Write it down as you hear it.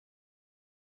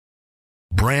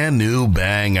brand new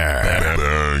banger.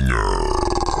 I'm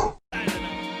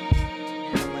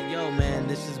like, yo, man,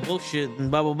 this is bullshit. And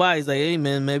blah, blah, blah. He's like, hey,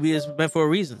 man, maybe it's meant for a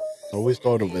reason. Always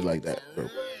thought of it like that, bro.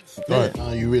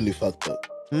 You really fucked up.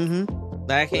 Mm-hmm.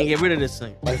 Like, I can't get rid of this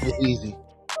thing. Life was easy.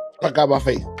 Fuck out my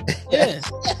face. Yeah,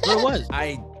 what it was.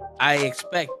 I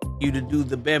expect you to do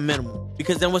the bare minimum.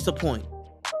 Because then what's the point?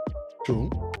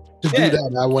 True. To do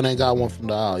that, I went and got one from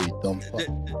the aisle, you dumb fuck.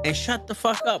 And shut the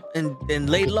fuck up and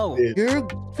lay low. You're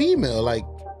female, like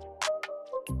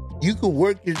you could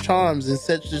work your charms in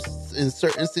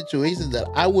certain situations that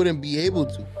I wouldn't be able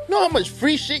to. You know how much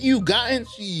free shit you gotten?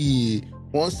 She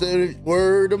once said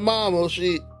word to mama,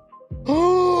 shit.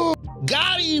 Oh,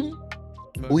 got him.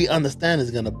 We understand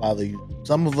it's gonna bother you.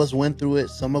 Some of us went through it.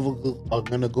 Some of us are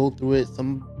gonna go through it.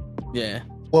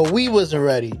 Well, we wasn't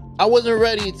ready. I wasn't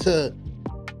ready to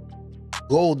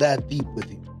go that deep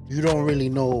with you. You don't really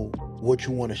know what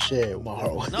you want to share with my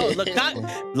heart. No, look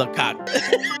cock.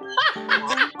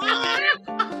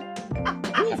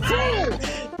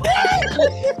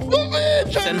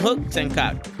 Send hook, send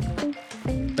cock.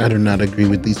 I do not agree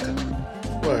with these guys.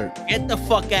 Word. Get the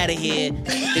fuck out of here.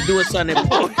 They're doing something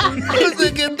important.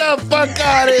 Get the fuck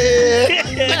out of here.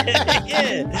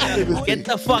 Yeah. Get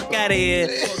the fuck out of here.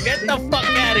 Get the fuck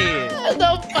out of here.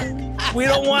 We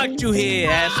don't want you here,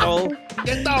 asshole.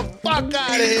 Get the fuck out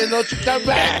of here. Don't you come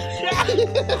back.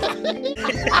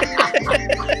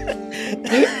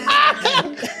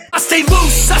 I stay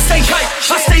loose, I stay hype.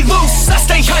 I stay loose, I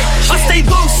stay hype. I stay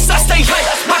loose, I stay hype.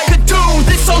 I could do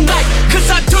this all night, cause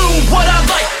I do what I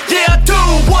like. Yeah, I do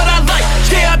what I like.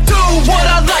 Yeah, I do what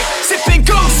I like. Sipping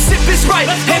goose, sip is right.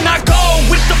 And I go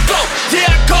with the flow. Yeah,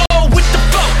 I go with the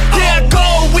flow. Yeah, I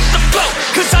go with the flow.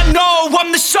 Cause I know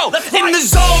I'm the show. In the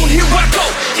zone, here I go.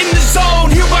 In the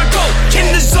zone, here I go. In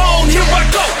the zone, here I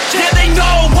go. Yeah, they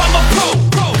know I'm a pro.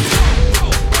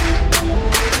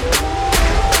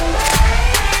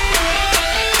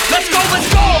 Let's go, let's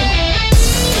go!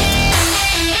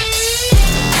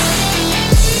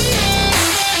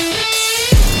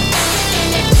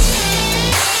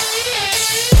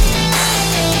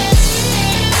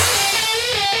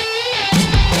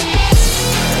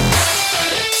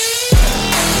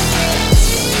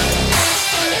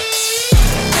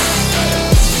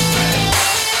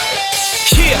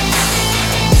 Yeah!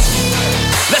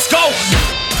 Let's go!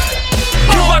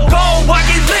 Here I go, I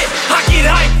get lit, I get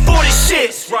hyped for this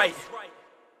shit! Right.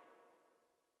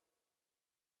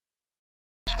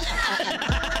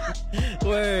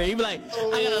 Word. He be like,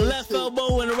 I got a left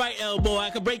elbow and a right elbow. I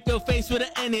can break your face with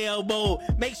any elbow.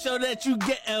 Make sure that you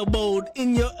get elbowed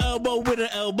in your elbow with an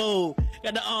elbow.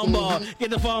 Got the arm bar, get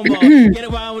the farm bar, get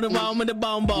around with the bomb with the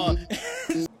bomb bar.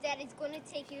 Daddy's gonna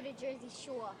take you to Jersey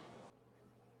Shore.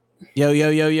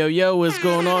 Yo, what's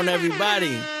going on,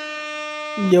 everybody?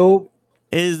 Yo.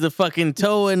 It is the fucking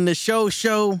Toe in the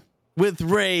Show with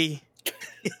Ray.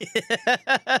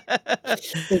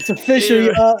 It's official,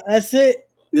 y'all. That's it.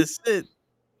 That's it.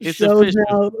 It's show official.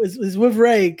 now. It's with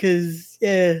Ray, because,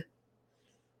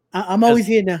 I'm always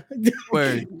here now.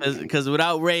 Word. Because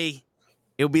without Ray,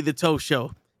 it'll be the Toe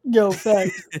Show. Yo,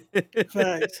 facts.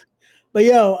 Facts. But,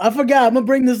 yo, I forgot. I'm going to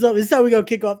bring this up. This is how we're going to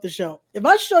kick off the show. If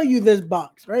I show you this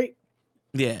box, right?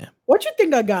 Yeah. What you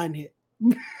think I got in here?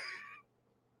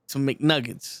 Some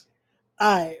McNuggets.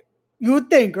 All right. You would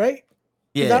think, right?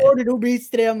 Yeah. I ordered Uber Eats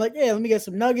today. I'm like, yeah, let me get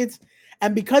some nuggets.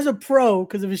 And because of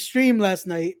his stream last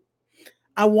night,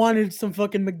 I wanted some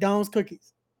fucking McDonald's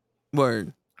cookies.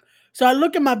 Word. So I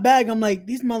look at my bag. I'm like,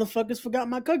 these motherfuckers forgot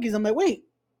my cookies. I'm like, wait,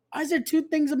 why is there 2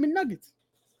 things of McNuggets?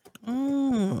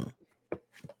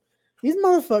 These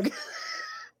motherfuckers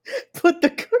put the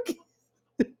cookies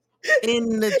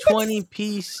in the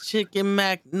 20-piece chicken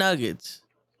Mac nuggets.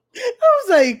 I was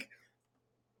like,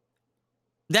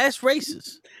 that's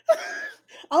racist.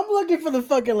 I'm looking for the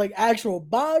fucking like actual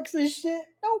box and shit.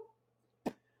 Nope.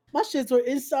 My shits were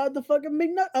inside the fucking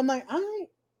McNugget. I'm like, I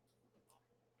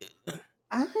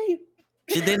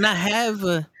Did they not have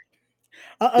a?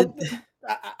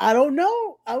 I don't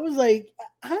know. I was like,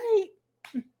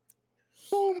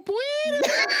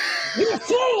 You're a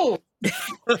fool.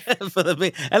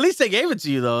 At least they gave it to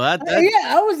you, though. I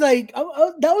was like,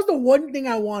 that was the one thing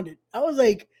I wanted. I was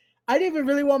like, I didn't even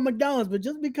really want McDonald's, but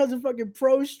just because of fucking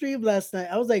pro stream last night,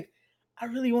 I was like, I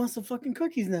really want some fucking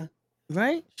cookies now.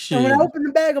 Right? Shit. And when I opened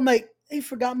the bag, I'm like, they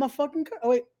forgot my fucking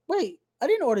cookies. Wait, I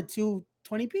didn't order 2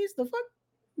 20-piece. The fuck?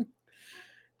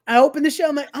 I opened the shit.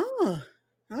 I'm like, all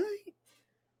right.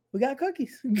 We got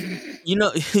cookies. You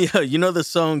know the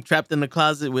song "Trapped in the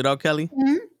Closet" with R. Kelly.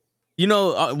 Mm-hmm. You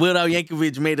know, Weird Al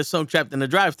Yankovic made a song "Trapped in the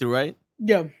Drive-Thru," right?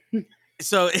 Yeah.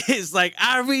 So it's like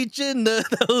I reach into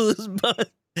those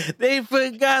buttons. They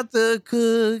forgot the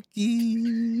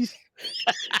cookies.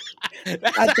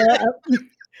 I thought,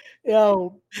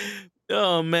 yo,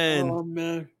 Oh man, oh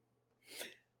man.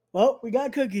 Well, we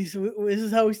got cookies. This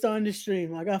is how we starting this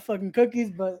stream. I got fucking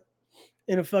cookies, but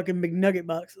in a fucking McNugget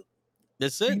box.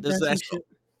 that's it. Ain't that some That's shit?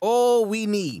 all we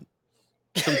need.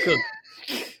 Some cook.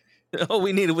 All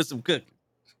we needed was some cooking.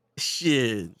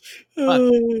 Shit. Fuck.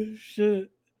 Oh shit.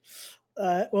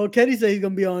 Well, Kenny said he's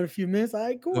gonna be on in a few minutes. All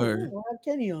right, cool. Word. We'll have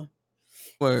Kenny on.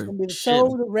 It's Word. gonna be the Shit.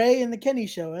 Toad, the Ray, and the Kenny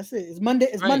show. That's it. It's Monday.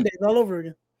 It's Right. Monday. It's all over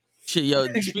again. Shit,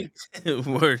 yo.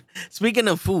 Word. Speaking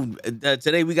of food,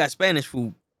 today we got Spanish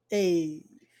food. Hey,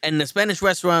 And the Spanish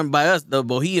restaurant by us, the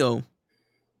Bojillo,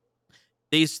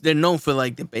 they're known for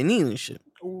like the pernil and shit.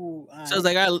 ooh, So I was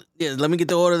like, let me get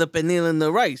the order of the pernil and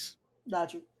the rice.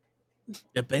 got you.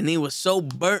 The pernil was so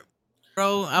burnt,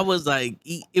 bro. I was like,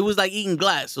 it was like eating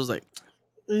glass. I was like,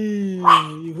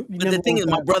 You but never the thing is,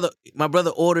 want that. my brother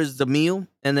orders the meal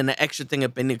and then the extra thing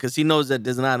of pernil because he knows that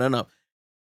there's not enough.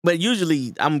 But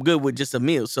usually I'm good with just a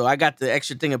meal, so I got the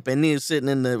extra thing of pernil sitting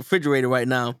in the refrigerator right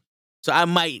now. So I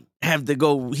might have to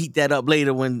go heat that up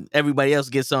later when everybody else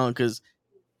gets on because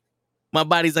my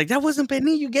body's like, that wasn't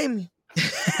pernil you gave me.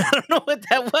 I don't know what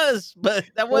that was, but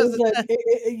that It was wasn't like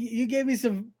that. you gave me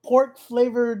some pork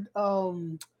flavored,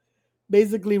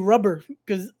 basically rubber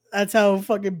because that's how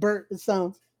fucking burnt it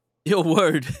sounds. Your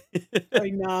word.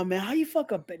 Like, nah, man, how you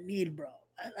fuck up pernil, bro?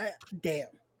 Damn.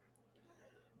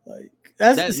 Like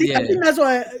that's That see, I yeah. think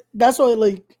that's why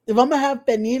like if I'm gonna have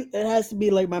pernil, it has to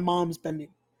be like my mom's pernil.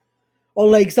 Or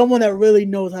like someone that really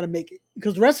knows how to make it.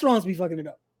 Because restaurants be fucking it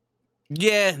up.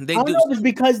 Yeah, they I don't do. know if it's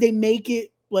because they make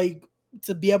it like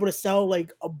to be able to sell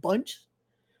like a bunch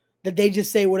that they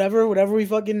just say whatever we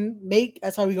fucking make,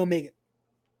 that's how we gonna make it.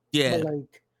 Yeah. But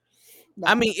like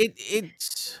I nah. mean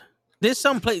it's there's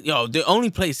some place the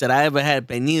only place that I ever had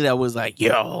pernil that was like,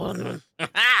 yo,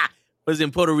 was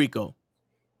in Puerto Rico.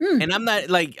 Mm. And I'm not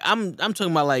like I'm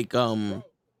talking about like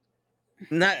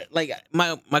not like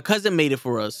my cousin made it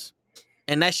for us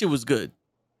and that shit was good.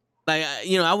 Like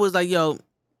I was like, yo,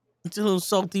 it's a little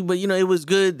salty, but it was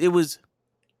good. It was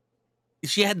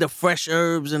she had the fresh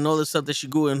herbs and all the stuff that she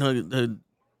grew in her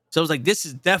so I was like, this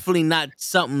is definitely not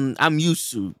something I'm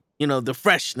used to, the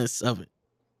freshness of it.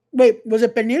 Wait, was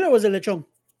it pernil or was it lechon?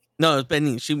 No, it's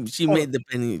penne. She Oh. made the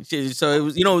penne. So it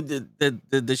was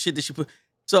the shit that she put.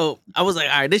 So I was like,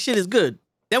 all right, this shit is good.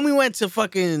 Then we went to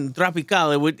fucking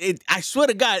Tropical. I swear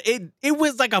to God, it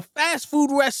was like a fast food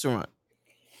restaurant.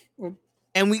 Mm.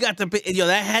 And we got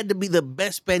that had to be the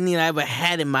best penne I ever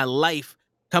had in my life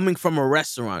coming from a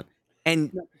restaurant.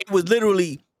 And it was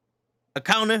literally a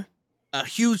counter, a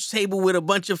huge table with a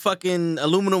bunch of fucking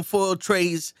aluminum foil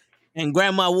trays, and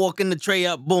grandma walking the tray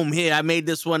up, boom, here, I made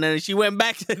this one. And she went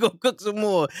back to go cook some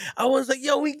more. I was like,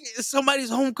 yo, somebody's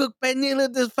home cooked pernil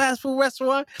at this fast food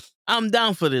restaurant. I'm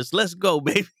down for this. Let's go,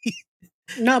 baby.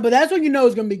 No, but that's when you know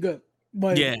it's gonna be good.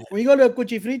 But Yeah. when you go to a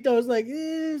cuchifrito, it's like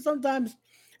sometimes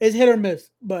it's hit or miss.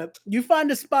 But you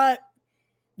find a spot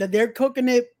that they're cooking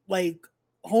it like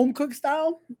home cook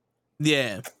style,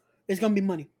 Yeah. it's gonna be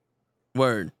money.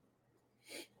 Word.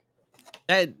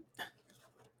 That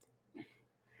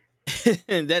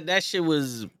that shit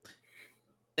was.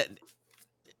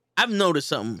 I've noticed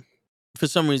something for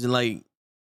some reason. Like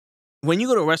when you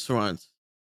go to restaurants,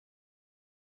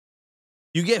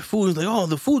 you get food. It's like, oh,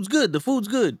 the food's good. The food's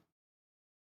good.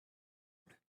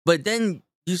 But then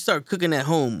you start cooking at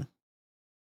home,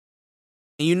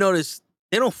 and you notice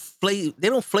they don't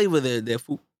flavor their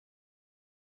food.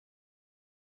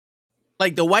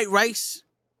 Like the white rice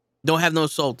don't have no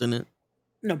salt in it.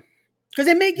 No, because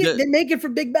they make it for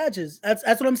big batches. That's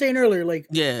what I'm saying earlier. Like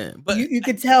Yeah, but you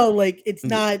could tell like it's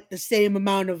not the same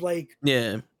amount of like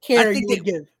care you would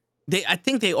give. I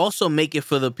think they also make it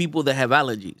for the people that have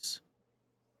allergies.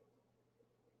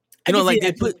 Like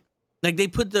they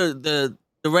put the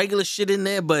regular shit in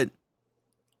there, but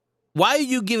why are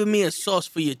you giving me a sauce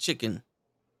for your chicken?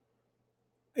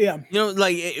 Yeah.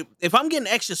 Like if I'm getting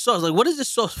extra sauce, like what is this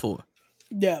sauce for?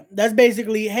 Yeah, that's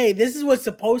basically, hey, this is what's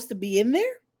supposed to be in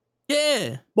there.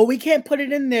 Yeah, but we can't put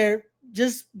it in there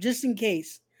just in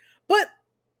case. But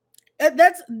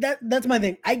that's my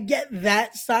thing. I get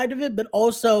that side of it, but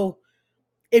also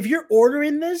if you're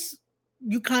ordering this,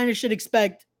 you kind of should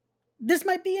expect this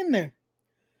might be in there.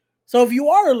 So if you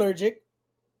are allergic,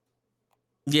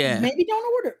 maybe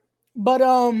don't order. But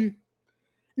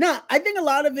no, I think a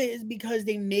lot of it is because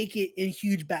they make it in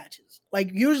huge batches. Like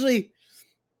usually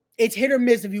it's hit or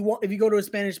miss if you go to a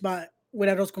Spanish spot with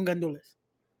arroz con gandules.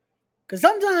 Because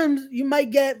sometimes you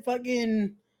might get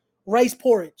fucking rice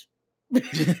porridge.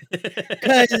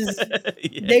 because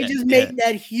they just make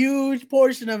that huge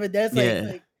portion of it. That's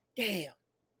like damn.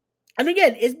 And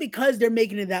again, it's because they're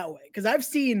making it that way. Because I've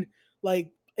seen, like,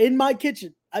 in my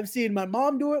kitchen, I've seen my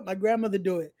mom do it, my grandmother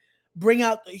do it. Bring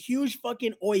out the huge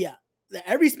fucking olla.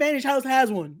 Every Spanish house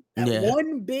has one. That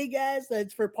one big ass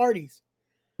that's for parties.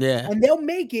 Yeah. And they'll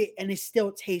make it and it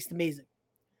still tastes amazing.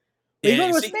 But you go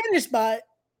to a Spanish spot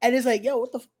and it's like, yo,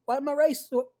 what the why my rice?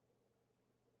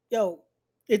 Yo,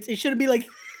 it shouldn't be like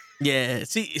Yeah.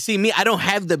 See me, I don't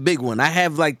have the big one. I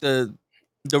have like the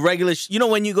regular you know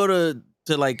when you go to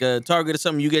like a Target or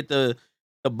something, you get the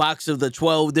box of the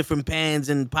 12 different pans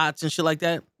and pots and shit like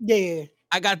that. Yeah.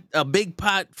 I got a big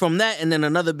pot from that and then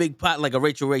another big pot like a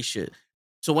Rachel Ray shit.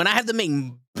 So when I have to make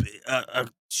a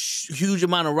huge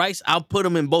amount of rice, I'll put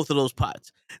them in both of those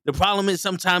pots. The problem is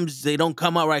sometimes they don't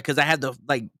come out right because I have to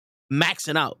like max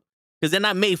it out because they're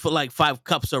not made for like 5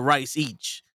 cups of rice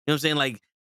each. You know what I'm saying? Like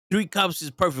 3 cups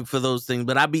is perfect for those things,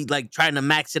 but I'll be like trying to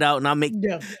max it out and I'll make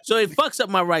so it fucks up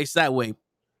my rice that way.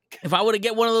 If I were to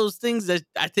get one of those things, that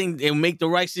I think it'll make the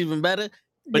rice even better.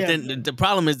 But then the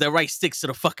problem is that rice sticks to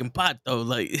the fucking pot though.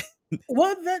 Like,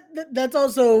 well, that's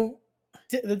also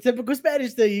the typical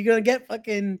Spanish thing. You're gonna get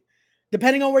fucking,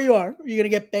 depending on where you are, you're gonna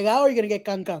get pegado or you're gonna get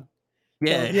cancan.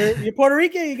 Yeah, so if you're Puerto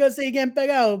Rican, you're gonna say you get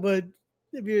pegado, but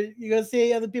if you're gonna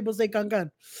say other people say cancan.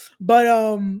 But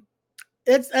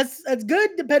that's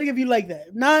good depending if you like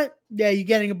that. Not you're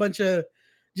getting a bunch of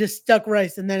just stuck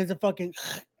rice and then it's a fucking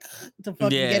to fucking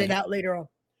get it out later on.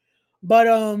 But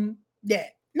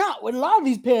no, with a lot of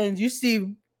these pans, you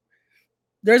see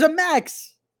there's a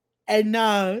max. And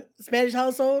Spanish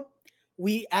household,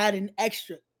 we add an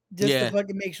extra just to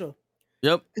fucking make sure.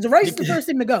 Yep. Because the rice is the first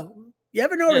thing to go. You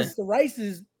ever notice the rice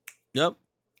is Yep.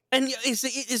 And it's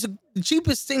the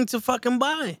cheapest thing to fucking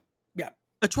buy. Yeah.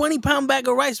 A 20-pound bag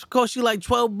of rice costs you like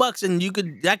 $12 and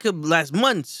that could last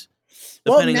months.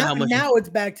 Well, now it's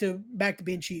back to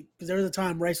being cheap because there was a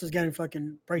time rice was getting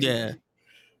fucking pricey. Yeah.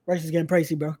 Rice is getting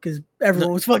pricey, bro, because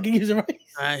everyone was fucking using rice.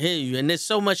 I hear you. And there's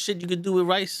so much shit you could do with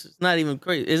rice. It's not even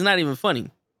crazy. It's not even funny.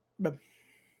 But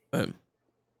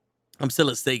I'm still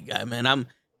a steak guy, man. Now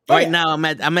I'm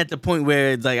at the point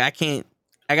where it's like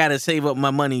I gotta save up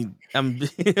my money.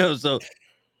 So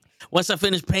once I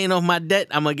finish paying off my debt,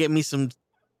 I'm gonna get me some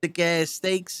thick ass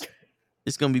steaks.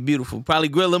 It's gonna be beautiful. Probably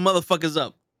grill the motherfuckers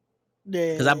up.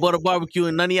 Yeah. Because I bought a barbecue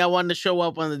and none of y'all wanted to show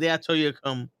up on the day I told you to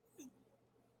come.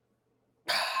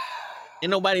 Ain't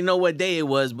nobody know what day it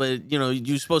was, but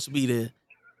you're supposed to be there.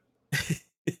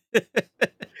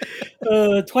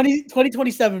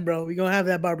 2027, bro. We're gonna have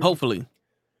that barbecue. Hopefully.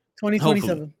 2027.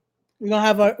 Hopefully. We're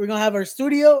gonna have our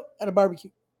studio and a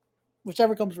barbecue.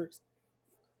 Whichever comes first.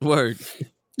 Word.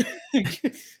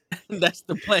 That's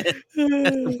the plan. That's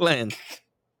the plan.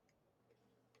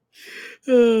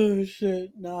 Oh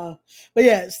shit. Nah. But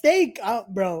yeah, steak,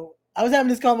 bro. I was having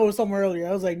this convo with someone earlier.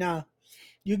 I was like, nah,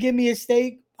 you give me a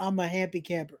steak, I'm a happy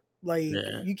camper. Like,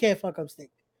 you can't fuck up steak.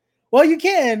 Well, you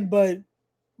can, but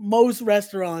most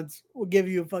restaurants will give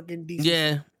you a fucking decent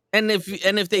steak. And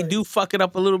if they do fuck it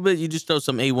up a little bit, you just throw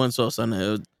some A1 sauce on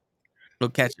there. It'll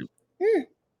catch it.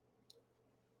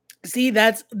 See,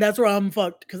 that's where I'm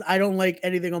fucked because I don't like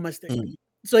anything on my steak.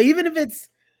 So even if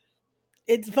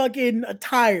it's fucking a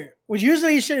tire, which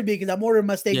usually it shouldn't be because I'm ordering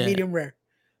my steak medium rare.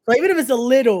 So even if it's a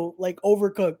little like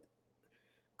overcooked,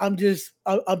 I'm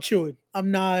chewing.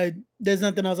 There's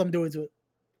nothing else I'm doing to it.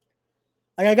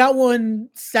 Like I got one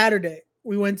Saturday.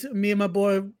 Me and my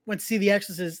boy went to see The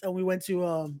Exorcist and we went to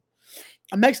a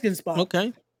Mexican spot.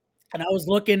 Okay. And I was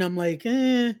looking, I'm like,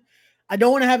 I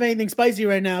don't want to have anything spicy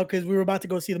right now because we were about to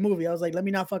go see the movie. I was like, let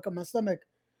me not fuck up my stomach.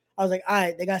 I was like, all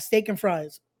right, they got steak and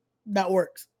fries. That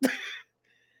works.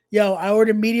 Yo, I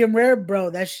ordered medium rare, bro.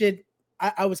 That shit,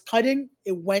 I was cutting.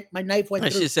 My knife went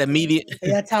through. That shit said medium.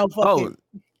 That's how fucking.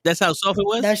 That's how soft it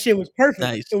was? That shit was perfect.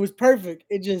 Nice. It was perfect.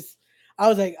 I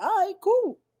was like, all right,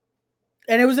 cool.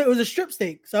 And it was a strip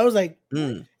steak. So I was like,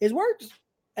 it works.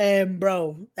 And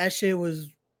bro, that shit was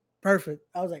perfect.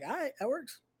 I was like, all right, that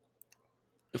works.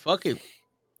 Fuck it.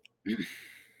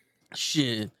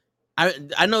 Shit.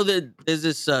 I know that there's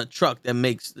this truck that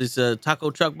makes this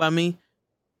taco truck by me.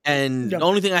 And the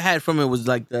only thing I had from it was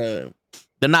like the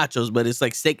nachos, but it's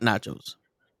like steak nachos.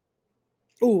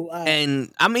 Ooh,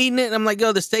 and I'm eating it and I'm like,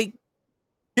 yo, this steak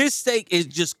is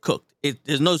just cooked.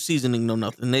 There's no seasoning, no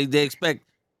nothing. They expect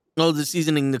all the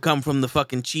seasoning to come from the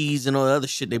fucking cheese and all the other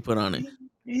shit they put on it.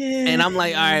 Yeah. And I'm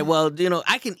like, all right, well,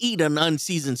 I can eat an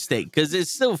unseasoned steak because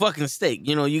it's still fucking steak.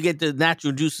 You get the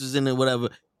natural juices in it, whatever.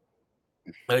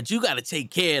 But you got to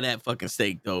take care of that fucking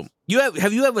steak, though.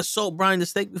 Have you ever salt brined a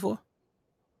steak before?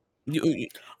 You-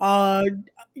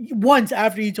 Once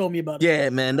after you told me about it. yeah,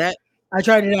 man. That I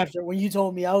tried it after when you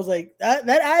told me. I was like, that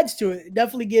adds to it. It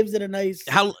definitely gives it a nice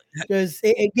how because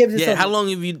it gives it yeah. How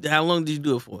something. How long did you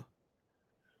do it for?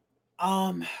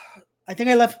 I think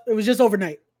I left. It was just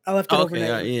overnight. I left it Oh, okay, overnight.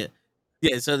 all right, yeah,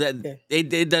 yeah. So that Yeah.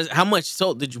 it does. How much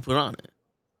salt did you put on it?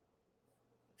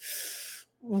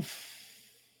 Oof.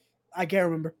 I can't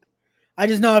remember. I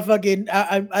just know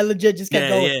I legit just kept Yeah,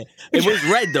 going. yeah. It was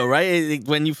red though, right?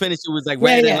 When you finished, it was like Yeah,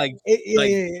 red and yeah. like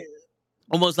Yeah.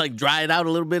 almost like dried out a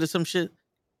little bit or some shit.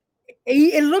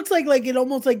 It looks like it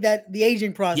almost like that the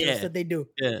aging process Yeah, that they do.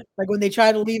 yeah, Like when they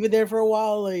try to leave it there for a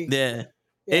while, like yeah.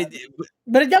 yeah. It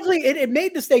But it definitely it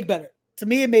made the steak better. To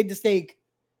me, it made the steak.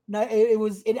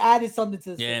 It added something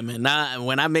to the yeah, steak. man. Now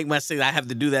when I make my steak, I have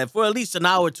to do that for at least an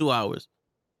hour, 2 hours.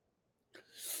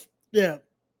 Yeah.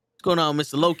 What's going on,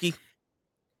 Mr. Loki?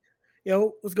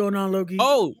 Yo, what's going on, Loki?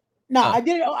 Oh, No, uh, I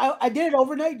did it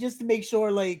overnight just to make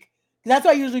sure, like, 'cause that's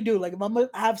what I usually do. Like, if I'm gonna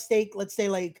have steak, let's say,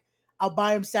 like, I'll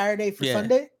buy them Saturday for yeah.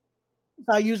 Sunday.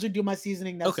 So I usually do my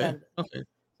seasoning that Okay, Saturday. okay. So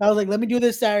I was like, let me do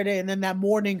this Saturday, and then that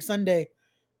morning Sunday,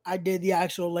 I did the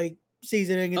actual like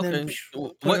seasoning, and then Okay.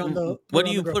 put it on the What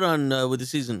do you put on with the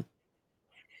season?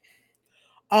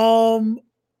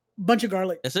 bunch of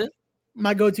garlic. That's it.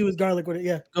 My go-to is garlic with it.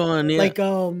 Yeah, Go on, yeah. like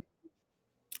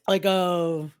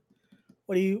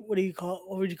what do you call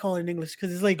what would you call it in English?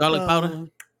 Because it's like Garlic powder,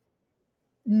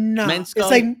 nah, minced it's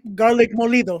garlic, like garlic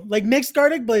molido, like mixed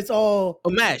garlic, but it's all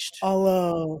or mashed.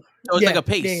 Oh, it's like a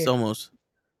paste almost.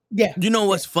 yeah. You know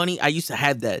what's funny? I used to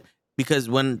have that because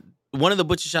when one of the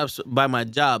butcher shops by my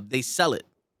job, they sell it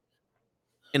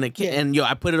in a can, Yeah. and yo,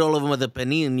 I put it all over with the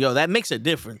panini, and yo, that makes a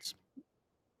difference.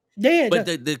 Yeah, But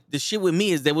the shit with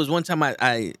me is there was one time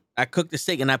I cooked the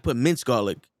steak and I put minced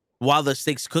garlic while the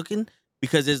steak's cooking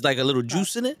because there's like a little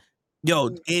juice in it. Yo,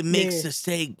 it makes the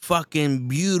steak fucking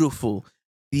beautiful.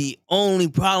 The only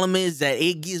problem is that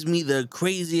it gives me the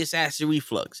craziest acid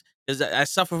reflux because I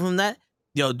suffer from that.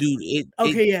 Yo, dude,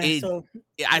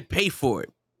 I pay for it,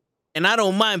 and I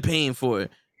don't mind paying for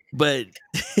it, but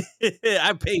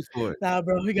I pay for it. Nah,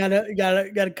 bro, you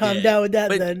gotta calm Yeah, down with that.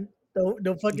 but Then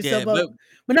don't fuck yeah, yourself up.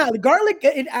 But nah, the garlic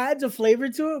it adds a flavor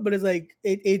to it, but it's like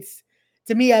it's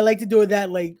to me. I like to do it that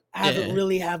like have it yeah.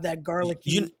 really have that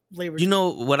garlicky flavor. You to know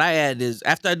what I add is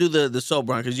after I do the salt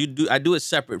brown because I do it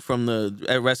separate from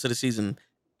the rest of the season.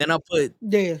 Then I'll put it.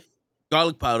 Yeah.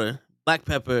 garlic powder, black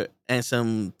pepper, and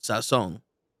some sazon.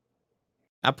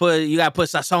 You gotta put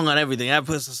sazon on everything. I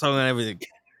put sazon on everything.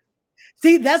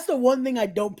 See, that's the one thing I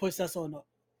don't put sazon on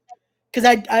because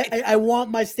I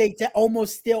want my steak to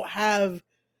almost still have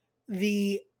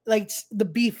the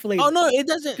beef flavor. Oh no, it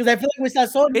doesn't. Because I feel like with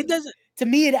sazon, It doesn't. to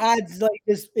me it adds like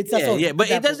this. It's Yeah, sazon. yeah, at but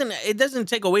that point. it doesn't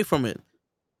take away from it.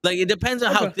 Like it depends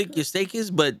on how Okay. thick your steak is,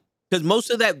 but because most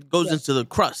of that goes Yeah. into the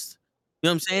crust. You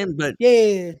know what I'm saying? But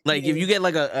Yeah. like if you get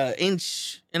like a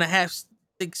inch and a half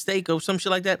thick steak or some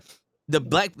shit like that, the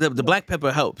black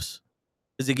pepper helps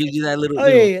because it gives you that Oh little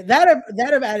yeah.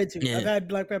 That I've added to. I've yeah. had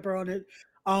black pepper on it.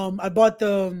 I bought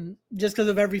the just because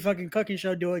of every fucking cooking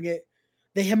show doing it,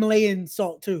 the Himalayan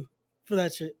salt too for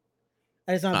that shit.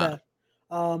 And it's not Ah,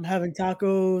 bad. Having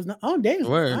tacos. Oh damn!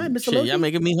 All right, word. Mr. Shit, y'all Loki.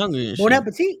 making me hungry and Bon shit.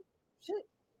 appetit.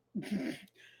 Shit.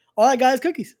 All I got is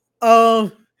cookies.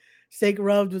 Steak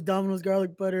rubbed with Domino's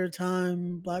garlic butter,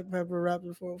 thyme, black pepper, wrapped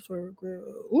in foil grill.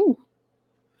 Ooh.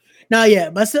 Now, yeah,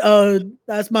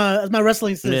 that's my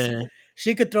wrestling sis. Yeah.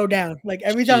 She could throw down. Like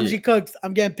every time Shit. she cooks,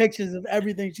 I'm getting pictures of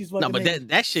everything she's No, fucking but making.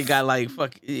 that shit got like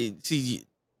see,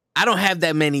 I don't have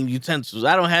that many utensils.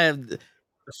 I don't have the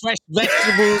fresh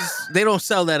vegetables. They don't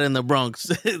sell that in the Bronx.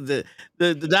 The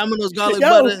Domino's garlic Yo,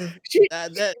 butter. she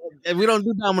We don't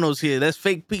do Domino's here. That's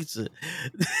fake pizza.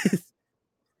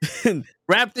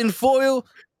 Wrapped in foil,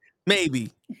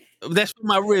 maybe. That's for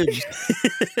my ribs.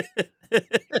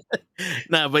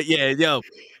 Nah, but yeah, yo,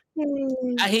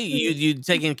 I hate you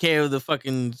taking care of the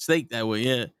fucking steak that way.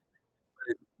 Yeah.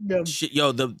 Yeah. Shit,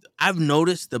 yo, I've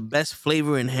noticed the best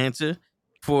flavor enhancer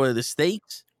for the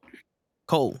steaks,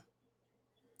 coal.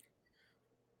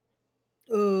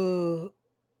 Uh,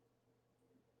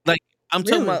 Like I'm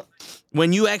talking really? about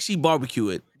when you actually barbecue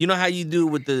it. You know how you do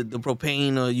with the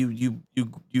propane, or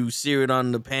you sear it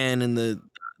on the pan and the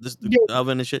Yeah.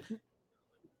 oven and shit.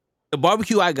 The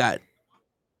barbecue I got,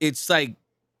 it's like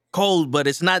cold, but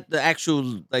it's not the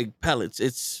actual like pellets.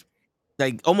 It's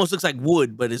like almost looks like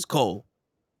wood, but it's coal.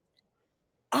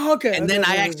 Oh, okay. And Okay. then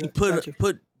I Okay. actually Okay. Got you.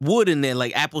 put wood in there,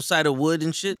 like apple cider wood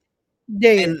and shit.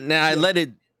 Yeah. Yeah. And then I Yeah. let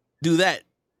it do that.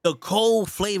 The cold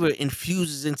flavor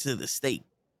infuses into the steak.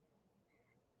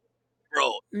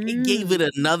 bro, it gave it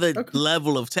another Okay.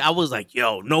 level of. I was like,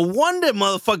 yo, no wonder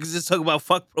motherfuckers just talk about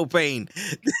fuck propane.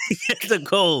 It's a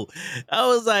goal. I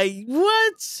was like,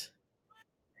 what?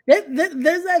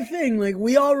 There's that thing. Like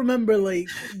we all remember, like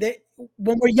that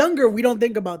when we're younger, we don't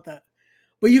think about that,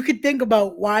 but you could think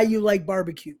about why you like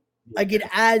barbecue. Like it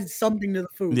adds something to the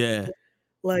food. Yeah.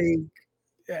 Like,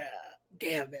 yeah,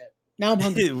 damn man. Now I'm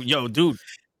hungry. Yo, dude,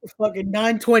 It's fucking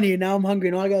 9:20, and now I'm hungry,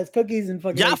 and all I got is cookies and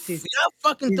fucking y'all, iced tea. y'all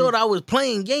fucking Jesus. thought I was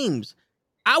playing games.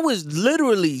 I was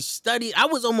literally studying. I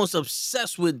was almost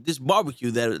obsessed with this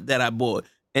barbecue that I bought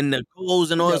and the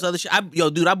coals and all this Yep. other shit.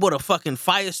 Dude, I bought a fucking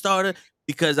fire starter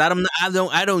because I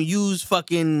don't use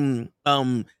fucking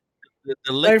Lighter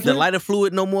the fluid? lighter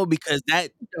fluid no more because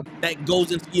that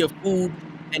goes into your food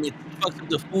and it fucks up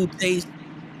the food taste.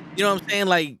 You know what I'm saying?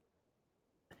 Like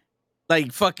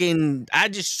fucking, I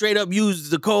just straight up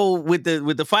used the coal with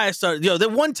the fire starter. Yo, the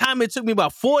one time it took me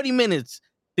about 40 minutes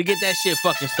to get that shit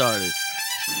fucking started.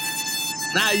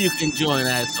 Now you can join,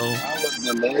 asshole. I was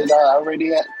delayed.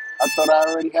 I thought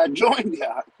I already had joined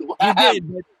ya.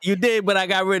 You did, but I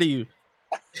got rid of you.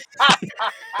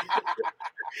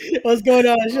 What's going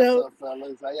on, What's Shell? up,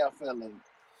 fellas? How y'all feeling?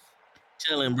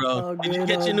 Chilling, bro. All Did you good,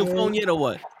 get all your new good. phone yet or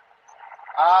what?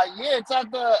 Yeah, it's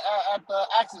at the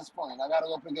access point. I gotta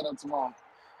go pick it up tomorrow.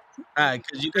 All right,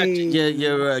 because you got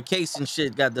your case and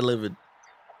shit got delivered.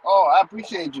 Oh, I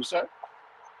appreciate you, sir.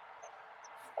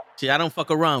 See, I don't fuck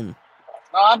around.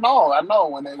 No, I know.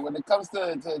 When it comes to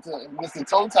Mr.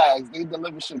 Toe Tags, they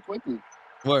deliver shit quickly.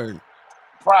 Word.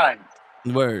 Prime.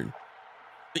 Word.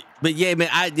 But yeah, man,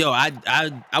 I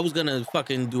was gonna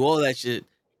fucking do all that shit.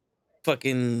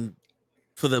 Fucking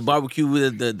for the barbecue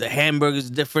with the hamburgers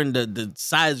different. The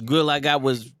size grill I got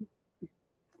was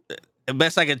the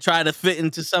best I could try to fit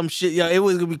into some shit. Yo, it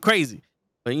was gonna be crazy.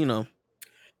 But you know.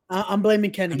 I'm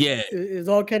blaming Kenny. Yeah. It's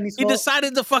all Kenny's He fault.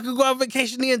 decided to fucking go on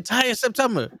vacation the entire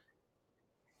September.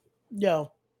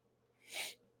 Yo,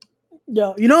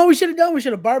 you know what we should have done? We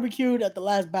should have barbecued at the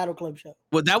last Battle Club show.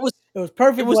 Well, that was It was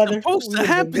perfect it was weather. supposed We to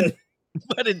would've been happen.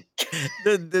 good.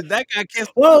 But that got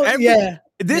canceled. Well, yeah.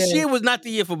 This yeah, year was not the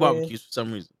year for barbecues for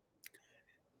some reason.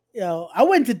 Yo, I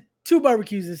went to 2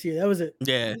 barbecues this year. That was it.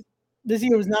 Yeah. This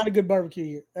year was not a good barbecue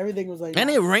year. Everything was like, And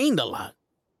nah. it rained a lot.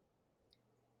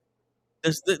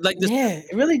 Yeah,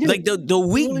 it really did. Like the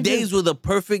really weekdays did. were the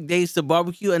perfect days to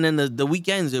barbecue, and then the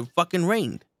weekends it fucking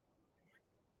rained.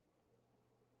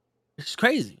 It's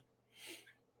crazy.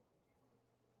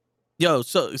 Yo,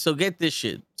 so get this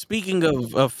shit. Speaking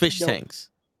of fish Yo.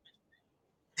 tanks,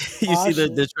 you Aw, see the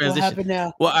shit. transition. What happened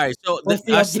now? Well, all right. So What's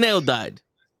the our update? snail died.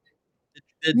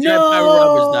 The Dread No. Pirate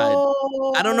Roberts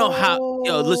died. I don't know how.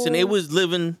 Yo, listen, it was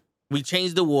living. We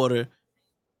changed the water,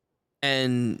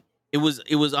 and it was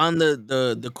on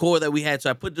the core that we had.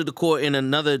 So I put the core in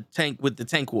another tank with the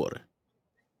tank water.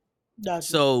 Gotcha.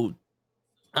 So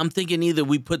I'm thinking either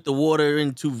we put the water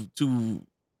into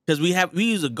because we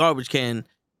use a garbage can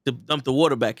to dump the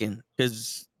water back in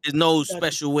because there's no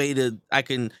special way I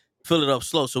can fill it up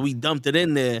slow. So we dumped it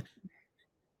in there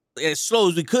as slow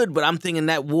as we could, but I'm thinking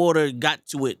that water got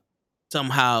to it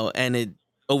somehow and it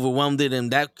overwhelmed it,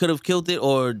 and that could have killed it,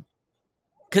 or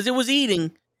because it was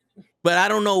eating, but I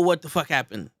don't know what the fuck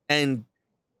happened. And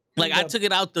like I took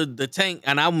it out the tank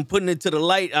and I'm putting it to the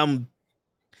light. I'm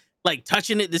like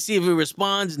touching it to see if it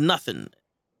responds. Nothing.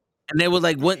 And they were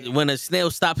like, when a snail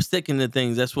stops sticking to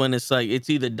things, that's when it's like it's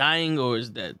either dying or it's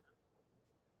dead.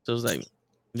 So it's like,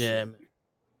 yeah, man.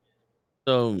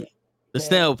 So the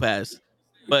snail passed,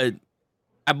 but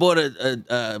I bought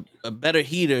a better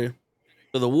heater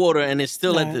for the water, and it's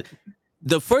still at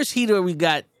the first heater we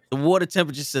got. The water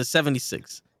temperature says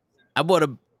 76. I bought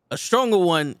a stronger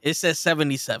one. It says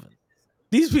 77.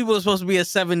 These people are supposed to be at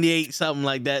 78, something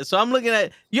like that. So I'm looking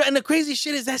at and the crazy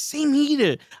shit is that same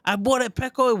heater I bought at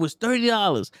Petco. It was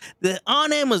 $30.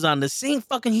 On Amazon, the same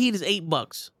fucking heat is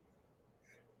 $8.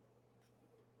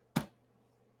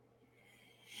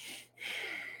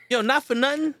 Yo, not for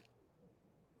nothing.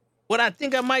 What I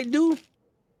think I might do.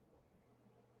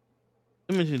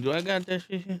 Let me see. Do I got that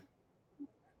shit here?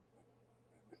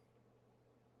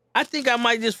 I think I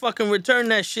might just fucking return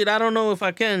that shit. I don't know if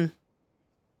I can.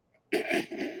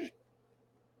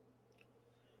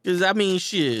 Because, I mean,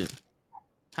 shit.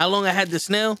 How long I had the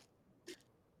snail?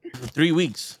 For 3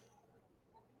 weeks.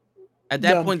 At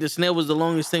that point, the snail was the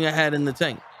longest thing I had in the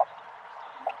tank.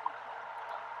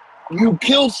 You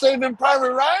killed Saving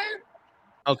Private Ryan?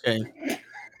 Okay.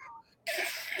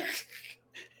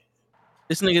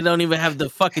 This nigga don't even have the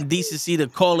fucking decency to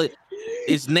call it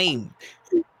its name.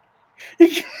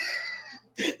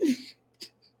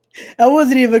 I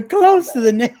wasn't even close to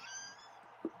the name.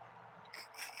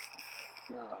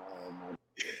 Oh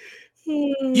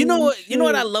You know what? You know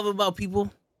what I love about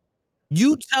people?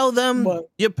 You tell them What?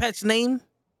 your pet's name,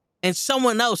 and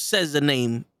someone else says the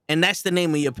name, and that's the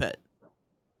name of your pet.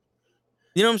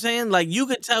 You know what I'm saying? Like you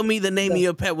could tell me the name of Yeah.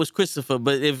 your pet was Christopher,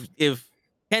 but if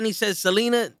Kenny says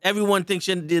Selena, everyone thinks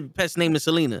your pet's name is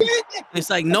Selena. It's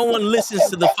like no one listens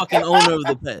to the fucking owner of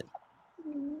the pet.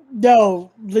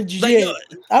 No, Like yo, legit.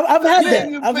 I've had yeah,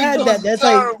 that. I've had that. That's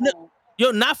like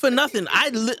yo, not for nothing. I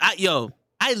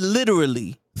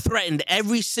literally threatened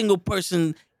every single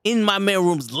person in my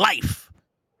mailroom's life.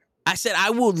 I said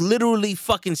I will literally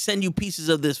fucking send you pieces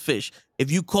of this fish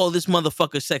if you call this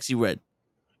motherfucker Sexy Red.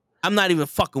 I'm not even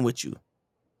fucking with you.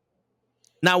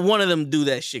 Not one of them do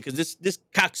that shit because this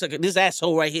cocksucker, this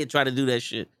asshole right here, try to do that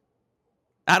shit.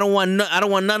 I don't want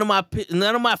none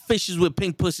of my fishes with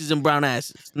pink pussies and brown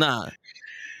asses. Nah.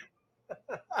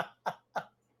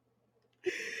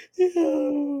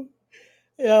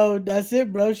 yo, that's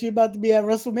it, bro. She about to be at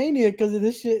WrestleMania because of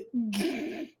this shit.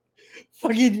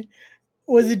 Fucking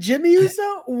was it Jimmy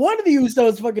Uso? One of the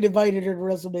Usos fucking invited her to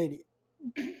WrestleMania.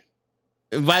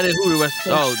 Invited who to rest?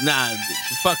 Oh nah,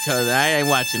 fuck her. I ain't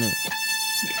watching it.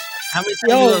 How many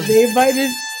times Yo,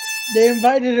 you they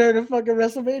invited her to fucking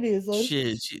WrestleMania. So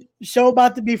shit? show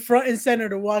about to be front and center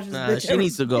to watch this Nah, bitch. she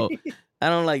needs to go. I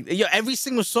don't like yo. Every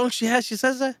single song she has, she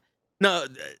says that. No,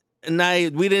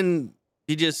 and we didn't.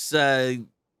 He just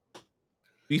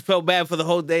we felt bad for the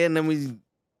whole day, and then we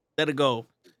let it go.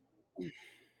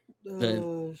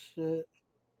 Oh shit.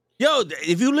 Yo,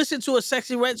 if you listen to a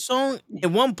Sexy Red song,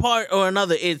 in one part or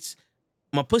another, it's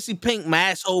my pussy pink, my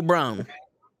asshole brown.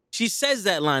 She says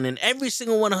that line in every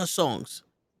single one of her songs.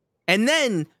 And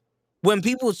then when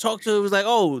people talk to her, it was like,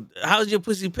 oh, how's your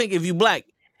pussy pink if you black?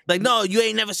 Like, no, you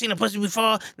ain't never seen a pussy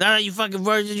before. Nah, you fucking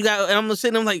virgin. You got, and I'm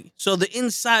sitting, I'm like, so the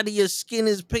inside of your skin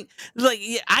is pink. It's like,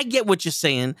 yeah, I get what you're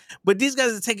saying, but these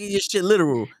guys are taking your shit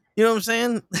literal. You know what I'm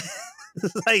saying?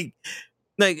 like,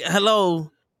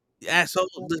 hello,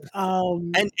 asshole.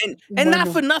 And not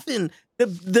for nothing.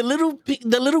 The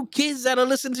little kids that are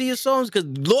listening to your songs, because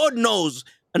Lord knows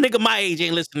a nigga my age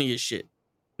ain't listening to your shit.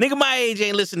 Nigga my age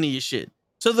ain't listening to your shit.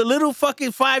 So the little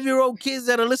fucking 5-year-old kids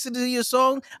that are listening to your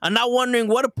song are not wondering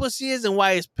what a pussy is and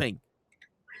why it's pink.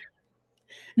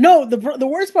 No, the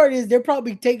worst part is they're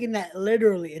probably taking that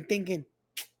literally and thinking,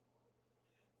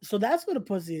 so that's what a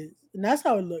pussy is, and that's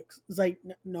how it looks. It's like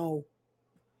no.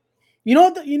 You know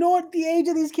what the age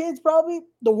of these kids probably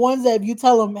the ones that if you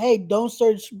tell them, hey, don't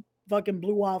search fucking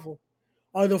blue waffle,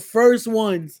 are the first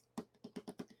ones.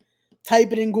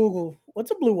 Type it in Google. What's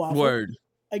a blue waffle? Word.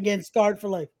 Again, scarred for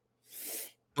life.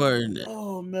 Word.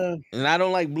 Oh man. And I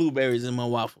don't like blueberries in my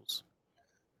waffles.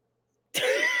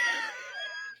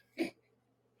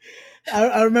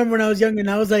 I remember when I was younger and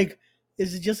I was like,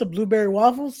 is it just a blueberry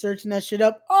waffle? Searching that shit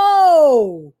up.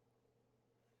 Oh.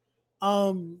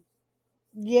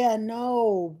 Yeah,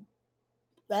 no.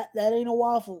 That ain't a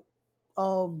waffle.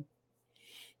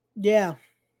 Yeah.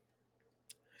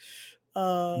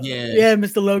 Yeah,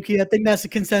 Mr. Loki. I think that's a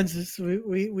consensus.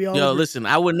 We all Yo, agree. listen,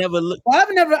 I would never look. Well,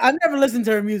 I've never listened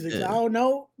to her music, so I don't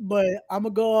know, but I'm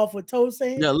gonna go off with Toe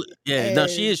saying. No,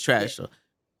 she is trash. Yeah. So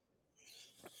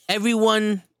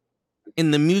everyone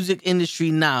in the music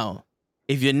industry now,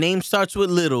 if your name starts with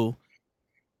little,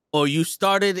 or you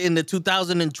started in the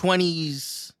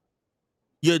 2020s,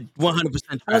 you're 100%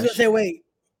 trash. I was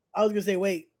gonna say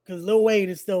wait, because Lil Wayne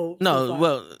is still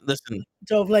well, listen.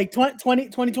 So like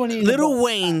 2020 Lil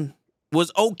Wayne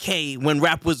was okay when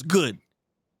rap was good.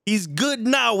 He's good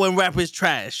now when rap is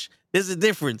trash. There's a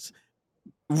difference.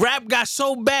 Rap got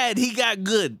so bad, he got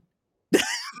good.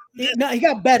 he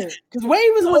got better because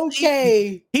Wayne was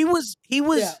okay. He was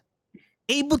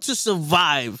able to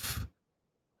survive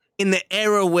in the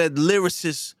era where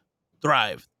lyricists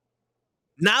thrived.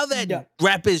 Now that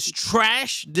rap is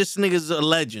trash, this nigga's a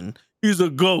legend. He's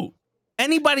a GOAT.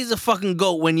 Anybody's a fucking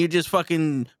GOAT when you're just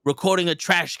fucking recording a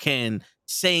trash can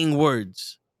saying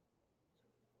words.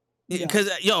 Because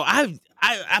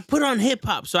I put on hip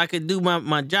hop so I could do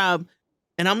my job,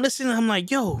 and I'm listening. I'm like,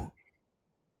 yo,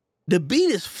 the beat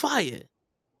is fire,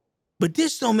 but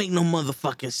this don't make no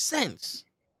motherfucking sense.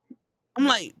 I'm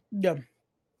like,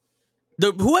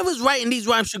 whoever's writing these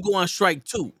rhymes should go on strike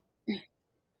too. You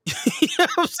know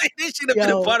what I'm saying? They should have been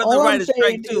a part of the writer's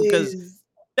strike too, because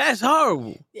that's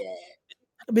horrible. Yeah.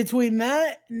 Between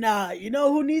that, you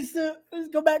know who needs to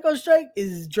go back on strike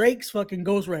is Drake's fucking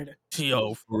ghostwriter.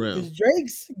 Yo, for real. Because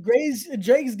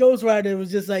Drake's ghostwriter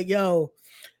was just like, yo,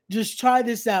 just try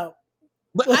this out.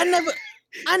 But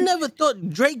I never thought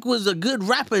Drake was a good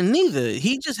rapper neither.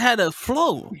 He just had a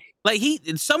flow. Like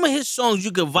some of his songs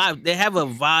you could vibe. They have a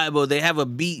vibe or they have a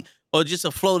beat or just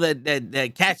a flow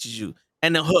that catches you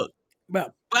and a hook. bro.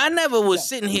 But I never was Yeah.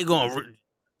 sitting here going,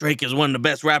 Drake is one of the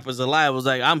best rappers alive. I was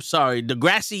like, I'm sorry,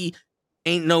 Degrassi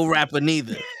ain't no rapper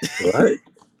neither. What?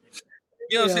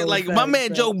 You know what I'm saying? Yo, Like my man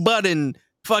facts. Joe Budden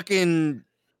fucking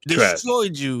Trash.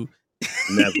 destroyed you.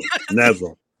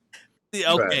 Never.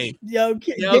 Okay. Yo,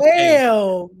 Yeah, okay.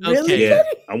 damn. Really? Okay. Yeah,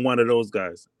 I'm one of those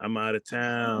guys. I'm out of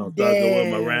town, thugging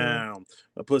with my Damn. round.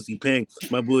 My pussy pink,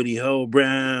 my booty hole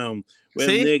brown. Where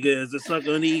See? niggas are suck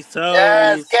on these toes.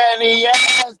 Yes, Kenny.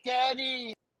 Yes,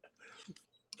 Kenny.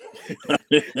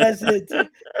 That's it.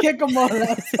 Kick them all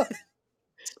out.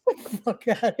 Fuck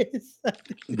out of here.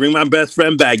 Bring my best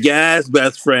friend back. Yes,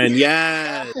 best friend.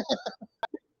 Yes.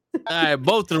 All right,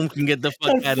 both of them can get the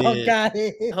fuck out of Fuck here. out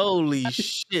of here. Holy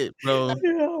shit, bro.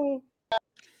 Yo.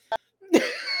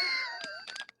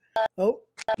 Oh.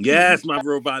 Yes, my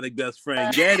robotic best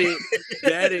friend. Get it.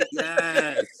 Get it.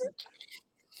 Yes.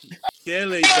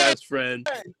 Killing best friend.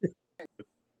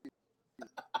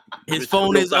 His Mr.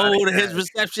 phone is Robotic old and his ass.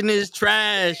 reception is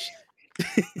trash.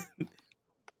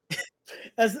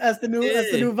 That's the new He's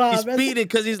vibe. speeding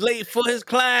because he's late for his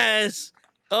class.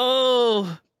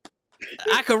 Oh,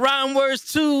 I could rhyme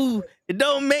words too. It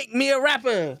don't make me a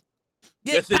rapper.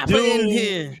 Get Yes, it Papa in do.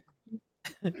 here.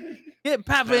 Get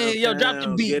Papa in here. Yo, drop the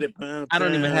Pound, beat. get it, pound I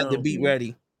don't even have the town. beat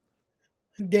ready.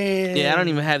 Damn. Yeah, I don't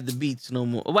even have the beats no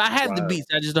more. Well, I have the Wow. beats.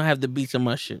 I just don't have the beats on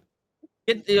my shit.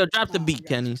 Drop the beat,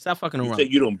 Kenny. Stop fucking You around.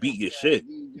 said you don't beat your shit.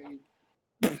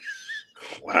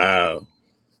 Wow.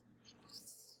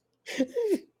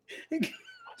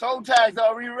 Toe tags,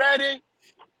 are we ready?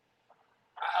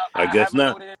 I guess have it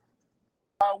not. loaded.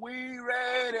 Are we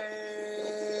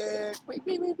ready? Beep,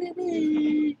 beep, beep, beep,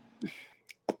 beep.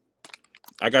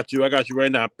 I got you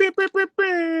right now. Beep, beep, beep,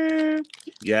 beep.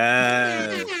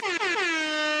 Yes.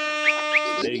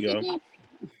 There you go.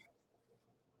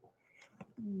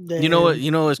 You know what?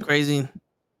 You know what's crazy?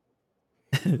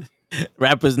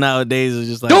 Rappers nowadays are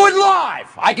just like, Do it live.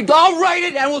 I'll write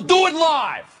it and we'll do it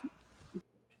live.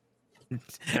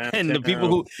 and the people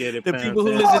who Get it, the pound people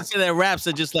who town. listen to their raps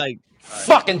are just like,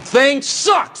 Fucking thing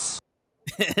sucks.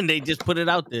 and they just put it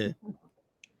out there.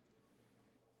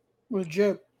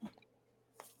 Legit.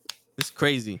 It's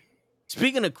crazy.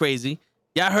 Speaking of crazy,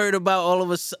 y'all heard about all of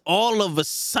a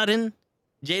sudden,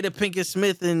 Jada Pinkett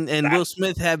Smith and Will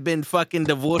Smith have been fucking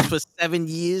divorced for 7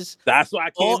 years. That's why I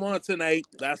came on tonight.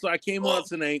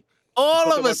 All Talk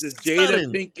of a about this Jada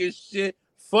sudden. Pinkett shit.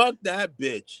 Fuck that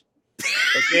bitch.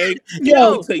 Okay?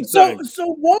 Yo, take so time.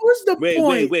 what was the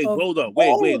point? Wait, of hold on.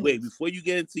 all Wait. of this? Before you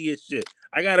get into your shit,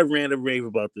 I got a random rave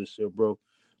about this shit, bro.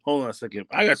 Hold on a second.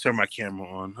 I gotta turn my camera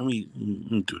on. Let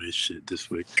me do this shit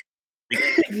this way.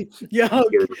 Yo,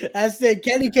 I said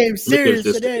Kenny came serious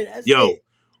this today. That's Yo, it.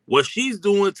 what she's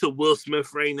doing to Will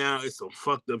Smith right now is some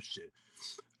fucked up shit.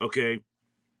 Okay?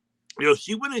 Yo,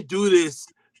 she wouldn't do this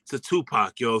to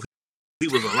Tupac, yo, if he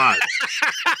was alive.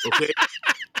 Okay?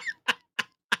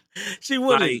 She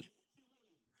wouldn't.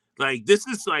 Like this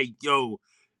is like, yo,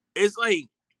 it's like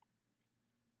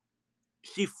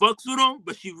she fucks with him,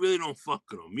 but she really don't fuck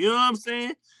with him. You know what I'm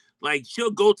saying? Like she'll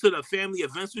go to the family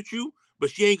events with you, but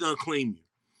she ain't gonna claim you.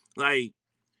 Like,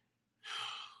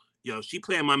 yo, she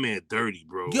playing my man dirty,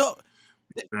 bro. Yo,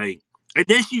 Like, and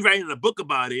then she's writing a book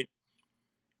about it,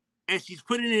 and she's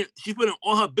putting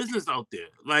all her business out there.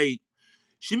 Like,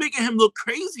 she making him look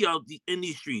crazy in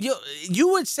these streets. yo, you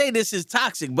would say this is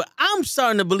toxic, but I'm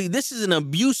starting to believe this is an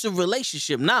abusive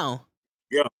relationship now.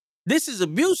 Yeah. This is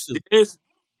abusive.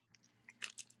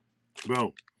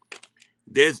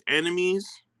 There's enemies,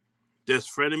 there's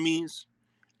frenemies,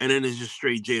 and then there's just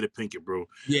straight Jada Pinkett, bro.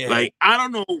 Yeah. Like, I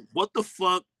don't know what the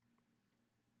fuck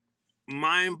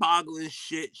mind-boggling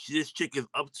shit this chick is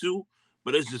up to,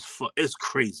 but it's just it's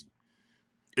crazy.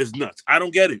 It's nuts. I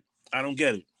don't get it.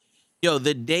 Yo,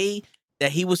 the day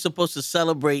that he was supposed to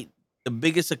celebrate the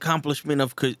biggest accomplishment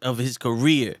of his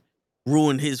career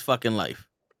ruined his fucking life.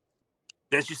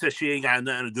 Then she said she ain't got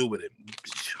nothing to do with it.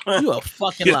 You a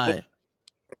fucking liar.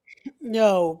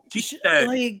 Yo, She said,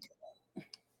 like,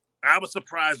 I was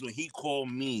surprised when he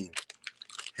called me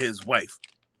his wife.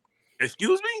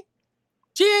 Excuse me?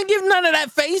 She didn't give none of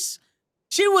that face.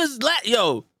 She was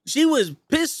she was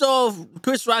pissed off.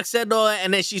 Chris Rock said all that,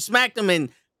 and then she smacked him and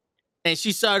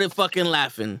she started fucking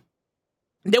laughing.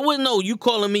 There was no, you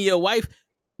calling me your wife?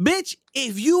 Bitch,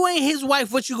 if you ain't his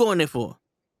wife, what you going there for?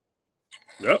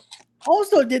 Yep.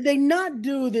 Also, did they not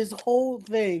do this whole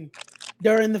thing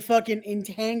during the fucking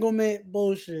entanglement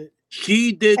bullshit?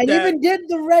 She did and that. even did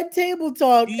the red table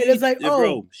talk. And it's like,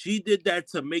 bro, she did that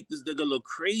to make this nigga look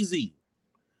crazy.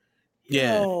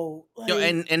 Yeah. Yo,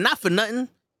 and not for nothing,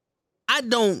 I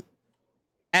don't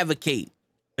advocate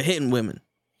for hitting women.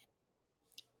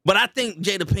 But I think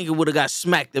Jada Pinkett would have got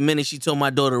smacked the minute she told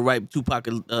my daughter to write Tupac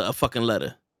a fucking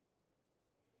letter.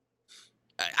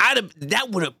 That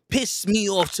would have pissed me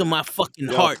off to my fucking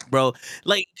heart, bro.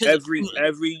 Like every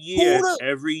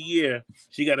year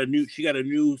she got a new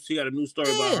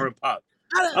story about her and Pop.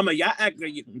 I'm like, y'all act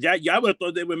like y'all would have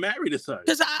thought they were married or something.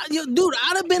 Cause dude,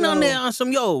 I'd have been on there on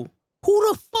some who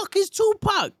the fuck is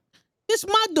Tupac? It's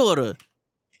my daughter.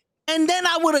 And then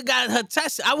I would have got her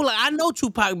tested. I was like, I know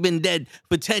Tupac been dead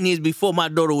for 10 years before my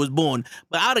daughter was born,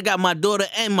 but I would have got my daughter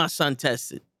and my son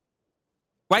tested.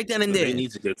 Right then and there. They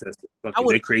need to get tested.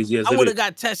 They're crazy as I would have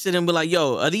got tested and be like,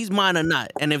 yo, are these mine or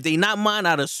not? And if they not mine,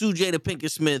 I'd have sued Jada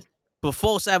Pinkett Smith for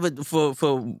false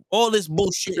for all this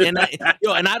bullshit. And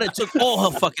I'd have took all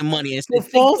her fucking money and for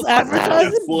false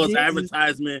advertisement. False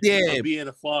advertisement of being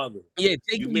a father. Yeah,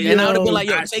 and I would have been like,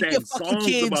 yo, take your fucking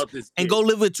kids and go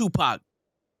live with Tupac.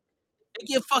 Take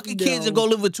your fucking kids and go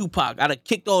live with Tupac. I'd have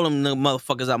kicked all them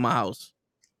motherfuckers out my house.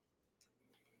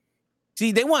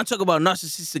 See, they want to talk about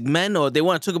narcissistic men, or they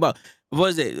want to talk about, what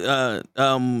is it?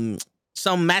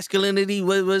 Some masculinity.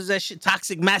 What was that shit?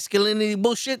 Toxic masculinity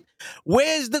bullshit.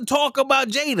 Where's the talk about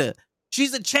Jada?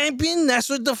 She's a champion. That's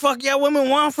what the fuck y'all women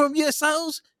want from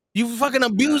yourselves. You fucking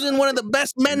abusing one of the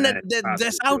best men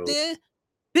that's out there.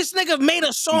 This nigga made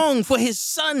a song for his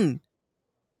son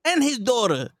and his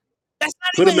daughter. That's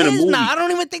not even his now. I don't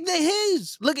even think they're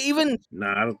his. Look, I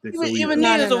don't think so. Even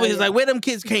Nina's over here. Like, where them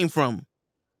kids came from?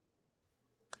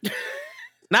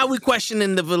 Now we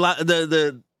questioning the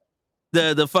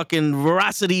fucking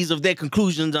veracities of their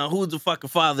conclusions on who's the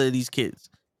fucking father of these kids.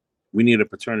 We need a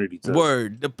paternity test.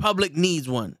 Word. The public needs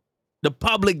one. The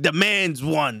public demands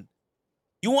one.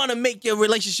 You want to make your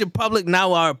relationship public?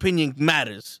 Now our opinion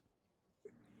matters.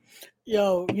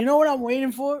 Yo, you know what I'm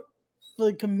waiting for? For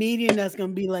the comedian that's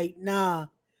gonna be like, nah,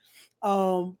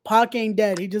 Pac ain't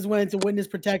dead. He just went into witness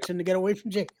protection to get away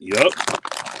from jail. Yup.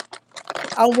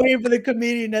 I'm waiting for the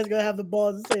comedian that's gonna have the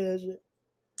balls to say that shit.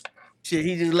 Shit,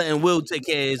 he just letting Will take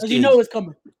care of his kids. You know it's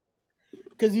coming.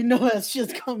 Because you know that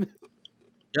shit's coming.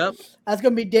 Yep. That's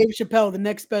gonna be Dave Chappelle, the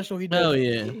next special he does. Hell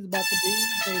yeah. He's about to be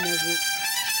saying that shit.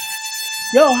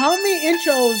 Yo, how many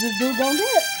intros this dude gonna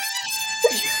get?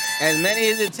 As many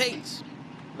as it takes.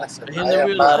 Listen, I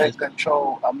am not in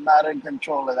control. I'm not in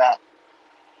control of that.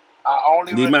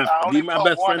 Leave my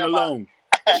best friend alone.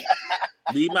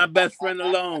 Leave my best friend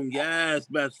alone. Yes,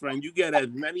 best friend. You get as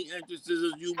many entrances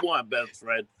as you want, best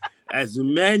friend. As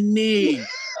many.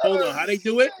 Hold on. How they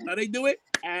do it?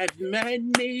 As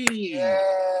many.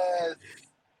 Yes.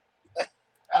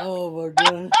 Oh my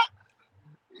god.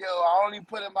 Yo, I only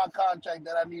put in my contract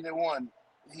that I needed one.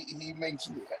 He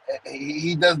makes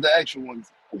he does the extra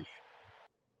ones.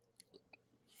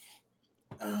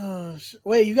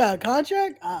 Wait, you got a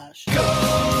contract? Ah, shit.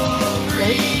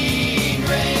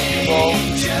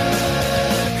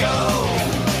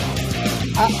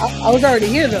 I was already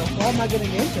here though. Why am I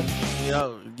getting into?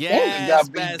 Yo, yes,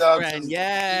 best friend,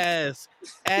 yes,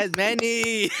 as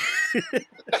many.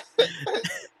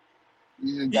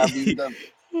 You just got beat up.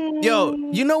 Yo,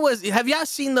 you know what? Have y'all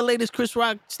seen the latest Chris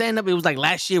Rock stand-up? It was like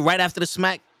last year, right after the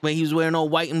smack, when he was wearing all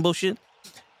white and bullshit.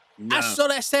 Nah. I saw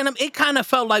that stand-up. It kind of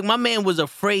felt like my man was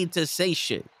afraid to say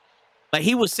shit. Like,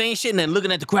 he was saying shit and then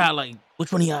looking at the crowd like,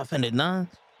 which one of y'all offended? None?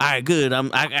 All right, good.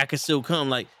 I can still come.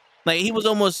 Like he was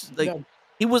almost like,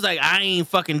 he was like, I ain't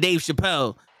fucking Dave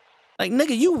Chappelle. Like,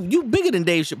 nigga, you bigger than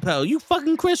Dave Chappelle. You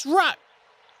fucking Chris Rock.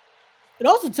 It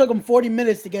also took him 40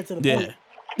 minutes to get to the point.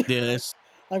 Yeah.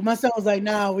 Like, my son was like,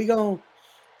 nah, we gonna,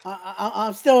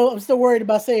 I'm still worried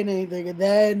about saying anything. And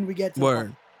then we get to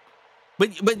word. But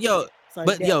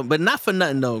not for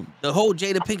nothing though. The whole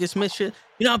Jada Pinkett Smith shit.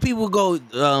 You know how people go,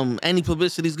 any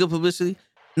publicity is good publicity?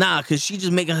 Nah, because she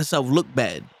just making herself look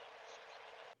bad.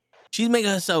 She's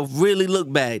making herself really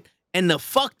look bad. And the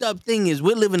fucked up thing is,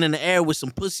 we're living in an era with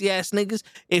some pussy ass niggas.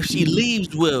 If she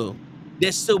leaves Will,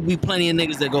 there still be plenty of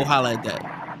niggas that go holler at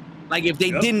that. Like, if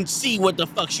they didn't see what the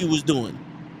fuck she was doing.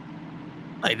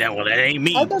 Like, that ain't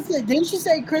me. I was about to say, didn't she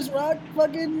say Chris Rock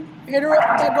fucking hit her up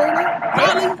with that going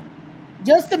on? Really?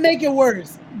 Just to make it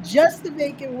worse.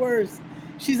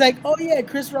 She's like, oh yeah,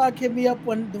 Chris Rock hit me up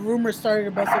when the rumors started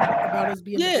about us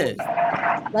being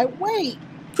like, wait.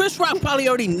 Chris Rock probably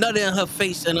already nutted in her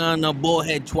face and on her bald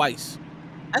head twice.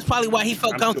 That's probably why he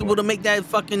felt comfortable to make that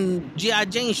fucking G.I.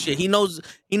 Jane shit. He knows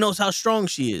how strong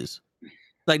she is.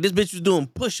 Like, this bitch was doing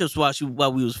push-ups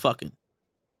while we was fucking.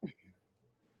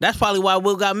 That's probably why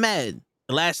Will got mad.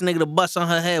 The last nigga to bust on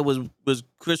her head was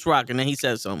Chris Rock, and then he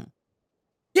said something.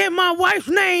 Get my wife's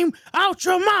name out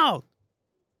your mouth.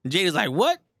 And Jada's like,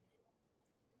 what?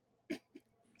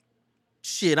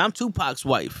 Shit, I'm Tupac's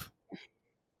wife.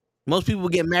 Most people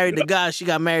get married to God. She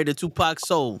got married to Tupac's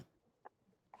soul.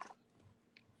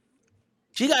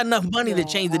 She got enough money to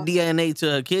change the DNA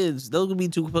to her kids. Those would be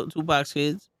Tupac's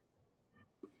kids.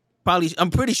 Probably,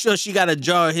 I'm pretty sure she got a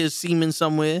jar of his semen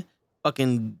somewhere.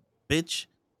 Fucking bitch.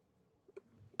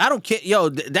 I don't care. Yo,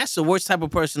 that's the worst type of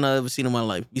person I've ever seen in my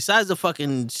life. Besides the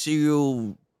fucking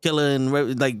serial killer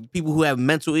and like people who have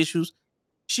mental issues,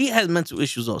 she has mental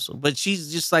issues also. But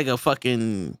she's just like a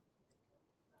fucking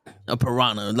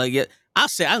piranha. Like, yeah, I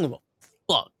don't give a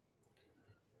fuck.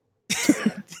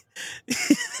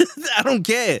 I don't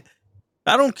care.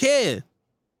 I don't care.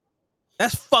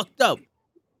 That's fucked up.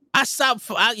 I stopped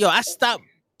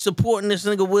supporting this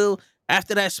nigga Will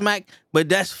after that smack, but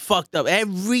that's fucked up.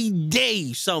 Every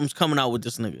day something's coming out with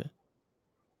this nigga.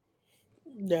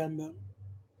 Yeah, man.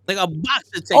 Like a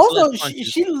boxer takes Also, less punches.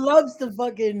 she loves to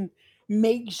fucking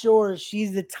make sure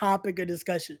she's the topic of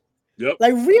discussion. Yep.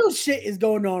 Like real shit is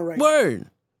going on right Word.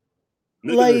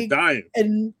 Niggas like is dying.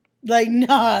 And like,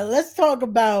 nah, let's talk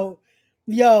about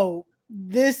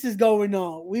this is going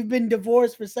on. We've been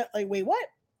divorced for like, wait, what?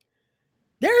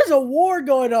 There's a war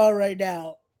going on right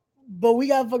now, but we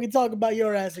gotta fucking talk about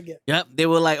your ass again. Yep. They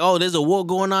were like, oh, there's a war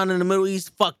going on in the Middle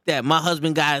East. Fuck that. My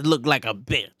husband guy looked like a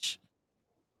bitch.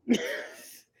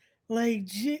 Like,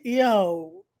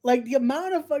 like the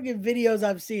amount of fucking videos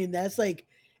I've seen that's like,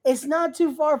 it's not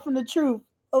too far from the truth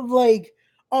of like,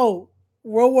 oh,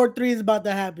 World War III is about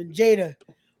to happen. Jada,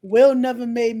 Will never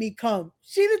made me come.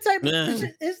 She the type of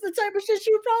shit, it's the type of shit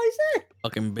she would probably say.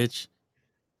 Fucking bitch.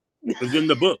 It's in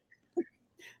the book.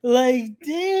 Like,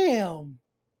 damn.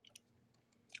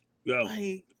 Yo,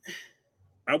 like,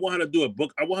 I want her to do a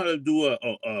book. I want her to do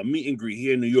a meet and greet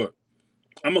here in New York.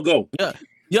 I'm gonna go.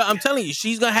 Yeah, I'm telling you,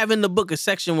 she's gonna have in the book a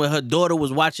section where her daughter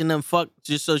was watching them fuck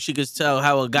just so she could tell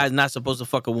how a guy's not supposed to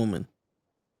fuck a woman.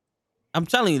 I'm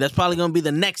telling you, that's probably gonna be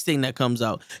the next thing that comes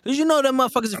out. Because you know that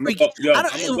motherfuckers are freaky.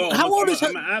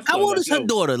 How old is her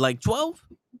daughter? Like 12?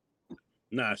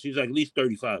 Nah, she's like at least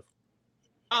 35.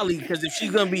 Probably, because if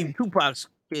she's gonna be Tupac's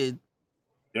kid.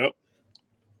 Yep.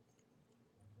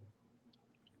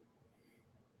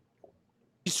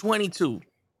 She's 22.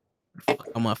 Fuck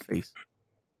on my face.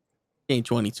 She ain't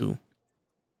 22.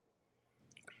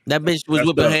 That bitch was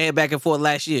whipping her head back and forth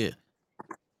last year.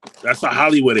 That's a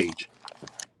Hollywood age.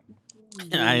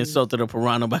 I insulted a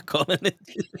piranha by calling it.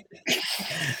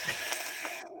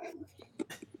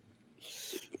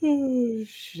 Oh,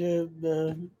 shit,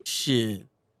 man. Shit.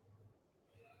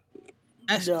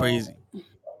 That's crazy.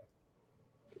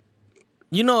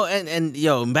 You know, and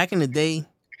yo, back in the day,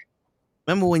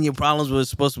 remember when your problems were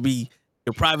supposed to be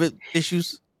your private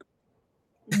issues?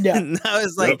 Yeah. Now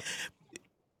it's like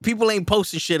people ain't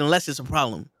posting shit unless it's a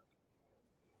problem.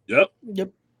 Yep.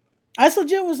 That's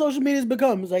legit what social media's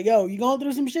become. It's like, yo, you going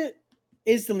through some shit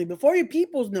instantly before your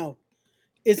peoples know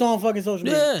it's on fucking social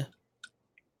media.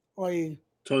 Like,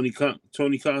 Tony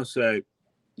Khan said,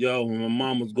 yo, when my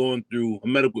mom was going through her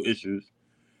medical issues,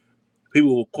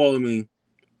 people were calling me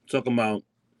talking about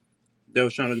they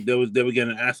were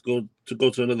getting asked to go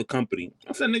to another company.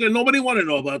 I said, nigga, nobody want to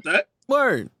know about that.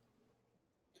 Word.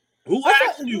 Who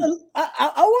asked you?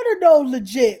 I want to know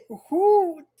legit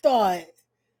who thought,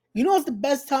 you know, it's the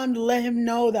best time to let him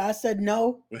know that I said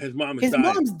no. When his mom is His dying.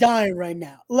 mom's dying right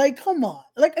now. Like, come on.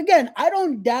 Like, again, I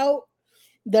don't doubt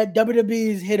that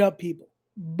WWE's hit up people,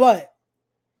 but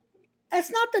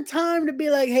that's not the time to be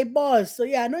like, hey, boss. So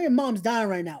yeah, I know your mom's dying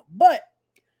right now, but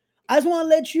I just want to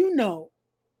let you know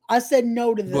I said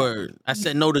no to them. Word. I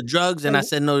said no to drugs and I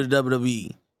said no to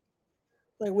WWE.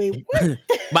 Like, wait, what?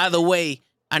 By the way,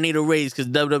 I need a raise because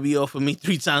WWE offered me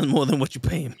 3 times more than what you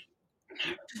pay him.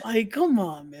 Like, come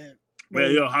on, man.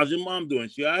 Man, yo, how's your mom doing?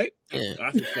 She all right? Yeah.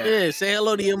 That's what's up. Yeah, say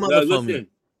hello to your mother for me.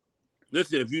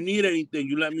 Listen, if you need anything,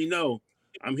 you let me know.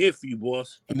 I'm here for you,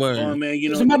 boss. Word. Oh, man, you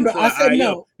know. Just remember, I said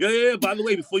no. Yeah. By the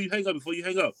way, before you hang up,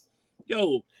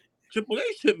 yo, Triple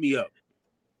H hit me up.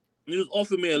 He was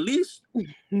offering me at least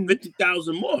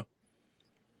 50,000 more.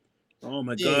 Oh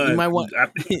my God! You might want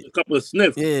a couple of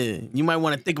sniffs. Yeah, you might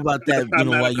want to think about that. You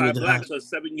know, while you in the hospital. A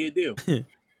 7-year deal.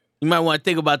 You might want to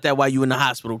think about that while you in the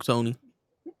hospital, Tony.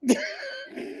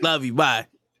 Love you. Bye.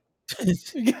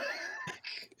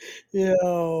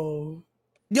 Yo,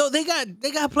 they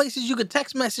got places you could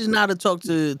text message now to talk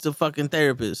to fucking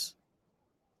therapists.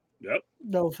 Yep.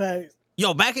 No fact.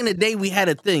 Yo, back in the day, we had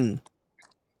a thing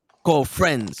called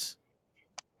Friends.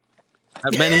 How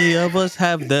many of us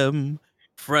have them?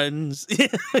 Friends.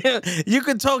 You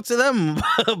could talk to them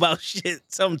about shit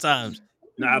sometimes.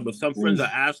 Nah, but some friends are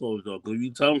assholes though. Because if you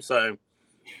tell them something,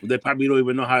 they probably don't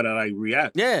even know how to like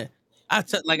react. Yeah, I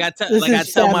tell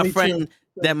my friend,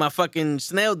 that my fucking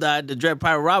snail died, the Dread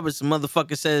Pirate Roberts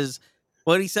motherfucker says,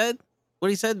 what he said? What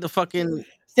he said? The fucking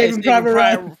Saving Private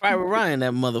Ryan. Private Ryan,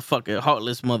 that motherfucker,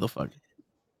 heartless motherfucker.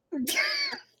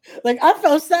 Like, I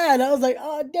felt sad. I was like,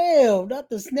 oh damn, not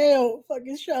the snail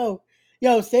fucking show.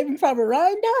 Yo, Saving Private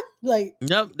Ryan died? Like,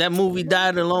 Yep, that movie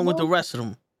died along with the rest of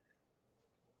them.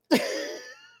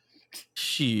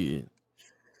 Shit.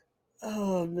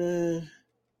 oh man.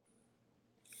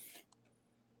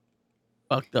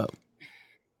 Fucked up.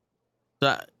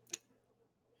 So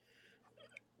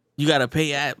you gotta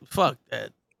pay at fuck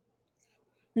that.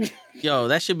 Yo,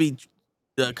 that should be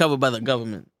covered by the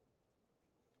government.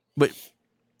 But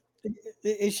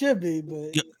It should be,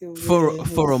 but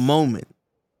for a moment,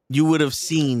 you would have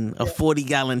seen a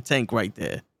 40-gallon tank right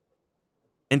there.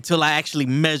 Until I actually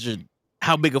measured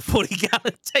how big a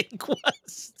 40-gallon tank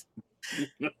was.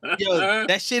 Yo,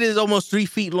 that shit is almost 3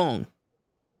 feet long.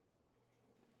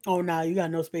 Oh nah, you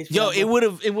got no space for Yo, that,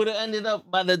 it would have ended up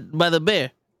by the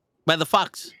bear, by the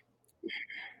fox.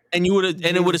 And it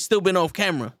would have still been off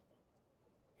camera.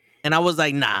 And I was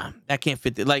like, nah, that can't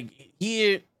fit there. Like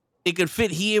here, it could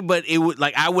fit here, but it would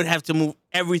I would have to move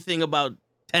everything about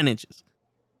 10 inches.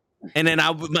 And then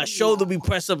my shoulder be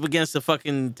pressed up against the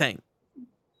fucking tank.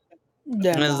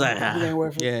 Yeah, and I was like, it ain't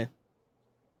worth it. Yeah.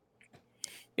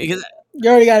 Because you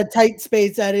already got a tight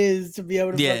space that is to be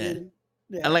able to fucking.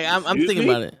 Yeah. I'm thinking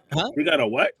about it. Huh? You got a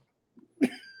what?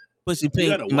 Pussy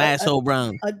pink, my asshole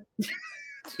brown.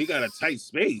 He got a tight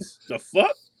space. The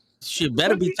fuck? Shit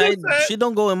better be tight. Shit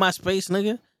don't go in my space,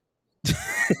 nigga.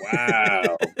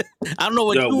 Wow. I don't know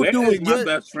what you do with your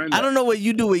best friend. I don't know what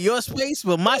you do with your space,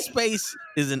 but my space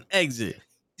is an exit.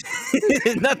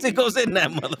 Nothing goes in that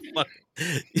motherfucker.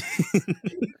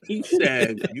 He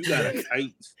said you got a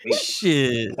tight space.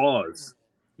 Shit. Pause.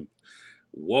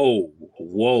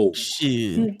 Whoa.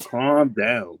 Shit. Calm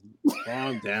down.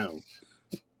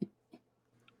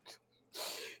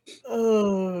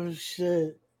 Oh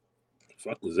shit. The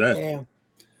fuck was that? Damn.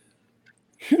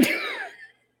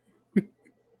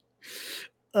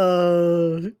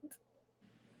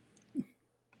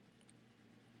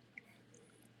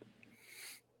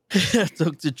 I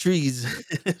took to trees.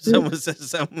 If someone says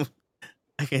something,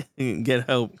 I can get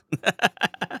help.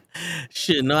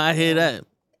 Shit, no, I hear that.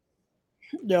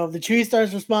 Yo, if the tree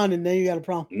starts responding, then you got a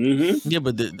problem. Mm-hmm. Yeah,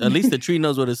 but at least the tree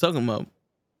knows what it's talking about.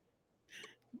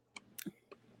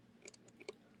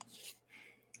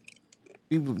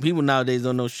 People nowadays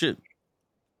don't know shit.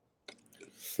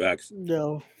 Facts.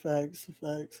 No, facts.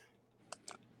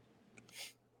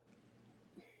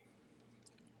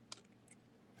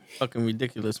 Fucking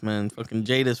ridiculous, man. Fucking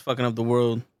Jada's fucking up the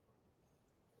world.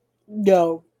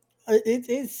 Yo,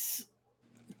 it's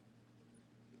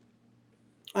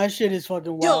that shit is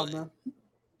fucking wild, man.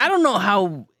 I don't know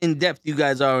how in depth you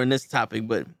guys are in this topic,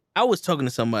 but I was talking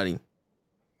to somebody,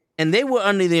 and they were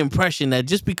under the impression that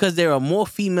just because there are more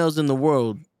females in the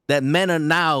world, that men are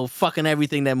now fucking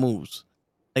everything that moves.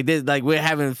 Like we're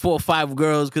having 4 or 5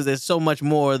 girls because there's so much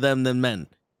more of them than men.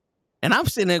 And I'm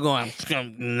sitting there going,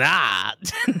 nah,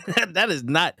 that is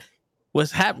not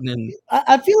what's happening.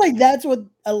 I feel like that's what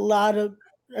a lot of,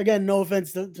 again, no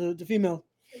offense to female,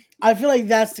 I feel like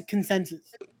that's the consensus.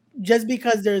 Just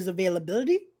because there's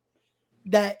availability,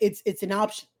 that it's an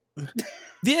option.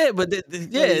 Yeah, but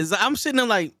I'm sitting there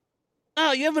like,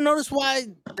 oh, you ever notice why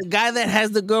the guy that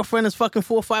has the girlfriend is fucking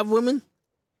 4 or 5 women?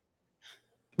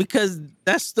 Because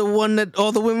that's the one that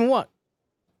all the women want.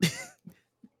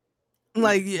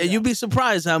 Like, you'd be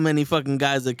surprised how many fucking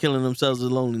guys are killing themselves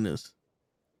with loneliness.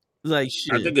 It's like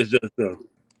shit. I think it's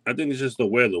just the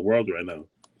way of the world right now.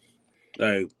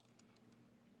 Like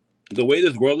the way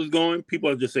this world is going, people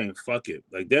are just saying fuck it.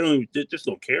 Like they just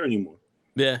don't care anymore.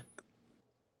 Yeah.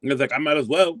 And it's like I might as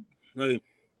well. Like,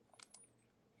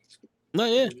 no,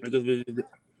 yeah.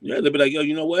 Yeah, they'll be like, yo,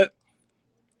 you know what?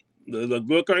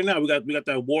 Look right now, we got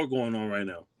that war going on right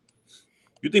now.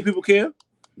 You think people care?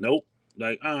 Nope.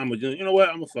 Like, you know what?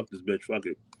 I'm gonna fuck this bitch. Fuck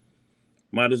it.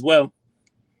 Might as well.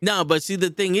 No, but see, the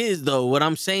thing is, though, what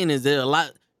I'm saying is there are a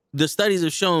lot. The studies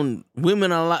have shown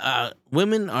women are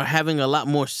having a lot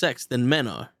more sex than men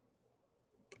are.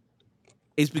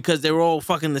 It's because they're all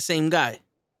fucking the same guy,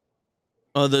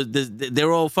 or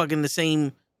they're all fucking the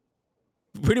same.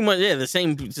 Pretty much, yeah, the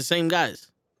same guys.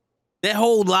 That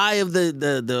whole lie of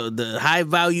the high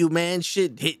value man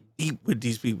shit hit deep with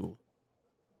these people.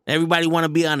 Everybody want to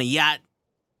be on a yacht.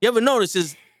 You ever notice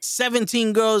there's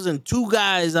 17 girls and 2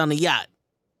 guys on a yacht?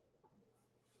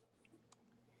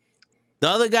 The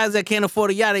other guys that can't afford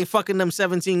a yacht ain't fucking them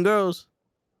 17 girls.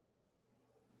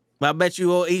 But I bet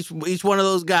you each one of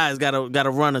those guys got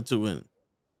a run or two in.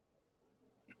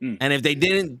 And if they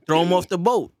didn't, throw them off the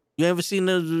boat. You ever seen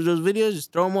those videos?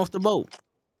 Just throw them off the boat.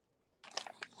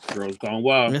 Girls gone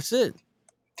wild. That's it.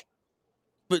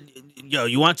 But yo,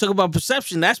 you want to talk about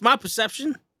perception? That's my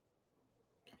perception.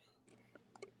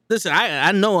 Listen,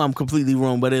 I know I'm completely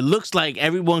wrong, but it looks like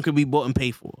everyone could be bought and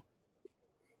paid for.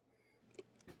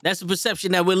 That's the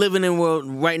perception that we're living in world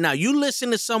right now. You listen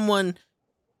to someone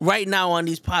right now on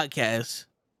these podcasts,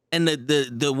 and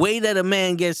the way that a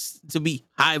man gets to be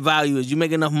high value is you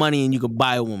make enough money and you could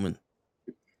buy a woman.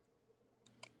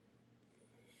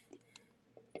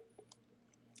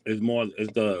 It's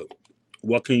the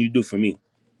what can you do for me?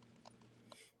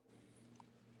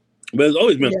 But it's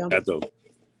always been like that though.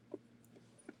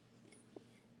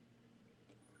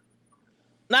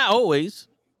 Not always.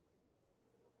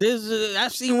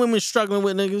 I've seen women struggling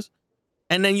with niggas,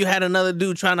 and then you had another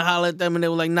dude trying to holler at them, and they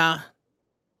were like, "Nah."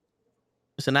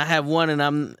 Listen, I have one, and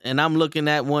I'm looking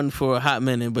at one for a hot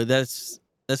minute, but that's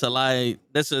a lie.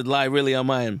 That's a lie, really, on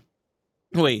my end.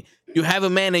 Wait, you have a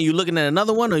man and you looking at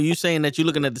another one, or are you saying that you're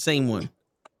looking at the same one?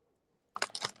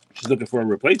 She's looking for a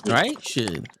replacement, right?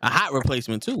 Shit, a hot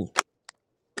replacement too.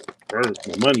 Word,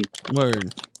 my money.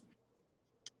 Word.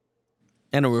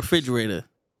 And a refrigerator.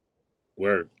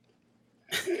 Word.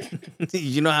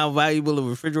 You know how valuable a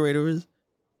refrigerator is?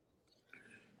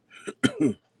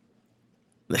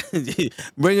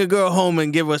 Bring a girl home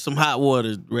and give her some hot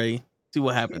water, Ray. See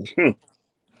what happens.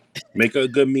 Make her a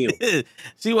good meal.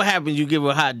 See what happens. You give her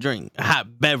a hot drink, a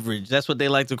hot beverage. That's what they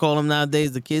like to call them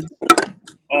nowadays, the kids.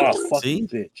 Oh, fucking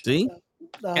bitch. See?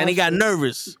 And he got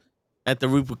nervous at the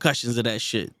repercussions of that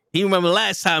shit. He remember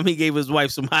last time he gave his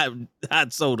wife some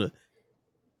hot soda.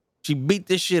 She beat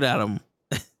the shit out of him.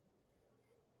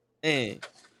 Hey.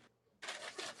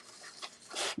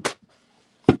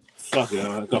 Fuck it,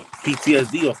 I got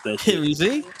PTSD off that shit. You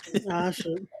see? Nah,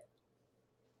 shit.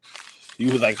 He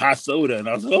was like hot soda, and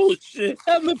I was like, "Oh shit,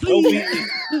 help me, please,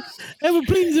 help me,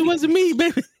 please." It wasn't me,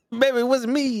 baby. Baby, it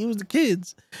wasn't me. It was the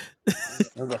kids.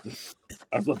 I was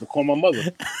about to call my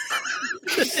mother.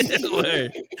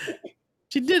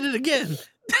 She did it again.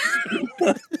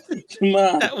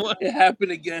 Mom, it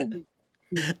happened again.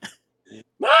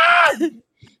 Mom!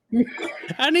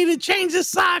 I need to change the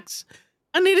socks.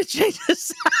 I need to change the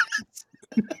socks.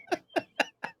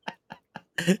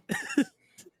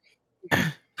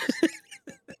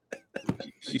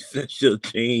 She said she'll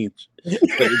change, but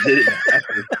it didn't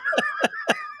happen.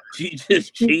 She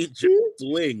just changed her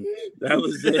swing. That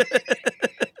was it.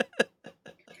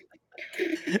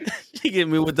 She hit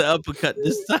me with the uppercut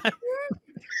this time.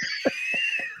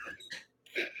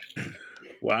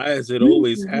 Why is it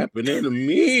always happening to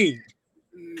me?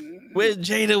 Where's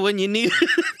Jada when you need her?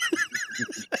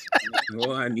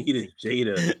 All I need is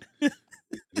Jada.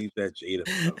 Leave that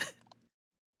Jada out.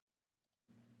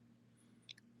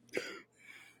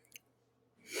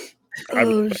 I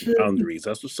respect boundaries.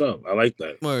 That's what's up. I like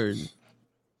that. Word.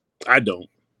 I don't.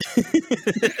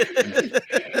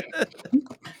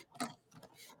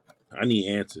 I need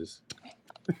answers.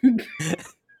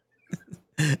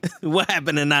 What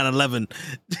happened in 9/11?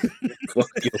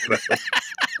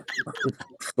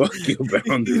 Fuck your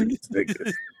boundaries,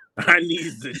 nigga. I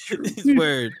need the truth.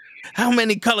 Word. How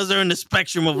many colors are in the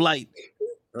spectrum of light?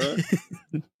 Huh?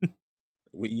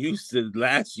 We used to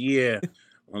last year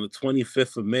on the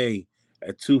 25th of May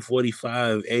at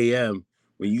 2:45 a.m.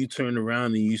 when you turned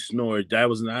around and you snored. That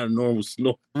was not a normal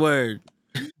snore. Word.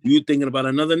 You thinking about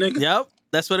another nigga? Yep,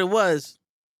 that's what it was.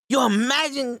 Yo,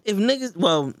 imagine if niggas,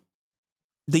 well,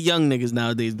 the young niggas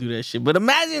nowadays do that shit. But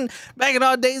imagine back in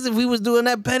our days if we was doing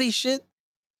that petty shit.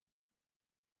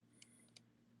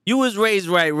 You was raised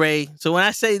right, Ray. So when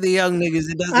I say the young niggas,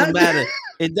 it doesn't matter.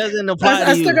 It doesn't apply to you.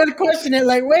 I still gotta question it.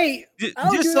 Like, wait,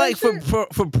 just like for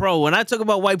pro. When I talk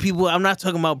about white people, I'm not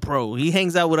talking about pro. He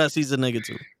hangs out with us. He's a nigga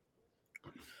too.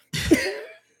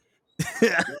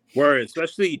 Word,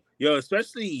 especially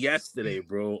yesterday,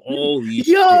 bro. Holy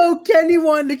yo, shit. Kenny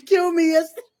wanted to kill me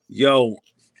yesterday. Yo,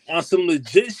 on some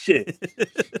legit shit.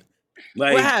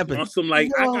 Like, what happened? On some I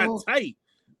got tight.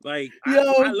 Like,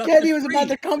 yo, Kenny was about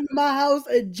to come to my house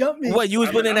and jump me. What, you was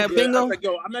putting in that bingo? I was like,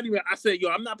 yo, I said,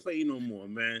 I'm not playing no more,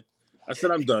 man. I said,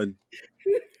 I'm done.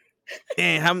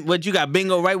 And what, you got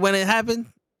bingo right when it happened?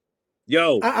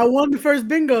 Yo. I won the first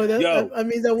bingo. I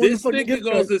mean, that this nigga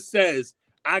goes and says,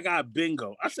 I got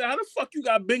bingo. I said, how the fuck you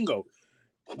got bingo?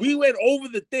 We went over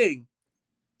the thing.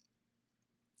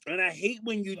 And I hate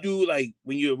when you do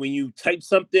when you type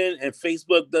something and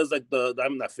Facebook does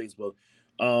I'm not Facebook.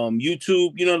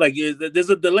 YouTube,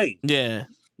 there's a delay. Yeah.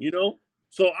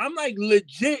 So I'm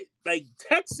legit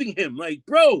texting him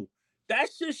bro, that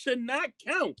shit should not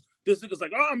count. This nigga's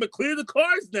like, oh, I'm gonna clear the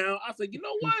cards now. I was like, you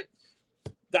know what?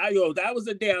 that was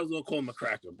the day I was gonna call him a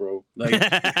cracker, bro. Like,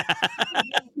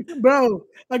 Bro,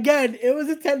 again, it was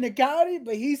a technicality,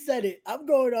 but he said it. I'm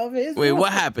going off his. Wait, what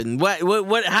word. happened?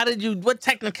 What? How did you? What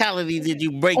technicality did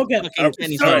you break? Okay, Fucking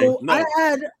Kenny's so heart? no. I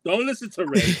had. don't listen to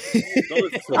Ray. Don't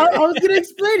listen to I Ray. was gonna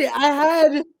explain it. I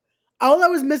had. All I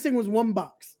was missing was one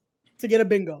box to get a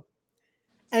bingo,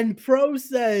 and Pro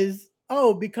says,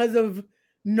 "Oh, because of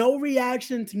no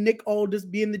reaction to Nick Aldis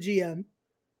being the GM,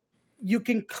 you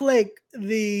can click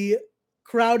the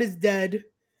crowd is dead.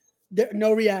 There,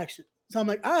 no reaction." So I'm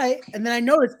like, all right. And then I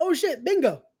noticed, oh shit,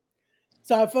 bingo.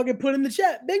 So I fucking put in the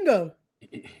chat, bingo.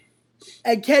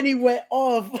 And Kenny went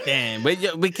off. Damn,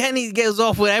 but Kenny goes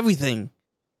off with everything.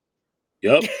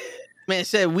 Yep. Man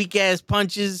said weak ass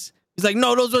punches. He's like,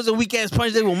 no, those wasn't weak ass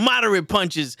punches. They were moderate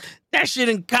punches. That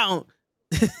shouldn't count.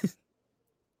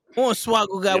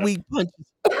 Swaggle got weak punches.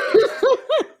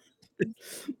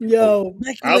 Yo,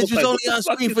 I was was like, only what the on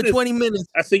fuck screen is for this? 20 minutes.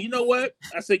 I said, you know what?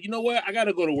 I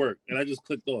gotta go to work, and I just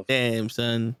clicked off. Damn,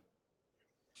 son.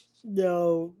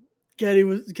 yo, Kenny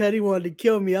wanted to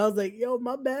kill me. I was like, yo,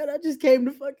 my bad. I just came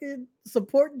to fucking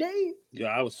support Dave. Yeah,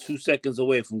 I was 2 seconds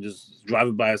away from just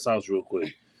driving by his house real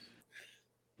quick,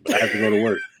 but I had to go to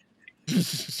work.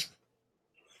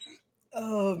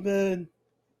 Oh man.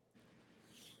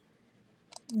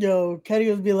 Yo, Kenny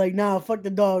was be like, nah, fuck the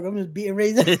dog. I'm just beating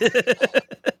Razor.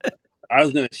 I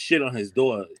was gonna shit on his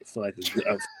door for like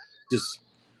just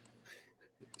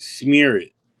smear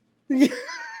it.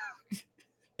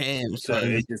 Damn, So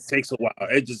son. it just takes a while.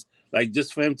 It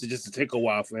just for him to take a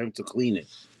while for him to clean it.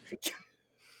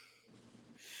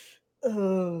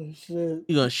 Oh shit.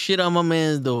 You gonna shit on my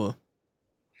man's door.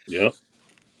 Yep.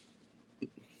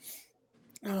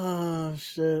 Oh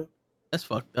shit. That's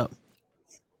fucked up.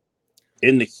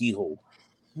 In the keyhole.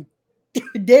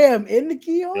 Damn, in the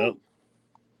keyhole? Yep.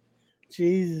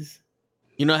 Jesus.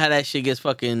 You know how that shit gets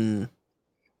fucking.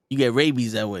 You get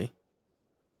rabies that way.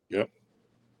 Yep.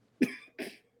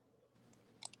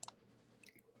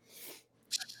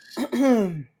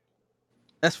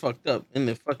 That's fucked up in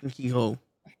the fucking keyhole.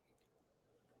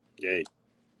 Hey,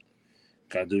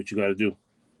 gotta do what you gotta do.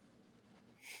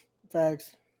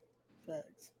 Facts.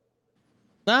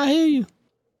 I hear you.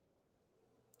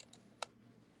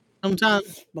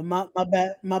 Sometimes. But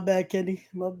my bad, Kenny.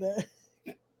 My bad.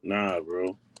 Nah,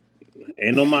 bro.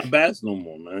 Ain't no my bass no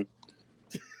more, man.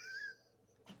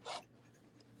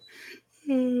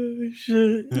 Oh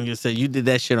shit. Nigga said you did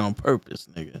that shit on purpose,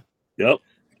 nigga. Yep.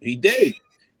 He did.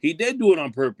 He did do it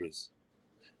on purpose.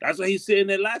 That's why he's sitting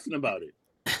there laughing about it.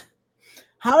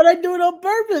 How'd I do it on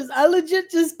purpose? I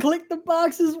legit just clicked the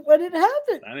boxes when it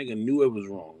happened. That nigga knew it was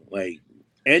wrong. Like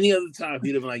any other time,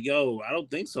 he'd have been like, "Yo, I don't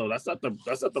think so. That's not the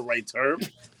right term.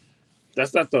 That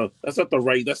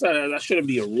shouldn't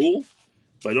be a rule."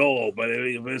 But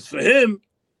if it's for him,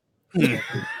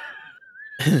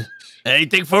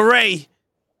 anything for Ray.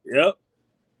 Yep.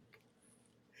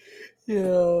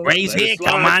 Yeah. Ray's here.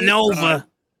 Come on over.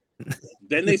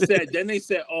 Then they said,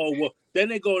 oh well. Then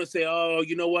they go and say, oh,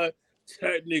 you know what?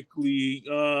 Technically,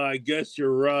 I guess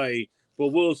you're right, but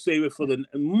we'll save it for the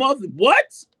mother.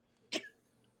 What?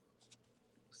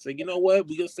 So you know what?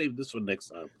 We're gonna save this for next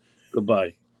time.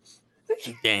 Goodbye.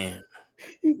 Damn.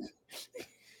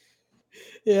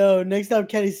 Yo, next time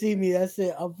Kenny see me, that's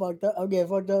it. I'm fucked up. I'm getting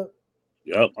fucked up.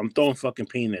 Yep, I'm throwing fucking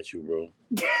pain at you, bro.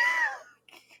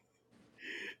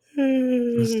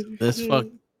 That's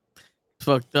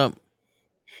fucked up.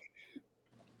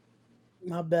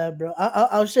 My bad, bro.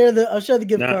 I'll share the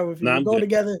gift card with you. We'll go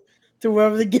together to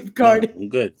wherever the gift card is. I'm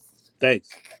good. Thanks.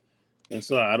 And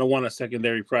so I don't want a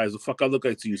secondary prize. The fuck I look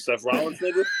like to you, Seth Rollins,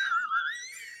 nigga?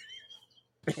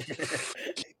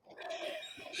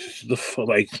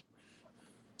 Like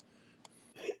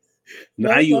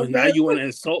now you want to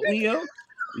insult me, yo?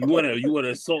 You want to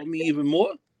insult me even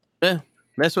more? Yeah,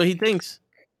 that's what he thinks.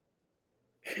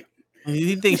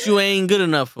 He thinks you ain't good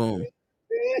enough for him.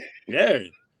 Yeah.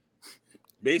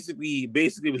 Basically,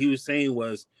 what he was saying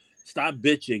was, stop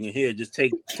bitching and here, just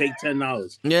take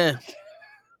 $10. Yeah.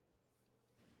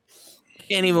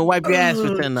 Can't even wipe your ass for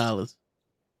 $10.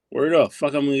 Word up,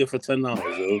 fuck! I'm gonna get for $10,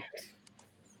 yo.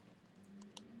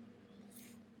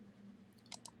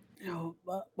 Yo,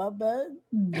 my bad.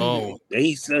 Oh, Then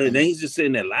he's just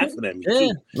sitting there laughing at me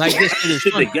too. Like this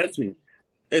shit that gets me.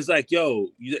 It's like, yo,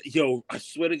 I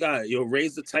swear to God, yo,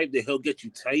 Ray's the type that he'll get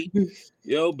you tight,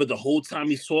 yo, but the whole time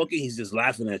he's talking, he's just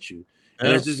laughing at you.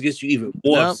 And it just gets you even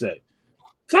more upset.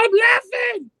 Stop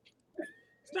laughing!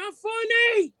 It's not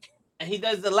funny! And he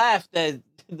does the laugh that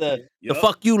the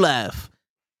fuck you laugh.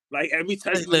 Like every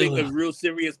time you make a real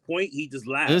serious point, he just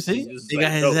laughs. He just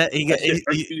got his head. He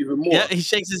even more. Yeah, he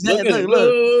shakes his head. Look.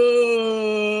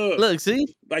 Look,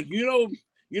 see? Like you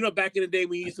know, back in the day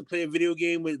when you used to play a video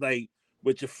game with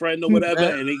your friend or whatever,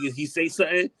 and he say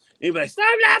something, and he be like, "Stop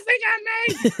laughing at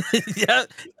me!" Yeah,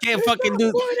 can't fucking do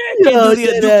Yo, the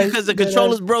Hadouken deadass, because the deadass.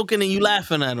 controller's broken and you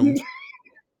laughing at him.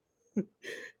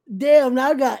 Damn,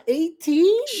 now I got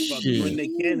 18. Fuck you in the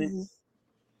cannon.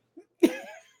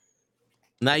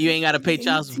 Now you ain't got to pay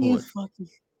child support.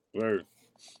 Word.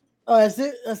 Oh, that's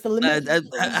it. That's the limit.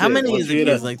 How many is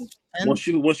it? Like 10? Once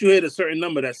you hit a certain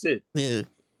number, that's it. Yeah.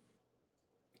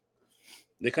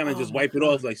 They kind of just wipe it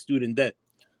off like student debt.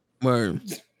 Word.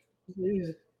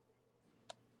 Yeah.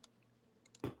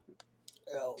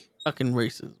 Fucking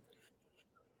racism.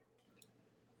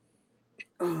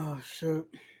 Oh shit.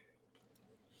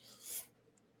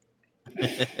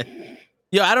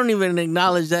 Yo, I don't even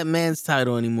acknowledge that man's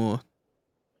title anymore.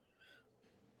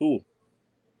 Who?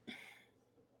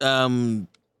 I don't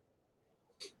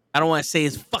want to say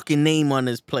his fucking name on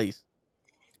this place.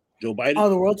 Joe Biden? Oh,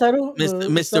 the world title?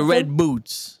 Mr. Red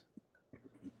Boots.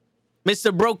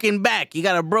 Mr. Broken Back. You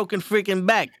got a broken freaking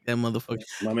back, that motherfucker.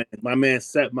 My man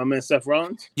Seth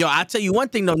Rollins. Yo, I'll tell you one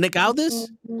thing though, Nick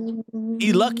Aldis,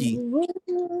 he lucky.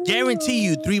 Guarantee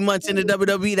you 3 months into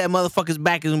WWE, that motherfucker's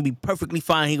back is gonna be perfectly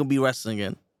fine. He gonna be wrestling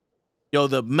again. Yo,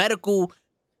 the medical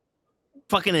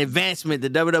fucking advancement the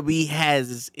WWE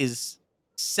has is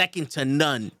second to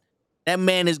none. That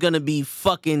man is gonna be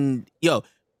fucking, yo,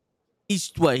 he's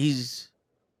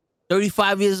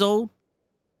 35 years old?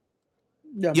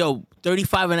 Yeah. Yo,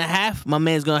 35 and a half, my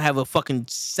man's gonna have a fucking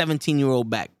 17-year-old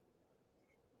back.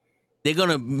 They're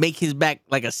gonna make his back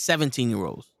like a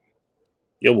 17-year-old's.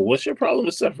 Yo, but what's your problem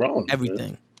with Seth Rollins?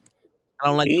 Everything. Man? I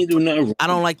don't like. He ain't do nothing wrong. I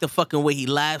don't like the fucking way he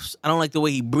laughs. I don't like the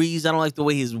way he breathes. I don't like the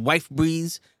way his wife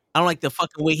breathes. I don't like the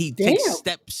fucking way he takes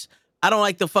steps. I don't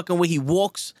like the fucking way he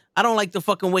walks. I don't like the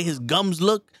fucking way his gums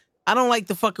look. I don't like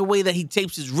the fucking way that he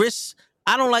tapes his wrists.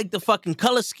 I don't like the fucking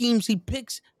color schemes he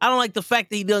picks. I don't like the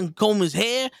fact that he doesn't comb his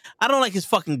hair. I don't like his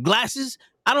fucking glasses.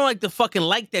 I don't like the fucking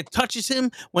light that touches him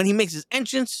when he makes his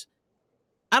entrance.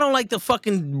 I don't like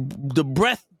the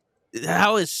breath,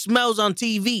 how it smells on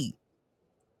TV.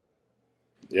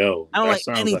 Yo, I don't that like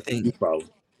sounds anything. Like a problem.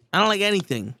 I don't like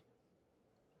anything.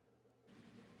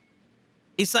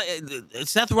 It's like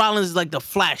Seth Rollins is like the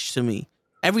Flash to me.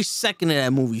 Every second of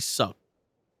that movie sucked.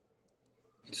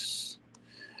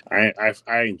 I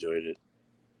enjoyed it.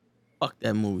 Fuck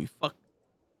that movie. Fuck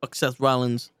Seth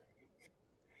Rollins.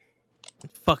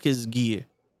 Fuck his gear.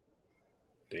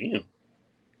 Damn.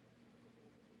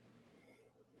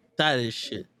 Tired of this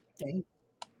shit. Dang.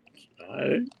 All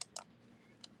right.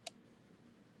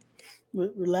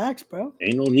 Relax, bro.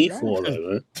 Ain't no need for all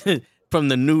that, man. From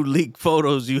the new leaked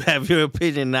photos, you have your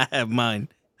opinion, I have mine.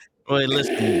 Boy,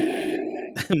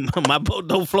 listen. My boat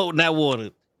don't float in that water.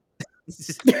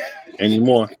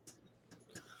 Anymore.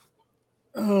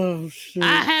 Oh shit.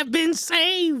 I have been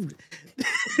saved.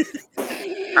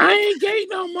 I ain't gay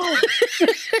no more.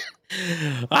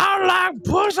 I like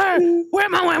pussy.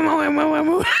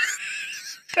 Women.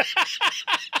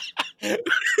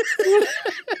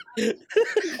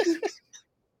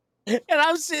 And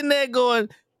I'm sitting there going,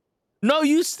 no,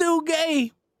 you still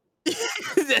gay.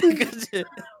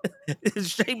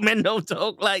 Straight men don't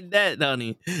talk like that,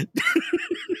 honey.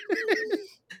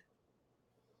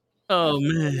 Oh,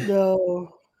 man.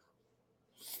 No.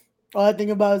 All I think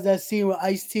about is that scene with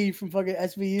Ice-T from fucking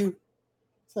SVU.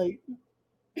 It's like,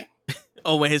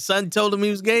 oh, when his son told him he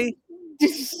was gay?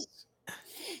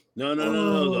 No.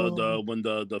 When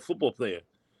the football player.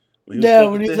 When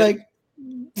he's like,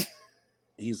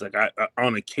 he's like, I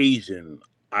on occasion,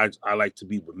 I like to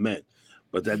be with men,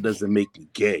 but that doesn't make me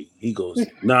gay. He goes,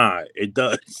 nah, it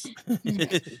does.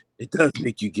 It does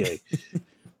make you gay.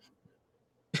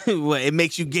 What, it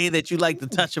makes you gay that you like the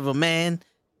touch of a man?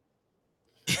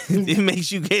 It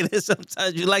makes you gay that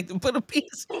sometimes you like to put a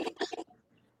piece.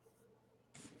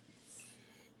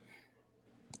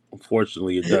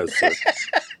 Unfortunately, it does. Sir.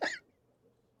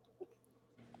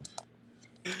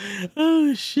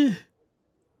 Oh shit!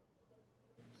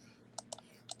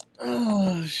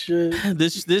 oh shit.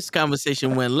 This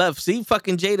conversation went left. See,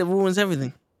 fucking Jada ruins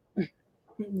everything.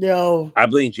 Yo. I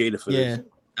blame Jada for this.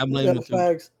 I blame her too.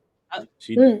 Facts.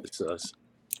 She did this to us.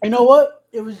 You know what?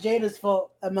 It was Jada's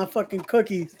fault that my fucking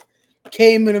cookies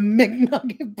came in a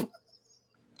McNugget.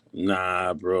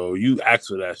 Nah, bro, you asked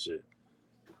for that shit.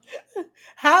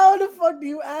 How the fuck do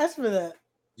you ask for that?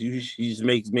 You just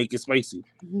make it spicy.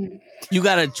 You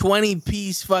got a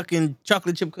 20-piece fucking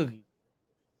chocolate chip cookie.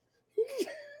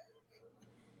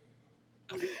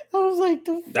 I was like,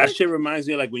 that shit reminds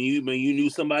me of like when you knew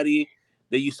somebody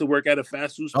that used to work at a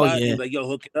fast food spot. Oh, yeah. Like, yo,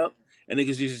 hook it up, and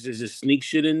niggas just sneak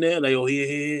shit in there. Like, oh,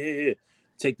 here.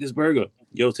 take this burger.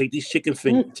 Yo, take these chicken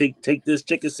take this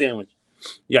chicken sandwich.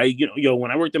 Yeah,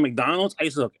 when I worked at McDonald's, I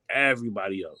used to hook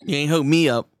everybody up. You ain't hook me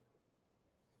up.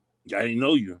 I didn't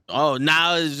know you. Oh,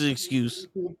 now it's an excuse.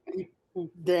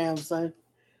 Damn, son.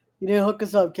 You didn't hook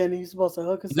us up, Kenny. You're supposed to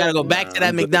hook us up. You gotta go back to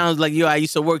that McDonald's. Like, yo, I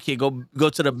used to work here. Go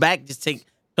to the back. Just take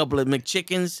a couple of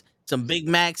McChickens, some Big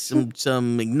Macs, some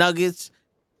McNuggets,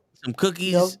 some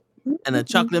cookies, and a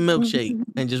chocolate milkshake,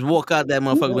 and just walk out that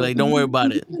motherfucker. Be like, don't worry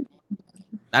about it.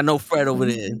 I know Fred over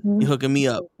there. He hooking me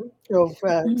up. Yo,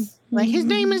 facts. Like, his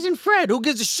name isn't Fred. Who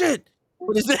gives a shit?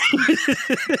 What is that?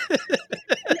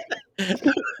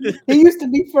 He used to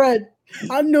be Fred.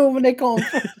 I knew him when they called him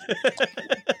Fred.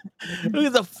 Who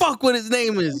gives a fuck what his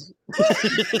name is?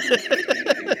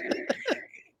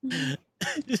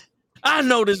 I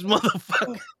know this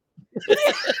motherfucker.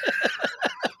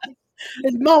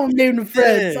 His mom named him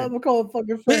Fred, Yeah. so I'm gonna call him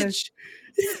fucking Fred. Bitch.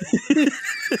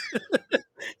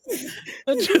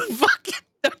 Don't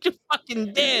you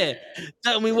fucking dare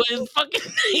tell me what his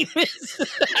fucking name is.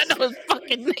 I know his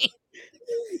fucking name.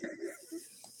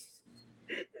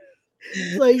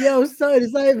 It's like, yo, son,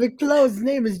 it's not even close. His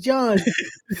name is John.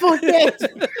 Fuck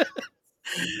that.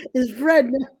 It's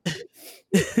Fred now.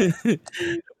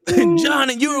 John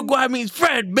in Uruguay means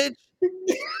Fred, bitch.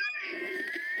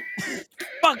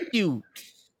 Fuck you.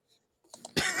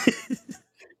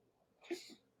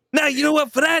 Now, you know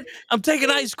what? For that, I'm taking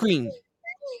ice cream.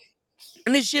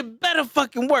 And this shit better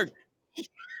fucking work. You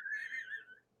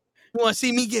want to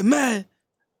see me get mad?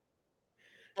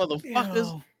 Motherfuckers.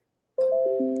 Yo.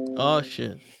 Oh,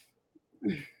 shit.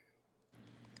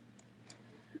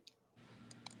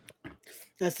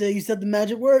 That's it. You said the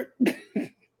magic word.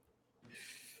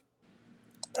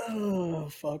 Oh,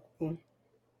 fuck.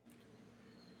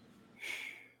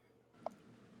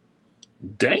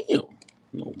 Damn.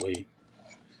 No way.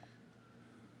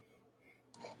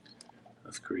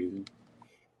 That's crazy.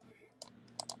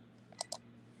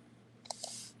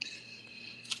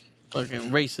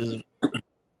 Fucking racism.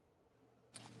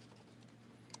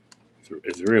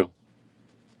 It's real.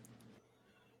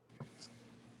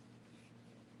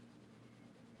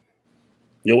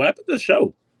 Yo, what happened to the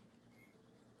show?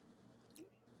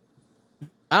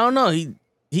 I don't know.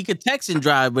 He could text and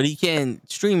drive, but he can't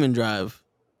stream and drive.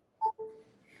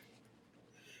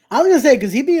 I was gonna say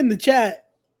because he be in the chat,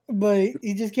 but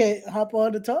he just can't hop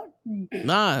on to talk.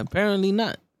 Nah, apparently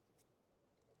not.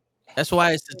 That's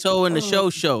why it's the Toe and the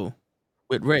Show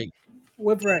with Ray.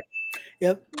 With Ray.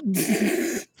 Yep.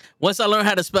 Once I learn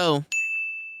how to spell,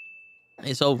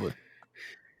 it's over.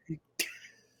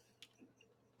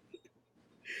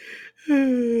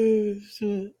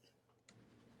 Shit.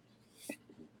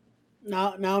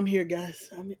 Now I'm here, guys.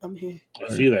 I'm here.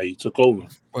 I see that. You took over.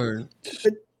 Word.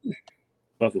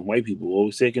 Fucking white people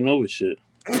always taking over shit.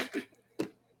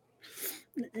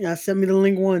 Yeah, send me the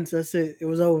link once. That's it. It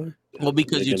was over. Well,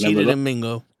 because They you can never cheated look. in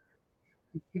Mingo.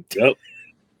 Yep.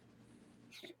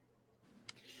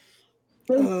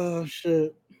 Oh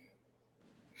shit.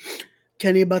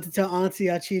 Kenny about to tell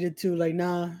Auntie I cheated too. Like,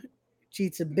 nah,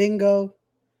 cheats at bingo.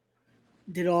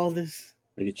 Did all this.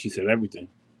 Nigga cheats at everything.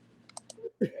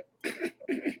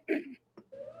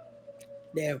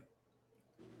 Damn.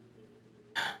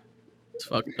 It's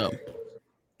fucked up.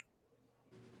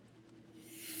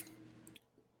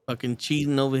 Fucking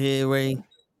cheating over here, Ray.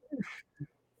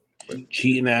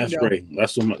 Cheating ass Yo. Ray.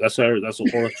 That's what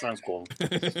Horace Trent's called.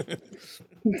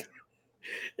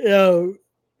 Yo,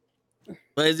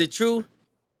 But is it true?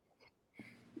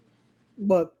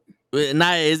 but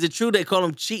Nah, is it true they call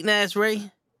him cheating ass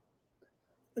Ray?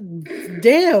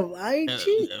 damn, I ain't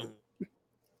cheat.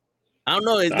 I don't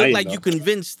know. It I looked ain't like know. you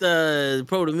convinced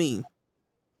Pro to me.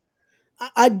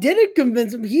 I didn't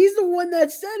convince him. He's the one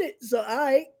that said it. So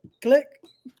I click.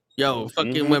 Yo,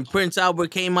 fucking when Prince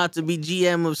Albert came out to be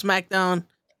GM of SmackDown,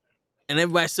 and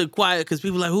everybody stood quiet because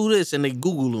people like, who this? And they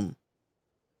Googled him.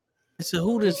 I said,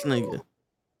 who this nigga?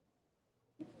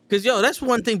 Because, yo, that's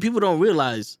one thing people don't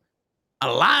realize.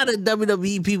 A lot of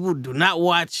WWE people do not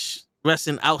watch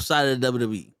wrestling outside of the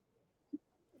WWE.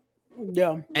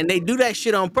 Yeah. And they do that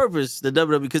shit on purpose, the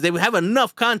WWE, because they have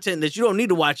enough content that you don't need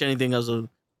to watch anything else. You know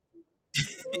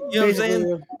what I'm saying?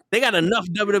 Yeah. They got enough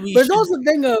WWE There's shit. also the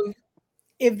thing of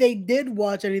if they did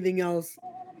watch anything else,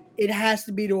 it has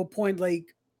to be to a point like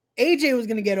AJ was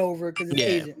gonna get over because it's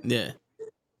AJ. Yeah.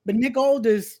 But Nick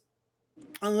Aldis,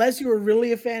 unless you were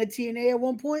really a fan of TNA at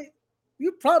one point,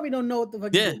 you probably don't know what the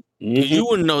fuck. Yeah. He did. You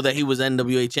wouldn't know that he was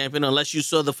NWA champion unless you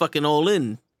saw the fucking All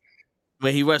In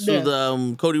where he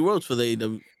wrestled Cody Rhodes for the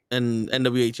AW and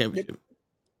NWA championship.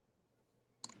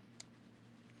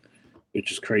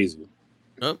 Which is crazy.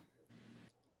 Yep.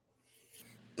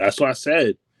 That's what I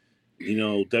said.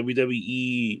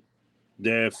 WWE,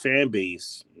 their fan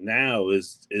base now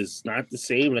is not the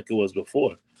same like it was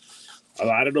before. A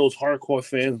lot of those hardcore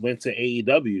fans went to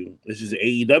AEW. It's just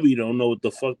AEW don't know what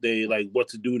the fuck what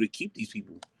to do to keep these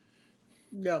people.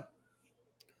 Yeah.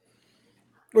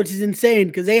 Which is insane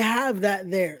because they have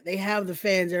that there. They have the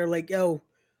fans that are like, yo,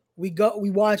 we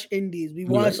watch indies, we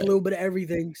watch a little bit of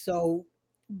everything. So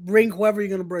bring whoever you're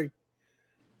gonna bring.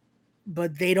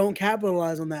 But they don't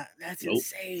capitalize on that. That's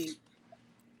insane.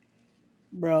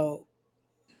 Bro.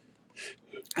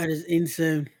 That is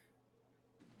insane.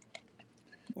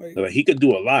 Like, he could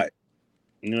do a lot.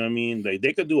 You know what I mean? Like,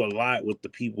 they could do a lot with the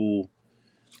people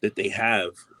that they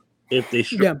have if they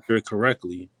structure it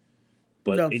correctly.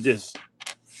 But it just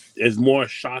is more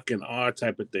shock and awe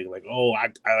type of thing. Like, oh,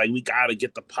 I like, we gotta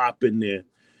get the pop in there.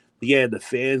 But yeah, the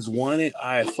fans want it. All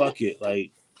right, fuck it.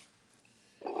 Like,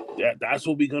 that's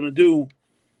what we're gonna do.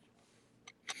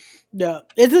 Yeah,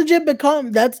 it's legit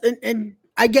become and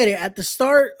I get it at the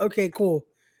start. Okay, cool.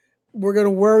 We're gonna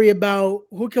worry about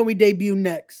who can we debut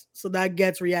next, so that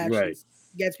gets reactions,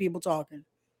 gets people talking.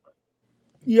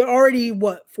 You're already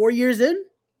 4 years in?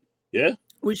 Yeah,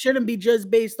 we shouldn't be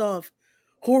just based off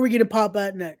who are we gonna pop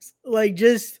at next. Like,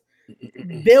 just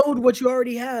build what you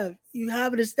already have. You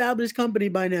have an established company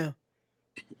by now.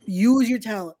 Use your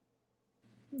talent.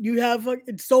 You have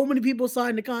so many people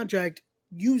signed the contract.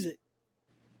 Use it.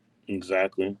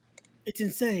 Exactly. It's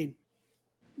insane.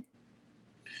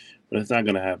 But it's not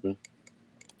gonna happen.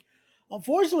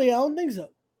 Unfortunately, I don't think so.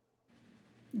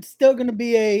 It's still gonna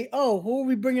be who are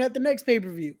we bringing at the next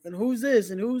pay-per-view? And who's this?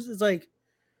 And it's like,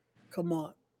 come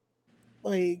on.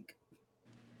 Like,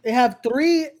 they have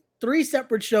three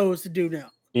separate shows to do now.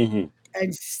 Mm-hmm.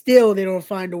 And still they don't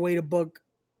find a way to book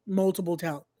multiple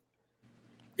talent.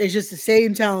 It's just the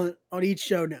same talent on each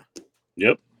show now.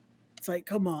 Yep. It's like,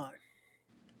 come on.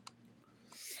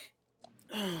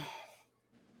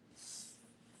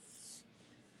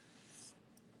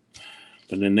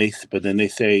 But then they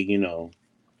say,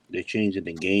 they're changing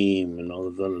the game and all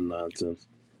this other nonsense.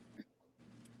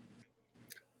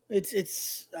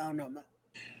 It's I don't know, man.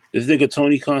 This nigga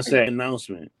Tony Khan said an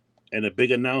announcement, and the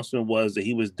big announcement was that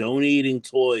he was donating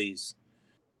toys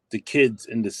to kids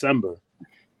in December.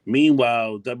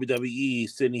 Meanwhile, WWE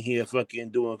is sitting here fucking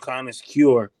doing Connor's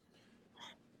Cure,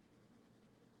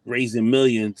 raising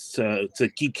millions to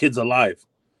keep kids alive.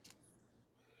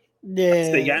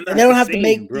 Yeah, Y'all and not they don't have same, to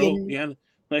make bro.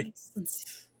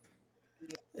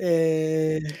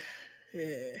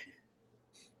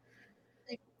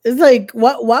 It's like,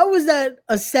 why was that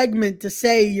a segment to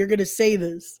say you're gonna say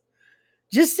this?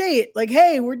 Just say it. Like,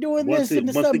 hey, we're doing this in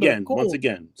December. Once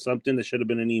again, something that should have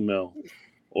been an email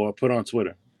or put on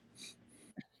Twitter.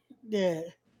 Yeah.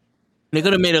 They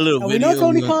could have made a little video. We know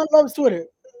Tony Khan loves Twitter.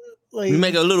 Like, you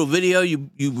make a little video, you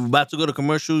about to go to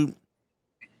commercial,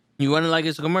 you run it like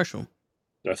it's a commercial.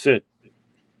 That's it.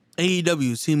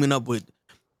 AEW is teaming up with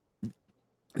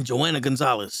Joanna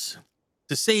Gonzalez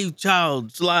to save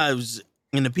child's lives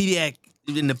in the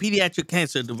pediatric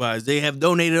cancer device. They have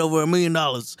donated over $1 million.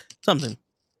 Something.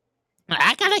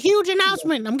 I got a huge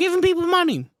announcement. I'm giving people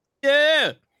money.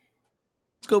 Yeah.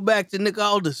 Let's go back to Nick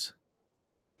Aldis.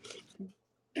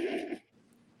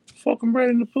 Fucking right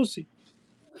in the pussy.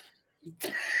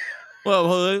 What up,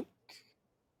 Hood?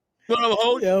 What up,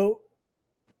 Hood? Yo.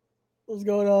 What's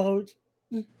going on, Hood?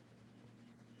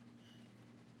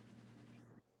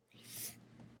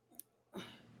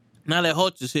 Now that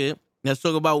Hood is here, let's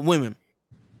talk about women.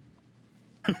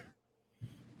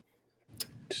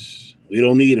 We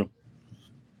don't need them.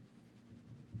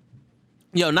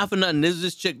 Yo, not for nothing. There's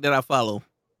this chick that I follow.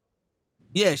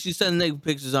 Yeah, she's sending naked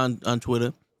pictures on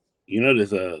Twitter. You know,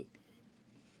 there's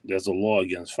a law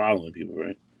against following people,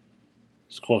 right?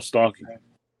 It's called stalking.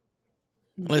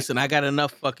 Listen, I got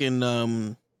enough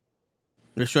fucking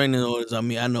restraining orders on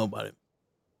me. I know about it.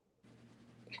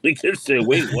 They could say,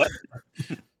 wait, what?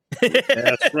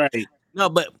 That's right. No,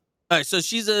 but all right, so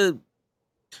she's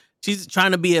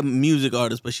trying to be a music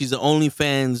artist, but she's an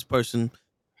OnlyFans person.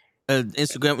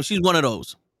 Instagram, she's one of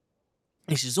those.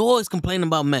 And she's always complaining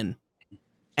about men.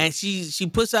 And she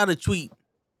puts out a tweet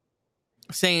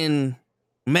saying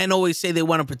men always say they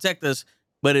want to protect us,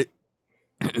 but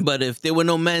if there were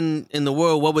no men in the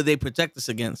world, what would they protect us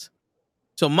against?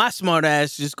 So my smart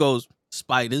ass just goes,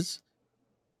 spiders.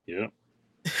 Yeah.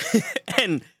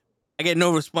 And I get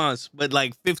no response, but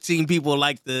like 15 people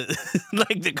like the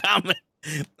like the comment.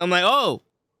 I'm like, oh,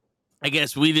 I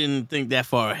guess we didn't think that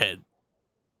far ahead.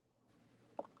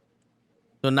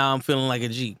 So now I'm feeling like a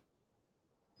G.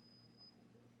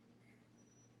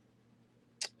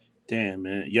 Damn,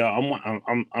 man. Yo, I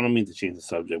don't mean to change the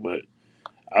subject, but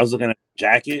I was looking at a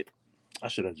jacket I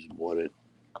should have just bought it.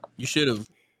 You should have.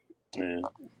 Yeah.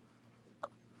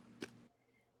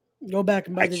 Go back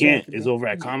and buy I the can't. jacket. It's bro. over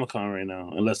at Comic-Con right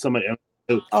now. Unless somebody,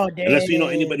 Oh damn. unless you know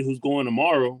anybody who's going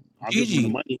tomorrow, I'll give them the Gigi.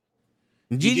 money.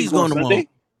 Gigi's going tomorrow. Sunday?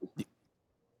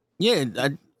 Yeah.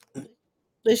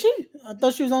 Is she? I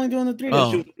thought she was only doing the 3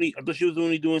 Oh. days. I thought she was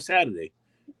only doing Saturday.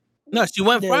 No, she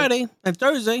went Yeah. Friday and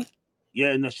Thursday.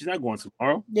 Yeah, no, she's not going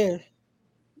tomorrow. Yeah.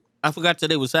 I forgot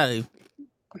today was Saturday.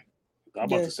 I'm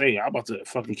about to say, I'm about to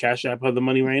fucking cash app her the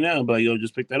money right now. But yo,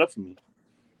 just pick that up for me.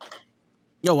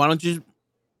 Yo, why don't you?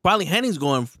 Probably Henny's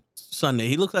going Sunday.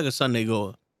 He looks like a Sunday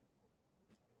goer.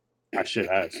 I should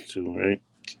ask too, right?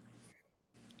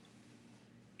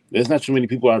 There's not too many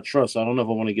people I trust. I don't know if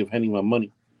I want to give Henny my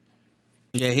money.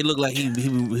 Yeah, he looked like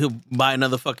he'll buy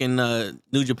another fucking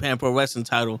New Japan Pro Wrestling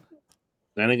title.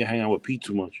 That nigga hang out with Pete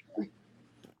too much.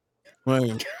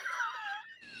 Right.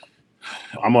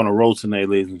 I'm on a roll tonight,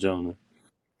 ladies and gentlemen.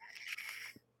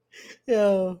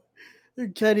 Yo,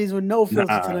 Kenny's with no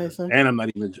filter tonight, son. And I'm not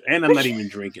even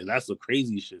drinking. That's the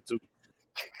crazy shit too.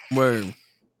 Word.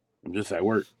 I'm just at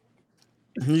work.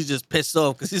 He's just pissed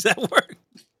off because he's at work.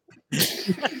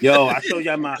 Yo, I showed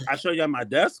y'all my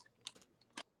desk.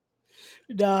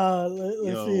 Nah,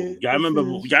 let's see it. Y'all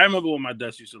remember what my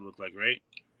desk used to look like, right?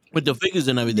 With the figures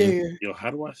and everything. Yeah. Yo,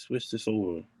 how do I switch this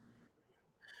over?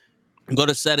 Go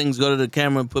to settings, go to the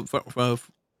camera, put for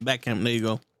back cam. There you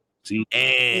go. See?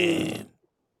 And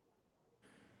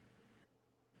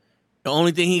the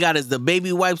only thing he got is the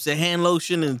baby wipes, the hand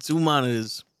lotion, and 2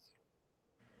 monitors.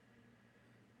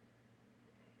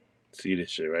 See this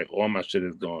shit, right? All my shit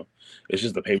is gone. It's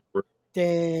just the paper.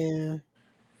 Damn.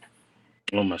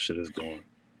 All my shit is gone.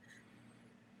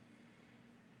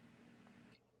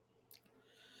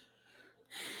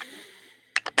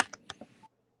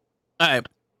 All right.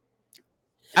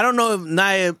 I don't know if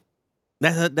Naya,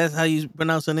 that's how you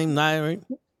pronounce her name, Naya, right?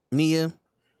 Nia.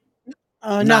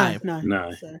 Nah.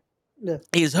 Sorry. Yeah.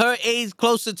 Is her age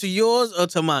closer to yours or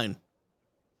to mine?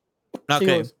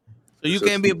 Okay. Yours. So you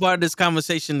can't be a part of this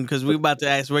conversation because we're about to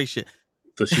ask race shit.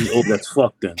 So she's old as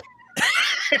fuck then.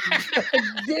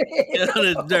 Get on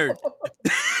the dirt.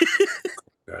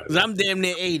 Because I'm damn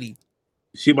near 80.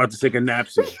 She about to take a nap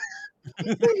soon.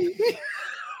 You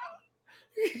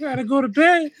gotta go to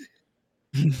bed.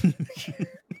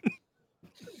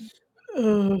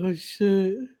 Oh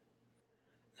shit.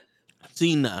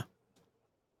 Cena.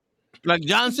 Like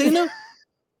John Cena?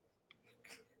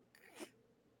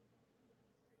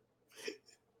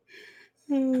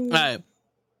 All right.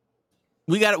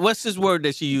 We got what's this word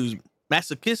that she used?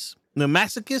 Masochist? The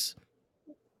masochist?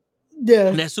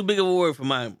 Yeah. That's too big of a word for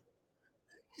mine.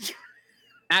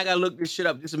 I gotta look this shit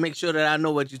up just to make sure that I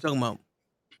know what you're talking about.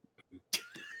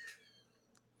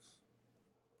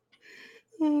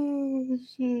 Oh,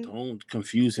 shit. Don't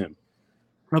confuse him.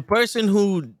 A person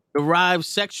who derives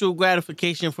sexual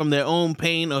gratification from their own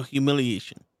pain or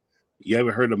humiliation. You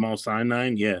ever heard of Mount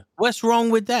Sinai? Yeah. What's wrong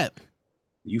with that?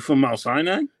 You from Mount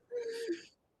Sinai?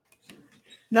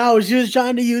 No, she was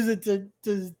trying to use it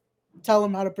to tell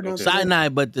him how to pronounce it.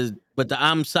 Cyanide, but the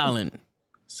I'm silent.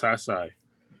 Sasai.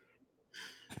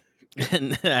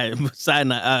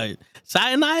 Cyanide.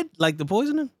 Cyanide? Like the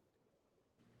poisoning?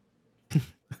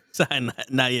 Cyanide.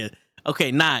 Not yet.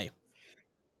 Okay, Nye.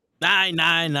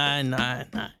 Nye.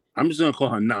 I'm just gonna call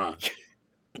her Nah.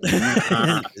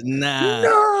 Nah.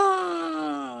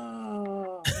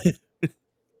 No.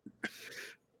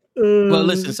 Well,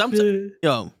 listen, sometimes,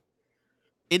 yo,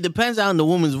 it depends on the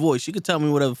woman's voice. She could tell me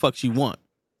whatever the fuck she want.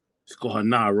 Just call her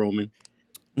Nah, Roman.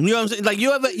 You know what I'm saying? Like,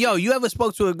 you ever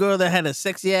spoke to a girl that had a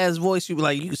sexy ass voice? You be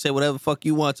like, you can say whatever the fuck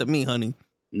you want to me, honey.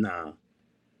 Nah.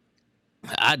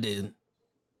 I did.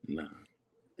 Nah.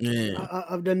 Yeah.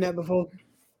 I've done that before.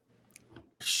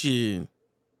 Shit.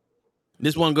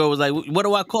 This one girl was like, what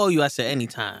do I call you? I said,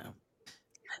 anytime.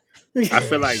 I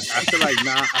feel like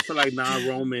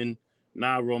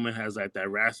Nah Roman has like that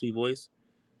raspy voice.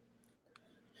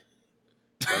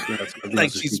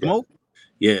 Like she smoke?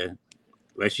 Yeah.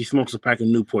 Like she smokes a pack of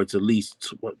Newports at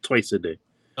least twice a day.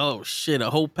 Oh shit, a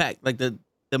whole pack. Like the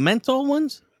menthol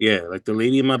ones? Yeah, like the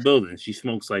lady in my building. She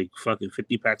smokes like fucking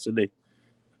 50 packs a day.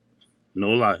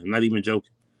 No lie. I'm not even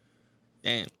joking.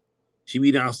 Damn. She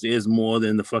be downstairs more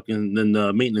than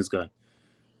the maintenance guy.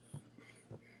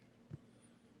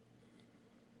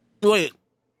 Wait.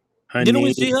 Her Didn't name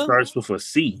we see her? starts with a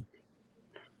C.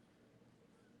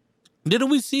 Didn't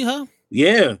we see her?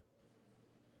 Yeah.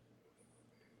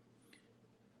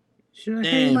 Sure.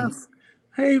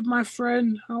 Hey, my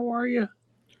friend. How are you?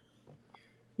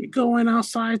 You going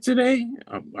outside today?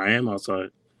 I am outside.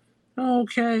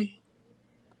 Okay.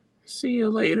 See you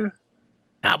later.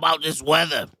 How about this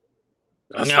weather?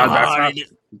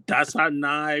 That's how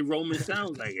Nye Roman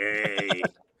sounds like. Hey,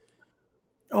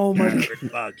 Oh my god.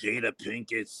 about Jada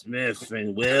Pinkett Smith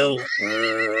and Will.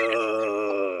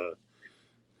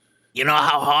 You know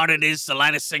how hard it is to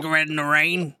light a cigarette in the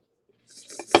rain?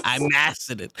 I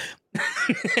mastered it.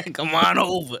 Come on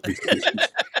over.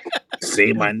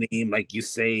 Say my name like you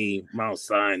say Mount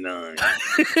Sinai.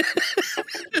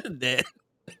 Damn.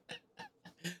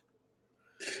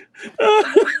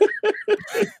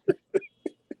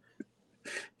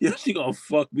 Yo, she gonna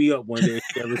fuck me up one day if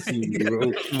she ever see me,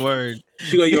 bro. Word.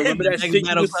 She gonna, yo, remember that shit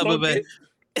you was talking?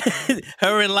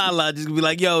 Her and Lala just be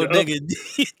like, yo, nigga.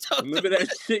 Remember that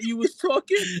shit you was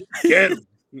talking? Get him.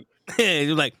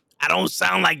 You're like, I don't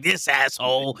sound like this,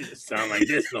 asshole. You sound like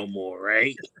this no more,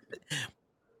 right?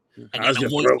 I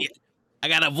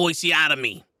got a voice out of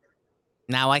me.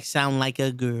 Now I sound like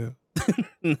a girl.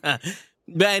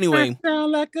 But anyway. I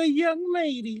sound like a young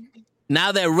lady.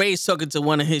 Now that Ray's talking to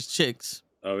one of his chicks.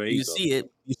 Oh, you see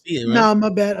it. You see it, right? Nah,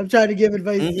 my bad. I'm trying to give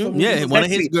advice. Mm-hmm. Yeah, one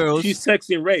of his girls. She's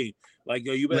texting Ray. Like,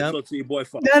 yo, you better talk to your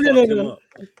boyfriend. No.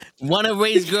 One of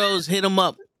Ray's girls hit him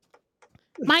up.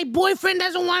 My boyfriend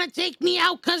doesn't want to take me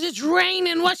out because it's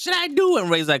raining. What should I do? And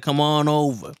Ray's like, come on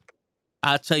over.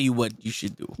 I'll tell you what you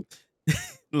should do.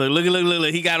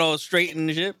 Look. He got all straight in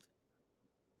the shit.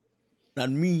 Not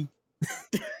me.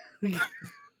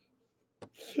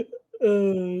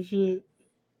 Oh, shit.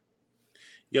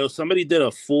 Yo, somebody did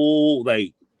a full,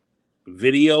 like,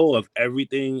 video of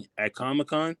everything at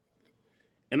Comic-Con.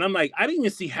 And I'm like, I didn't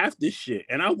even see half this shit.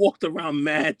 And I walked around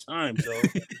mad times,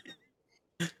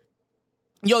 yo.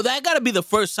 Yo, that gotta be the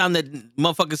first time that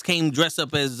motherfuckers came dressed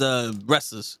up as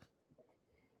wrestlers.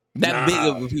 That big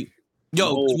of a people.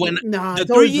 Yo, the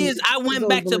 3 years I went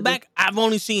back to back, I've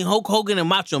only seen Hulk Hogan and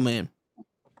Macho Man.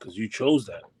 Because you chose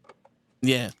that.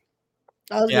 Yeah.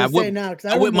 I was gonna say now,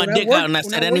 because I whipped my dick out and I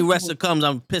said, any wrestler comes,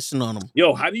 I'm pissing on him.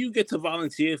 Yo, how do you get to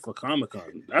volunteer for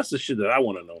Comic-Con? That's the shit that I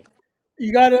want to know.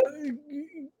 You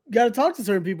gotta talk to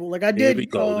certain people. Like I did. Here we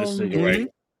go. This nigga, right?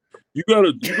 You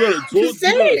gotta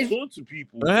talk to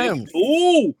people.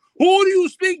 Oh, who do you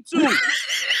speak to?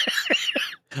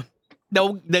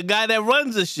 The guy that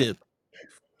runs the ship.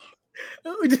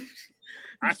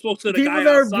 I spoke to the guy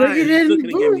outside. He's looking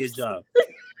to give me a job.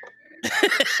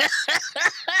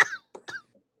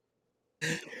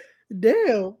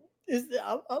 Damn.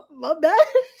 My bad.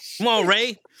 Come on,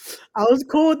 Ray. I was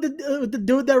cool with the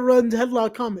dude that runs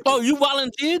Headlock Comics. Oh, you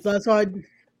volunteered? So that's why.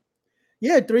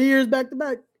 3 years back to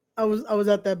back. I was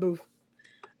at that booth.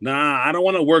 Nah, I don't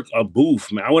want to work a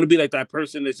booth, man. I want to be like that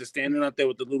person that's just standing out there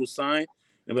with the little sign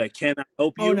and be like, "Can I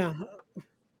help you?"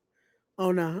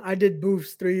 Oh no. I did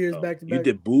booths 3 years back to back. You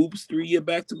did boobs 3 years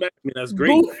back to back? I mean, that's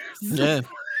great. Yeah.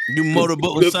 You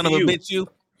motorboat son of a bitch, you.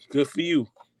 Good for you.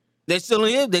 They still in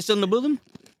here? They still in the building?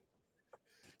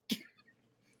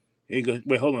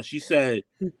 Wait, hold on. She said,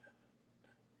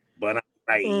 but I'm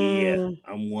right here.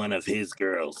 I'm one of his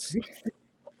girls.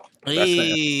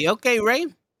 Hey, okay, Ray.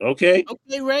 Okay,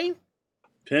 Ray.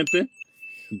 Pimping.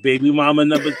 Baby mama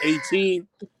number 18.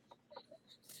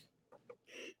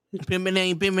 Pimping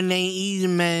ain't easy,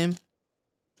 man.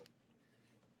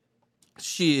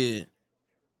 Shit.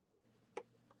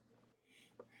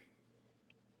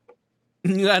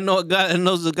 You gotta know a guy that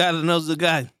knows the guy that knows the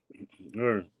guy.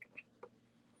 Sure.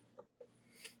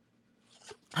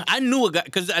 I knew a guy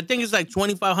because I think it's like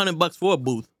 $2,500 for a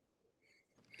booth.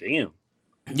 Damn.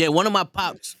 Yeah, one of my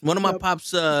pops'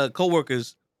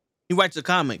 coworkers, he writes a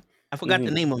comic. I forgot the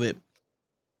name of it,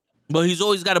 but he's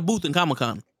always got a booth in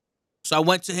Comic-Con. So I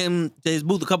went to his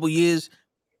booth a couple years.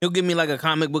 He'll give me like a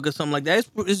comic book or something like that.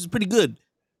 This is pretty good.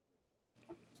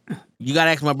 You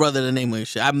gotta ask my brother the name of his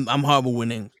shit. I'm horrible with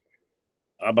names.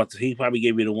 He probably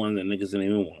gave you the one that niggas didn't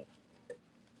even want.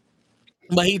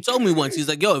 But he told me once, he's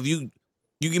like, yo, if you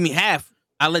give me half,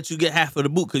 I'll let you get half of the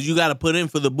booth because you got to put in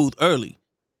for the booth early.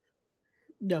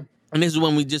 Yeah. And this is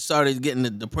when we just started getting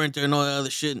the printer and all that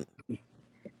other shit.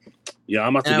 Yeah,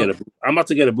 I'm about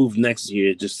to get a booth next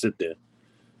year. Just sit there.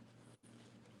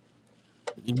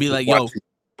 You'd be like, yo,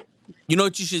 you know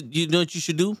what you should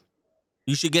do?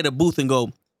 You should get a booth and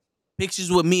go,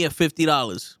 pictures with me at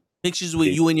 $50. Pictures with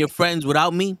you and your friends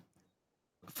without me,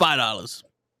 $5.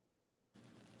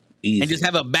 Easy. And just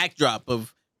have a backdrop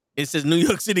of it says New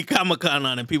York City Comic-Con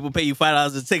on it. People pay you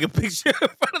 $5 to take a picture in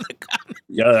front of the comic.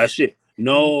 Yeah, that shit.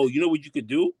 No, you know what you could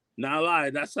do? Not lie.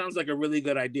 That sounds like a really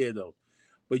good idea though.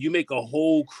 But you make a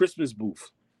whole Christmas booth.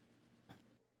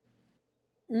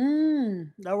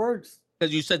 That works.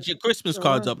 Because you set your Christmas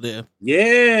cards up there.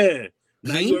 Yeah.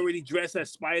 Now you already dressed as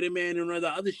Spider-Man and all the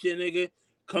other shit, nigga.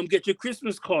 Come get your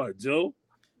Christmas cards, yo.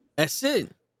 That's it.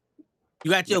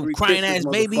 You got your crying ass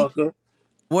baby.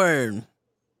 Word.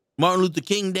 Martin Luther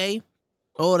King Day.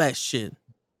 All that shit.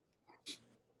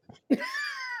 All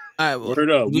right. Well,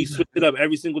 Word up. We switch it up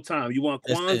every single time. You want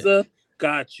That's Kwanzaa?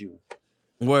 Got you.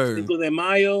 word. Cinco de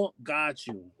Mayo? Got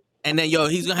you. And then,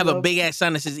 he's going to have a big ass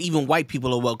sign that says even white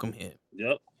people are welcome here.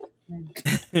 Yep.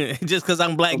 Just because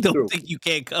I'm black, Come don't through. think you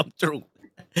can't come through.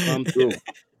 Come through.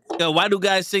 Yo, why do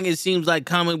guys think it seems like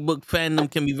comic book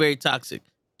fandom can be very toxic?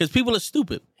 Because people are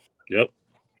stupid. Yep.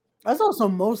 That's also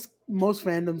most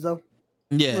fandoms though.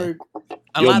 Yeah. Like,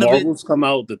 A Yo, lot Marvels of it. come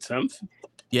out the 10th.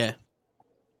 Yeah.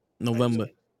 November.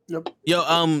 Yep.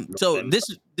 Yo, so this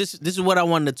is what I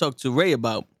wanted to talk to Ray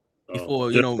about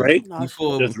before, Just Ray?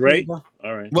 before. Just Ray? All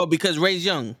right. Well, because Ray's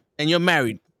young and you're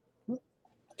married.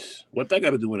 What that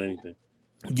got to do with anything?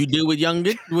 You deal with young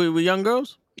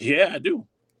girls? Yeah, I do.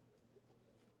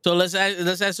 So let's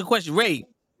ask a question, Ray.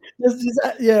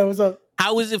 Yeah, what's up?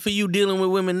 How is it for you dealing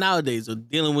with women nowadays or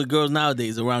dealing with girls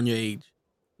nowadays around your age?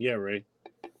 Yeah, Ray.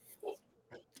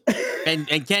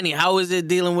 And Kenny, how is it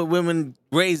dealing with women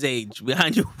Ray's age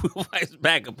behind your wife's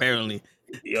back? Apparently,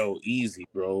 Yo, easy,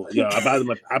 bro. Yo, I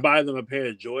buy them a pair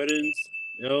of Jordans,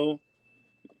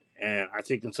 and I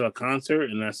take them to a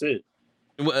concert, and that's it.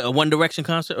 a One Direction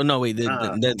concert? Oh no, wait,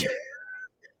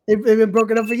 They've been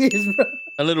broken up for years, bro.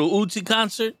 A little Uzi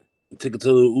concert. Take it to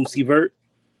the Uzi Vert.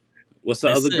 What's the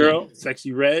That's other girl?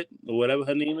 Sexy Red or whatever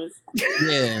her name is.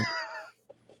 Yeah,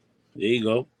 there you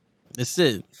go. That's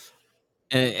it.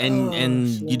 And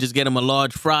you just get them a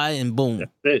large fry and boom.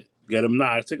 That's it. Get them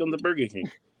now. I take them to Burger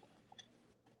King.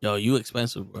 Yo, you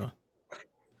expensive, bro.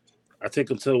 I take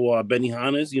them to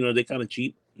Benihana's. They kind of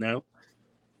cheap now.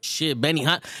 Shit,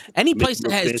 any place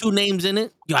that has two names in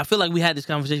it. Yo, I feel like we had this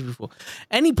conversation before.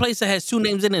 Any place that has two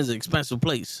names in it is an expensive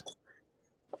place.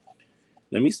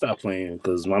 Let me stop playing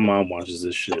because my mom watches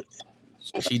this shit.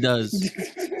 She does.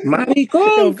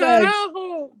 Maricón,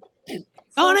 carajo.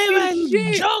 Don't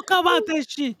even joke about that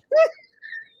shit.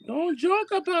 Don't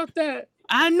joke about that.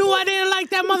 I knew I didn't like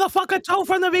that motherfucker toe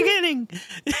from the beginning.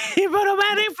 He put a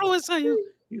bad influence on you.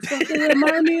 You fucking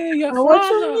remind me of your father.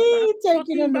 What you mean,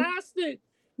 taking him? Bastard.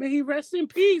 May he rest in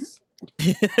peace.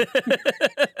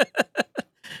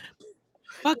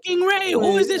 Fucking Ray.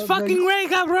 Who is this fucking Ray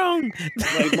got wrong?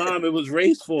 Like, Mom, it was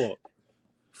Ray's fault.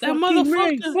 That motherfucker.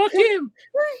 Ray. Fuck him.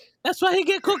 That's why he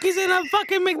get cookies in a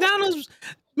fucking McDonald's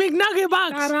McNugget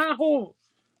box. Carajo.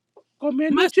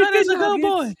 My son is a good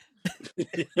boy.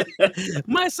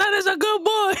 My son is a good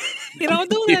boy. He don't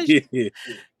do that shit. He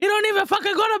don't even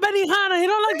fucking go to Benihana. He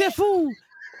don't like that food.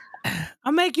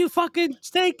 I'll make you fucking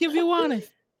steak if you want it.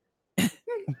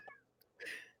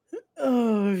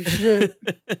 Oh shit!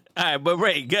 All right, but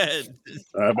Ray, good.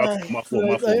 My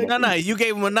fault. No, you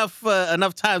gave him enough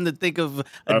time to think of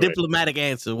a diplomatic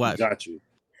answer. Watch. Got you.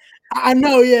 I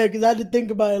know, yeah, because I had to think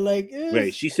about it. Like,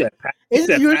 Wait, she said, pass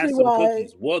usually some why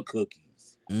cookies. What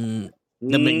cookies? The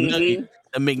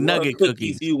McNugget what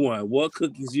cookies. You want? What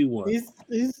cookies you want?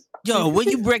 Yo, when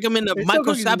you break them into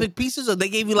microscopic pieces, or they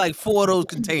gave you like 4 of those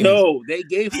containers? No, they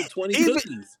gave him 20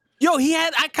 cookies. Yo,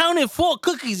 I counted 4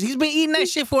 cookies. He's been eating that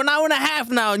shit for an hour and a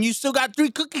half now, and you still got 3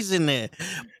 cookies in there.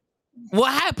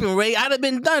 What happened, Ray? I'd have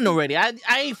been done already. I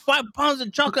ate 5 pounds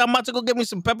of chocolate. I'm about to go get me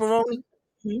some pepperoni.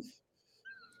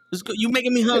 You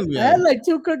making me hungry. I had like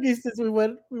 2 cookies since we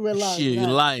went live. Shit, you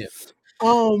lying.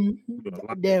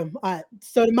 Damn. All right.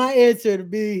 So my answer to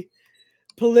be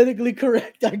politically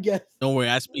correct, I guess. Don't worry,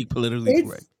 I speak politically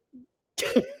correct.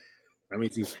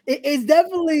 It's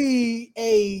definitely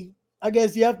I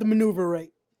guess you have to maneuver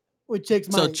right with chicks.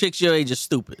 So chicks your age are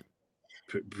stupid.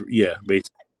 Yeah,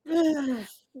 basically.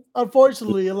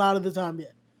 Unfortunately, a lot of the time,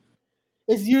 yeah.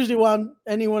 It's usually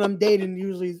anyone I'm dating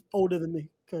usually is older than me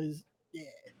because.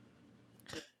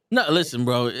 No, listen,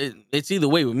 bro. It's either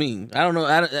way with me. I don't know.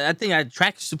 I think I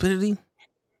attract stupidity,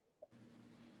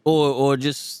 or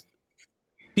just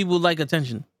people like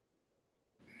attention.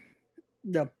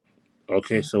 Yeah.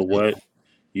 Okay, so what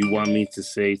you want me to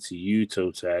say to you,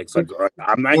 toe tags? Like,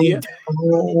 I'm not here.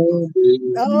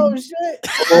 Oh shit!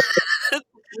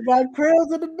 We got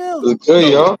Krills in the building.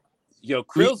 Okay, y'all. Yo,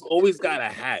 Krill's always got a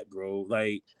hat, bro.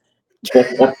 Like.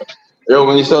 Yo,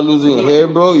 when you start losing your hair,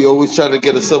 bro, you always try to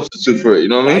get a substitute for it. You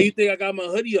know what I mean? Why you think I got my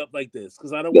hoodie up like this?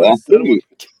 Because I don't want to.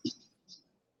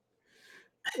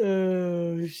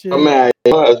 Oh shit! I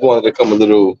just wanted to come a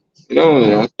little.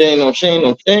 I'm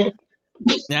saying.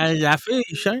 Yeah, I feel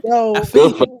you, Shane. Yo, I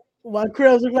feel you. Why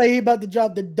Krills look like he about to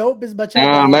drop the dopest bachata?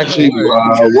 I'm actually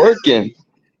working.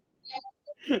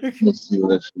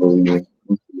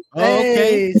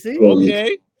 Okay. See?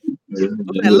 Okay. Was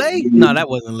that late? No, that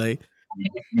wasn't late.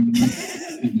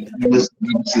 Just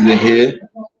in here.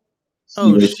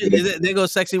 Oh shit! There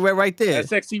goes Sexy Red right there. That's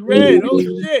Sexy Red. Oh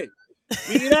shit!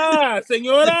 Mira,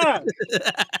 señora.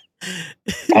 I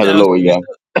had to lower y'all.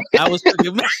 I was talking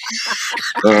about.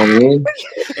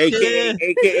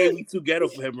 AKA, we too ghetto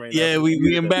for him right now. Yeah,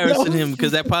 we embarrassing him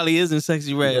because that probably isn't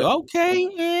Sexy Red. Yeah. Okay,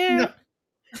 yeah.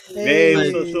 Hey,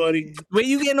 what's up, shorty? Where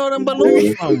you getting all them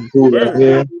balloons from?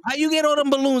 Yeah. How you get all them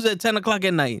balloons at 10 o'clock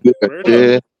at night?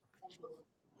 Yeah.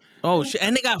 Oh shit!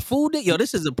 And they got food there? Yo,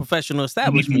 this is a professional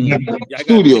establishment.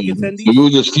 Studio. We were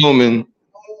just filming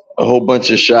a whole bunch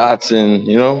of shots, and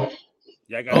Oh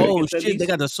shit! They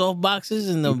got the soft boxes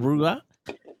and the ruga.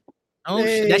 Oh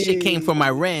shit! That shit came from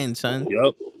Iran, son.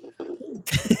 Yup.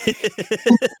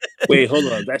 Wait, hold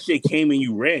on. That shit came and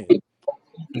you ran.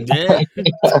 Yeah.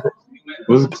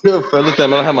 What's good, fellas? I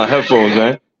don't have my headphones,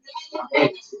 man.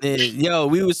 Yeah, yo,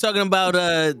 we was talking about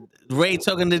Ray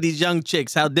talking to these young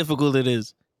chicks, how difficult it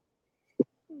is.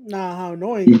 Nah, how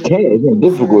annoying. You can't. It's not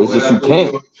difficult. It's just you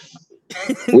can't.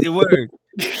 The word.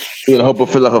 You gonna help her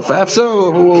fill out her FAFSA?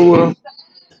 Or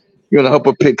you gonna help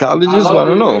her pick colleges? I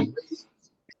don't know.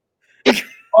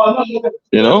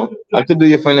 You know, I could do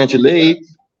your financial aid.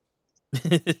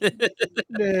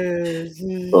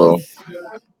 So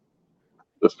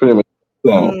that's pretty much.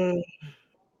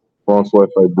 Bronx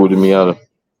Wi-Fi booted me out of.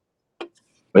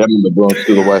 But I'm in the Bronx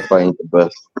too. The Wi-Fi ain't the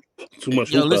best. Too much.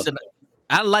 Yo, listen,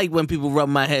 I like when people rub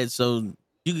my head, so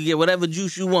you can get whatever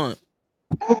juice you want.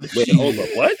 Wait, hold up.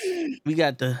 What? We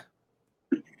got the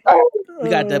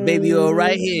baby oil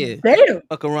right here. Damn.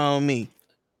 Fuck around with me.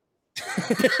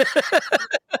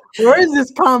 Where is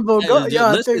this combo? Go, Yo,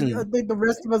 I listen, think the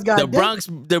rest of us got the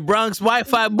Bronx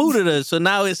Wi-Fi booted us, so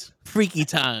now it's freaky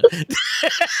time.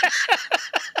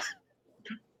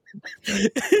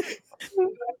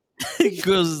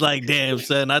 Girls is like, damn,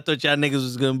 son, I thought y'all niggas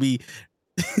was gonna be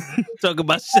talking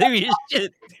about serious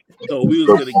shit. So we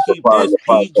was gonna keep this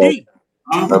PG.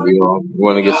 You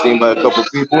want to get seen by a couple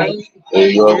people? There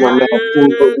you go. My man,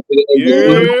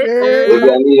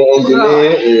 if I need an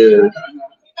engineer,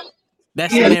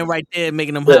 that's the man right there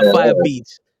making them hot fire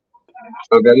beats.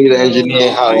 So if I need an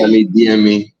engineer, holler at me, DM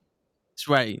me. That's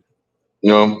right. You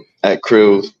know, at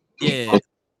Krills. Yeah.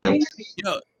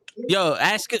 Yo,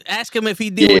 ask him if he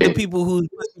deal with the people who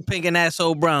pink and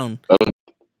asshole brown.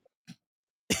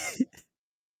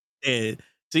 Yeah.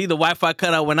 See, the Wi-Fi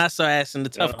cut out when I started asking the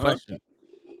tough question.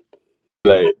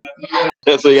 Like,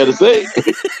 that's what you gotta say.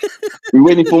 We're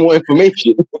waiting for more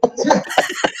information.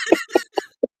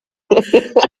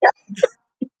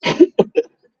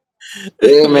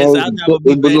 Yeah, man.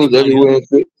 There's balloons everywhere.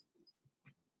 I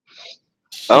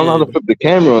don't know how to flip the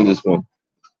camera on this one.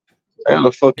 I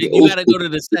gotta fucking. You gotta go to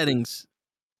the settings.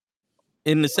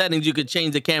 In the settings, you could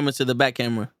change the camera to the back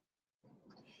camera.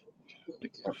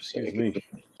 Excuse me.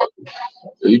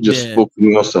 You just spoke to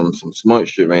me on some smart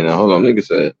shit right now. Hold on, nigga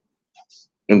said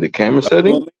in the camera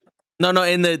setting. No, on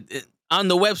the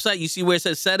website, you see where it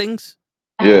says settings.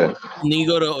 Yeah. And then you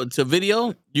go to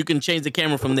video. You can change the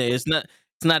camera from there. It's not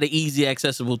an easy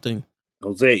accessible thing.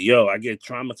 Jose, yo, I get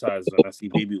traumatized when I see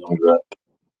baby one.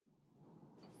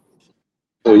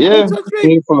 So yeah,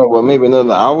 for like what, maybe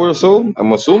another hour or so.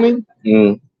 I'm assuming.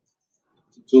 That's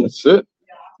it.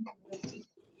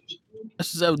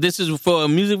 So this is for a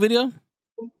music video.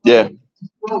 Yeah.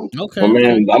 Okay. My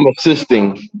man, I'm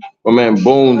assisting. My man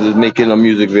Bones is making a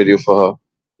music video for her.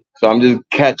 So I'm just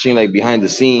catching like behind the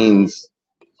scenes,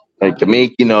 like the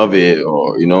making of it,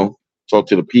 or talk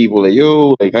to the people like,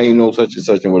 yo, like how you know such and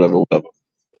such and whatever.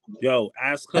 Yo,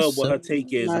 ask her what her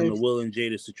take is on the Will and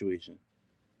Jada situation.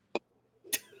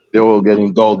 They're all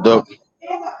getting dolled up.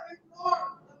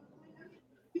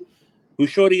 Who's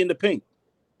shorty in the pink?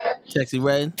 Sexy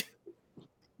Red.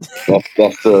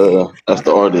 That's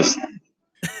the artist.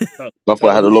 That's why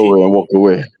I had to lower it and walk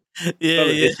away.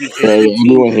 Yeah.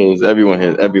 Everyone hears.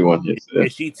 Yeah.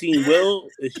 Is she team Will?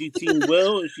 Is she team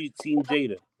Will? Is she team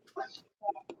Jada?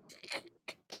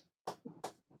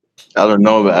 I don't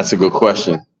know, but that's a good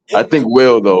question. I think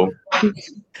Will though.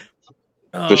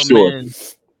 For sure. Man.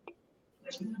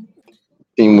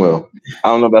 Team Will. I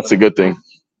don't know if that's a good thing.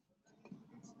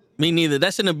 Me neither.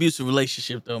 That's an abusive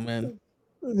relationship though, man.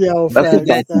 Yo, that's a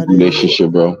toxic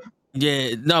relationship, bro.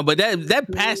 Yeah, no, but that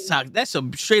past talk, that's a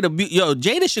straight abuse. Yo,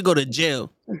 Jada should go to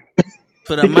jail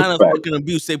for the amount of fucking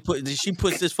abuse she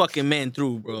puts this fucking man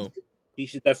through, bro. He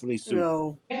should definitely sue.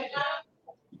 No.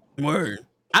 Word.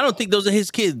 I don't think those are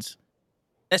his kids.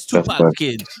 That's Tupac's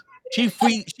kids. She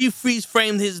freeze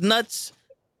framed his nuts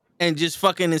and just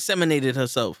fucking inseminated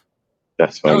herself.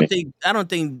 That's funny. I don't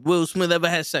think Will Smith ever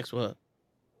had sex with her.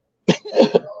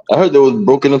 I heard they was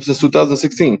broken up since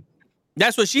 2016.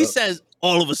 That's what she says.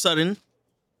 All of a sudden.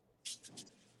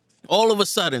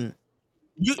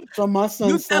 You So my son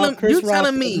you slapped Chris Rock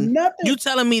for nothing. you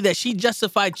telling me that she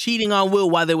justified cheating on Will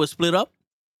while they were split up?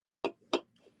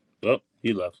 Oh,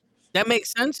 he left. That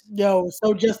makes sense. Yo,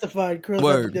 so justified. Chris had to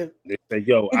Word. dip. They said,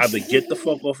 "Yo, either get the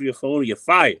fuck off your phone or you're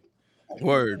fired."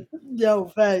 Word. Yo,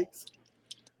 facts.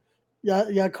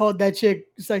 Y'all called that chick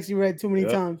Sexy Red too many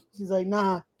Yep. times. She's like,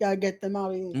 nah, gotta get them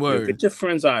out of here. Yo, Word. get your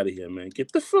friends out of here, man.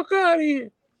 Get the fuck out of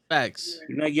here. Facts.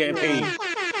 You're not getting paid.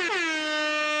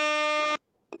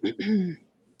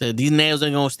 So these nails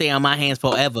ain't gonna stay on my hands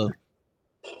forever.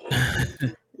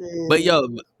 Yeah. But yo,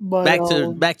 But,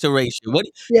 back to racial. What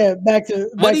back to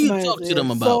do you my talk answer, to them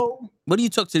yeah. about? So What do you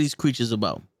talk to these creatures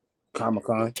about?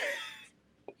 Comic-Con.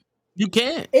 You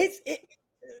can't.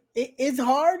 it's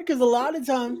hard because a lot of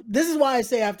times this is why I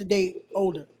say I have to date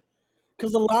older.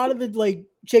 Because a lot of the like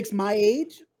chicks my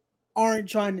age aren't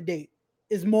trying to date.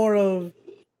 It's more of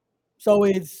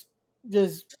it's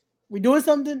just we doing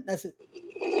something, that's it.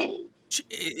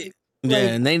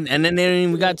 Yeah, Like- and then they don't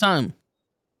even got time.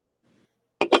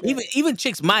 Even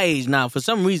chicks my age now, for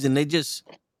some reason, they just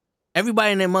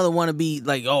everybody and their mother want to be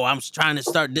like, oh, I'm trying to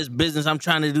start this business. I'm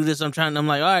trying to do this. I'm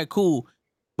like, all right, cool.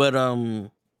 But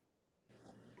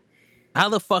how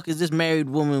the fuck is this married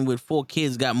woman with 4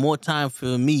 kids got more time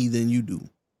for me than you do?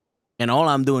 And all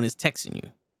I'm doing is texting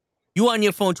you. You on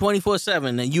your phone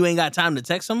 24/7 and you ain't got time to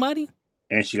text somebody?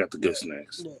 And she got the good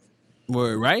snacks.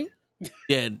 Word, right?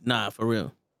 Yeah, nah, for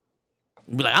real.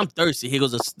 Be like, I'm thirsty. Here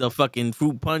goes the fucking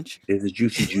fruit punch. There's a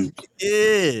juicy juice.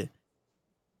 Yeah.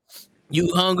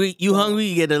 You hungry? You hungry?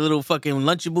 You get a little fucking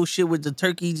Lunchable shit with the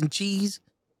turkeys and cheese.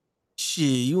 Shit,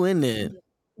 you in there.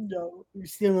 Yo, you're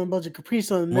stealing a bunch of Capri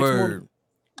Sun the next morning.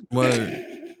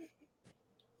 Word.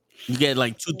 You get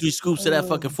like 2-3 scoops of that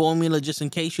fucking formula just in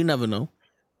case. You never know.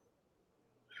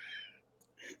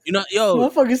 You know, yo,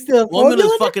 Motherfucker still formula's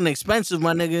formula? fucking expensive,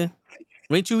 my nigga.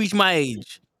 Wait till you reach my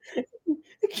age.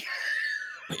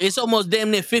 It's almost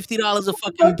damn near $50 a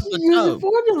fucking What you using tub.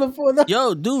 formula for though?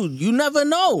 Yo, dude, you never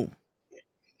know.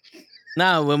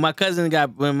 Now, when my cousin gave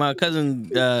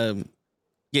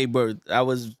birth, I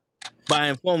was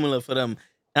buying formula for them.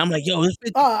 And I'm like, yo, it's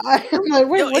 $50. I'm like,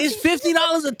 wait, what? It's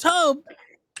 $50 a tub,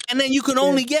 and then you can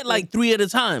only get like 3 at a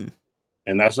time.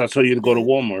 And that's why I told you to go to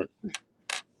Walmart.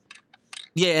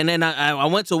 Yeah, and then I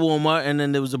went to Walmart, and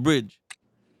then there was a bridge.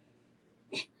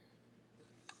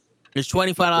 It's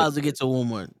 $25 to get to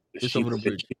Walmart. It's over the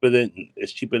bridge.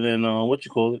 It's cheaper than what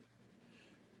you call it?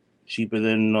 Cheaper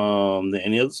than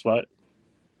any other spot.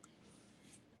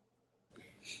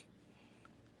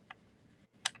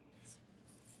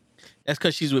 That's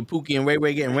because she's with Pookie and Ray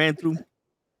Ray getting ran through.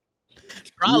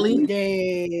 Probably.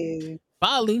 Damn.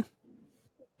 Probably.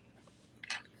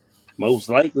 Most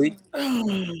likely.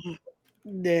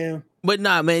 Damn. But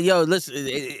nah, man, yo,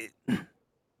 listen.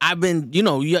 I've been,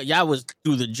 y'all was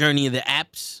through the journey of the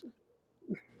apps.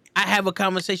 I have a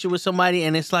conversation with somebody,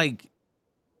 and it's like,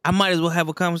 I might as well have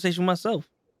a conversation with myself.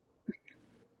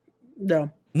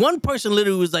 No. One person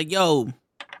literally was like, yo,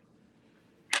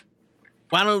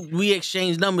 why don't we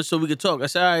exchange numbers so we could talk? I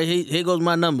said, all right, here goes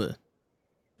my number.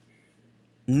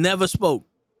 Never spoke.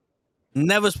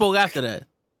 Never spoke after that.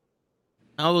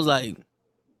 I was like,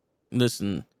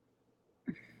 listen,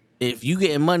 if you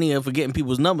getting money for getting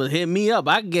people's numbers, hit me up.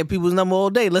 I can get people's number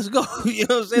all day. Let's go. You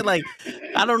know what I'm saying? Like,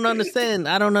 I don't understand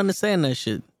that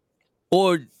shit.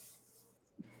 Or,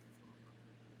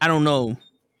 I don't know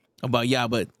about y'all,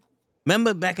 but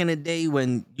remember back in the day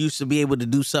when you used to be able to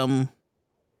do something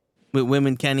with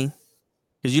women, Kenny?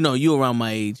 Because, you around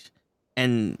my age.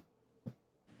 And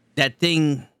that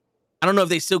thing, I don't know if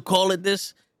they still call it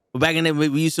this, but back in the day,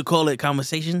 we used to call it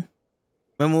conversation.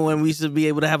 Remember when we used to be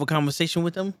able to have a conversation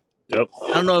with them? Yep.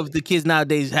 I don't know if the kids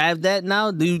nowadays have that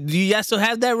now. Do y'all still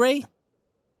have that, Ray?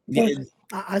 Yeah.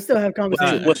 I still have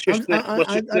conversations. What's your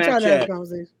I try to have a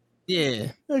conversation.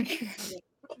 Yeah.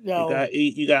 No.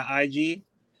 You got IG?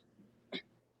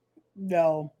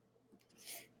 No.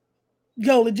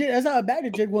 Yo, legit, that's how bad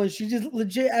the chick was. She just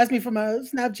legit asked me for my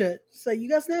Snapchat. She's like, you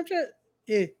got Snapchat?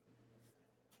 Yeah.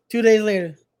 2 days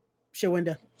later, shit went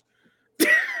down.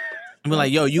 I'm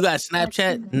like, yo, you got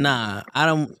Snapchat? Nah, I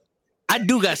don't. I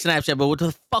do got Snapchat, but what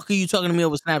the fuck are you talking to me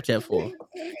over Snapchat for?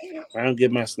 I don't give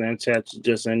my Snapchat to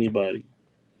just anybody.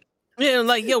 Yeah,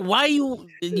 like, yo, why you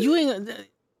ain't?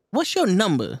 What's your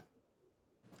number?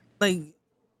 Like,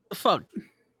 fuck.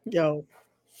 Yo,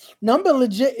 number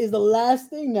legit is the last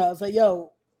thing now. It's like,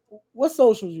 yo, what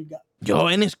socials you got? Yo,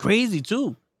 and it's crazy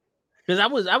too, because I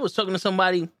was talking to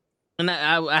somebody, and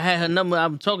I had her number.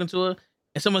 I'm talking to her,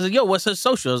 and someone said, "Yo, what's her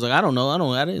social?" I was like, "I don't know.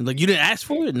 I didn't like. You didn't ask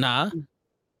for it? Nah."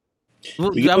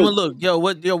 I'm gonna look.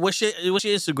 What's your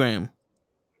Instagram?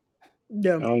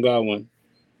 Yeah. I don't got one.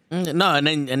 No, and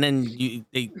then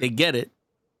they get it,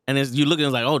 and it's, you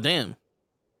looking like, oh damn.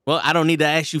 Well, I don't need to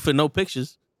ask you for no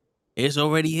pictures. It's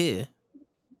already here.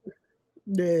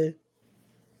 Yeah.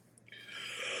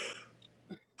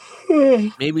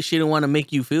 Maybe she didn't want to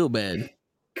make you feel bad.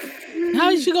 How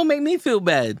is she gonna make me feel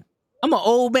bad? I'm an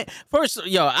old man. First,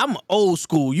 yo, I'm old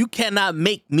school. You cannot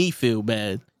make me feel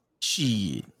bad.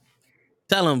 Shit.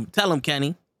 Tell him,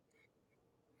 Kenny.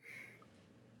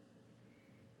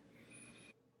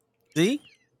 See?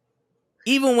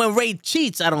 Even when Ray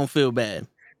cheats, I don't feel bad.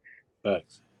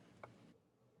 Facts.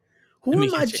 Who Let me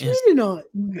am I get your answer. cheating on?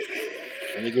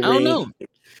 That nigga I don't Ray know.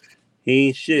 he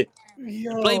ain't shit.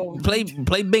 Yo,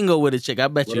 Play bingo with a chick. I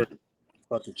bet you. Word.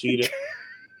 Fucking cheater.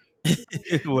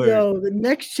 Word. yo, the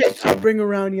next chick I bring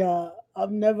around y'all,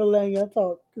 I'm never letting y'all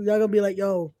talk because y'all gonna be like,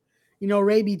 yo, you know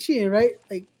Ray be cheating, right?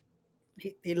 Like,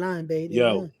 they lying, babe. They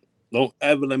Yo, lying. don't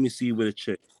ever let me see you with a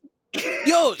chick.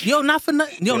 Yo, not for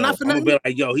nothing. Yo, not for I'm gonna nothing. be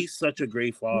like, yo, he's such a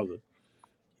great father.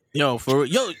 Yo,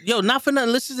 not for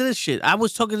nothing. Listen to this shit. I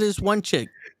was talking to this one chick,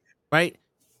 right?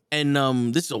 And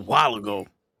this is a while ago.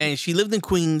 And she lived in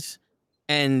Queens.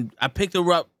 And I picked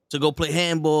her up to go play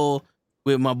handball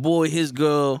with my boy, his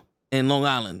girl, in Long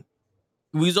Island.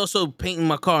 We was also painting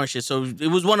my car and shit. So it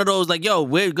was one of those like, yo,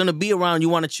 we're gonna be around. You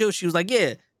want to chill? She was like,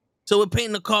 yeah. So we're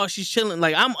painting the car. She's chilling.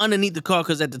 Like I'm underneath the car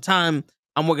because at the time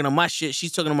I'm working on my shit.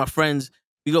 She's talking to my friends.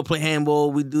 We go play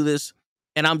handball. We do this,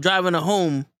 and I'm driving her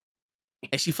home,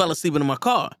 and she fell asleep in my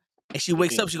car. And she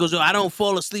wakes up. She goes, yo, I don't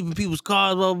fall asleep in people's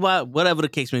cars. Blah blah blah. Whatever the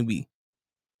case may be.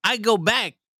 I go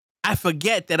back. I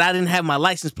forget that I didn't have my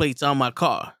license plates on my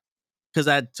car because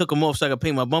I took them off so I could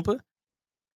paint my bumper.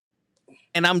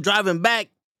 And I'm driving back,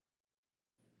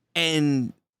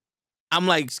 and I'm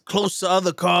like close to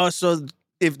other cars, so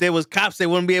if there was cops, they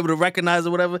wouldn't be able to recognize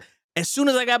or whatever. As soon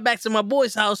as I got back to my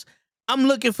boy's house, I'm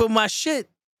looking for my shit,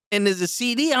 and there's a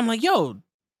CD. I'm like, yo,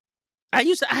 I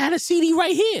had a CD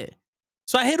right here.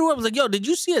 So I hit her up. I was like, yo, did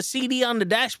you see a CD on the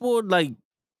dashboard like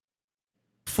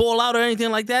fall out or anything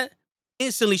like that?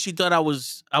 Instantly, she thought I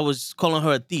was calling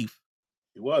her a thief.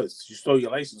 It was. You stole your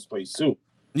license plate too.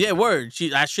 Yeah, word.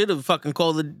 I should have fucking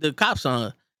called the cops on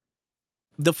her.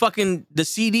 The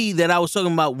CD that I was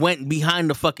talking about went behind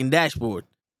the fucking dashboard.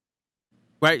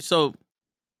 Right? So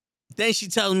then she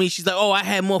tells me, she's like, oh, I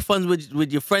had more fun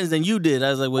with your friends than you did.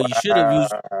 I was like, well, you should have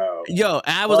used. Yo,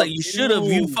 and I was like, you should have.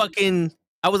 You fucking.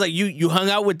 I was like, you hung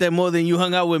out with them more than you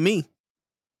hung out with me.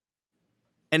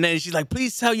 And then she's like,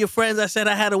 please tell your friends I said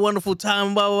I had a wonderful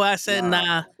time. Blah, blah, blah. I said,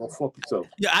 nah. Go fuck yourself.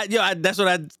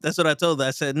 That's what I told her.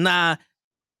 I said, nah,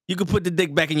 you can put the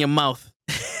dick back in your mouth.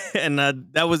 And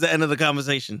that was the end of the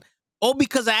conversation. All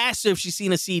because I asked her if she's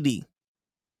seen a CD.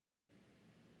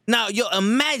 Now, yo,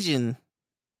 imagine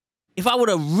if I would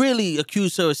have really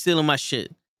accused her of stealing my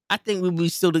shit. I think we'd be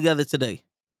still together today.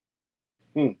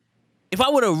 If I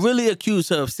would have really accused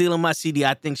her of stealing my CD,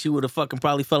 I think she would have fucking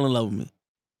probably fell in love with me.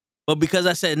 But because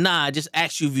I said, nah, I just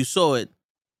asked you if you saw it,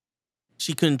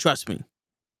 she couldn't trust me.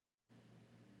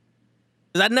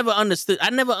 Because I never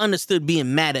understood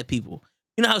being mad at people.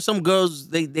 You know how some girls,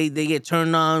 they get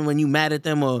turned on when you mad at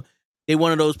them, or they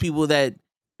one of those people that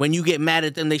when you get mad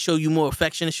at them, they show you more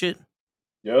affection and shit?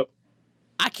 Yep.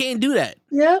 I can't do that.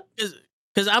 Yep.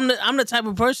 Because I'm the type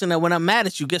of person that when I'm mad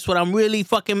at you, guess what? I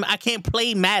can't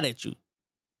play mad at you.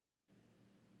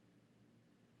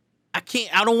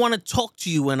 I don't want to talk to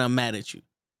you when I'm mad at you.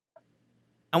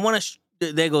 I want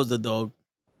to, there goes the dog.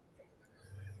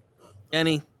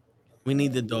 Kenny, we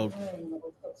need the dog.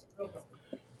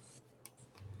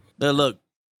 There, look.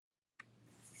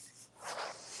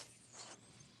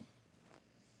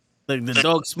 Look, the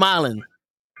dog smiling.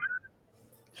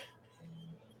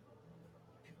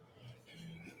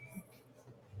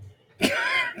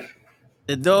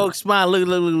 The dog smile.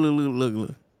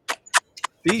 Look.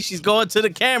 See, she's going to the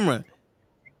camera.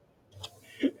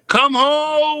 Come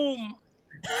home.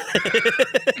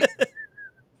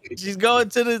 She's going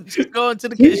to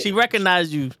the. She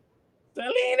recognized you.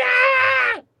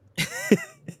 Selena.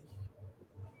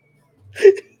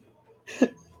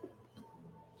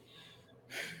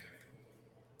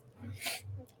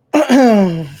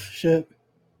 Shit.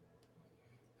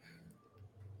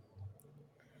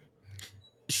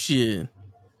 Shit.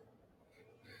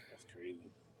 That's crazy.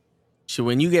 Shit,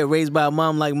 when you get raised by a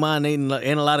mom like mine, ain't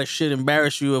a lot of shit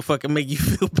embarrass you or fucking make you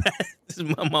feel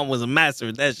bad. My mom was a master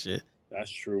at that shit.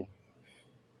 That's true.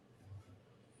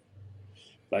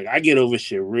 Like, I get over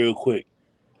shit real quick.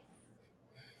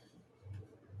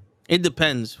 It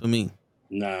depends for me.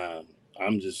 Nah,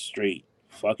 I'm just straight.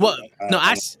 Fuck Well, it. no,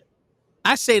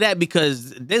 I say that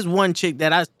because there's one chick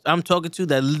that I'm talking to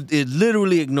that is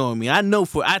literally ignoring me. I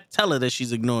tell her that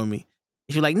she's ignoring me.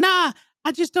 She's like, nah,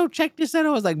 I just don't check this at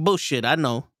all. I was like, bullshit. I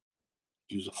know,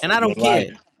 You's a and I don't fucking liar.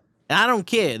 care. I don't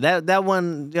care. That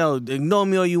one, ignore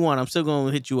me all you want. I'm still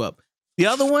gonna hit you up. The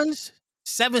other ones,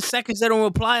 7 seconds they don't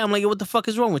reply. I'm like, yo, what the fuck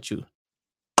is wrong with you?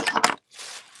 You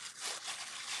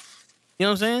know what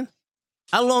I'm saying?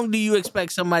 How long do you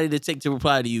expect somebody to take to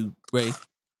reply to you, Ray?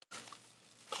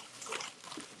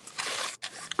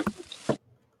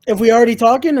 If we already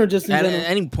talking or just in At general?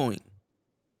 any point.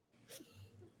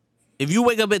 If you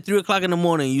wake up at 3 o'clock in the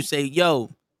morning, you say,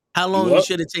 yo, how long What?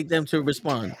 should it take them to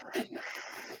respond?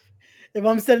 If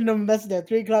I'm sending them a message at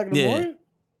 3 o'clock in the Yeah. morning,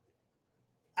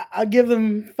 I'll give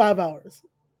them 5 hours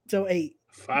till 8.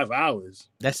 5 hours.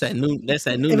 That's that new If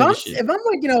nigga shit. I'm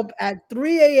waking up at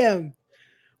 3 a.m.,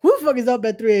 who the fuck is up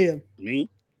at 3 a.m.? Me?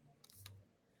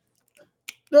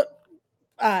 All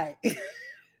right.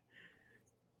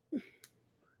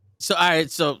 So, all right,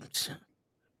 so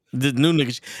the new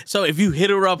nigga shit. So if you hit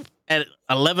her up at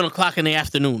 11 o'clock in the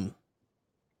afternoon,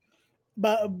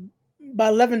 By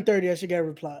 11:30, I should get a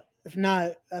reply. If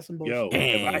not, that's some bullshit. Yo,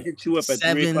 if I hit you up at 3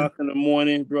 7. o'clock in the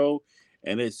morning, bro,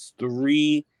 and it's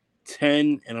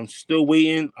 3:10 and I'm still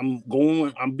waiting, I'm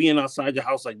being outside your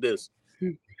house like this.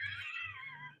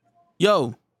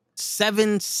 Yo,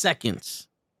 7 seconds.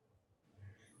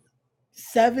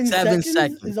 7 7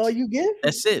 seconds is all you give?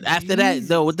 That's it. After that,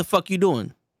 though, what the fuck you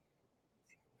doing?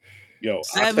 Yo,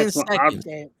 7 seconds.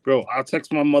 I'll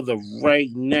text my mother right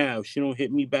now. If she don't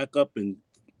hit me back up, and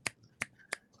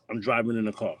I'm driving in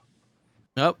the car.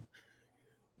 Yep.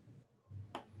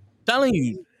 Telling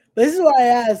you. This is why I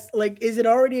asked, like, is it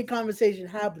already a conversation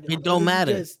happening? It don't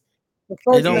matter. It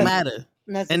don't matter.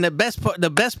 And the best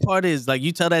part is, like,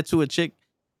 you tell that to a chick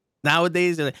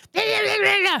nowadays, they're like,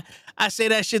 I say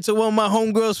that shit to one of my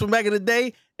homegirls from back in the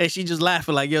day, and she just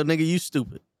laughing like, yo, nigga, you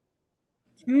stupid.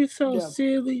 You so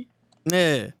silly.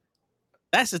 Yeah.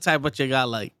 That's the type of chick I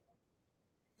like.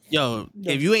 Yo,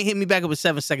 if you ain't hit me back up in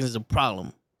 7 seconds, it's a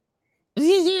problem.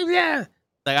 Like,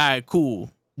 all right,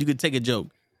 cool. You can take a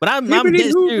joke. But I'm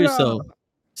dead serious, though.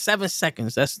 7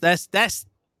 seconds. That's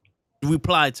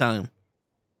reply time.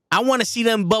 I want to see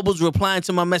them bubbles replying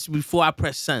to my message before I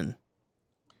press send.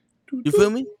 You feel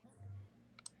me?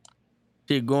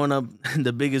 Shit, growing up,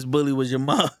 the biggest bully was your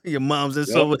mom. Your mom's and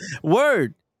so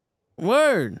word.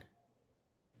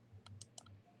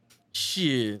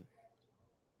 Shit.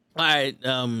 All right,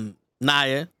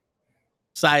 Naya,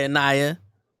 Sayonara,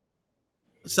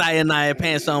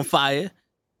 pants on fire.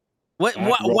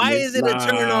 Why is it a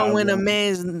turn on when a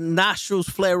man's nostrils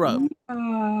flare up?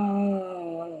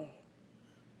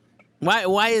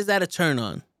 Why is that a turn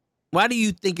on? Why do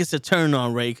you think it's a turn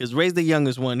on, Ray? Because Ray's the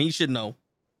youngest one. He should know.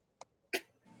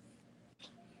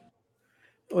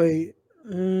 Wait.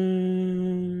 I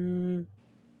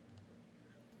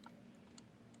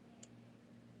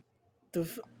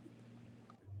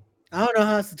don't know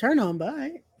how it's a turn on, but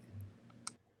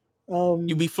all right.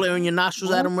 You be flaring your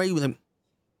nostrils at him, Ray? With him?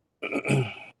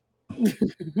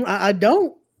 I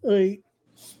don't. Like,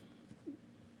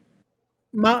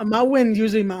 my wind's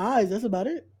usually my eyes. That's about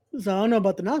it. So I don't know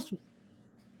about the nostrils.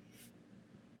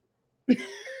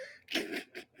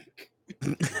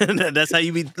 That's how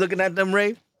you be looking at them,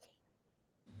 Ray?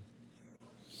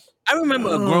 I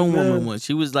remember a grown woman once.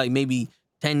 She was like maybe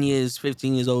 10 years,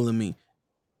 15 years older than me.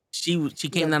 She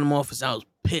came down to my office. I was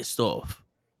pissed off.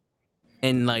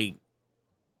 And like,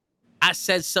 I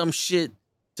said some shit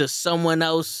to someone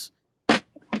else,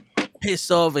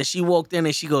 pissed off, and she walked in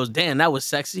and she goes, damn, that was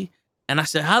sexy. And I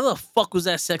said, how the fuck was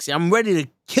that sexy? I'm ready to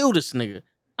kill this nigga.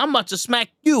 I'm about to smack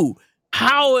you.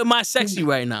 How am I sexy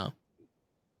right now?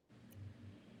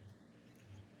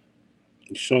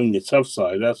 You're showing your tough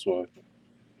side, that's why.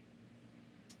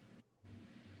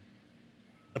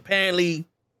 Apparently,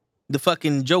 the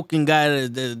fucking joking guy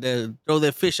that throw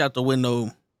their fish out the window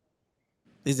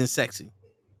isn't sexy.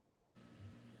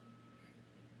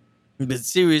 The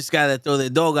serious guy that throw their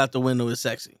dog out the window is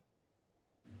sexy.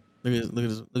 Look at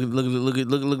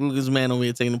this man over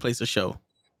here taking the place of show.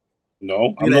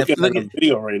 No, I'm looking at the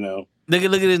video right now. Look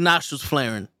at his nostrils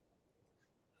flaring.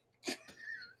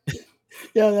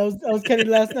 Yo, that was Kenny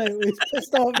last night. We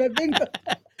pissed off that bingo.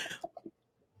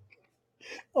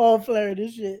 All flaring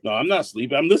this shit. No, I'm not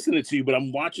sleeping. I'm listening to you, but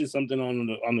I'm watching something on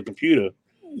the computer.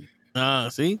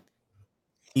 See?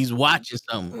 He's watching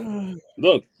something.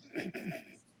 Look.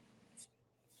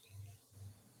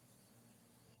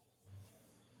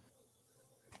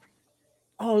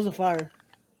 Oh, it was a fire.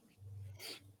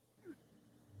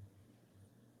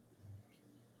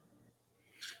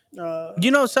 You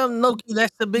know something, Loki?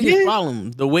 That's the biggest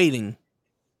problem. The waiting.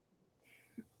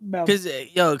 Because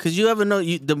you ever know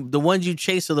the ones you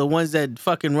chase are the ones that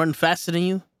fucking run faster than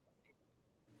you.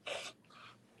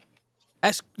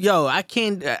 I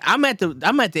can't. I'm at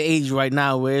the age right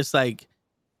now where it's like,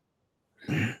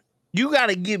 you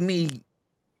gotta give me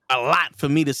a lot for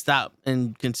me to stop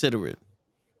and consider it.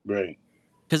 Right.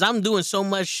 Because I'm doing so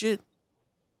much shit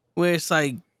where it's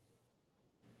like,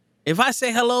 if I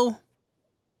say hello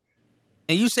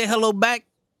and you say hello back,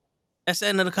 that's the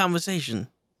end of the conversation.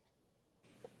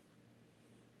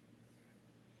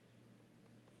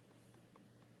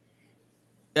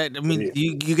 I mean, Yeah.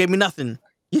 you gave me nothing.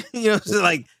 You know, so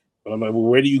like, But I'm like, well,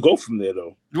 where do you go from there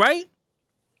though? right?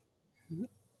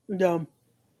 Dumb.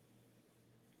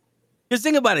 Just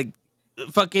think about it.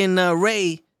 Fucking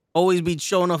Ray always be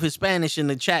showing off his Spanish in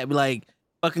the chat, be like,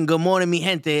 fucking good morning, mi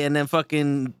gente, and then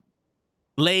fucking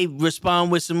Lay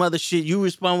respond with some other shit. You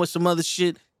respond with some other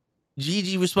shit.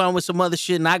 Gigi respond with some other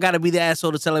shit, and I gotta be the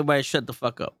asshole to tell everybody shut the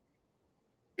fuck up.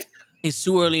 It's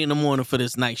too early in the morning for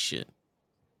this nice shit.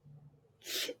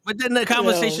 But then the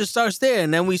conversation starts there,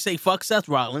 and then we say fuck Seth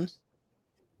Rollins.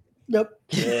 Yep.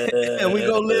 And we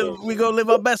go live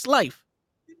our best life.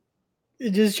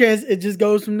 It just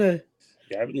goes from there.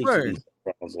 Yeah, I really Word.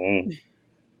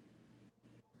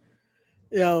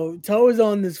 Yo, Toe is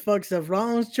on this fuck Seth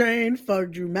Rollins train,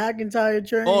 fuck Drew McIntyre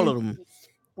train. All of them.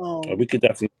 We could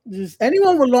definitely Just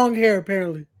anyone with long hair,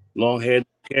 apparently. long hair.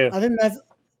 Yeah. I think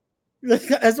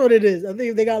that's what it is. I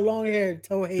think if they got long hair,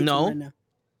 Toe hates them right now.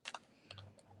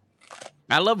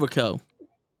 I love Raquel.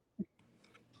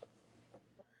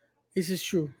 This is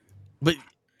true. But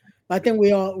I think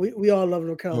we all love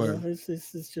Raquel. It's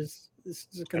just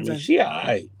a consensus. I mean, she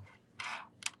alright.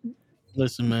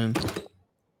 Listen, man.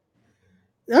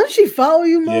 Doesn't she follow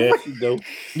you, motherfucker? Yeah, she do.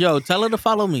 Yo, tell her to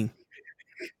follow me.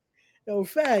 Yo,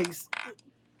 facts.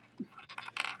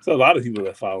 There's a lot of people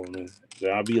that follow me. So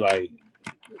I'll be like,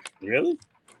 really?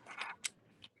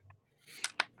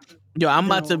 Yo, I'm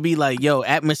about to be like, yo,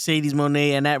 at Mercedes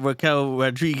Monet and at Raquel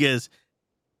Rodriguez,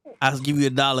 I'll give you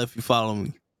 $1 if you follow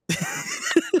me.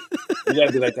 You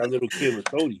gotta be like that little kid with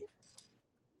Cody.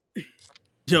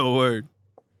 Yo, word.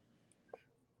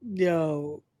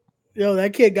 Yo,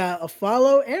 that kid got a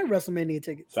follow and WrestleMania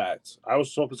tickets. Facts. I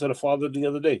was talking to the father the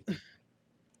other day.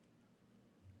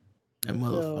 That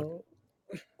motherfucker.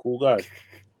 Cool guy.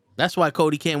 That's why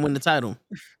Cody can't win the title.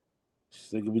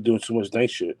 They could be doing too much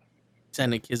nice shit.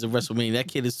 Send the kids a WrestleMania. That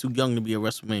kid is too young to be a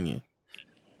WrestleMania.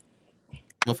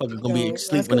 Motherfucker gonna be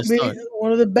asleep when it starts.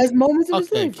 One of the best moments of Fuck his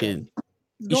that life. kid.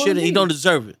 He shouldn't. He don't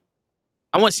deserve it.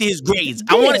 I want to see his grades.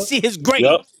 I want to see his grades.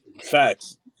 Yep.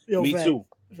 Facts. Yo, Me facts. too.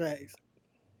 Facts.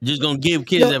 Just gonna give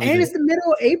kids everything. And it's the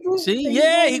middle of April. See,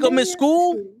 yeah, he gonna miss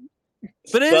school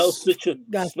for this.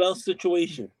 Spell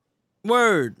situation.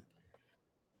 Word.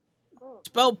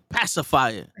 Spell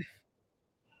pacifier.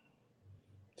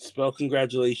 Spell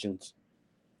congratulations.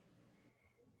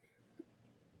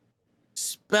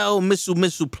 Spell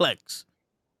missile-plex.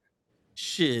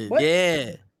 Shit, What?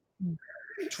 yeah.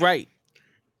 That's right.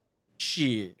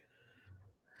 Shit.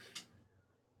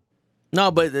 No,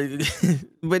 but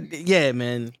yeah,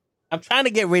 man. I'm trying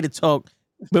to get Ray to talk,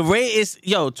 but Ray is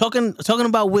talking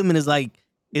about women is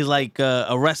like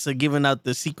a wrestler giving out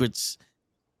the secrets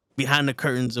behind the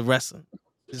curtains of wrestling.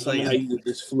 It's Tell me how you did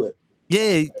this flip.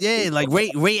 Yeah. Like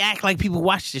Ray act like people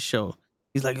watch this show.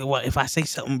 He's like, well, if I say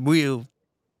something real,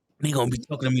 they gonna be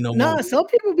talking to me no more. Nah, some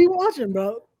people be watching,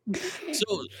 bro.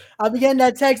 So I'll be getting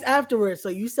that text afterwards. So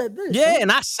you said this. yeah, huh?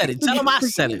 and I said it. Tell him I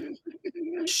said it.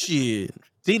 Shit.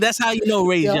 See, that's how you know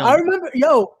Ray's young. I remember,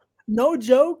 no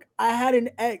joke. I had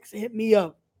an ex hit me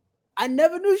up. I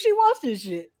never knew she watched this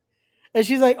shit. And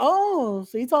she's like, oh,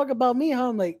 so you talk about me, huh?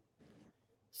 I'm like,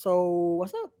 so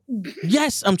what's up?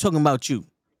 Yes, I'm talking about you.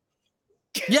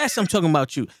 Yes, I'm talking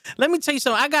about you. Let me tell you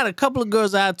something. I got a couple of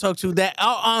girls I talk to that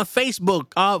are on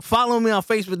Facebook. Follow me on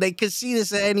Facebook. They can see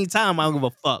this at any time. I don't give a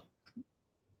fuck.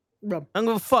 Bro. I don't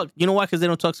give a fuck. You know why? Because they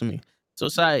don't talk to me. So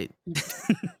sorry.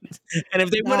 And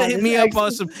if they want to hit me up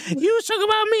on some, you was talking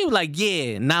about me, like,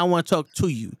 yeah, now I want to talk to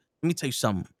you. Let me tell you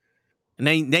something. And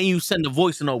then you send the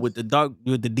voice note with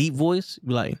the deep voice.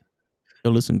 Be like,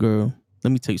 yo, listen, girl,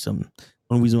 let me tell you something. The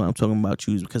only reason why I'm talking about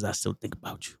you is because I still think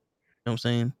about you. You know what I'm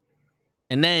saying?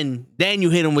 And then you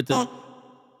hit him with the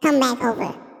come back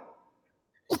over.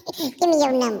 Give me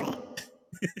your number.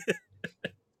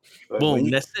 Boom,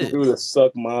 that's it. You would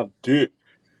suck my dick.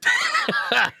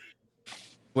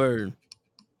 Word.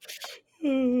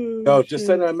 Yo, just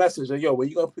send her a message. Like, yo, when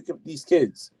you gonna pick up these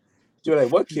kids? You're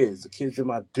like, what kids? The kids in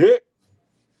my dick.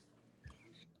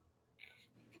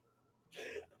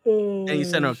 And you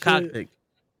send her a cock pic.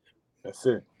 That's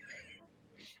it.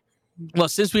 Well,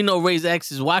 since we know Ray's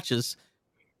exes watches,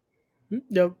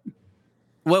 yep.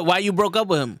 Why you broke up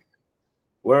with him?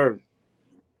 Word.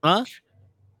 Huh?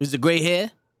 Was the gray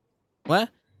hair? What?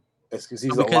 That's because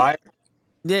he's a Because- liar.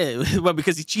 Yeah, what?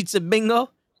 Because he cheats at bingo?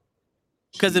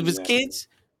 Because of his Jesus. kids?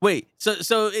 Wait,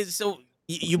 so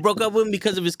you broke up with him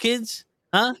because of his kids?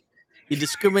 Huh? You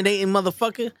discriminating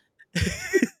motherfucker?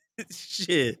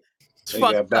 Shit. It's They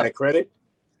got fucked bad up. credit.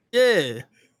 Yeah.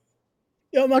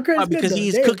 Yo, my Why, credit's good because though. he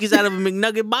eats Damn. cookies out of a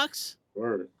McNugget box?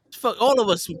 Word. Fuck, all of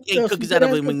us Yo, ate some cookies out of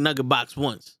a good-ass cookies. McNugget box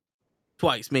once.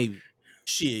 Twice, maybe.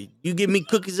 Shit. You give me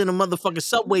cookies in a motherfucking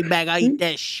Subway bag, I eat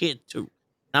that shit too.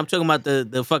 I'm talking about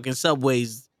the fucking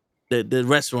Subways, the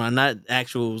restaurant, not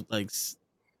actual like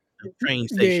train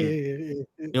Yeah, station.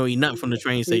 yeah. You don't eat nothing from the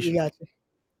train We station. got you.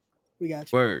 We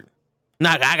got you. Word.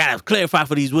 Nah, I gotta clarify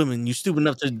for these women. You stupid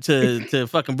enough to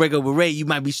fucking break up with Ray. You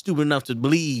might be stupid enough to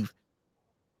believe.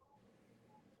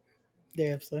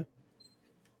 Damn, son.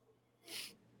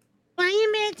 Why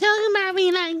you man talking about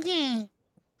me like that?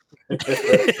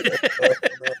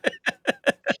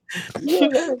 You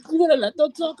gonna let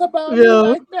them talk about me Yo.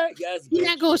 like that? Yes, You bitch.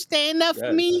 not gonna stand up for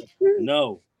Yes. me?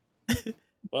 No.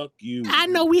 Fuck you. I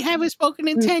know we haven't spoken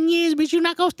in 10 years, but you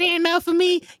not gonna stand up for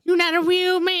me? You not a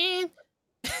real man?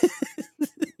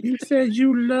 You said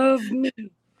you love me.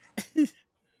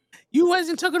 You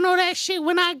wasn't talking all that shit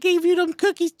when I gave you them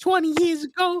cookies 20 years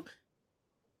ago.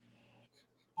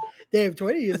 Damn,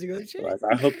 20 years ago. Shit. Like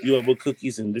I hooked you up with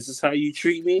cookies, and this is how you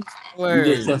treat me. You Word.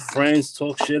 let your friends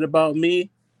talk shit about me.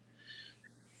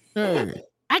 Word.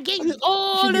 I gave you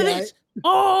all Should of be this,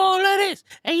 all of this,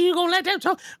 and you gonna let them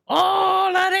talk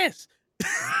all of this.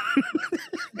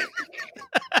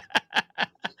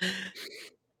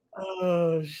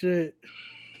 Oh shit.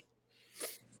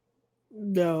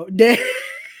 No. Damn.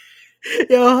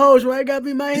 Yo, hoes, why I gotta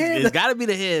be my hair? It's gotta be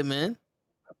the head, man.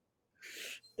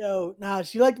 Yo, nah,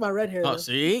 she liked my red hair. Oh, though.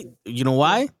 see? You know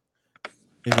why?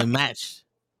 It's a match.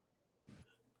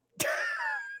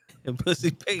 And pussy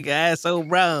pink, asshole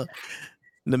brown.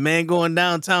 The man going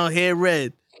downtown, hair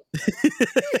red.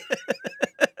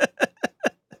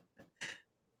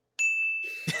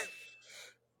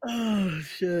 Oh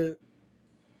shit.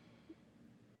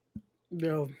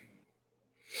 No.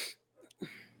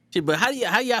 Shit, but how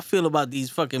y'all feel about these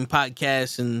fucking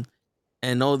podcasts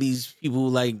and all these people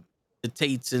like the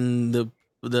Tates and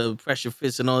the Pressure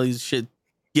Fits and all these shit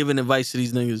giving advice to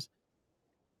these niggas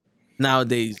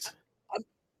nowadays?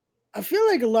 I feel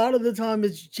like a lot of the time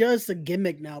it's just a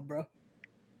gimmick now, bro.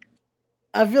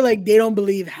 I feel like they don't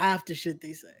believe half the shit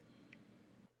they say.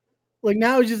 Like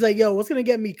now it's just like, yo, what's gonna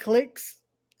get me clicks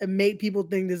and make people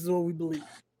think this is what we believe?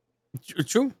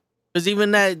 True. Because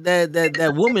even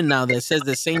that woman now that says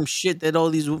the same shit that all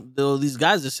these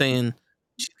guys are saying,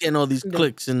 she's getting all these Yeah.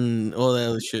 clicks and all that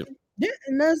other shit. Yeah,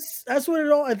 and that's what it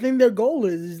all. I think their goal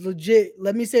is legit.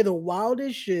 Let me say the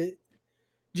wildest shit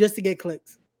just to get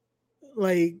clicks.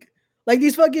 Like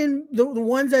these fucking the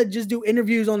ones that just do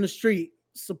interviews on the street,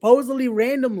 supposedly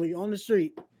randomly on the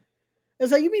street.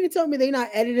 It's like, you mean to tell me they not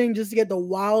editing just to get the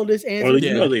wildest Well, answers?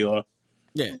 you know they are.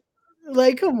 Yeah.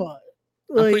 Like, come on.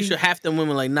 I'm pretty Like, sure half them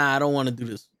women like, nah, I don't want to do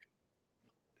this.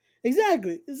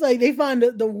 exactly. It's like they find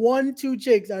the 1-2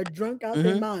 chicks are drunk out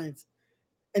their Mhm. minds,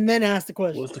 and then ask the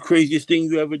question. What's the craziest thing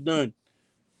you ever done?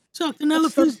 Sucked an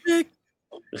elephant's dick.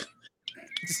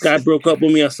 This guy broke up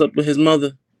with me. I slept with his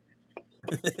mother.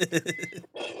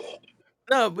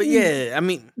 No, but yeah, I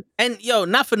mean, and yo,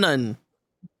 not for nothing,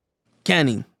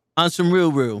 Kenny, on some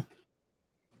real.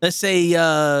 Let's say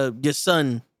your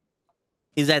son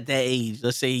is at that age.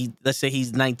 Let's say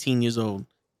he's 19 years old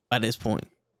by this point.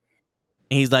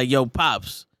 And he's like, yo,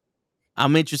 Pops,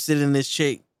 I'm interested in this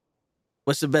chick.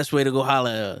 What's the best way to go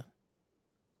holler at her?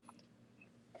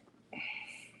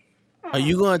 Are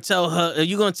you gonna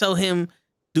tell him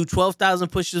do 12,000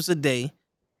 push-ups a day,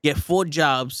 get 4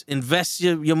 jobs, invest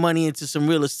your money into some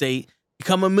real estate,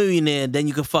 become a millionaire, then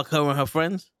you can fuck her and her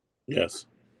friends? Yes.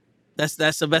 That's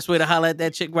the best way to holler at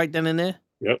that chick right then and there?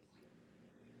 Yep.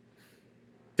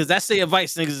 Because that's the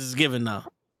advice niggas is giving now.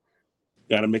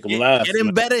 Gotta make them laugh. Get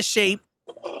in better shape,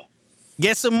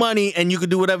 get some money, and you can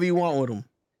do whatever you want with them.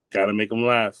 Gotta make them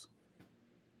laugh.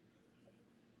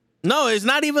 No, it's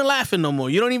not even laughing no more.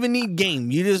 You don't even need game.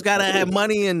 You just gotta have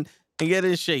money and get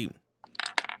in shape.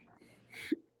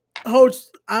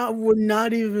 Host, I would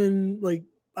not even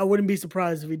I wouldn't be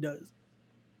surprised if he does.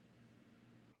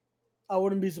 I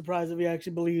wouldn't be surprised if he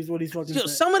actually believes what he's fucking Yo, saying.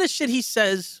 some of the shit he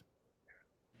says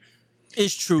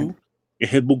is true,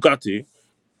 Hit Bugatti.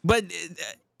 but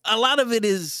a lot of it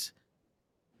is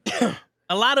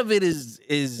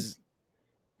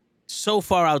so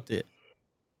far out there.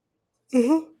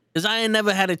 Because I ain't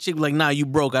never had a chick like, nah, you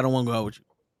broke, I don't want to go out with you.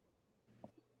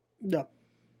 No.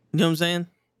 You know what I'm saying?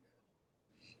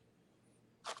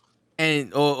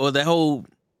 And or the whole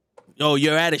Oh,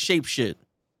 you're out of shape shit.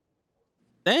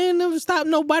 They ain't never stopped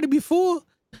nobody before.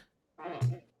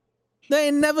 They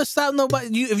ain't never stopped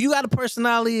nobody. If you got a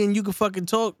personality and you can fucking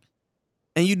talk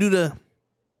and you do the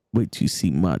wait till you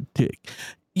see my dick,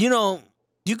 you know,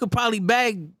 you could probably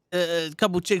bag a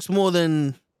couple chicks more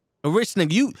than a rich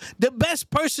nigga. The best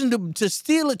person to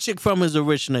steal a chick from is a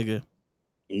rich nigga.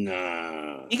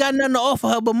 Nah. He got nothing to offer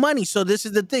her but money. So this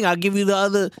is the thing. I'll give you the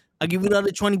other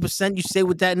 20%. You stay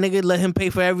with that nigga, let him pay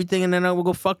for everything, and then I will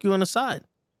go fuck you on the side.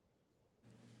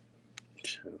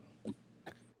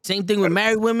 Same thing with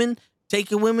married women,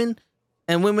 taking women,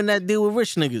 and women that deal with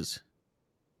rich niggas.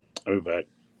 I'll be back.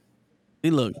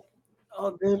 See, look.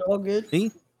 All good, all good.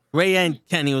 See? Ray and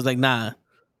Kenny was like, nah.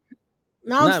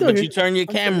 No, I'm still but here. you turn your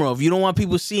camera off. You don't want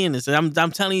people seeing this. I'm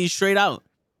telling you straight out.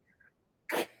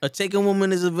 A taken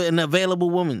woman is an available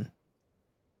woman.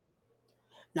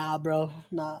 Nah, bro.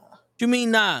 Nah. What you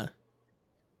mean, nah?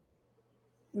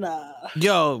 Nah.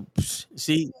 Yo,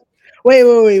 see? Wait.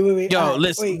 Yo, All right,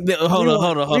 listen. wait. Hold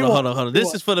on. Rewind.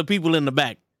 This is for the people in the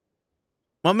back.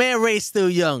 My man Ray's still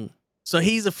young, so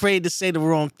he's afraid to say the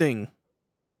wrong thing.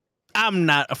 I'm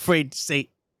not afraid to say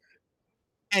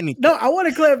anything. No, I want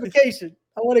a clarification.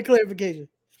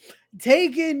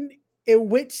 Taken in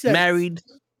which sense? Married,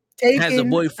 Taken has a as in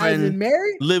boyfriend,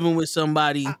 married? living with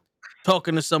somebody,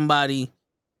 talking to somebody,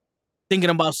 thinking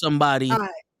about somebody, All right.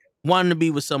 wanting to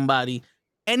be with somebody,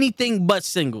 anything but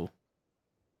single.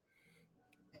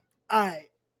 All right.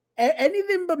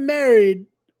 Anything but married,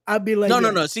 I'd be like,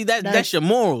 No. See, that's your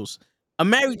morals. A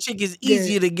married chick is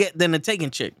easier to get than a taken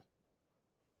chick.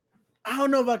 I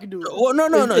don't know if I can do it. Well,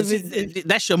 no. See,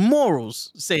 that's your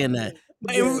morals saying that.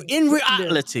 But in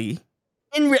reality,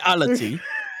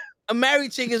 a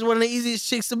married chick is one of the easiest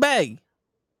chicks to bag.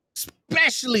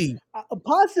 Especially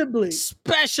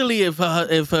if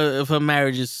her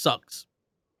marriage sucks.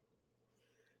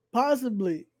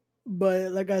 Possibly.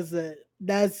 But like I said,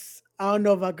 I don't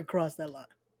know if I could cross that line.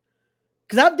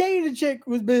 Cause I've dated a chick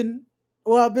I met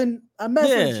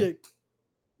with a chick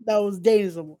that was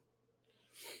dating someone.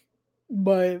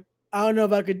 But I don't know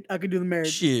if I could do the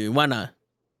marriage. Shit, why not?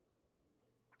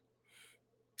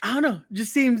 I don't know.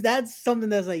 Just seems that's something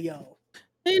that's like, yo.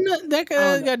 Ain't nothing that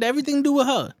got everything to do with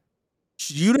her.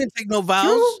 You didn't take no vows.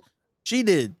 True. She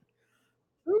did.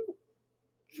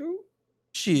 True.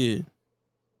 Shit.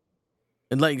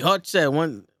 And like Hutch said,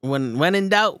 when in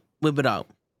doubt, whip it out.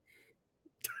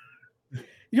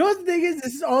 You know what the thing is?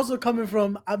 This is also coming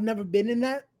from I've never been in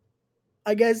that,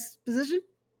 I guess, position.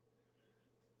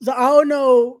 So I don't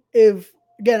know if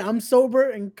again I'm sober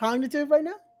and cognitive right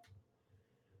now.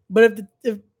 But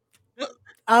if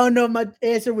I don't know if my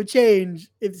answer would change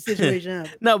if the situation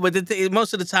happened. No, but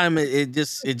most of the time it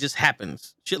just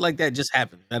happens. Shit like that just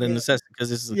happens out of necessity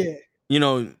because it's you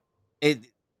know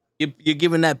you're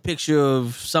giving that picture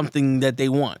of something that they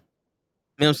want.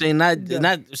 You know what I'm saying?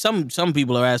 Not some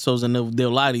people are assholes and they'll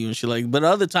lie to you and shit like. But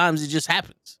other times it just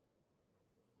happens.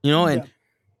 You know, and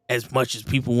as much as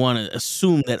people want to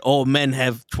assume that all men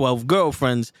have 12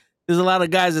 girlfriends, there's a lot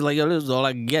of guys that are like, yo, this is all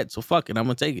I can get, so fuck it, I'm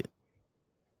gonna take it.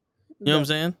 You know what I'm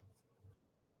saying?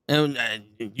 And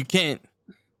you can't,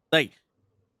 like,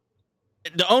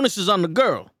 the onus is on the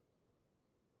girl.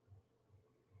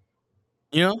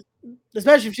 You know?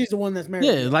 Especially if she's the one that's married.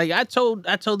 Yeah, like I told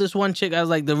this one chick, I was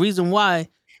like, the reason why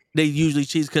they usually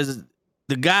cheat is because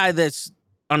the guy that's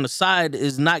on the side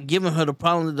is not giving her the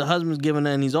problem that the husband's giving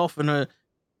her, and he's offering her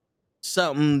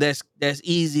something that's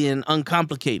easy and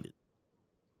uncomplicated.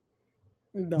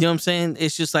 You know what I'm saying?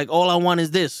 It's just like, all I want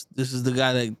is this. This is the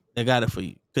guy that got it for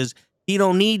you. Because he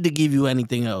don't need to give you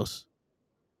anything else.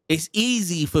 It's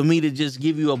easy for me to just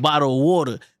give you a bottle of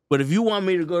water. But if you want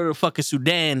me to go to the fucking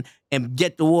Sudan and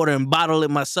get the water and bottle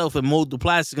it myself and mold the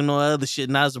plastic and all that other shit,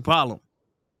 now it's a problem.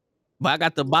 But I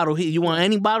got the bottle here. You want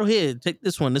any bottle here? Take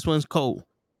this one. This one's cold.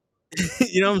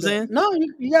 You know what I'm saying? No,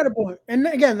 you got a point. And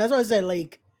again, that's what I said.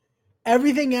 Like,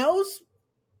 everything else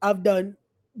I've done,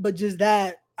 but just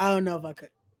that, I don't know if I could.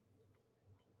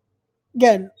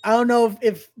 Again, I don't know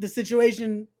if the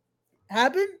situation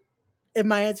happened, if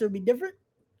my answer would be different.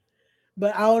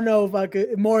 But I don't know if I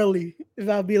could morally, if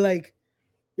I'd be like,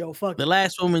 yo, fuck. The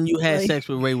last woman you had sex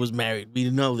with, Ray, was married. We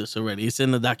know this already. It's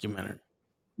in the documentary.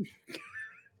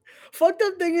 Fucked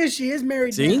up thing is she is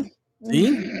married. See? Now.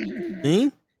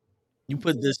 See? You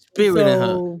put the spirit in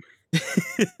her.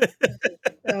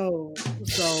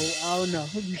 So I don't know.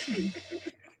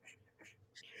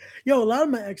 Yo, a lot of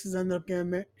my exes end up getting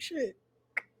married. Shit.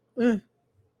 It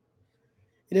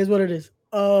is what it is.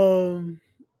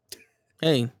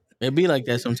 Hey, it be like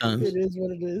that sometimes. It is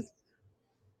what it is.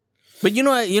 But you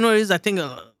know what it is? I think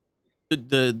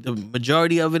the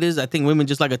majority of it is, I think women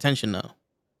just like attention now.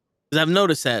 Because I've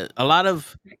noticed that a lot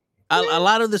of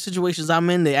the situations I'm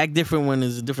in, they act different when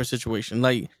it's a different situation.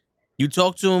 Like you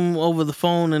talk to them over the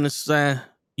phone, and it's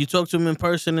you talk to them in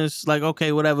person, it's like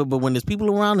okay, whatever. But when there's people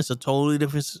around, it's a totally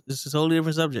different. It's a totally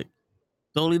different subject,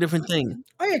 totally different thing.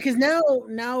 Oh yeah, because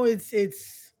now it's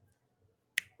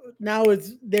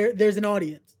there's an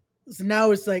audience. So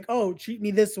now it's like, oh, treat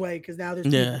me this way because now there's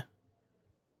people. Yeah,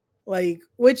 Like,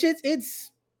 which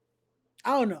it's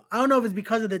I don't know. I don't know if it's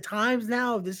because of the times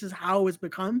now, if this is how it's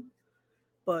become,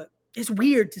 but it's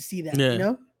weird to see that, Yeah. you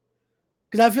know?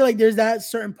 Because I feel like there's that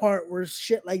certain part where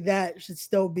shit like that should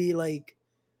still be like,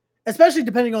 especially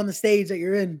depending on the stage that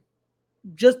you're in,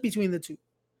 just between the two.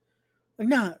 Like,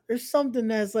 nah, there's something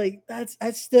that's like, that's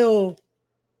still,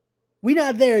 we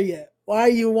not there yet. Why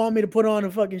you want me to put on a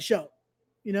fucking show?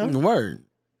 You know? word.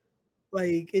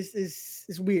 Like,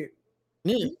 it's weird.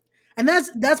 Yeah, And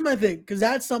that's my thing, because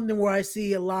that's something where I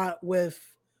see a lot with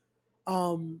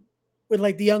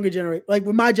like the younger generation, like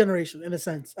with my generation in a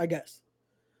sense, I guess.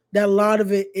 That a lot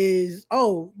of it is,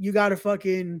 oh, you gotta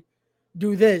fucking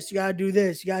do this, you gotta do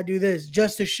this, you gotta do this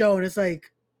just to show. And it's like,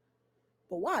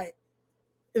 but why?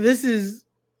 If this is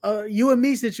a you and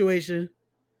me situation,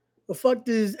 the fuck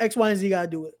does X, Y, and Z gotta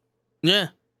do it? yeah,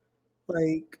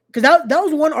 Like, because that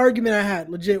was one argument I had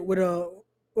legit with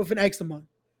an ex of mine.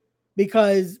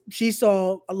 Because she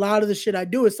saw a lot of the shit I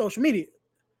do is social media,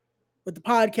 with the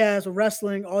podcast, with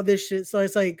wrestling, all this shit. So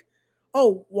it's like,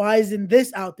 oh, why isn't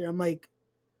this out there? I'm like,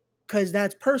 because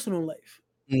that's personal life.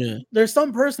 yeah, There's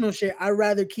some personal shit I'd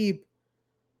rather keep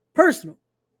personal.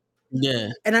 yeah.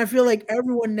 And I feel like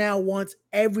everyone now wants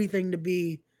everything to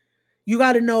be, you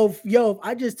got to know, if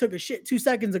I just took a shit 2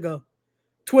 seconds ago,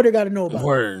 Twitter got to know about it.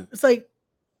 Word. It's like,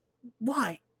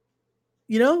 why?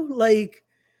 You know, like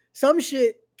some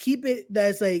shit, keep it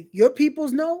that's like your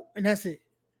people's know, and that's it.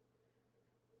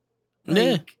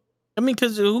 Yeah. Like, I mean,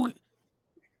 because who?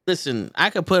 Listen, I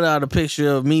could put out a picture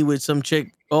of me with some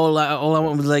chick. All I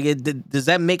want was like, does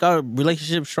that make our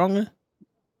relationship stronger?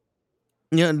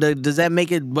 You know, does that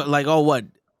make it? But like, oh, what?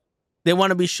 They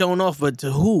want to be shown off, but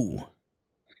to who?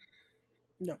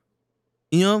 no.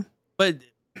 You know, but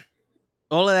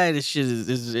all of that is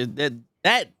shit.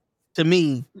 That to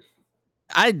me,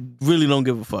 I really don't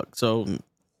give a fuck. So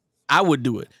I would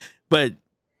do it, but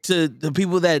to the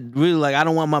people that really like, I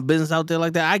don't want my business out there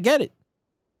like that. I get it.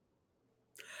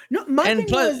 No, my And thing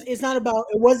plus- was, it's not about,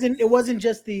 it wasn't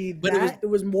just But it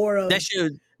was more of That's your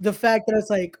the fact that it's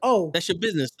like, oh, that's your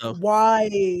business though.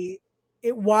 why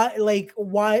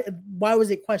was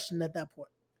it questioned at that point?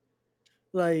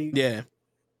 Like, Yeah,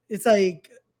 it's like,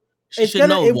 she it's should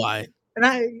gonna, know it, why.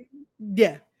 and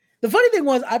yeah. The funny thing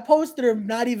was, I posted her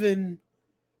not even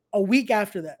a week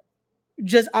after that,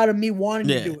 just out of me wanting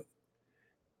to Yeah. do it.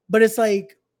 But it's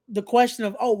like the question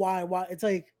of, oh, why? It's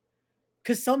like,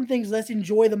 because some things, let's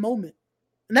enjoy the moment.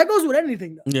 And that goes with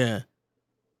anything, though. Yeah,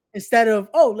 Instead of,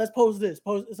 oh, let's pose this.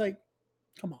 It's like,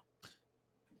 come on.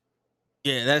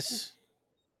 yeah. That's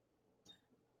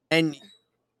and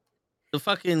the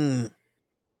fucking.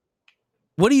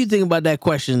 What do you think about that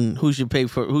question? Who should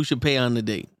pay on the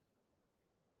date?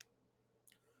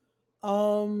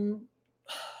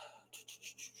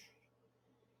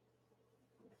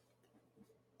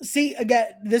 See, again,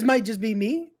 this might just be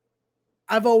me.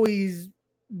 I've always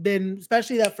been,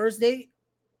 especially that first date,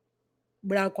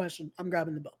 without question, I'm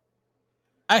grabbing the bill.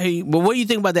 I hear you, but what do you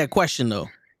think about that question though?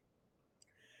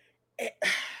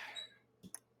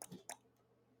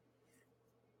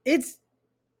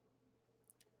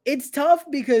 It's tough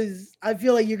because I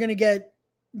feel like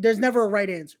there's never a right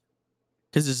answer.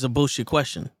 Because it's a bullshit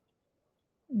question.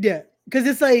 Yeah, because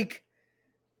it's like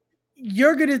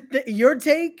your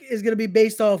take is gonna be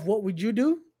based off what would you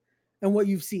do and what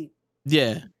you've seen.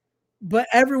 Yeah, But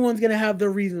everyone's gonna have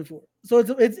their reason for it. So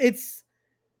it's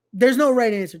there's no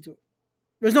right answer to it.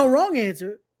 There's no wrong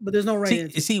answer, but there's no right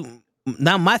answer. See,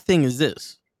 now my thing is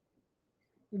this: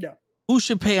 No. who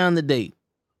should pay on the date?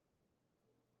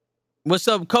 What's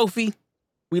up, Kofi?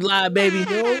 We live, baby.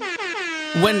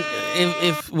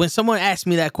 When someone asks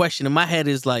me that question, in my head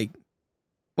is like,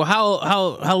 well,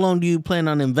 how long do you plan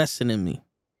on investing in me?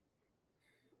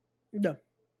 No.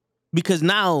 Because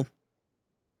now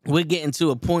we're getting to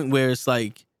a point where it's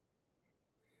like,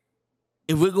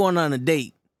 if we're going on a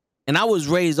date, and I was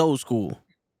raised old school,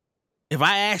 if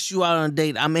I ask you out on a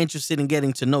date, I'm interested in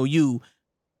getting to know you,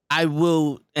 I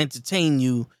will entertain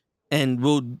you, and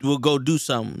we'll go do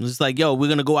something. It's like, yo, we're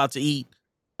gonna go out to eat.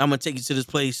 I'm gonna take you to this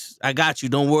place. I got you.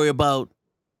 Don't worry about,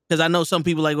 because I know some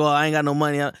people like, well, I ain't got no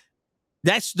money.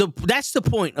 That's the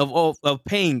point of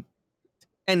paying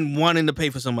and wanting to pay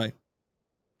for somebody.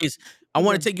 Is I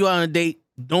want Okay. to take you out on a date.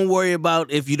 Don't worry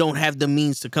about if you don't have the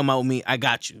means to come out with me. I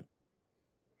got you.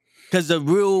 Because the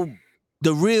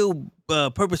real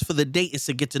purpose for the date is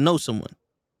to get to know someone.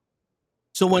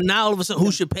 So when now all of a sudden,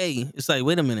 who should pay? It's like,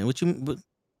 wait a minute,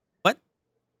 what?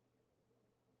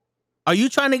 Are you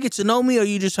trying to get to know me, or are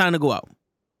you just trying to go out?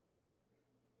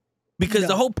 Because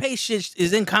the whole pay shit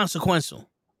is inconsequential.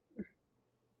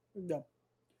 No.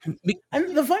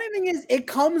 And the funny thing is, it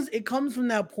comes from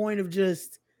that point of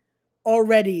just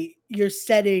already you're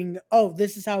setting, oh,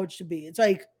 this is how it should be. It's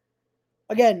like,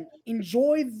 again,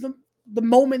 enjoy the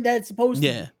moment that it's supposed to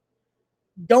be.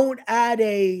 Don't add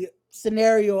a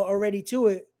scenario already to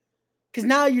it. Because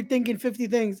now you're thinking 50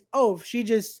 things. Oh, if she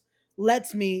just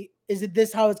lets me, is it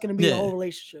this how it's going to be the whole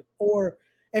relationship? Or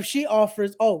if she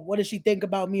offers, oh, what does she think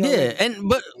about me already?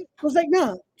 But I was like,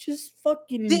 no, just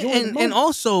fucking enjoy the moment. And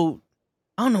also,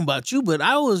 I don't know about you, but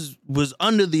I was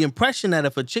under the impression that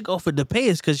if a chick offered to pay,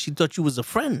 it's because she thought you was a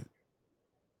friend.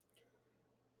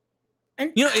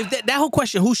 And you know, if that whole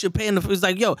question, who should pay? And it's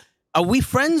like, yo, are we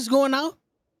friends going out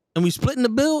and we splitting the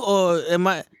bill, or am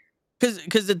I?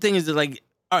 Because the thing is that, like,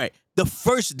 all right, the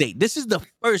first date. This is the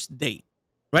first date,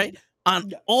 right?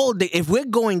 On all day, if we're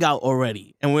going out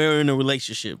already and we're in a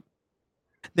relationship,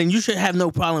 then you should have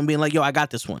no problem being like, yo, I got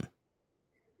this one,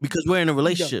 because we're in a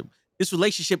relationship. This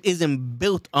relationship isn't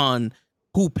built on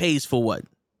who pays for what.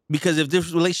 Because if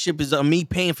this relationship is on me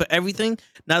paying for everything,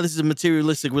 now this is a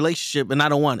materialistic relationship, and I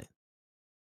don't want it.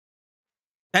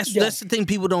 That's the thing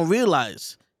people don't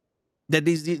realize. That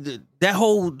that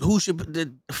whole who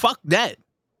should fuck that.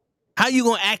 How you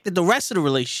gonna act at the rest of the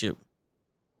relationship?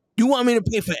 You want me to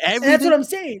pay for everything? And that's what I'm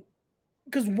saying.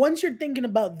 Because once you're thinking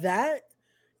about that,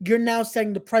 you're now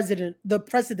setting the precedent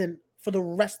for the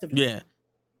rest of it. Yeah.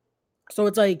 So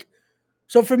it's like,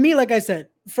 so for me, like I said,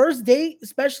 first date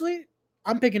especially,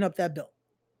 I'm picking up that bill.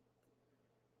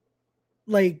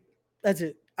 Like, that's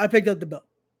it. I picked up the bill.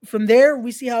 From there,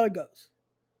 we see how it goes.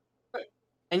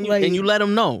 And you let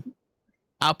them know.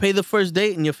 I'll pay the first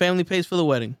date, and your family pays for the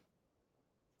wedding.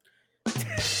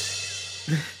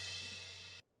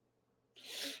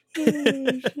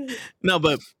 No,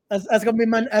 but that's gonna be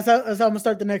my. That's how I'm gonna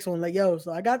start the next one. Like, yo,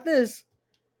 so I got this,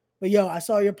 but yo, I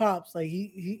saw your pops. Like,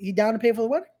 he down to pay for the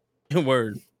wedding.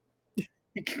 Word.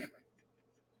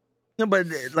 No, but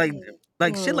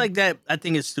like shit like that, I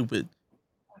think is stupid.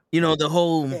 You know, the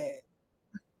whole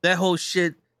that whole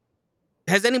shit.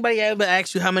 Has anybody ever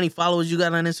asked you how many followers you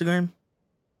got on Instagram?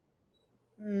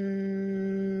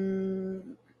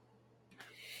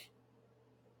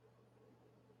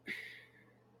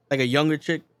 Like a younger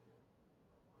chick?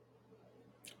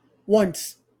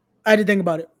 Once. I had to think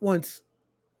about it. Once.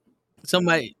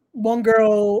 One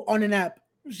girl on an app,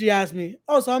 she asked me,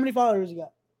 oh, so how many followers you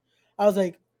got? I was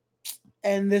like,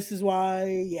 and this is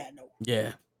why, no.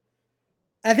 Yeah.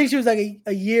 I think she was like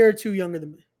a year or two younger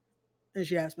than me. And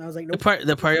she asked me. I was like, nope.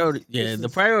 The priority, the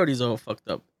priorities are all fucked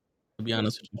up, to be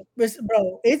honest with you.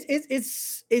 Bro,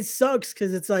 it sucks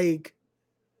because it's like,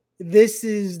 this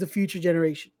is the future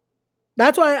generation.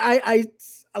 That's why I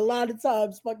a lot of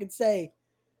times fucking say,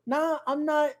 nah, I'm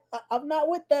not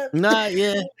with that. Nah,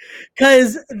 yeah.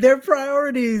 Because their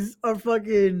priorities are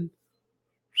fucking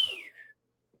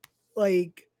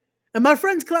like, and my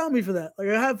friends clown me for that. Like,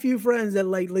 I have a few friends that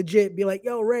like legit be like,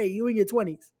 yo, Ray, you in your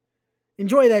 20s.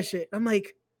 Enjoy that shit. I'm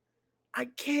like, I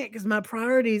can't because my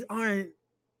priorities aren't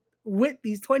with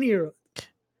these 20-year-olds.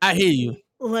 I hear you.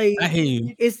 Like, I hear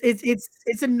you.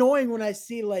 It's annoying when I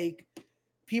see like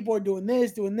people are doing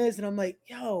this, and I'm like,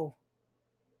 yo,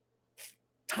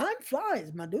 time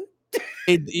flies, my dude.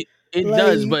 It Like,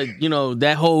 does, but you know,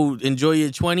 that whole enjoy your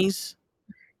 20s,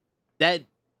 that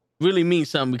really means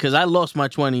something, because I lost my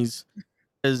 20s.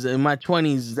 Because in my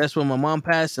 20s, that's when my mom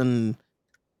passed, and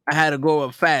I had to grow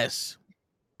up fast.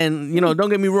 And you know, don't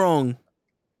get me wrong,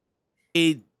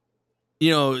 it,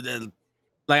 you know,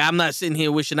 like, I'm not sitting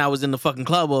here wishing I was in the fucking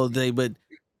club all day, but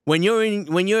when you're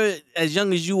as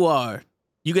young as you are,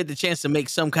 you get the chance to make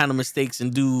some kind of mistakes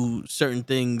and do certain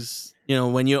things. You know,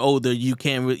 when you're older, you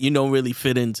don't really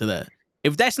fit into that.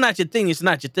 If that's not your thing, it's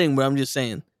not your thing. But I'm just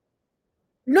saying.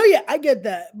 No, yeah, I get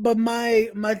that, but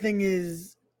my thing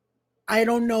is, I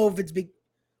don't know if it's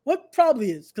what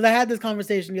probably is, because I had this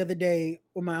conversation the other day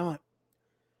with my aunt,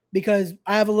 because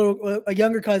I have a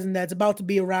younger cousin that's about to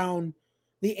be around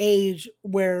the age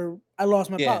where I lost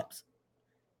my pops.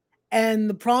 And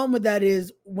the problem with that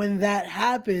is, when that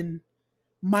happened,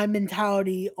 my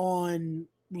mentality on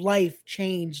life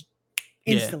changed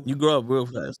instantly. You grow up real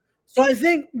fast. So I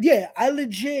think, I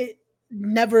legit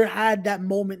never had that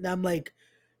moment that I'm like,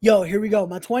 yo, here we go,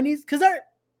 my 20s. Because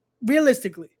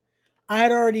realistically, I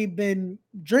had already been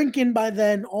drinking by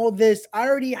then, all this. I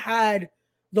already had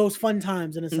those fun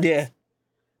times in a sense. Yeah.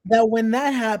 That when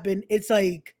that happened, it's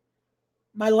like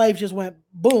my life just went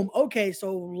boom. Okay,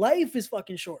 so life is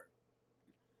fucking short.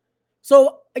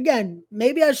 So again,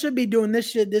 maybe I should be doing this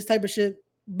shit, this type of shit.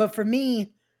 But for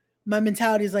me, my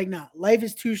mentality is like, nah, life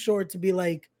is too short to be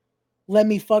like, let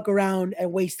me fuck around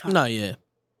and waste time. No, yeah.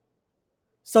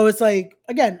 So it's like,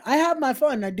 again, I have my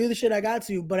fun. I do the shit I got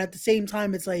to, but at the same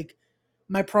time, it's like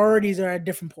my priorities are at a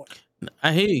different point.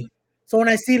 I hear you. So when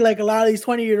I see like a lot of these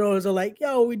 20-year-olds are like,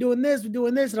 yo, we doing this,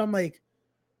 and I'm like,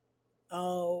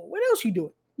 oh, what else you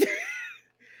doing?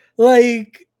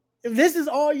 Like, if this is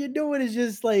all you're doing is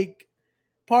just like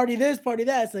party this, party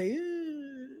that, it's like,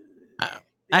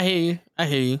 I hear you. I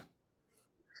hear you.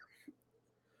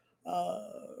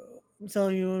 I'm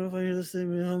telling you, if I hear this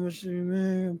thing, how much do you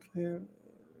make?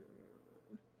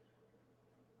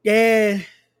 Yeah.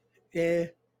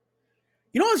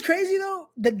 You know what's crazy though?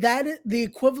 That the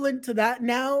equivalent to that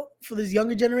now for this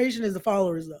younger generation is the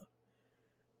followers though.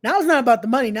 Now it's not about the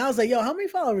money. Now it's like, yo, how many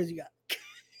followers you got?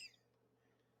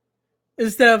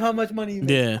 Instead of how much money you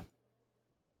make. Yeah.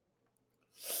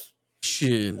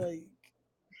 Shit. Like,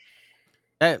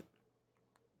 That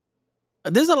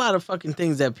there's a lot of fucking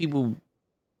things that people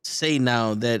say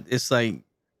now that it's like,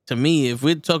 to me, if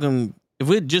we're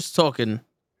just talking,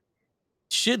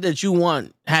 shit that you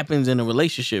want happens in a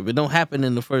relationship. It don't happen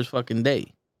in the first fucking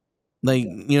day. Like,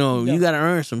 you know, you gotta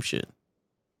earn some shit.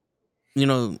 You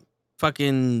know,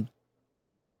 fucking,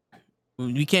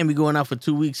 you can't be going out for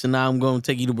 2 weeks and now I'm going to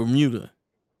take you to Bermuda.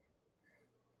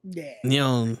 yeah. You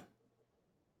know,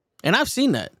 and I've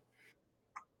seen that.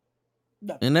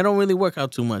 No. And they don't really work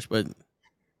out too much, but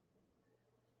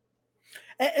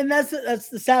And that's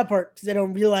the sad part because they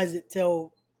don't realize it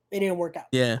till it didn't work out.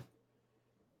 yeah.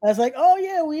 That's like, oh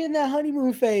yeah, we in that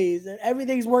honeymoon phase and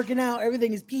everything's working out,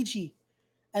 everything is peachy,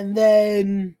 and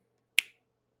then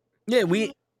Yeah,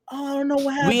 I don't know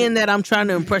what happened. we in that I'm trying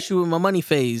to impress you with my money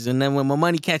phase, and then when my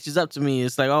money catches up to me,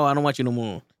 it's like, oh, I don't want you no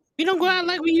more. We don't go out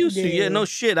like we used to. Yeah, no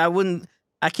shit. I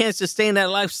can't sustain that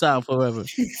lifestyle forever.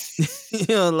 You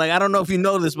know, like, I don't know if you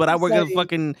know this, but I work at a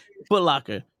fucking Foot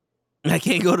Locker. I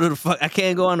can't go to I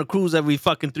can't go on a cruise every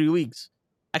fucking 3 weeks.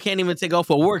 I can't even take off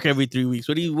for work every 3 weeks.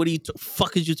 What are you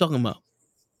fuck is you talking about?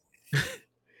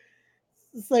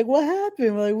 It's like, what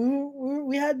happened? Like,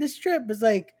 we had this trip. It's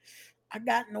like, I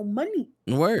got no money.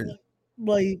 Word.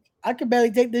 Like, I could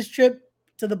barely take this trip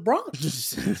to the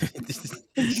Bronx.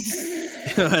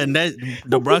 And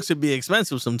the Bronx would be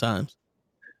expensive sometimes.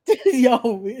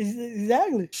 Yo,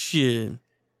 exactly. Shit.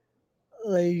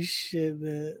 Like, shit,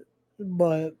 man.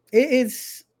 But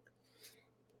it's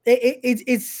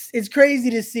crazy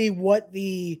to see what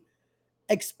the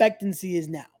expectancy is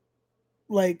now.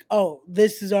 Like, oh,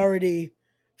 this is already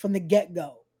from the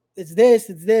get-go. It's this.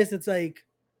 It's like,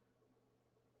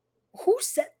 who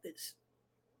set this?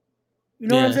 You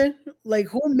know what I'm saying? Like,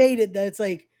 who made it that it's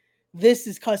like, this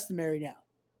is customary now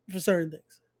for certain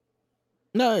things?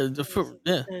 No,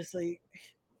 yeah. It's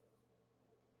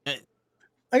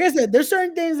like I said, there's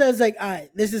certain things that's like, all right,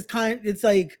 this is it's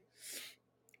like,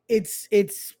 it's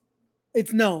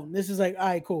known. This is like, all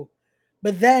right, cool.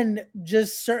 But then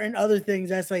just certain other things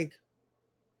that's like,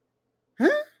 huh?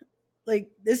 Like,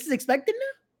 this is expected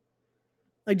now?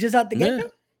 Like, just out the get-go?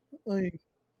 Like,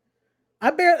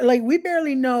 we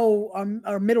barely know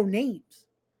our middle names.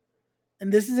 And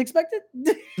this is expected?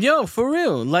 Yo, for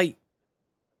real. Like,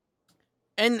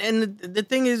 and the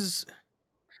thing is,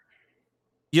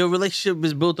 your relationship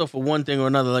is built off of one thing or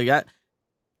another. Like,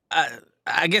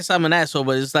 I guess I'm an asshole,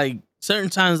 but it's like certain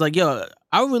times, like, yo,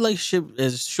 our relationship,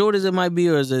 as short as it might be,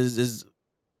 or as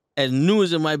new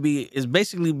as it might be, is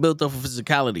basically built off of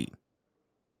physicality.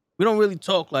 We don't really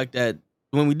talk like that.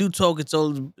 When we do talk, it's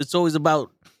always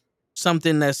about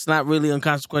something that's not really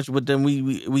inconsequential, but then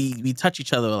we touch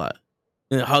each other a lot,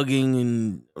 and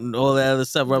hugging and all that other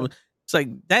stuff. Yeah. It's like,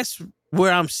 that's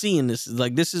where I'm seeing this.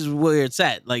 Like, this is where it's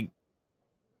at. Like,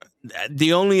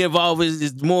 the only evolve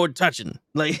is more touching.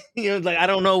 Like, you know, like, I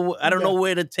don't know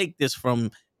where to take this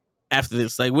from after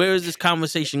this. Like, where is this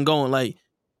conversation going? Like,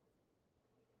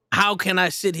 how can I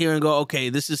sit here and go, okay,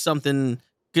 this is something,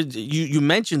 because you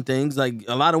mentioned things like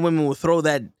a lot of women will throw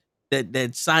that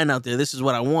sign out there. This is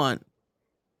what I want.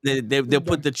 They'll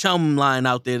put the chum line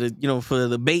out there to, you know, for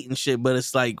the bait and shit. But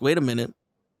it's like, wait a minute,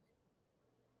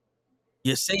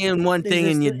 you're saying one thing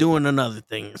and you're doing another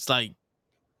thing. It's like,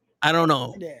 I don't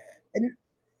know. Yeah.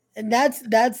 And that's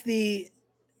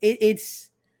it's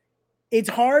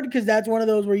hard because that's one of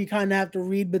those where you kind of have to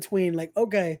read between, like,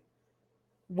 okay,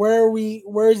 where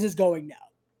is this going now?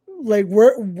 Like,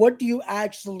 what do you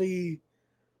actually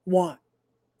want?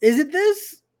 is it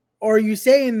this, or are you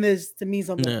saying this to mean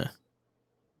something Yeah. else?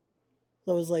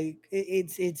 So it's like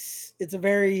it's a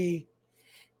very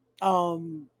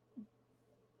um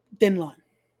thin line.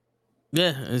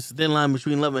 Yeah, it's a thin line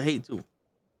between love and hate too.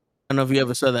 I don't know if you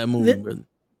ever saw that movie, The- but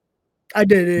I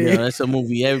did yeah, it. that's a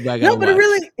movie everybody No, gotta but it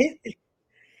watch.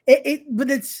 really but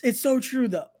it's so true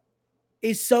though.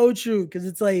 It's so true because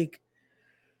it's like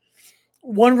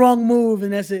one wrong move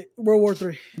and that's it. World War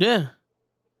Three, Yeah,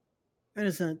 in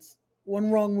a sense.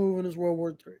 One wrong move and it's World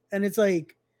War Three, and it's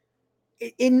like,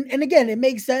 and again, it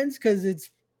makes sense because it's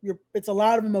a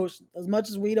lot of emotion. As much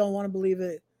as we don't want to believe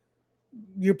it,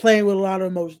 you're playing with a lot of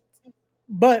emotions.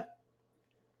 But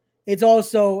it's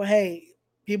also, hey,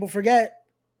 people forget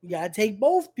you gotta take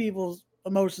both people's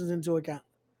emotions into account.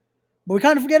 But we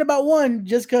kind of forget about one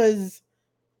just because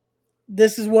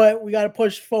this is what we got to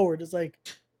push forward. It's yeah.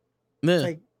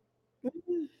 like,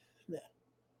 yeah,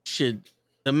 Shit,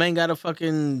 the man gotta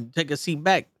fucking take a seat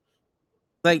back.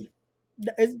 Like,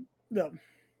 it's, no,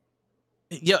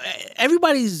 yo,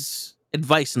 everybody's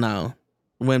advice now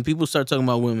when people start talking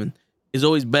about women is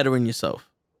always bettering yourself,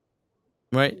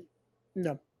 right?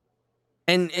 no,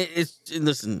 And it's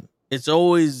listen, it's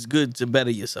always good to better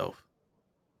yourself.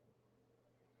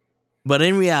 But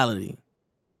in reality,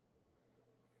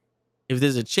 if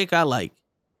there's a chick I like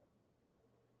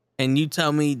and you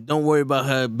tell me don't worry about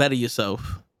her, better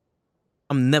yourself,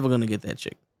 I'm never gonna get that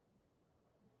chick.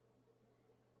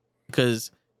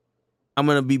 Because I'm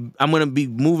gonna be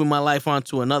moving my life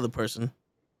onto another person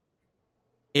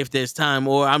if there's time,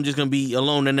 or I'm just gonna be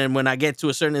alone. And then when I get to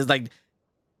a certain, it's like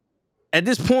at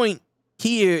this point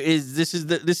here this is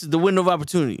the window of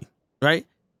opportunity, right?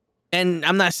 And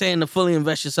I'm not saying to fully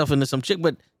invest yourself into some chick,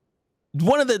 but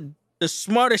one of the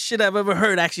smartest shit I've ever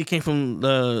heard actually came from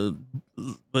the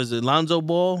was it Lonzo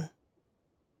Ball,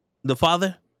 the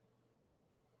father.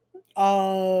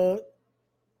 uh,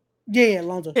 yeah,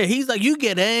 Lonzo, Yeah, he's like, you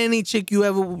get any chick you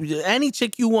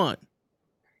want.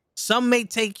 Some may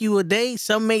take you a day,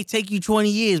 some may take you 20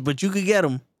 years, but you could get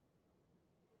them.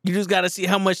 You just got to see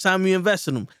how much time you invest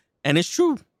in them. And it's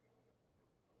true.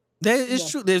 It's no,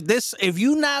 true. There's this. If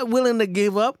you're not willing to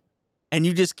give up and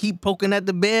you just keep poking at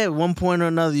the bear, at one point or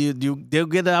another, they'll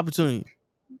get the opportunity.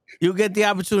 You'll get the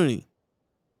opportunity.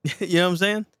 You know what I'm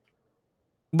saying?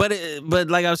 But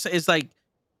like I was saying, it's like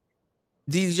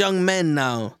these young men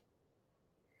now,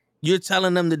 you're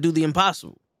telling them to do the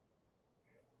impossible.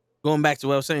 Going back to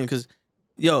what I was saying, because,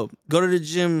 yo, go to the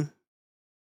gym,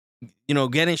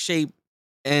 get in shape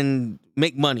and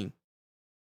make money.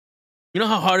 You know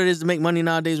how hard it is to make money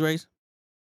nowadays, Race?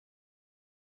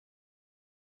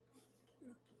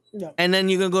 no, And then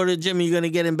you're going to go to the gym and you're going to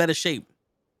get in better shape.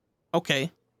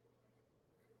 Okay.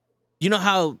 You know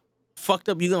how fucked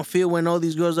up you're going to feel when all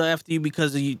these girls are after you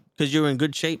because you're in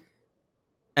good shape?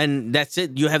 And that's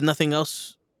it. You have nothing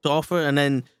else to offer. And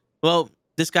then, well,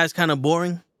 this guy's kind of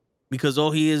boring because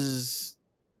all he is,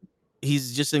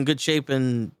 he's just in good shape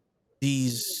and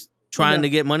he's trying no, to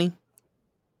get money.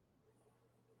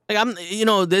 Like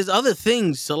there's other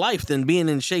things to life than being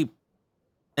in shape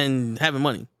and having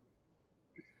money.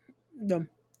 no.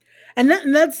 And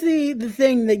that's the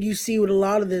thing that you see with a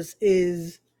lot of this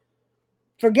is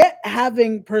forget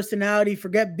having personality,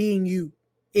 forget being you.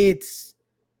 It's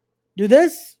do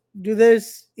this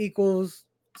equals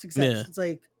success. Yeah. It's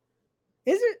like,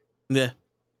 is it? Yeah.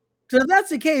 So if that's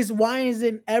the case, why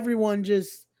isn't everyone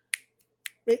just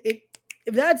it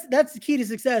if that's the key to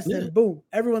success, Yeah. then boom,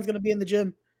 everyone's gonna be in the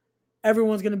gym.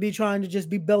 Everyone's gonna be trying to just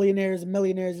be billionaires and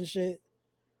millionaires and shit.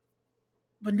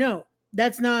 But no,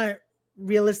 that's not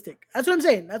realistic. That's what I'm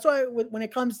saying. That's why when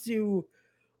it comes to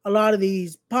a lot of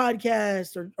these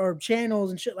podcasts or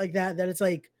channels and shit like that, that it's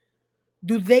like,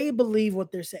 do they believe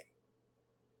what they're saying?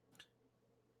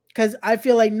 Because I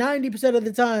feel like 90% of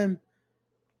the time,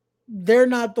 they're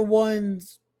not the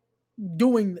ones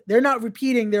they're not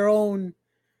repeating their own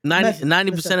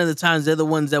 90% of the times they're the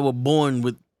ones that were born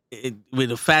with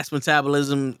a fast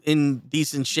metabolism, in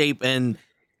decent shape, and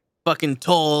fucking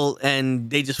tall, and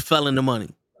they just fell into money.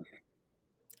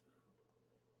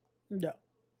 No.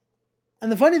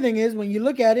 And the funny thing is, when you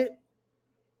look at it,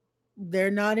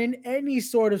 they're not in any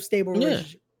sort of stable Yeah.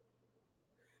 relationship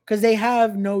because they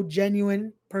have no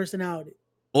genuine personality.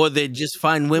 Or they just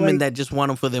find women Like, that just want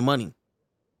them for their money.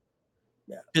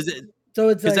 yeah. Because So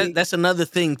it's like that's another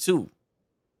thing too.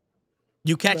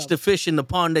 You catch the fish in the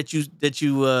pond that you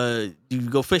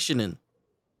go fishing in.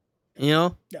 You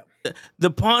know, Yeah.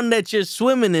 the pond that you're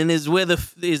swimming in is where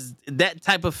is that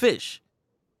type of fish.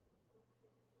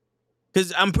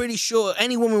 Because I'm pretty sure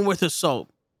any woman worth her salt,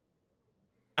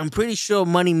 I'm pretty sure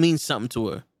money means something to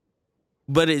her.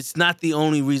 but it's not the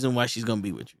only reason why she's gonna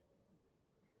be with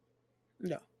you.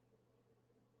 No.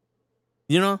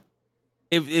 You know,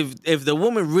 if the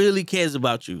woman really cares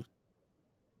about you,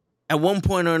 at one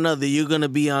point or another, you're gonna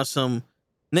be on some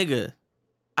nigga.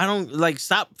 I don't like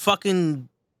stop fucking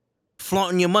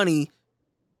flaunting your money.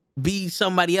 Be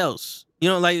somebody else. You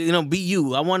know, like be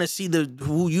you. I want to see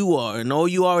who you are, and all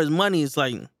you are is money. It's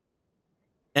like,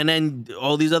 and then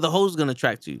all these other hoes gonna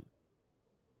attract you.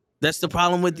 That's the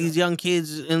problem with these young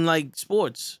kids in like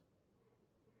sports.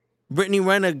 Brittany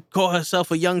Renner called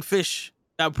herself a young fish,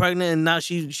 got pregnant, and now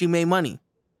she made money.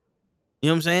 You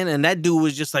know what I'm saying? And that dude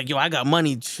was just like, yo, I got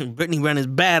money. Brittany Renner's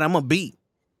bad. I'm a beat.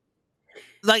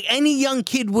 Like any young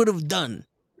kid would have done.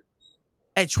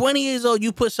 At 20 years old,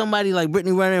 you put somebody like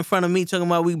Brittany Renner in front of me talking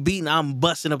about we beating, I'm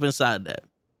busting up inside that.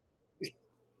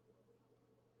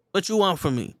 What you want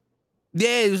from me?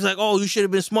 Yeah, he was like, oh, you should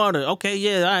have been smarter. Okay,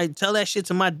 yeah, all right, tell that shit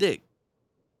to my dick.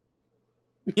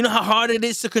 You know how hard it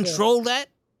is to control that?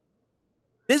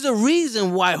 There's a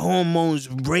reason why hormones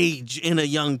rage in a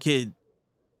young kid.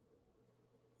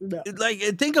 No. Like,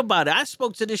 think about it. I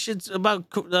spoke to this shit about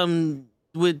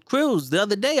with Krills the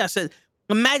other day. I said,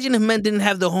 imagine if men didn't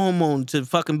have the hormone to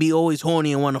fucking be always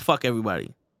horny and want to fuck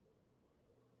everybody.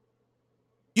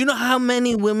 You know how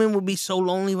many women would be so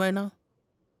lonely right now?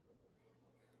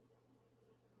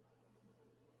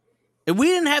 If we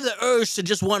didn't have the urge to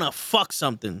just want to fuck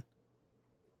something,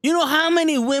 you know how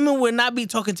many women would not be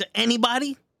talking to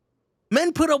anybody?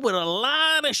 Men put up with a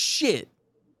lot of shit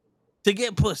to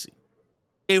get pussy.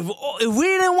 If we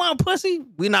didn't want pussy,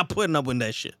 we're not putting up with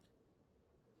that shit.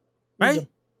 Right? Yeah.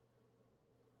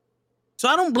 So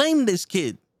I don't blame this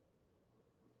kid.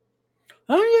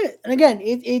 Oh yeah. And again,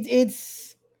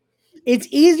 it's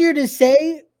easier to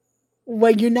say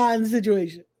when you're not in the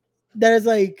situation. That is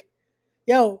like,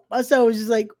 yo, my son was just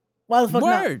like, why the fuck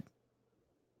not?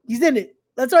 He's in it.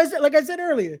 That's why I said, like I said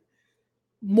earlier,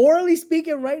 morally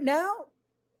speaking, right now,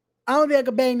 I don't think I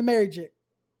could bang the married chick.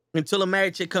 Until a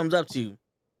married chick comes up to you.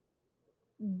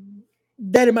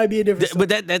 Then it might be a different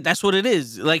But that's what it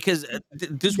is. Like, cause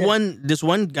this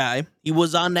one guy, he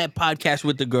was on that podcast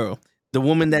with the girl, the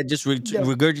woman that just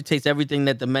regurgitates everything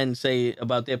that the men say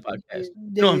about their podcast.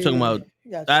 You know what I'm talking about?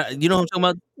 Gotcha. You know what I'm talking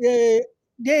about?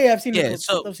 Yeah. I've seen the clips.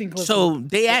 I've seen clips. So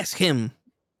they ask him,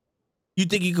 "You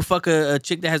think you could fuck a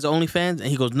chick that has OnlyFans?" And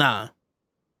he goes, "Nah,"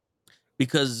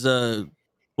 because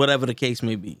whatever the case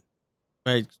may be,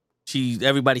 right?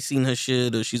 Everybody's seen her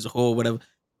shit, or she's a whore, whatever.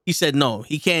 He said no,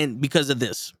 he can't because of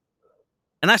this.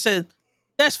 And I said,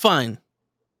 that's fine.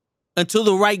 Until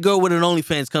the right girl with an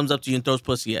OnlyFans comes up to you and throws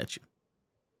pussy at you.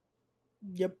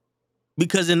 Yep.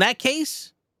 Because in that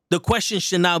case, the question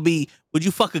should now be, would you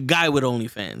fuck a guy with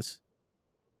OnlyFans?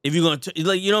 If you're going to,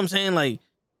 like, you know what I'm saying?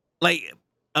 Like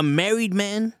a married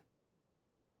man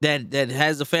that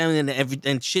has a family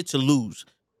and shit to lose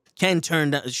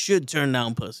should turn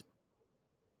down pussy.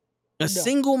 A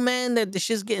single man that the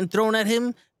shit's getting thrown at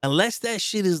him, unless that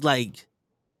shit is like,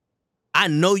 I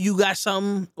know you got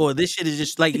something, or this shit is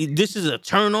just like, this is a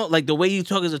turn on, like the way you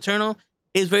talk is a turn on,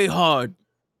 it's very hard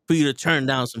for you to turn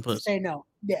down some pussy. Say no.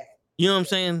 Yeah. You know what I'm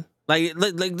saying? Like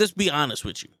let's be honest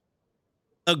with you.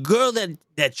 A girl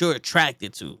that you're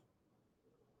attracted to,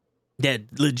 that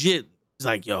legit is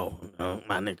like, yo,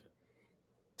 my nigga.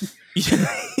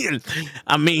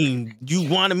 I mean, you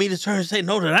wanted me to turn and say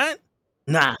no to that?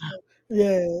 Nah.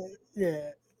 Yeah.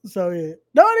 So yeah.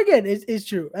 No, and again, it's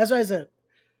true. That's what I said.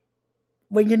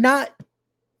 When you're not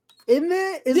in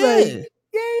there, it's like,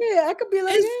 yeah, I could be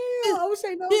like, I would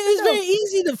say no. Yeah, it's very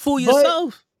easy to fool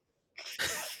yourself.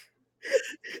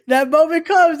 That moment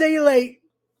comes, then you're like,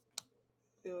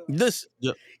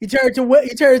 you turn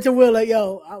to Will like,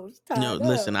 yo, I was tired. Yo,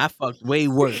 listen, I fucked way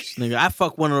worse, nigga. I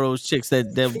fucked one of those chicks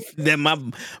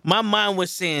that my mind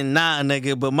was saying nah,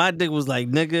 nigga, but my dick was like,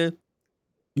 nigga,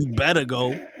 you better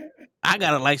go. I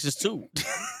got a license too.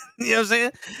 You know what I'm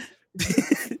saying?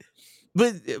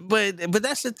 But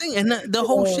that's the thing, and the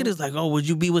whole shit is like, oh, would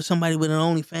you be with somebody with an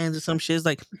OnlyFans or some shit? It's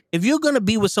like, if you're gonna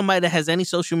be with somebody that has any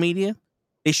social media,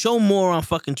 they show more on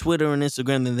fucking Twitter and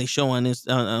Instagram than they show on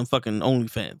fucking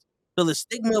OnlyFans. So the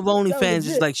stigma of OnlyFans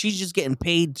is like she's just getting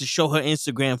paid to show her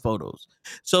Instagram photos.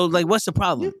 So like, what's the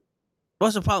problem?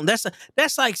 What's the problem? That's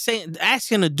like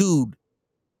asking a dude,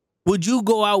 would you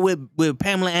go out with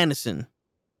Pamela Anderson?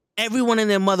 Everyone and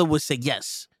their mother would say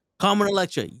yes. Carmen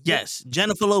Electra, yes.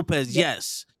 Jennifer Lopez,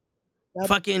 yes.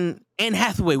 Fucking Anne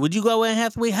Hathaway, would you go with Anne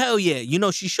Hathaway? Hell yeah. You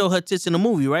know she showed her tits in the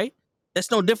movie, right? That's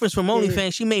no difference from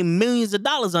OnlyFans. She made millions of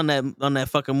dollars on that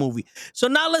fucking movie. So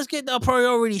now let's get our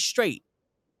priorities straight.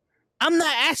 I'm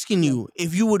not asking you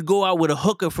if you would go out with a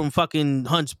hooker from fucking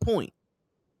Hunts Point.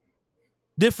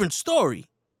 different story.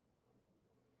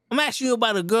 I'm asking you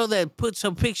about a girl that puts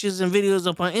her pictures and videos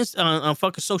up on on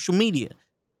fucking social media.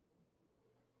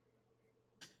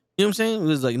 You know what I'm saying? It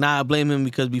was like, nah, I blame him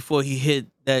because before he hit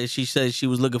that, she said she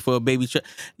was looking for a baby.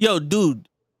 Yo, dude,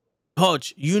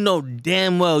 Hodge, you know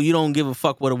damn well you don't give a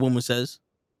fuck what a woman says.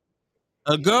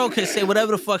 A girl can say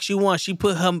whatever the fuck she wants. She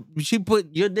put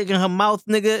your dick in her mouth,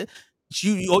 nigga.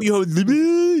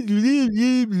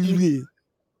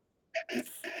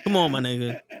 Come on, my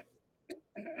nigga.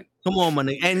 Come on, my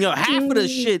nigga. And yo, half of the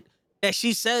shit that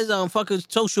she says on fucking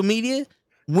social media,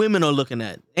 women are looking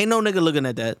at. Ain't no nigga looking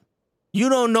at that. You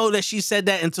don't know that she said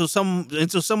that until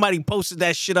somebody posted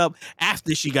that shit up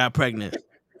after she got pregnant.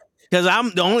 Because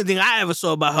the only thing I ever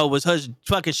saw about her was her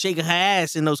fucking shaking her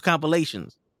ass in those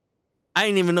compilations. I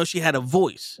didn't even know she had a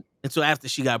voice until after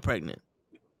she got pregnant.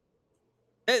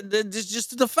 It's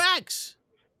just the facts.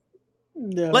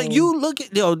 No. Like you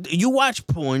watch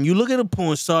porn, you look at a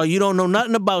porn star, you don't know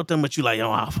nothing about them, but you like,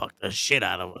 oh, I'll fuck the shit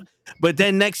out of her. But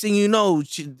then next thing you know,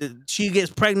 she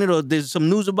gets pregnant, or there's some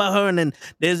news about her, and then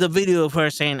there's a video of her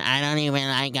saying, I don't even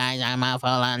like guys, I'm out for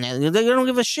on that. They don't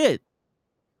give a shit.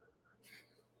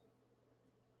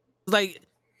 Like,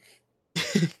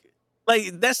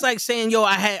 like that's like saying, yo,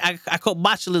 I caught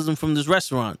botulism from this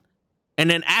restaurant. And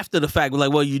then after the fact, we're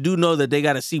like, well, you do know that they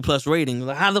got a C+ rating.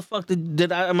 Like, how the fuck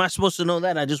am I supposed to know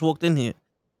that? I just walked in here.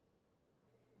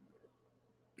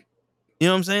 You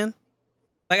know what I'm saying?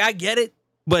 Like, I get it,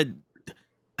 but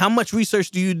how much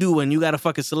research do you do when you got a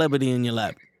fucking celebrity in your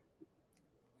lap?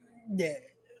 Yeah.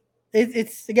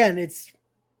 It's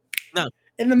No.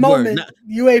 In the moment,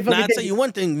 you ain't fucking. Now, I'll tell you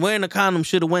one thing, wearing a condom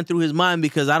should have went through his mind,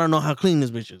 because I don't know how clean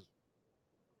this bitch is.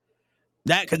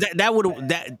 That would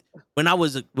have when I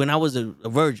was a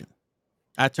virgin,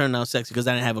 I turned out sexy because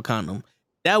I didn't have a condom.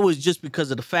 That was just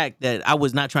because of the fact that I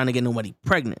was not trying to get nobody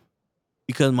pregnant,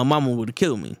 because my mama would have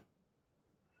killed me.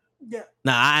 Yeah.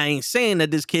 Now I ain't saying that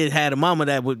this kid had a mama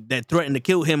that threatened to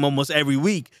kill him almost every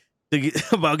week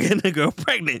about getting a girl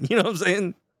pregnant. You know what I'm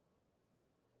saying?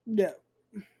 Yeah.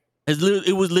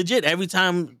 It was legit. Every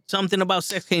time something about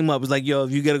sex came up, it was like, yo,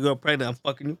 if you get a girl pregnant, I'm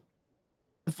fucking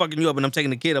you up, and I'm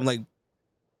taking the kid. I'm like,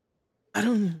 I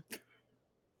don't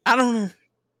know.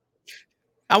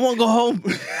 I won't go home.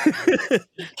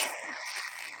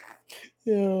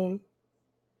 Yeah.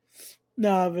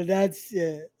 No, but that's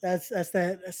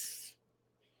that.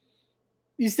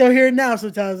 You still hear it now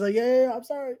sometimes. Like, yeah, I'm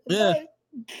sorry. I'm sorry.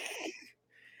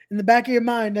 In the back of your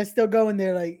mind, that's still going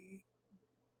there. Like,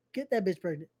 get that bitch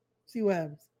pregnant. See what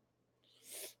happens.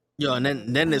 Yo, and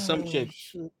then there's some chick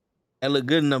that look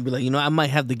good enough, be like, I might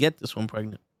have to get this one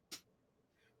pregnant.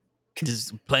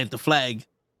 Just plant the flag.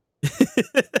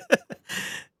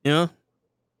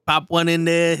 Pop one in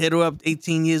there, hit her up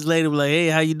 18 years later, be like, hey,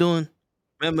 how you doing?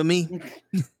 Remember me?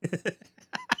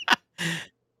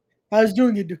 How's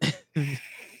Junior do?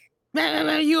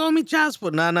 Man, you owe me child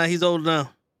support. Nah, he's old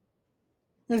now.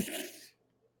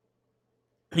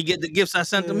 He get the gifts I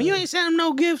sent him. You ain't sent him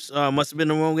no gifts. Oh, must have been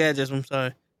the wrong address. I'm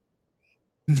sorry.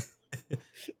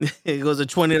 It goes a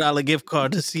 $20 gift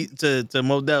card to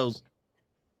Modell's.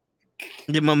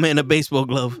 Give my man a baseball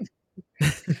glove.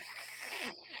 Just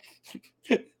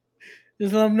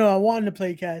let him know I wanted to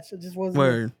play catch. I just wasn't.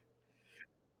 Word.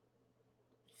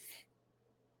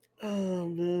 Oh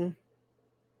man.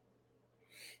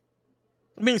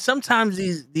 I mean, sometimes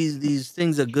these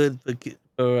things are good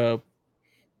for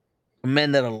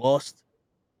men that are lost.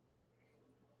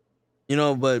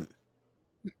 But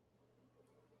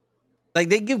like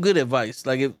they give good advice.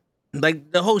 Like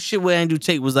the whole shit with Andrew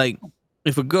Tate was like,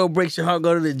 if a girl breaks your heart,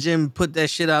 go to the gym, put that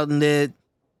shit out in there.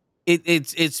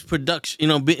 It's production.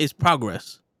 It's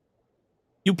progress.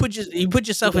 You put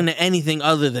yourself into anything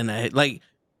other than that. Like,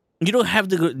 you don't have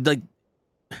to go. Like,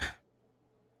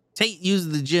 Tate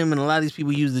uses the gym, and a lot of these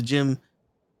people use the gym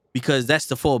because that's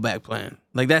the fallback plan.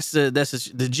 Like,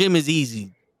 the gym is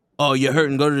easy. Oh, you're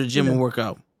hurting, go to the gym and work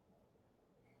out.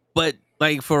 But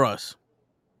like for us,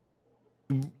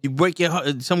 you break your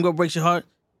heart. Some girl breaks your heart.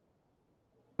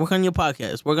 Work on your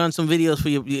podcast. Work on some videos for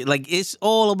your. Like, it's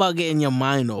all about getting your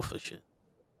mind off of shit.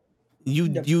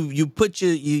 You put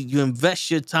you invest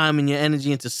your time and your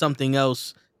energy into something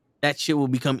else. That shit will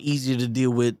become easier to deal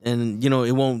with, and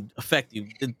it won't affect you.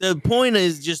 The point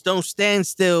is, just don't stand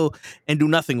still and do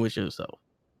nothing with yourself.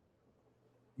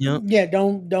 Yeah,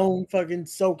 don't fucking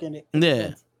soak in it.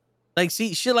 Yeah, like,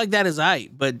 see, shit like that is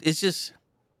alright, but it's just.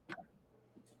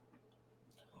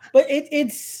 But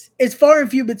it's far and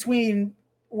few between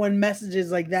when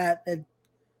messages like that.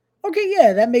 Okay,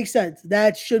 yeah, that makes sense.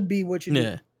 That should be what you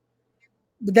do.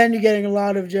 But then you're getting a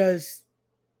lot of just.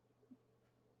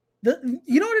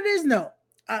 You know what it is? No,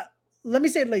 let me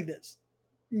say it like this: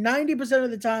 90%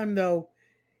 of the time, though,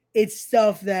 it's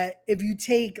stuff that if you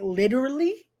take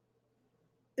literally,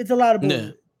 it's a lot of Yeah.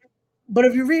 bullshit. But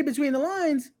if you read between the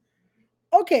lines,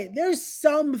 okay, there's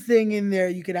something in there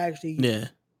you could actually use. Yeah.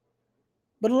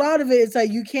 But a lot of it, it's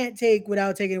like you can't take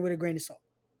without taking it with a grain of salt.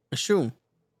 It's true.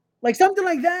 Like something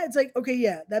like that, it's like, okay,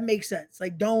 yeah, that makes sense.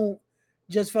 Like, don't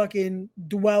just fucking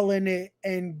dwell in it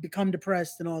and become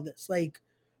depressed and all this. Like,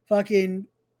 fucking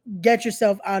get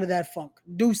yourself out of that funk.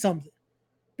 Do something.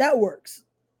 That works.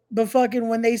 But fucking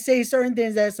when they say certain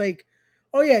things that's like,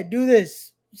 oh yeah, do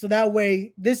this. So that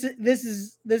way, this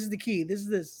is the key. This is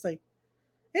this. It's like,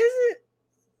 is it?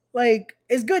 Like,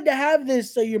 it's good to have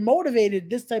this so you're motivated,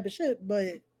 this type of shit,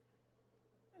 but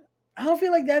I don't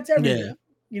feel like that's everything. Yeah.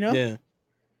 You know? Yeah.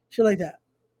 Shit like that.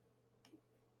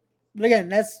 But again,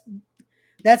 that's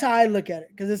how I look at it.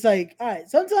 Because it's like, all right,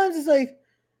 sometimes it's like,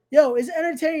 yo, it's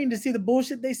entertaining to see the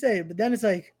bullshit they say, but then it's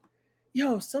like,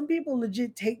 yo, some people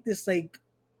legit take this like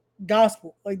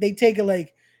gospel. Like they take it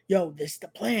like, yo, this is the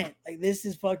plan. Like this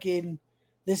is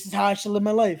how I should live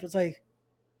my life. It's like,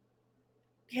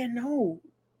 yeah, no,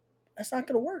 that's not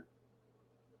gonna work.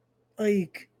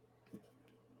 Like,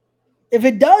 if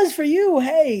it does for you,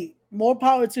 hey, more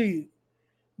power to you.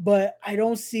 But I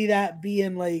don't see that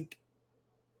being like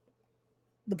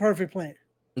the perfect plan.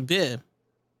 Yeah.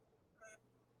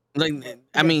 Like,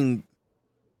 I Again, mean,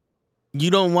 you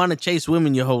don't want to chase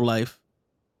women your whole life.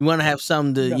 You want to have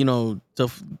something to, no.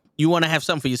 you want to have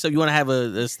something for yourself. You want to have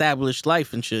a established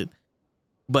life and shit.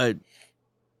 But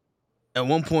at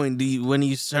one point, when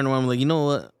you turn around, like, you know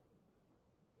what?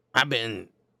 I've been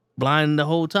blind the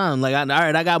whole time. Like, all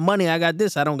right, I got money. I got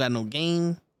this. I don't got no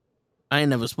game. I ain't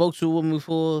never spoke to a woman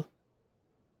before.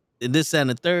 This and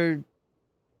the third.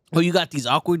 Oh, you got these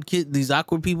awkward kids, these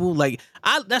awkward people. Like,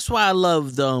 that's why I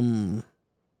loved damn,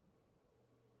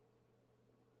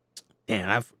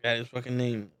 I forgot his fucking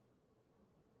name.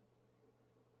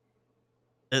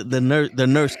 The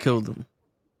nurse killed him.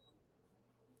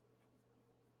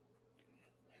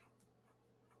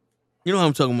 You know what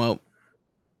I'm talking about?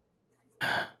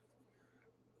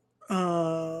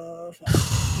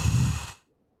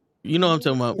 You know what I'm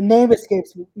talking about? The name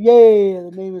escapes me. Yeah,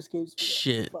 the name escapes me.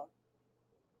 Shit. Fuck.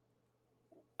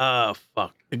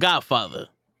 Fuck. The Godfather.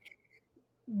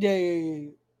 Yeah.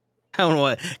 I don't know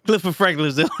what. Clifford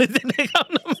Franklin's the only thing they got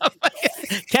on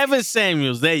the Kevin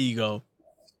Samuels. There you go.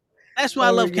 That's why I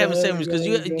love Kevin Samuels, because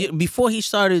you before he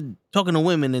started talking to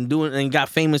women and got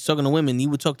famous talking to women, he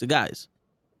would talk to guys.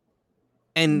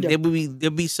 And there'd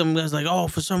be some guys like, oh,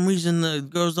 for some reason the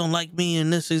girls don't like me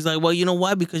and this. He's like, well, you know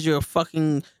why? Because you're a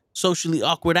fucking socially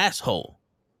awkward asshole.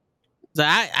 So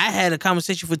I had a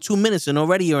conversation for 2 minutes and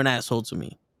already you're an asshole to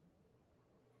me.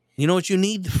 You know what you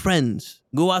need? Friends.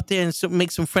 Go out there and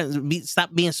make some friends.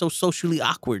 Stop being so socially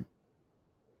awkward.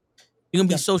 You're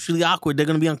gonna be socially awkward. They're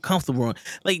gonna be uncomfortable.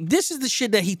 Like, this is the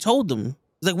shit that he told them.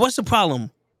 He's like, what's the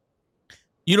problem?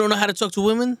 You don't know how to talk to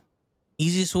women?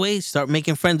 Easiest way, start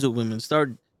making friends with women.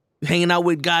 Start hanging out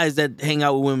with guys that hang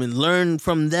out with women. Learn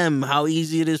from them how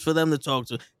easy it is for them to talk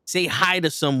to. Say hi to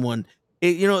someone.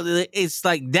 It's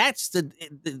like that's the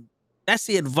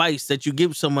advice that you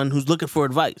give someone who's looking for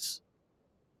advice.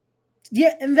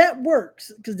 Yeah, and that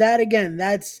works because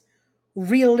that's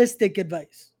realistic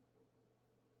advice.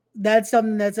 That's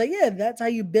something that's like, yeah, that's how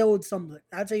you build something.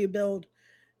 That's how you build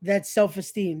that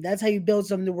self-esteem. That's how you build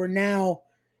something where now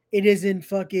it isn't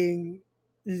fucking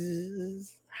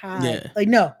high. Yeah. Like,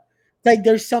 no, like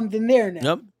there's something there now.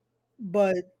 Yep.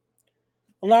 But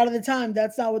a lot of the time,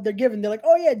 that's not what they're given. They're like,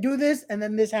 oh yeah, do this, and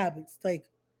then this happens. Like,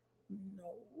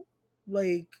 no,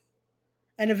 like,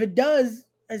 and if it does,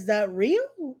 is that real?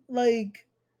 Like,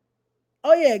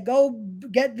 oh yeah, go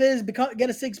get this, get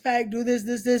a 6-pack, do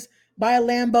this, buy a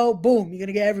Lambo, boom, you're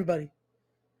gonna get everybody.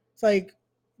 It's like,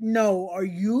 no, are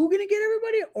you gonna get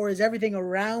everybody, or is everything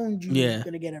around you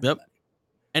gonna get everybody? Yep.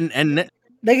 And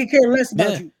they can care less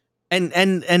about you. And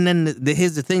then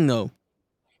here's the thing though.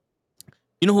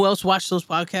 You know who else watched those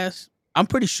podcasts? I'm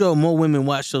pretty sure more women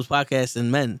watch those podcasts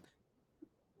than men.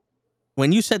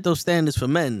 When you set those standards for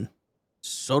men,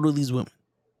 so do these women.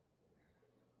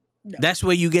 No. That's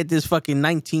where you get this fucking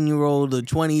 19-year-old or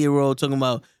 20-year-old talking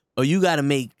about, oh, you got to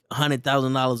make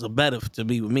 $100,000 or better to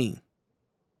be with me.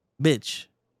 Bitch,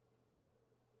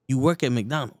 you work at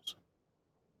McDonald's.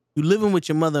 You living with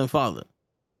your mother and father.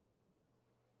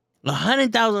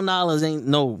 $100,000 ain't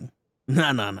no.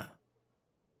 Nah. You know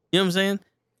what I'm saying?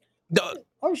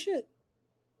 Oh, shit.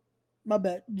 My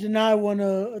bad. Janai won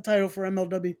a title for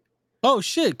MLW. Oh,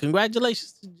 shit.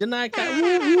 Congratulations to Janai.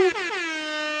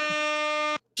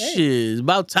 Shit, it's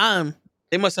about time.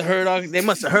 They must have heard our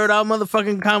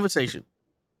motherfucking conversation.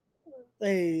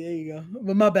 Hey, there you go.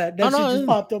 But my bad. That shit just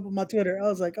popped up on my Twitter. I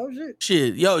was like, oh shit.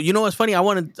 Shit, yo, you know what's funny? I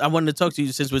wanted to talk to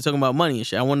you since we're talking about money and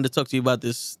shit. I wanted to talk to you about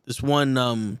this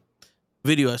one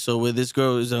video I saw where this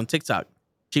girl is on TikTok.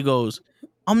 She goes,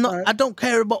 I don't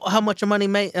care about how much a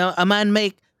man make.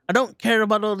 I don't care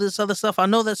about all this other stuff. I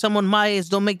know that someone my age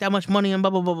don't make that much money and blah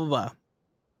blah blah blah blah.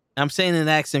 I'm saying in an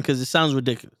accent because it sounds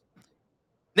ridiculous.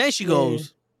 Then she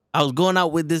goes, I was going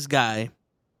out with this guy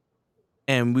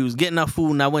and we was getting our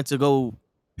food and I went to go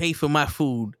pay for my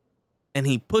food and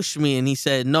he pushed me and he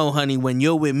said, no, honey, when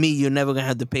you're with me, you're never going to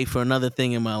have to pay for another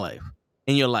thing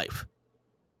in your life.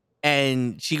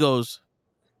 And she goes,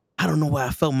 I don't know why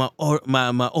I felt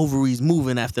my ovaries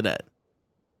moving after that.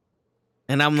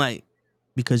 And I'm like,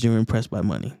 because you're impressed by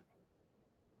money.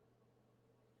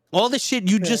 All the shit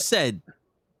you just said,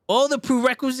 all the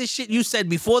prerequisite shit you said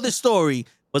before the story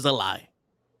was a lie.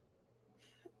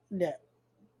 Yeah.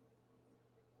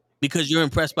 Because you're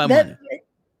impressed by money.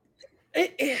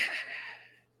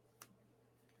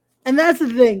 And that's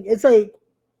the thing. It's like,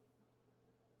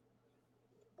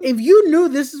 if you knew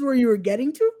this is where you were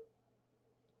getting to,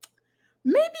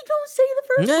 maybe don't say the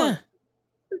first one.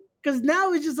 Because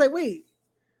now it's just like, wait.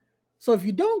 So if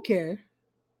you don't care,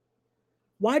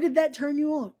 why did that turn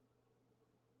you on?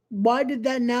 Why did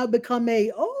that now become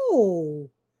okay.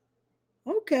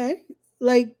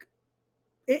 Like,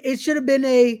 it should have been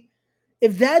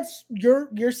if that's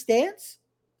your stance,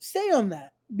 stay on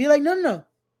that. Be like, no.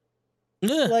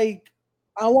 Yeah. Like,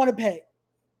 I want to pay.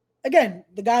 Again,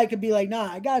 the guy could be like,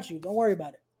 nah, I got you. Don't worry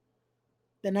about it.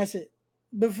 Then that's it.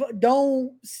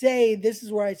 Don't say this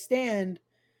is where I stand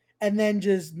and then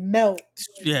just melt.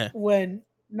 Yeah. When,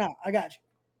 nah, I got you.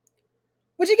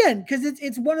 Which again, because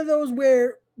it's one of those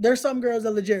where there's some girls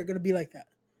that legit are going to be like that.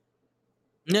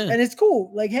 Yeah. And it's cool.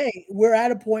 Like, hey, we're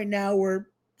at a point now where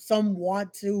some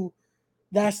want to,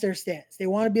 that's their stance. They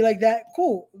want to be like that.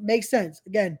 Cool. Makes sense.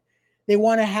 Again, they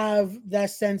want to have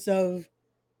that sense of,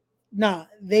 nah,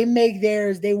 they make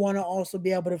theirs. They want to also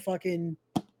be able to fucking,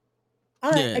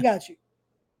 all right, I got you.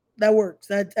 That works.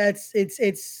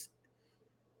 It's,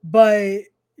 but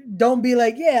don't be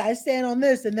like, yeah, I stand on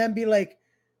this, and then be like,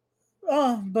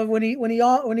 oh, but when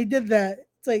he did that,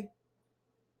 it's like,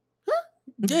 huh?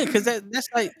 Yeah, because that's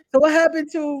like, so what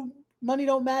happened to money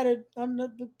don't matter? I'm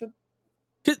not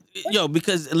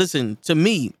because listen to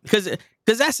me, because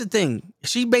that's the thing.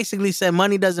 She basically said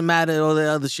money doesn't matter, all the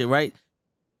other shit, right?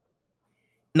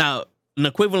 Now, an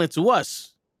equivalent to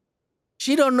us,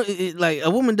 she don't know. Like, a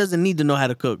woman doesn't need to know how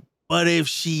to cook, but if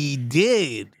she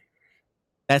did,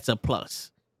 that's a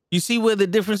plus. You see where the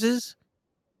difference is?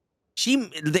 She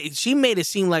made it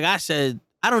seem like I said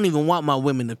I don't even want my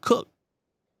women to cook,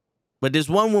 but this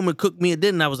one woman cooked me a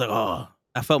dinner. And I was like, oh,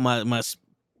 I felt my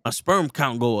sperm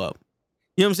count go up.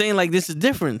 You know what I'm saying? Like, this is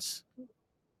difference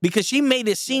because she made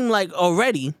it seem like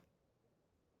already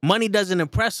money doesn't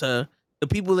impress her. The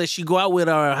people that she go out with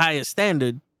are a higher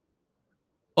standard,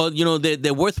 or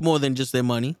they're worth more than just their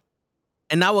money.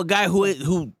 And now a guy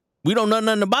who we don't know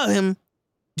nothing about him,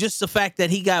 just the fact that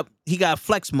he got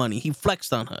flex money, he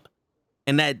flexed on her,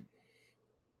 and that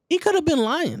he could have been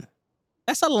lying.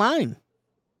 That's a line.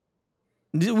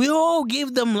 We all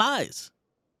gave them lies.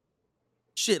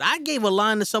 Shit, I gave a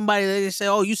line to somebody that they say,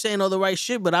 "Oh, you saying all the right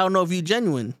shit, but I don't know if you're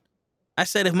genuine." I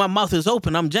said, if my mouth is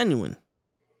open, I'm genuine.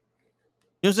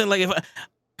 You know what I'm saying? Like,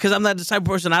 because I'm not the type of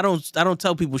person, I don't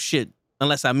tell people shit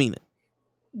unless I mean it.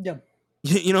 Yeah.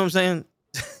 You know what I'm saying?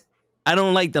 I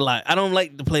don't like to lie. I don't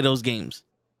like to play those games.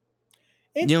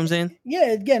 You know what I'm saying?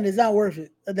 Yeah, again, it's not worth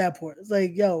it at that point. It's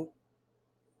like, yo,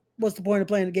 what's the point of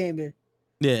playing the game here?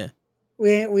 Yeah.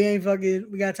 We ain't fucking,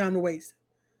 we got time to waste.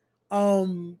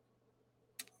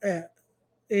 Yeah.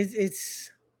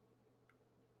 It's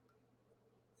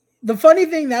the funny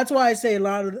thing, that's why I say a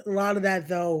lot of that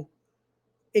though,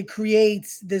 it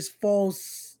creates this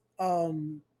false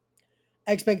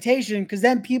expectation, because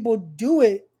then people do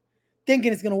it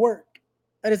thinking it's gonna work.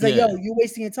 And it's like, yo, you're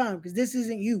wasting your time because this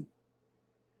isn't you.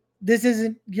 This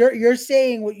isn't you're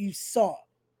saying what you saw.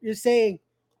 You're saying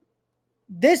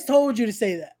this told you to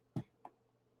say that.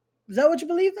 Is that what you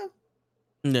believe though?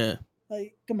 Yeah.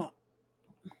 Like, come on.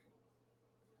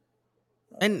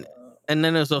 And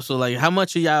then there's also like, how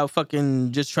much are y'all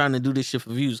fucking just trying to do this shit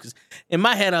for views? Because in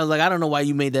my head, I was like, I don't know why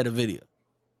you made that a video.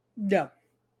 Yeah.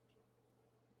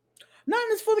 Not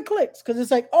it's for the clicks, because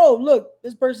it's like, oh, look,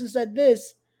 this person said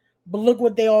this, but look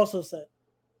what they also said.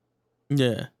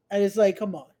 Yeah. And it's like,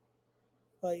 come on.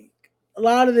 Like, a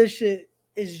lot of this shit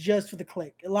is just for the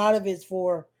click. A lot of it's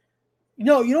for, you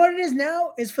know what it is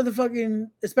now? It's for the fucking,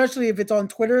 especially if it's on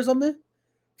Twitter or something,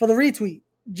 for the retweet,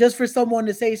 just for someone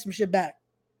to say some shit back.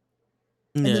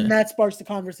 And then Yeah. that sparks the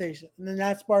conversation. And then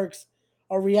that sparks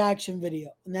a reaction video.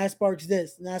 And that sparks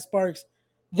this. And that sparks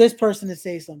this person to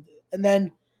say something. And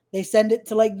then they send it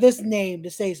to like this name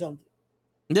to say something.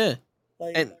 Yeah.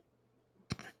 Like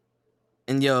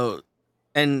And yo,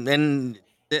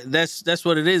 that's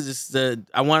what it is. It's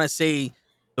I want to say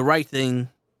the right thing,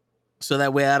 so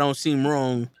that way I don't seem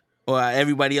wrong, or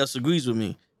everybody else agrees with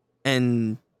me.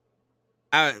 And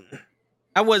I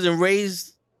wasn't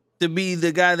raised to be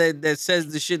the guy that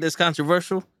says the shit that's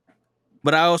controversial,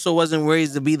 but I also wasn't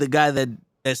raised to be the guy that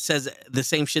says the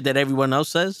same shit that everyone else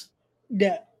says.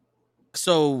 yeah.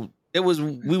 So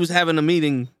we was having a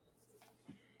meeting,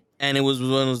 and it was when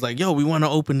it was like, yo, we want to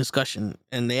open discussion,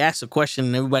 and they asked a question,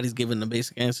 and everybody's giving the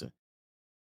basic answer,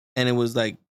 and it was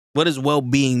like, what does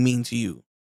well-being mean to you?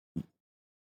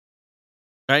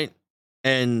 Right?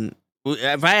 And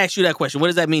if I ask you that question, what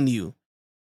does that mean to you?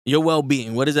 Your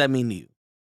well-being, what does that mean to you?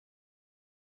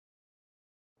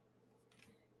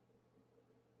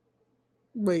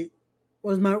 Wait,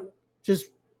 was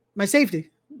my safety?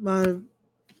 My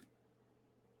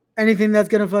anything that's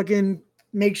gonna fucking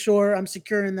make sure I'm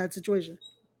secure in that situation.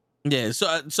 Yeah.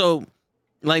 So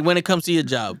like when it comes to your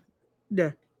job,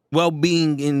 Yeah.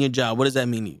 well-being in your job, what does that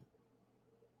mean to you?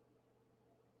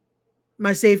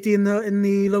 My safety in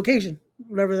the location.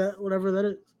 Whatever that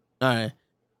is. All right.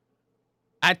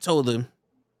 I told him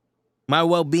my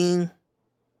well-being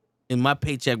and my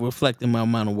paycheck reflecting my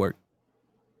amount of work.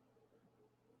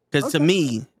 Because to Okay.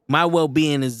 me, my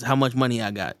well-being is how much money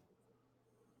I got.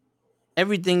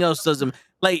 Everything else doesn't,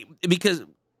 like, because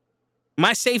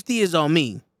my safety is on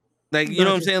me. Like, you know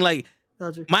what I'm Gotcha. saying? Like,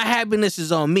 Gotcha. my happiness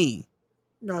is on me.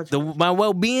 Gotcha. My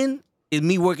well-being is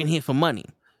me working here for money.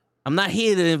 I'm not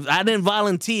here I didn't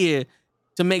volunteer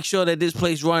to make sure that this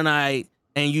place run all right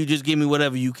and you just give me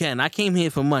whatever you can. I came here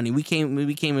for money. We came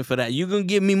in for that. You're going to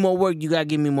give me more work, you got to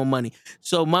give me more money.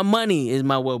 So my money is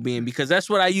my well-being, because that's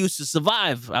what I use to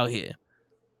survive out here.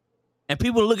 And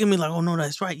people look at me like, oh, no,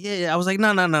 that's right. Yeah. I was like,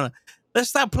 no. Let's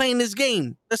stop playing this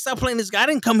game. Let's stop playing this game. I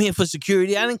didn't come here for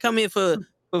security. I didn't come here for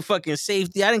fucking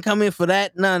safety. I didn't come here for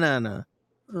that. No.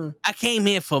 Mm. I came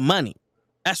here for money.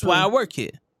 That's why I work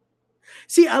here.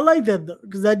 See, I like that though,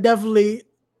 because that definitely,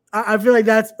 I feel like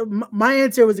that's my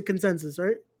answer was a consensus,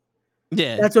 right?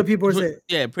 Yeah, That's what people were saying.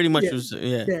 Yeah, pretty much Yeah. was.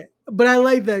 Yeah. But I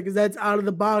like that because that's out of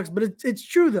the box. But it's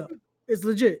true though. It's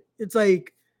legit. It's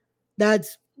like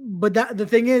but the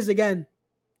thing is, again,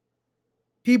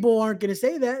 people aren't going to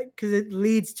say that because it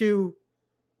leads to,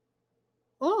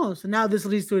 oh, so now this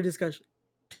leads to a discussion.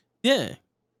 Yeah,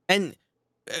 and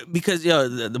because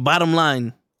the bottom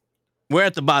line, we're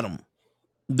at the bottom.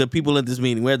 The people at this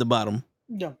meeting, we're at the bottom.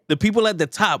 Yeah. The people at the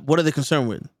top, what are they concerned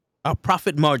with? Our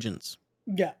profit margins.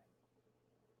 Yeah.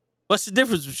 What's the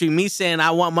difference between me saying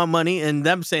I want my money and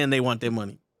them saying they want their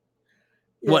money?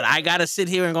 Yeah. What, I gotta sit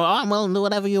here and go, oh, I'm willing to do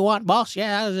whatever you want, boss.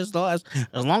 Yeah, as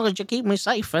long as you keep me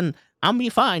safe and I'll be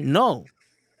fine. No.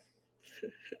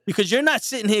 Because you're not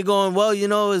sitting here going, well,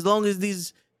 as long as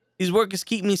these workers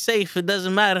keep me safe, it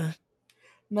doesn't matter.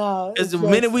 No. Because the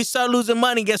minute we start losing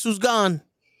money, guess who's gone?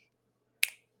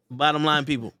 Bottom line,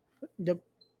 people. Yep.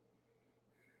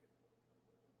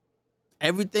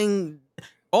 Everything,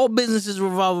 all businesses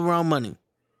revolve around money.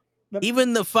 Yep.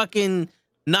 Even the fucking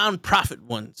non-profit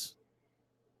ones.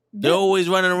 Yep. They're always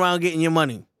running around getting your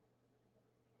money.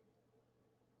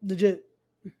 Legit.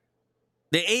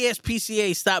 The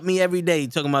ASPCA stopped me every day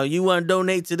talking about, you want to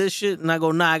donate to this shit? And I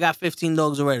go, nah, I got 15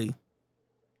 dogs already.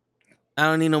 I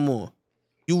don't need no more.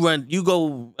 You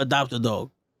go adopt a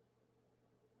dog.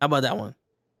 How about that one?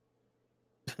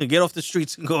 Get off the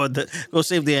streets and go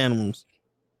save the animals.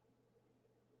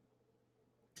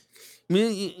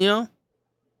 You know?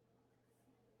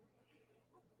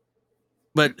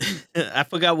 But I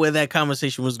forgot where that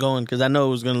conversation was going because I know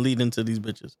it was going to lead into these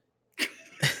bitches.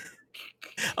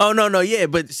 Oh, no, yeah.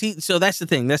 But see, so that's the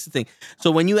thing.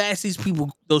 So when you ask these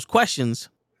people those questions,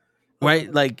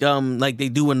 right, like they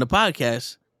do in the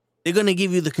podcast, they're going to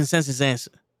give you the consensus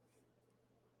answer.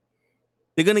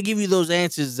 They're going to give you those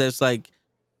answers that's like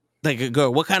a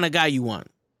girl, what kind of guy you want?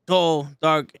 Tall,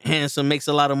 dark, handsome, makes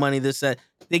a lot of money, this, that.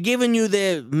 They're giving you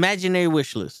their imaginary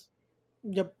wish list.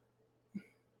 Yep.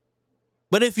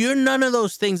 But if you're none of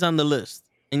those things on the list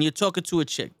and you're talking to a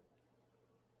chick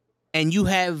and you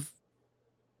have,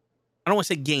 I don't want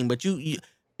to say game, but you're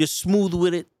smooth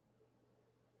with it.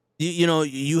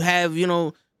 You have,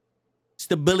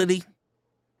 stability,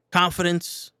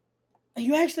 confidence.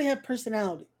 You actually have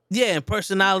personality. Yeah,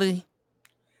 personality.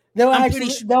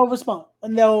 They'll respond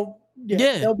and they'll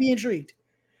be intrigued.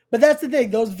 But that's the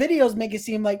thing. Those videos make it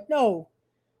seem like, no,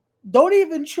 don't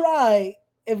even try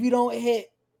if you don't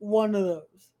hit one of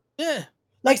those. Yeah.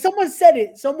 Like someone said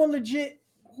it. Someone legit.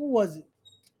 Who was it?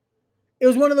 It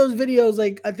was one of those videos.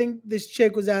 Like I think this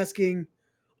chick was asking,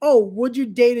 "Oh, would you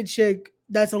date a chick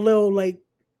that's a little like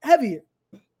heavier?"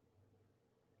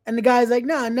 And the guy's like,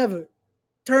 "Nah, never."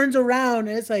 Turns around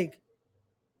and it's like,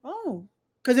 "Oh,"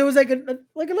 because it was like a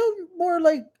little more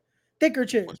like thicker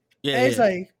chick. Yeah, And it's yeah.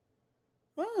 like,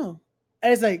 "Oh,"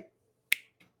 and it's like,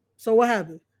 "So what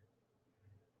happened?"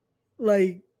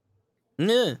 Like,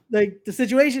 Yeah. like the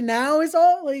situation now is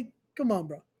all like, "Come on,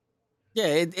 bro." Yeah,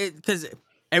 it because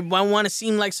everyone want to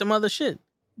seem like some other shit.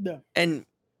 No. And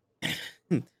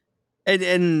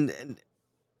and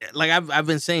like I've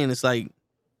been saying, it's like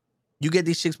you get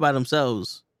these chicks by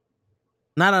themselves,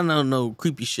 not on no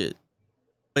creepy shit,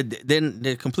 but then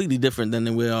they're completely different than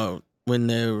they are when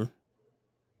they're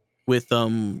with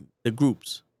the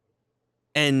groups.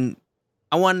 And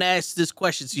I wanted to ask this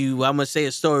question to you. I'm gonna say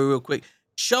a story real quick.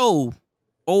 Show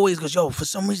always goes, yo, for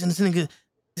some reason this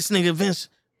nigga Vince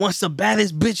wants the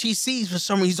baddest bitch he sees for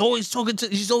some reason.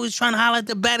 He's always trying to highlight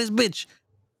the baddest bitch.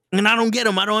 And I don't get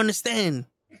him. I don't understand.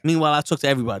 Meanwhile, I talk to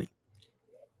everybody.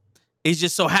 It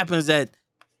just so happens that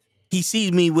he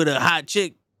sees me with a hot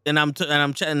chick, and I'm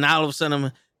chatting. And all of a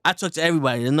sudden, I talk to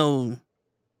everybody. There's no,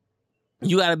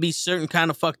 you got to be certain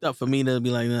kind of fucked up for me to be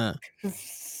like, nah.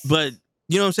 But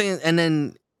you know what I'm saying? And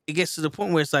then it gets to the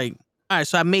point where it's like, all right,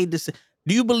 so I made this.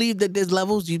 Do you believe that there's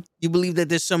levels? You believe that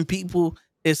there's some people?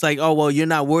 It's like, oh well, you're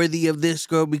not worthy of this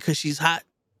girl because she's hot.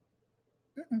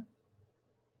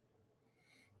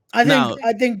 Now,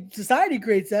 I think society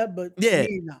creates that, but yeah.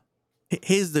 me, no.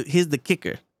 Here's the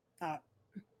kicker. Uh,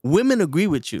 Women agree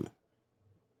with you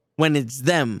when it's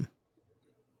them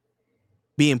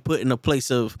being put in a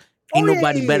place of ain't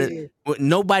nobody better.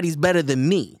 Nobody's better than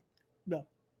me. No.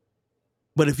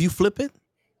 But if you flip it,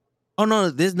 oh no,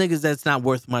 there's niggas that's not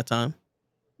worth my time.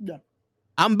 No.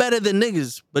 I'm better than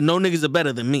niggas, but no niggas are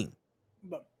better than me.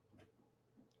 No.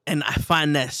 And I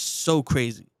find that so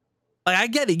crazy. Like I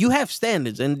get it, you have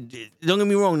standards, and don't get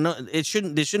me wrong. No, there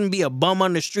shouldn't be a bum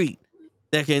on the street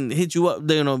that can hit you up,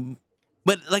 you know.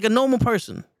 But like a normal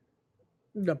person,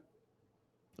 No.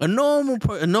 a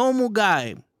normal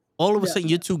guy, all of a sudden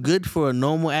you're too good for a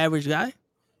normal average guy.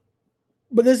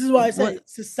 But this is why I say What?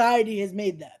 society has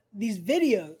made that. These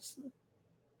videos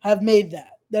have made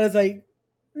that. That is like,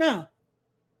 no.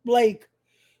 Like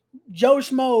Joe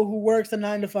Schmo who works a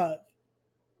 9 to 5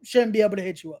 shouldn't be able to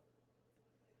hit you up.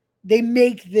 They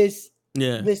make this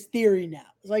theory now.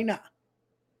 It's like, nah.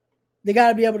 They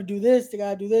gotta be able to do this, they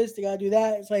gotta do this, they gotta do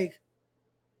that. It's like,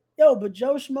 yo, but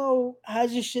Joe Schmo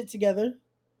has his shit together.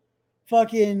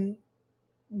 Fucking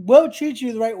will treat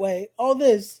you the right way. All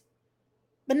this.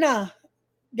 But nah,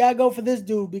 gotta go for this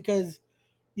dude because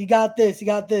you got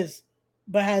this,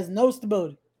 but has no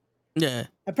stability. Yeah.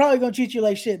 I'm probably gonna treat you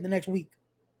like shit in the next week.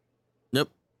 Yep.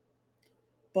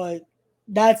 But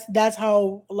that's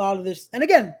how a lot of this, and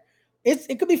again,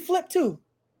 it could be flipped too.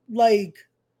 Like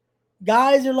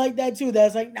guys are like that too.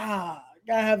 That's like, nah,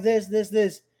 gotta have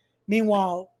this.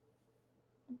 Meanwhile,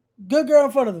 good girl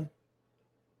in front of them.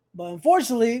 But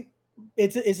unfortunately,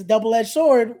 it's a double-edged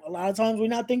sword. A lot of times we're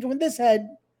not thinking with this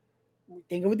head, we're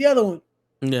thinking with the other one.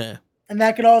 Yeah. And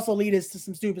that could also lead us to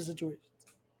some stupid situations.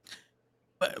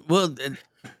 Well,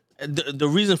 the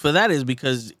reason for that is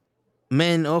because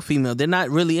men or female, they're not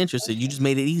really interested. You just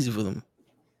made it easy for them.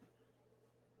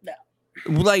 Yeah.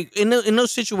 Like in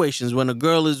those situations when a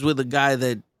girl is with a guy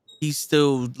that he's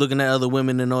still looking at other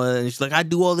women and all that, and she's like, "I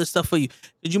do all this stuff for you."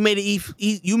 You made it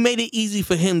you made it easy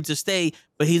for him to stay,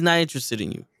 but he's not interested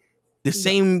in you. The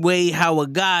same way how a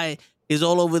guy is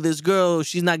all over this girl,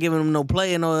 she's not giving him no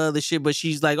play and all that other shit, but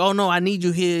she's like, "Oh no, I need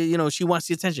you here." You know, she wants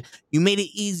the attention. You made it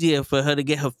easier for her to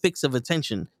get her fix of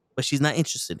attention, but she's not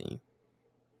interested in you.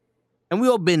 And we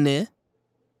all been there.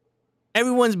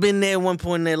 Everyone's been there at one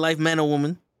point in their life, man or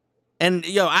woman. And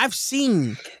yo, I've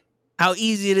seen how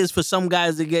easy it is for some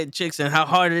guys to get chicks and how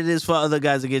hard it is for other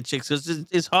guys to get chicks.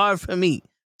 It's hard for me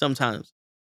sometimes.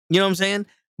 You know what I'm saying?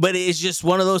 But it's just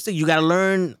one of those things. You got to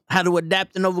learn how to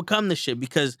adapt and overcome this shit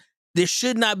because there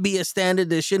should not be a standard.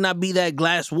 There should not be that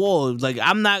glass wall. Like,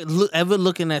 I'm not ever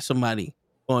looking at somebody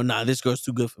going, nah, this girl's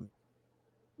too good for me.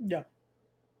 Yeah.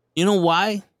 You know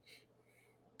why?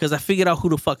 Because I figured out who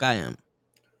the fuck I am.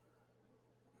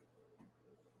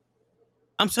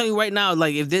 I'm telling you right now,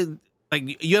 like, if there's,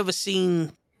 like, you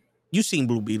seen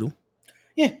Blue Beetle?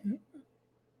 Yeah.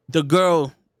 The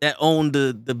girl that owned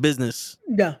the business.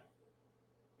 Yeah.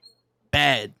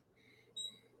 Bad.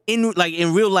 In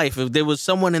real life, if there was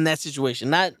someone in that situation,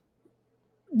 not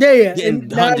getting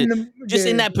hunted, just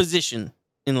in that position,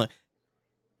 in like,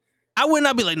 I would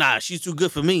not be like, nah, she's too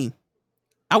good for me.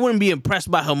 I wouldn't be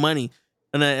impressed by her money.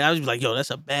 And then I was like, yo, that's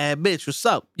a bad bitch. What's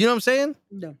up? You know what I'm saying?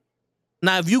 No.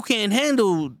 Now, if you can't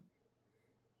handle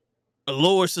a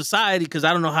lower society, because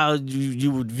I don't know how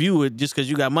you would view it just because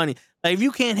you got money. Like, if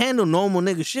you can't handle normal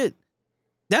nigga shit,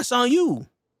 that's on you.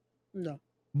 No.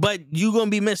 But you gonna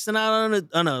be missing out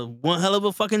on a one hell of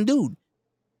a fucking dude.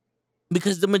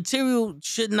 Because the material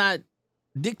should not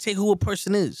dictate who a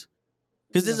person is.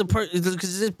 Because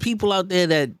there's people out there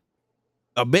that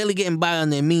are barely getting by on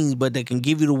their means, but they can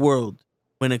give you the world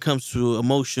when it comes to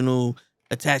emotional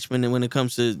attachment and when it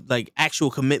comes to like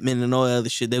actual commitment and all that other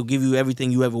shit. They'll give you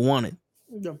everything you ever wanted.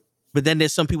 No. But then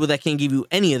there's some people that can't give you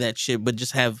any of that shit, but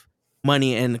just have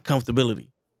money and comfortability.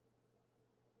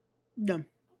 No.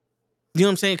 You know what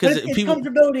I'm saying? But Because it's people,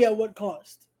 comfortability at what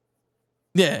cost?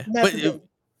 yeah. That's But the thing.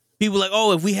 people like,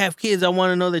 oh, if we have kids, I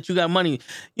want to know that you got money.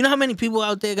 You know how many people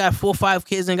out there got 4 or 5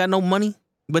 kids and got no money,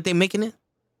 but they making it?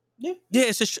 Yeah. Yeah,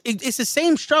 it's the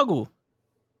same struggle.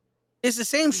 It's the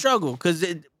same struggle because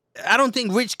I don't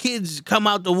think rich kids come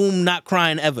out the womb not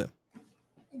crying ever.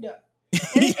 Yeah.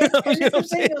 You And know it's what I'm the thing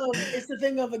saying? of it's the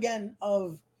thing of again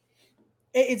of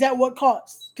it's at what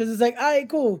cost? Because it's like, all right,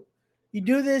 cool. You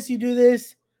do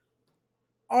this.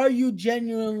 Are you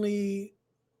genuinely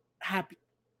happy?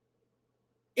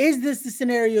 Is this the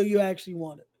scenario you actually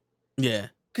wanted? Yeah,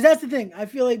 Because that's the thing. I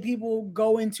feel like people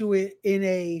go into it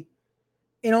in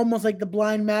almost like the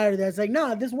blind matter that's like,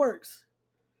 nah, this works.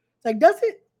 It's like, does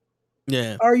it?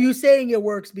 yeah, Are you saying it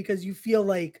works because you feel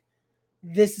like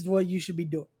this is what you should be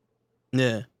doing?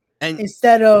 yeah, and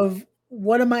Instead of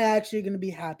what am I actually going to be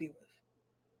happy with?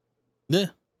 yeah.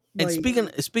 And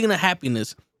Like, speaking of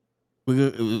happiness,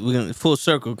 we're gonna full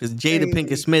circle because Jada Hey.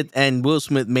 Pinkett Smith and Will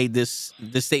Smith made this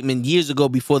statement years ago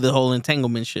before the whole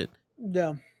entanglement shit.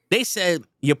 yeah, They said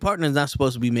your partner's not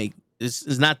supposed to be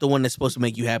is not the one that's supposed to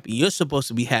make you happy. You're supposed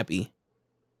to be happy,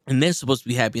 and they're supposed to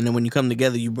be happy. And then when you come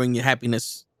together, you bring your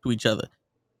happiness to each other.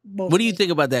 bullshit. What do you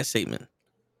think about that statement?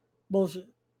 Bullshit.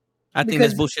 I think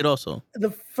that's Because bullshit. Also,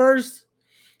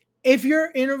 if you're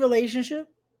in a relationship,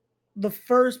 the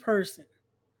first person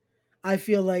I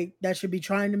feel like that should be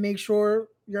trying to make sure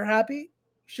you're happy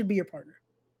should be your partner.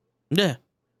 yeah,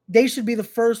 They should be the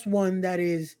first one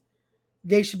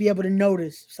they should be able to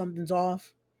notice if something's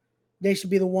off. They should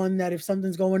be the one that if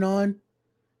something's going on,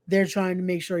 they're trying to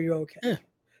make sure you're okay. yeah,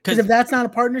 Because if that's not a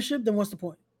partnership, then what's the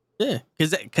point? yeah,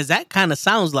 because that kind of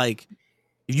sounds like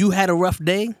if you had a rough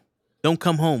day, don't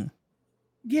come home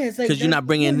Yeah, it's like because you're not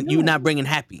bringing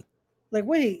happy. Like,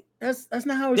 wait, that's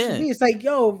not how it Yeah. should be. It's like,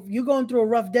 yo, you going through a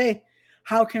rough day.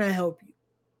 How can I help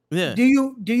you? Yeah, Do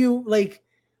you like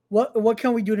what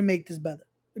can we do to make this better?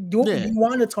 Do you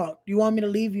want to talk? Do you want me to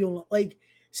leave you alone? Like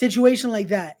situation like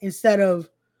that instead of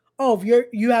if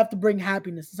you have to bring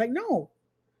happiness. It's like, no.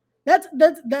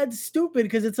 That's stupid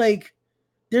because it's like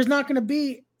there's not going to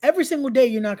be every single day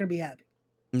you're not going to be happy.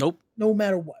 nope. No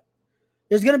matter what.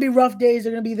 There's going to be rough days,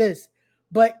 there's going to be this.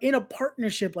 But in a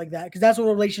partnership like that, because that's what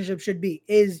a relationship should be,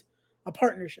 is a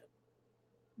partnership.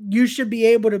 You should be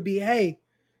able to be, hey,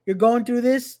 you're going through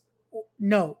this.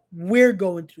 No, we're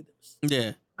going through this.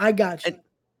 Yeah, I got you.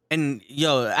 and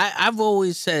yo, I've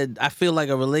always said I feel like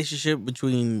a relationship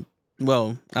between I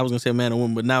was gonna say a man and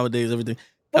woman, but nowadays everything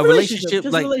But a relationship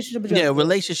just like a relationship. a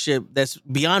relationship that's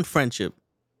beyond friendship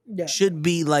Yeah. should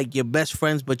be like your best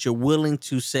friends, but you're willing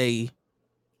to say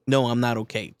no, I'm not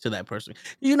okay to that person.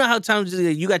 You know how times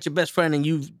you got your best friend and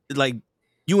you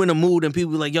in a mood and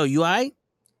people be like, yo, you all right?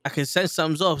 I can sense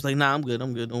something's off. It's like, nah, I'm good.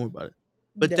 Don't worry about it.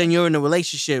 But then you're in a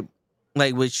relationship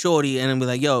like with Shorty and then be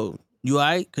like, yo, you all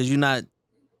right? Because you're not,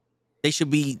 they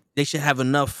should have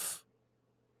enough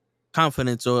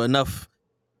confidence or enough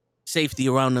safety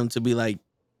around them to be like,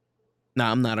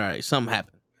 nah, I'm not all right. Something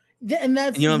happened. And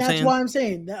that's You know what I'm saying? why I'm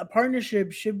saying that a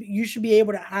partnership you should be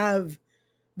able to have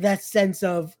that sense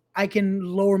of I can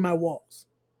lower my walls.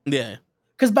 Yeah.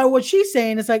 Because by what she's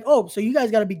saying, it's like, oh, so you guys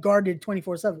got to be guarded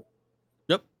 24/7.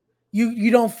 Yep.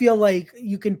 You don't feel like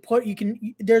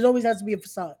there's always has to be a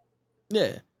facade.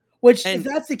 Yeah. Which if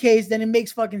that's the case, then it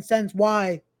makes fucking sense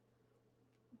why.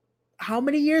 How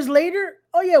many years later?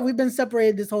 Oh yeah, we've been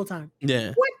separated this whole time.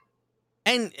 Yeah. What?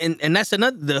 And that's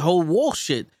the whole wall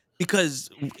shit. Because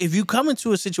if you come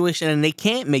into a situation and they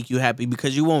can't make you happy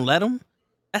because you won't let them,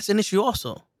 that's an issue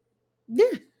also. Yeah.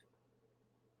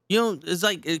 You know, it's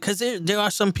like, because there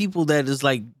are some people that is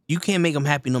like, you can't make them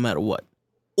happy no matter what.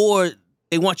 Or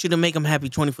they want you to make them happy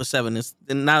 24/7.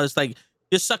 And now it's like,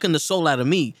 you're sucking the soul out of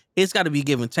me. It's got to be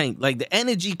give and take. Like, the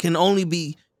energy can only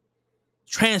be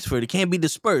transferred. It can't be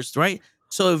dispersed, right?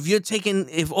 So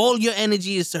if all your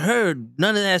energy is to her,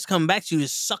 none of that's coming back to you.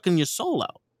 It's sucking your soul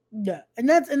out. Yeah. And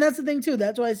that's the thing too.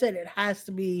 That's why I said it has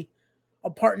to be a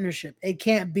partnership. It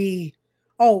can't be,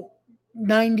 oh,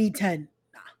 90-10.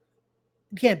 Nah,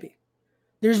 it can't be.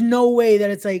 There's no way that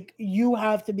it's like you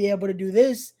have to be able to do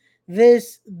this,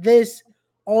 this,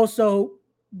 also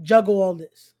juggle all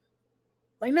this.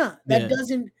 Like, nah, that Yeah.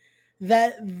 doesn't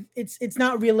that it's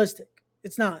not realistic.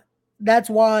 It's not. That's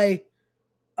why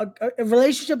a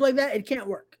relationship like that, it can't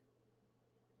work.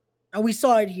 And we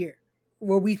saw it here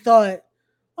where we thought,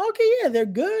 okay, yeah, they're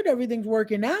good, everything's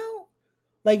working out.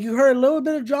 Like you heard a little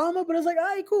bit of drama, but it's like, all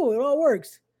right, cool, it all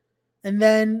works. And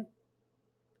then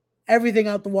everything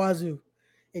out the wazoo.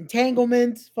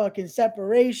 Entanglements, fucking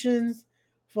separations,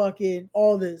 fucking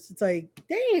all this. It's like,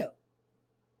 damn.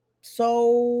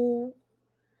 So,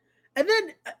 and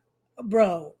then,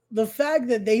 bro, the fact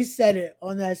that they said it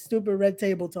on that stupid Red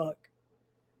Table Talk,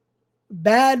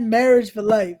 bad marriage for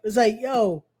life. It's like,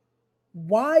 yo,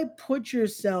 why put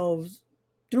yourselves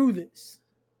through this?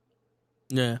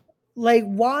 Yeah. Like,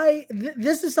 why?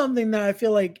 This is something that I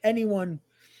feel like anyone,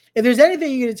 if there's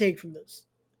anything you're going to take from this,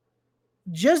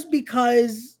 just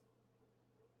because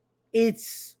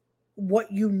it's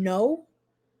what you know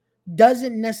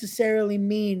doesn't necessarily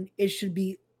mean it should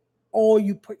be all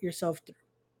you put yourself through.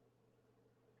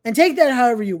 And take that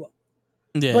however you will.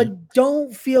 Yeah. But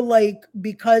don't feel like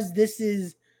because this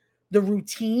is the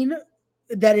routine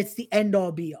that it's the end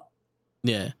all be all.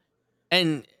 Yeah.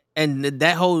 And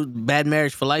that whole bad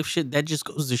marriage for life shit, that just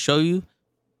goes to show you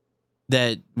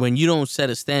that when you don't set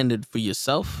a standard for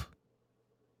yourself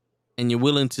and you're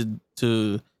willing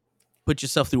to put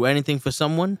yourself through anything for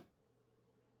someone,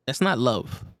 that's not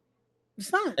love.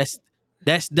 It's not.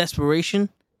 That's desperation,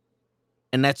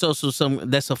 and that's also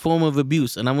that's a form of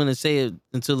abuse. And I'm gonna say it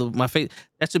until my face.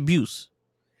 That's abuse.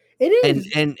 It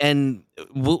is. And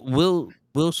Will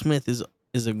Smith is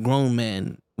a grown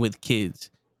man with kids,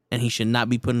 and he should not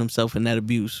be putting himself in that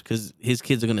abuse because his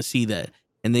kids are gonna see that,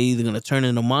 and they're either gonna turn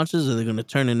into monsters or they're gonna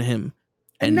turn into him.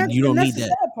 And you don't need that's the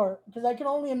that. sad part, because I can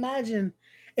only imagine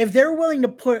if they're willing to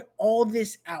put all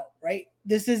this out, right?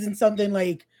 This isn't something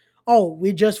like, oh,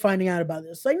 we're just finding out about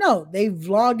this. Like, no, they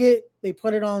vlog it, they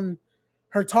put it on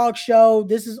her talk show.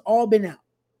 This has all been out.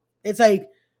 It's like,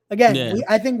 again, Yeah.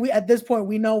 I think we at this point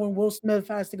we know when Will Smith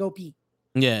has to go pee.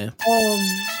 Yeah.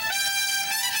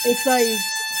 It's like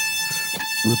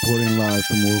Reporting live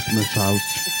from Will Smith's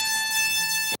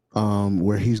house,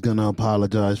 where he's gonna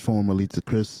apologize formally to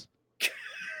Chris,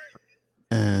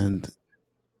 and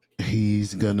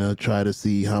he's gonna try to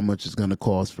see how much it's gonna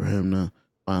cost for him to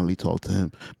finally talk to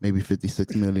him. Maybe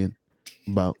 56 million,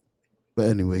 about. But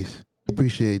anyways,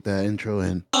 appreciate that intro,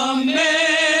 and America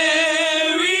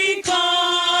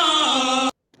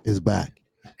is back.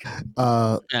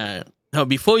 No,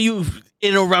 before you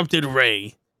interrupted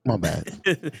Ray. My bad.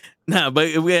 Nah,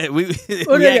 but we Oh,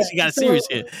 no, actually got serious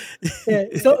here. Yeah.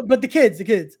 So, but the kids,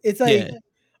 it's like, Yeah.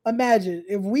 imagine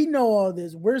if we know all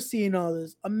this, we're seeing all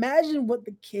this. Imagine what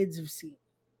the kids have seen.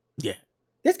 Yeah.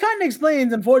 This kind of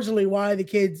explains, unfortunately, why the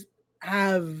kids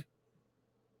have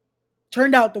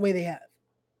turned out the way they have.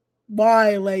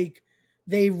 Why, like,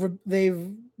 they've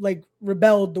like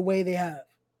rebelled the way they have.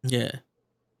 Yeah.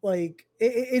 Like,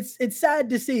 it's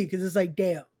sad to see because it's like,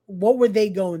 damn, what were they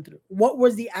going through? What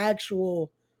was the actual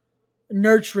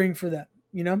nurturing for them?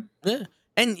 You know? Yeah.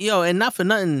 And and not for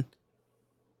nothing,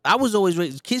 I was always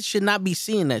raised, kids should not be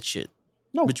seeing that shit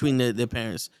between their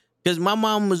parents. Because my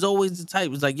mom was always the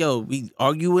type, was like, yo, we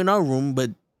argue in our room,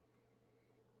 but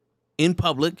in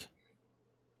public,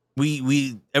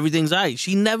 we everything's all right.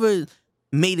 She never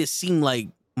made it seem like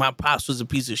my pops was a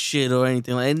piece of shit or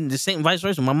anything. And the same vice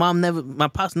versa. My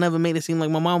pops never made it seem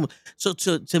like my mom. So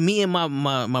to me and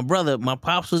my brother, my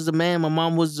pops was the man, my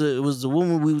mom was the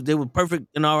woman. They were perfect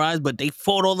in our eyes, but they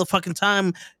fought all the fucking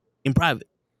time in private.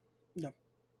 No.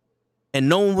 And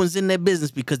no one was in their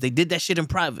business because they did that shit in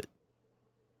private.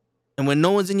 And when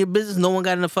no one's in your business, no one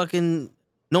got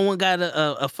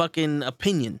a fucking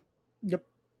opinion. Yep.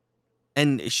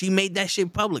 And she made that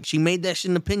shit public. She made that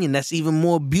shit an opinion. That's even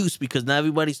more abuse because now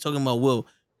everybody's talking about Will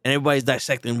and everybody's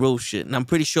dissecting Will shit. And I'm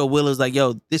pretty sure Will is like,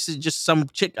 yo, this is just some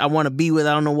chick I want to be with.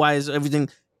 I don't know why is everything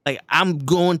like I'm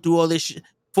going through all this shit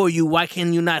for you. Why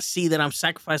can you not see that I'm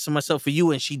sacrificing myself for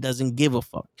you? And she doesn't give a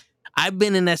fuck. I've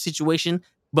been in that situation,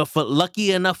 but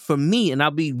lucky enough for me, and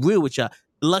I'll be real with y'all,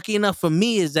 lucky enough for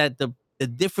me is that the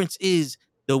difference is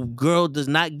the girl does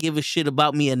not give a shit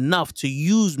about me enough to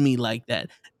use me like that.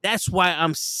 That's why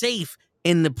I'm safe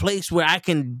in the place where I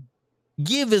can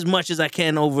give as much as I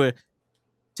can over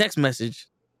text message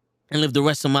and live the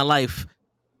rest of my life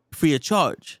free of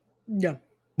charge. Yeah.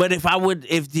 But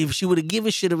if she would have given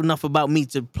a shit enough about me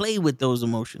to play with those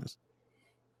emotions,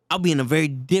 I'll be in a very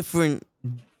different,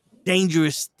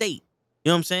 dangerous state. You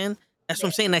know what I'm saying? That's what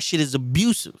I'm saying. That shit is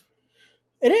abusive.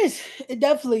 It is. It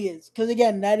definitely is. Because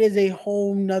again, that is a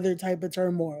whole nother type of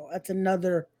turmoil. That's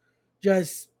another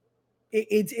just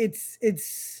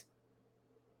it's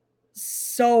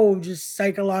so just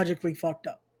psychologically fucked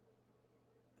up.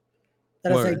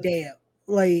 That it's like, Word. damn.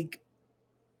 Like,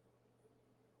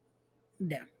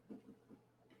 damn.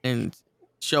 And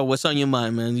show what's on your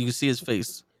mind, man. You can see his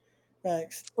face.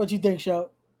 Thanks. What you think, Show?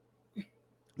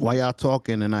 While y'all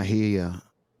talking and I hear ya,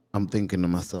 I'm thinking to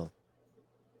myself,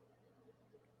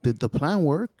 did the plan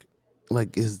work?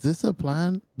 Like, is this a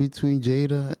plan between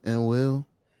Jada and Will?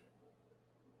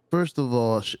 First of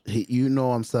all, you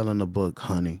know I'm selling a book,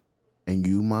 honey, and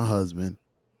you my husband,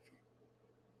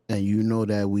 and you know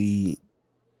that we're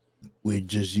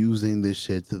just using this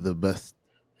shit to the best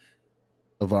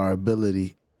of our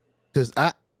ability. Because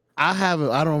I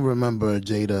don't remember a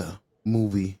Jada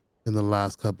movie in the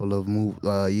last couple of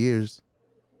years,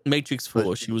 Matrix but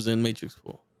 4. She was in Matrix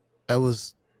 4. that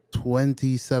was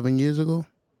 27 years ago.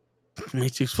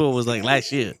 Matrix 4 was like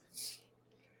last year.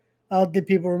 How did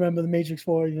people remember the Matrix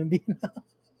 4 even being out?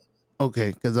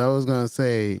 Okay, because I was gonna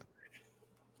say,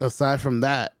 aside from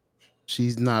that,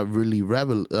 she's not really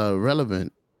relevant,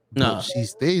 but Nah. she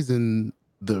stays in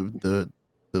the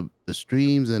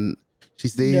streams and she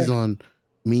Yeah. stays on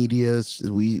medias.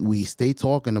 We stay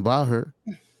talking about her.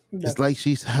 Yeah. It's like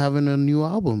she's having a new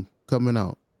album coming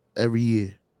out every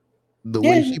year. The way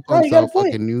Yeah, she no, you pumps got a out point.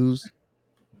 fucking news.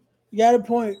 You got a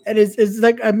point. And it's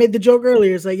like I made the joke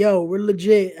earlier. It's like, yo, we're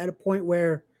legit at a point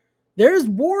where there's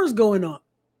wars going on.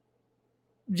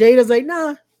 Jada's like,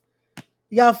 nah,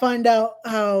 you gotta find out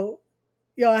how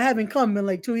I haven't come in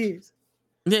like 2 years.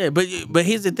 Yeah, but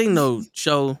here's the thing though,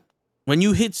 show when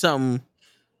you hit something,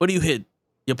 what do you hit?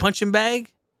 Your punching bag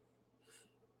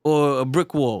or a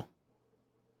brick wall?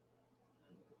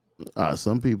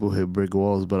 Some people hit brick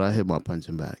walls, but I hit my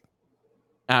punching bag.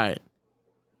 All right.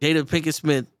 Jada Pinkett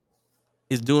Smith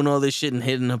is doing all this shit and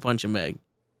hitting her punching bag.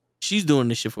 She's doing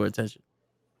this shit for attention.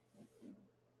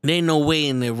 There ain't no way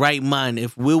in their right mind,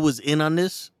 if Will was in on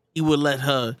this, he would let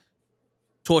her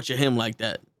torture him like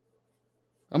that.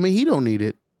 I mean, he don't need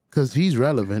it because he's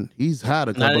relevant. He's had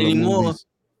a Not couple of anymore. movies.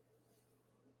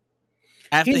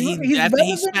 After He's he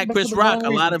relevant, smacked but for Chris the Rock,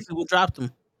 wrong a lot of reasons. people dropped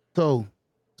him. So,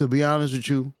 to be honest with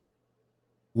you,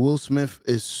 Will Smith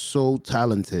is so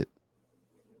talented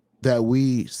that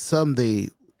we someday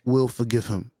will forgive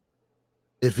him.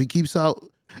 If he keeps out,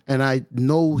 and I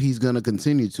know he's going to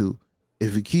continue to,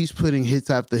 if he keeps putting hits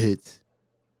after hits,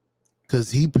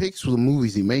 because he picks the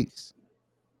movies he makes.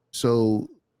 So,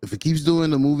 if he keeps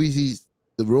doing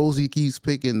the roles he keeps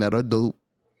picking that are dope,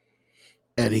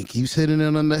 and he keeps hitting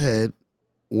it on the head,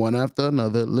 one after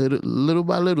another, little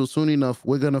by little, soon enough,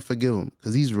 we're going to forgive him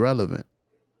because he's relevant.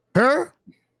 Her,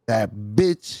 that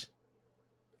bitch,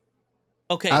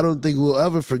 Okay. I don't think we'll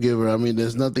ever forgive her. I mean,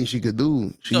 there's nothing she could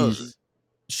do.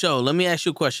 So let me ask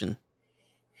you a question.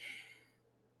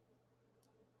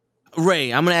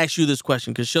 Ray, I'm going to ask you this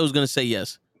question because Show's going to say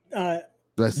yes.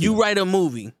 You write a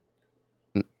movie.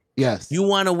 Yes. You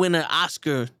want to win an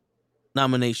Oscar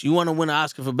nomination. You want to win an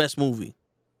Oscar for best movie.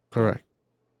 Correct.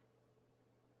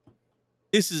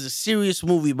 This is a serious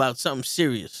movie about something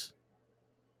serious.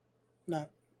 No.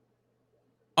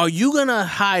 Are you going to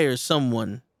hire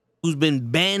someone who's been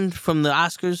banned from the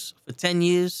Oscars for 10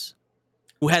 years,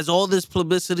 who has all this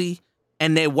publicity,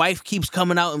 and their wife keeps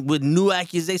coming out with new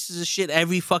accusations of shit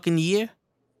every fucking year?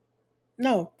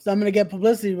 No, because I'm gonna get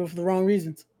publicity, but for the wrong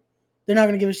reasons. They're not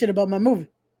gonna give a shit about my movie.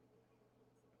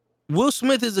 Will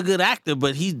Smith is a good actor,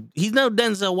 but he's no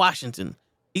Denzel Washington.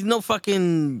 He's no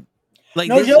fucking like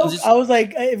no this. joke. I was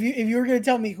like, if you were gonna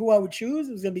tell me who I would choose,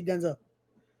 it was gonna be Denzel.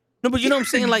 No, but you know what I'm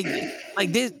saying? Like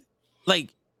this, like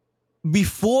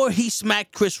before he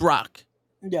smacked Chris Rock.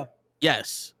 Yeah.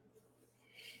 Yes.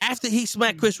 After he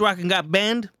smacked Chris Rock and got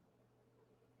banned,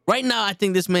 right now I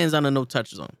think this man's on a no touch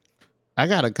zone. I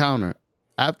got a counter.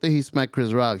 After he smacked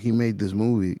Chris Rock, he made this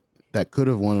movie that could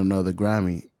have won another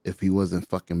Grammy if he wasn't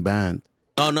fucking banned.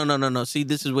 Oh, no. See,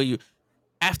 this is where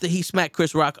after he smacked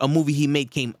Chris Rock, a movie he made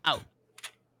came out.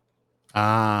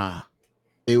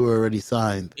 They were already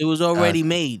signed. It was already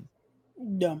made.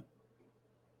 Yeah.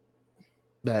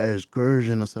 That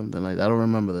Excursion or something like that. I don't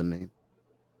remember the name.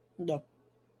 Yeah.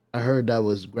 I heard that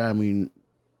was Grammy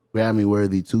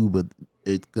worthy too, but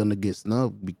it's gonna get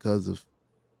snubbed because of.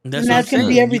 That's gonna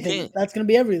be everything. That's gonna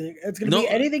be everything. It's gonna be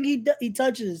anything he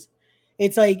touches.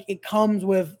 It's like it comes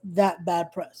with that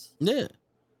bad press. Yeah.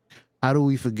 How do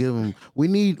we forgive him? We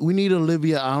need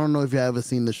Olivia. I don't know if you ever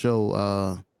seen the show.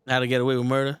 How to Get Away with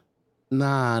Murder?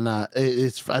 Nah.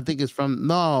 I think it's from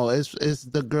it's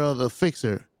the girl, the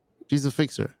fixer. She's a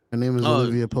fixer. Her name is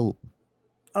Olivia Pope.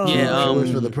 Yeah. She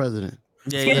works for the president.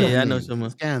 Yeah. I know someone.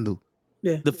 Scandal.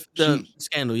 Yeah. The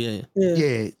scandal. Yeah.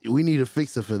 Yeah, we need a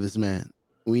fixer for this man.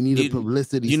 We need a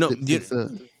publicity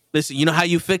fixer. Listen, you know how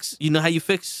you fix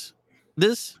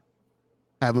this?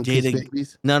 Have him kiss Jada,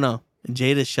 babies. no.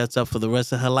 Jada shuts up for the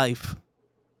rest of her life.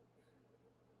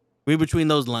 Read between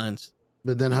those lines.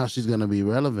 But then how she's gonna be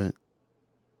relevant?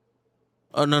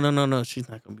 Oh no. She's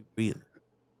not gonna be breathing.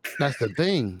 That's the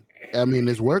thing. I mean,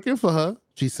 it's working for her.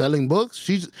 She's selling books.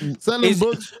 She's selling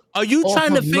books. Are you off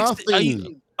trying to of fix?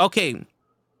 nothing. Okay.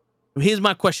 Here's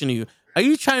my question to you: are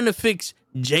you trying to fix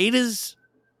Jada's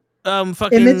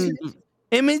fucking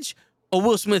image or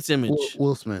Will Smith's image?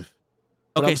 Will Smith.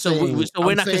 But Okay, so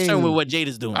we're not concerned with what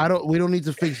Jada's doing. We don't need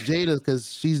to fix Jada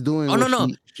because she's doing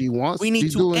she wants. We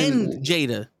need to end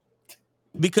Jada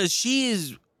because she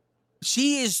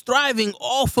is thriving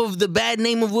off of the bad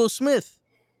name of Will Smith.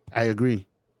 I agree.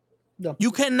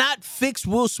 You cannot fix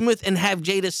Will Smith and have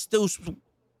Jada still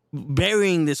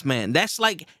burying this man. That's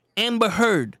like Amber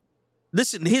Heard.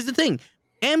 Listen, here's the thing.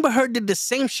 Amber Heard did the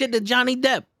same shit to Johnny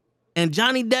Depp. And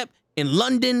Johnny Depp in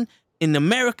London, in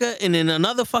America, and in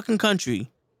another fucking country,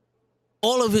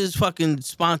 all of his fucking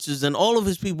sponsors and all of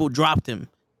his people dropped him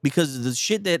because of the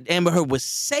shit that Amber Heard was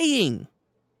saying.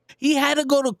 He had to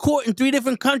go to court in 3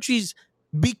 different countries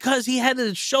because he had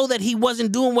to show that he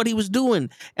wasn't doing what he was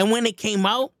doing. And when it came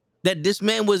out that this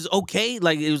man was okay,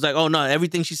 like it was like, oh no,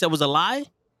 everything she said was a lie.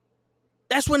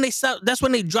 That's when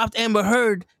they dropped Amber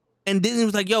Heard, and Disney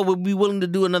was like, yo, we'll be willing to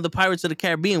do another Pirates of the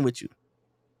Caribbean with you.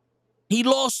 He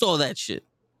lost all that shit.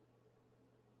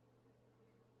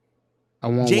 I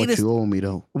want what you owe me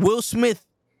though. Will Smith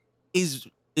is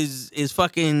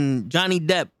fucking Johnny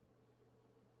Depp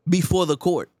before the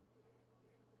court.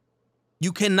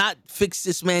 You cannot fix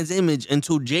this man's image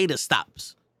until Jada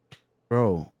stops.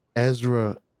 Bro,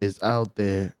 Ezra is out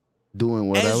there doing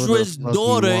whatever. Ezra's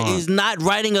daughter is not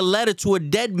writing a letter to a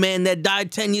dead man that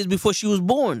died 10 years before she was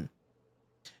born.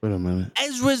 Wait a minute.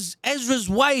 Ezra's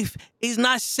wife is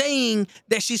not saying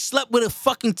that she slept with a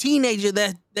fucking teenager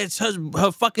that's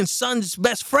her fucking son's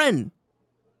best friend.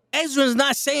 Ezra's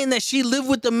not saying that she lived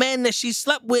with the man that she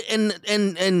slept with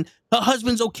and her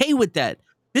husband's okay with that.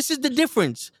 This is the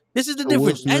difference.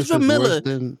 Ezra Miller.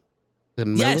 Than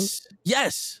Miller?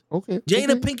 Yes. Okay.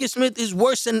 Jada Pinkett Smith is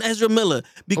worse than Ezra Miller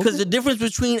because the difference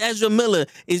between Ezra Miller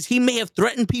is he may have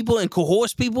threatened people and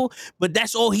coerced people, but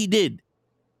that's all he did.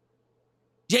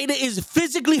 Jada is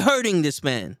physically hurting this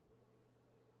man.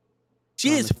 She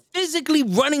is physically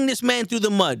running this man through the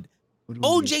mud.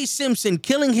 O.J. Simpson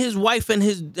killing his wife and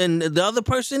the other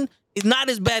person is not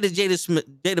as bad as Jada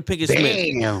Pinkett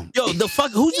Smith. Damn. Yo,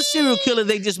 who's the serial killer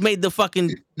they just made the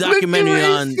fucking documentary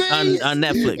on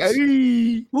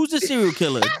Netflix? Who's the serial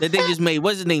killer that they just made?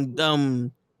 What's his name?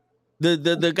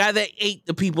 The guy that ate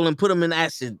the people and put them in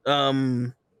acid.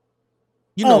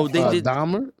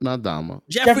 Dahmer? Not Dahmer.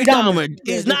 Jeffrey Dahmer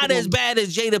is not as bad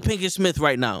as Jada Pinkett Smith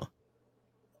right now.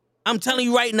 I'm telling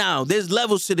you right now, there's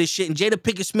levels to this shit, and Jada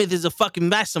Pinkett Smith is a fucking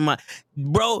mastermind,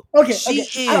 bro. She is.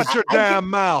 Shut your damn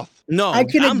mouth. No, I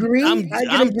can agree.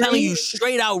 I'm telling you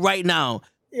straight out right now.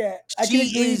 Yeah, I can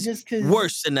agree is just because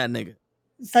worse than that nigga.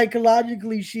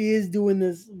 Psychologically, she is doing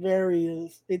this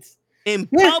it's in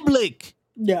public.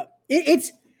 Yeah,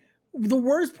 it's the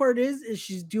worst part is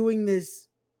she's doing this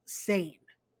sane.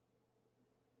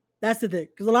 That's the thing,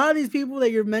 because a lot of these people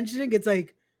that you're mentioning, it's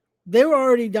like they were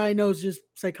already diagnosed just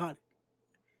psychotic.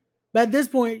 But at this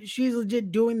point, she's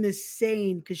legit doing this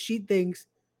sane because she thinks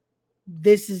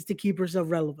this is to keep herself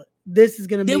relevant. This is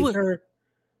going to make her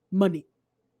money.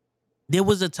 There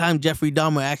was a time Jeffrey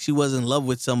Dahmer actually was in love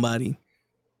with somebody,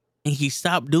 and he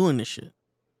stopped doing this shit.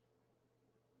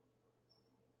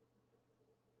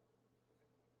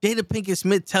 Jada Pinkett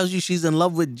Smith tells you she's in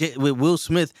love with Will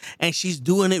Smith, and she's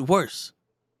doing it worse.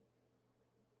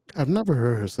 I've never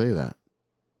heard her say that.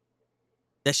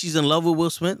 That she's in love with Will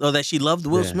Smith, or that she loved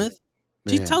Will Smith.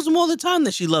 She tells him all the time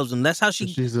that she loves him. That's how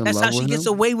she gets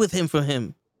away with him from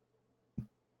him.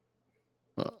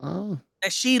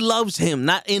 That she loves him,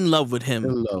 not in love with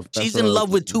him. She's in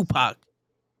love with Tupac.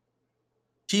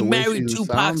 She married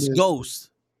Tupac's ghost.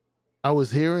 I was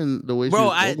hearing the way she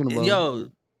was talking about. Yo,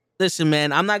 listen,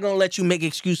 man, I'm not gonna let you make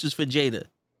excuses for Jada.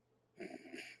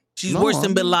 She's worse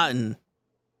than Bin Laden.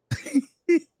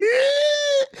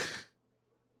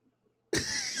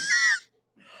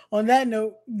 On that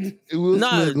note, Will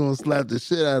Smith gonna slap the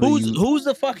shit out of you. Who's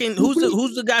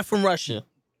the guy from Russia?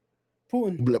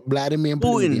 Putin. Vladimir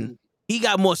Putin. He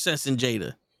got more sense than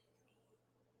Jada.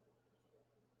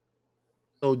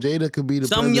 So Jada could be the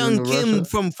some president young of Kim Russia?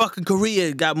 from fucking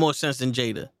Korea got more sense than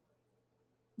Jada.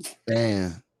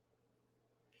 Damn.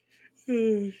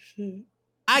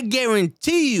 I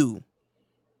guarantee you,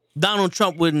 Donald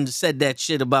Trump wouldn't have said that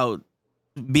shit about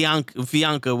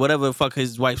Bianca, whatever the fuck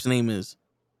his wife's name is.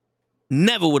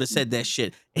 Never would have said that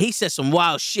shit. He said some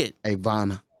wild shit.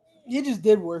 Ivana. He just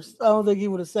did worse. I don't think he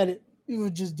would have said it. He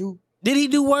would just do. Did he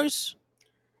do worse?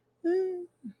 Eh,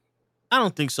 I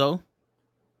don't think so.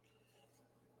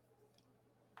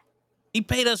 He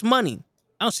paid us money.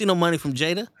 I don't see no money from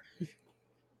Jada.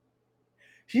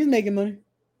 She's making money.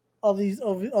 All these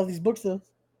book sales.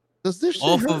 Does this shit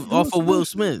Off hurt of Will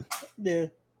Smith. Yeah.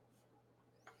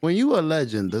 When you a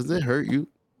legend, does it hurt you?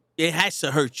 It has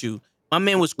to hurt you. My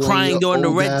man was When crying your during the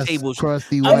old red ass table.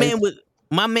 crusty My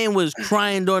wife- man was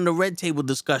crying during the red table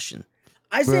discussion.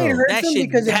 I say it Bro. hurts That him shit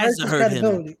because it has hurts to his hurt him.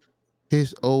 credibility.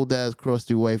 His old ass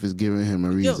crusty wife is giving him a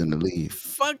reason to leave.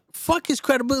 Fuck his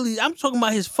credibility. I'm talking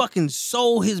about his fucking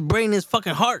soul, his brain, his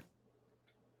fucking heart.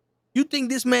 You think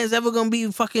this man's ever gonna be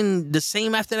fucking the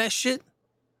same after that shit?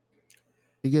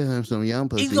 You get him some young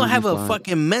pussy. He's gonna he'll have be a fine.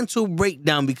 fucking mental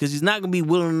breakdown because he's not gonna be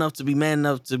willing enough to be man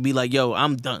enough to be like, yo,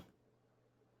 I'm done.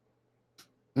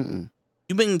 Mm-mm.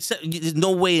 There's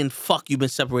no way in fuck you've been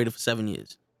separated for 7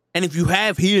 years. And if you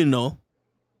have, he didn't know.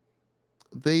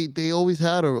 They always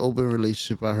had an open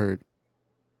relationship. I heard.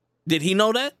 Did he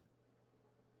know that?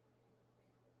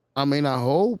 I mean, I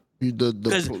hope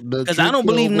Because I don't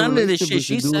believe none of this shit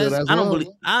she says. I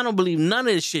don't believe none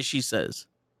of the shit she says.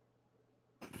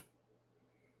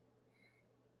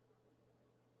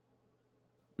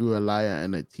 You're a liar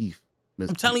and a thief. I'm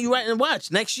telling you right and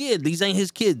watch. Next year, these ain't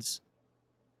his kids.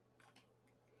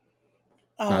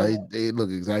 Nah, they look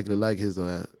exactly like his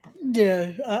ass.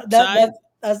 Yeah,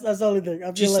 that's the only thing.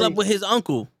 I She feel slept like with his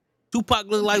uncle. Tupac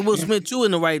looked like Will Smith too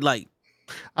in the right light.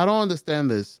 I don't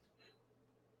understand this.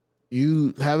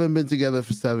 You haven't been together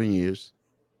for 7 years.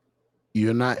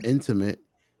 You're not intimate.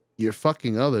 You're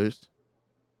fucking others.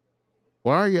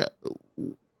 Why are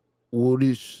you? What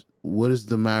is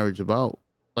the marriage about?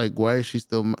 Like, why is she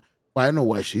still? Well, I know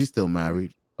why she's still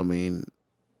married. I mean,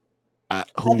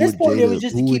 who At this would point, it was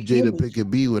just to keep the Jada image.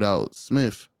 Pickett be without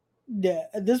Smith? yeah,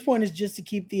 at this point, it's just to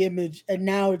keep the image, and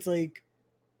now it's like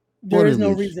there What is no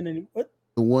image? reason anymore.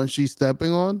 The one she's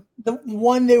stepping on? The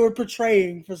one they were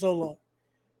portraying for so long,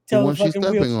 The till one the she's fucking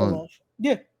wheels stepping fell on off.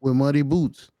 Yeah, with muddy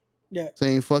boots, yeah,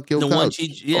 saying "fuck your The couch." one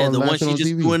she, on the one she national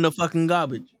just TV. threw in the fucking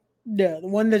garbage. yeah. The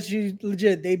one that she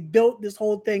legit. They built this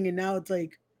whole thing, and now it's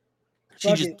like She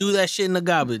fuck just it. threw that shit in the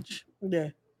garbage. Yeah,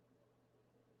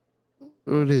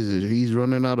 What is it? He's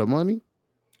running out of money.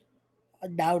 I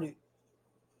doubt it.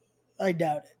 I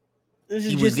doubt it. This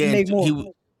is He was just to make getting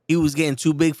more. he was getting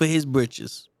too big for his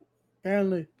britches.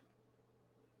 Apparently,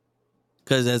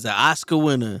 Because as an Oscar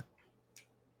winner,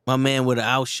 my man would have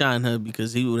outshined her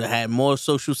because he would have had more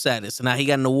social status. And now he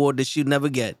got an award that she'd never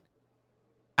get.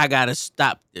 I gotta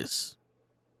stop this.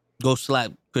 Go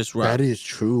slap Chris Rock. That is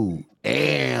true.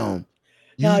 Damn.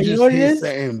 You Nah, you just know what it hit is?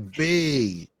 something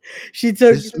big. she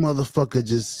took. This motherfucker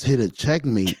just hit a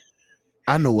checkmate.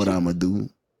 I know what I'm gonna do.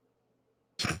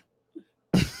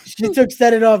 She took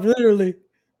set it off literally.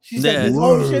 She said Yeah. this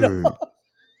whole shit Word. off.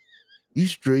 You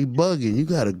straight bugging. You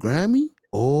got a Grammy?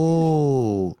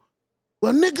 Oh.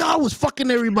 Well, nigga, I was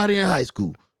fucking everybody in high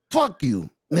school. Fuck you.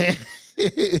 And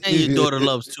your daughter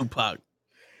loves Tupac.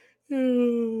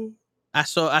 I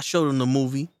showed him the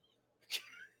movie.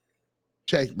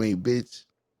 Checkmate, bitch.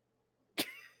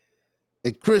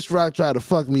 And Chris Rock tried to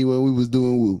fuck me when we was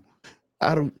doing Woo.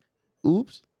 I don't.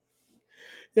 Oops.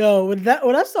 Yo, when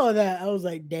I saw that, I was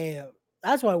like, damn.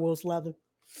 That's why Will slapped him.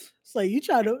 It's like you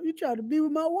try to be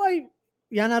with my wife.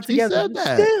 Y'all not She together. said but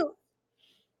that. Still.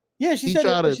 Yeah, she He said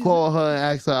tried it. to She call her and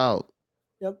ask her out.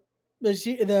 Yep. But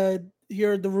she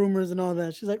heard the rumors and all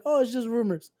that. She's like, oh, it's just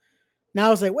rumors.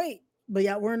 Now it's like, wait, but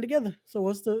y'all weren't together. So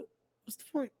what's the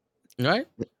point? Right?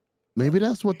 Maybe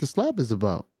that's what the slap is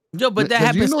about. Yo, but that 'Cause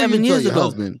happened you know 7 you tell years your ago.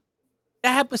 husband.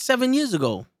 That happened 7 years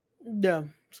ago. Yeah.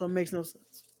 So it makes no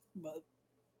sense. But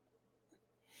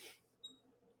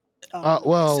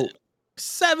Well,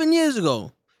 7 years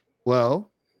ago. well,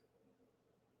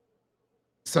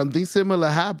 something similar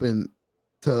happened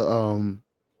to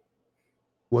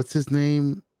what's his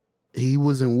name? He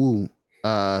was in Woo.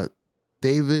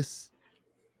 Davis.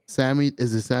 Sammy,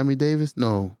 is it Sammy Davis?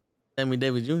 No. Sammy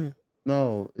Davis Jr.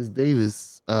 No, it's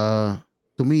Davis.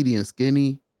 Comedian,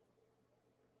 skinny.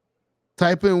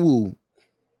 Type in Woo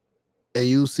and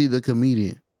you'll see the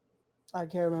comedian. I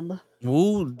can't remember.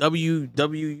 Woo,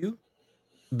 WWU.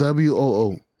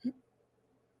 WOO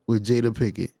with Jada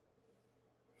Pickett.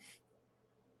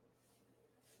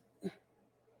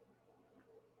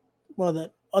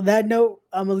 Well, on that note,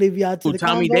 I'm gonna leave y'all to Who, the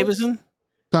Tommy convo. Davidson?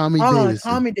 Tommy Oh, Davis.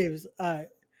 Tommy Davis. All right.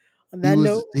 On that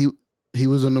note, He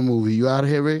was in the movie. You out of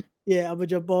here, Ray? yeah, I'm gonna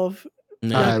jump off.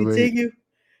 Nah. All right, wait. Continue.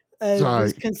 Sorry.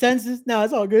 This consensus. No,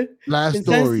 it's all good. Last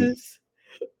story. Consensus.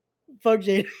 Fuck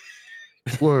Jada.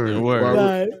 Word. Word. Well,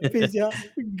 All right, peace, y'all.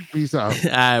 peace out.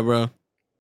 All right, bro.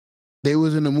 They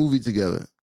was in a movie together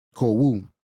called Woo.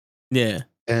 Yeah.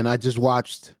 And I just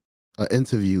watched an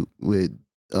interview with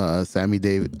Tommy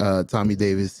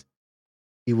Davis.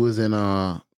 He was in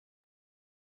the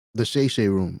Shay Shay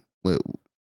room with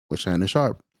Shannon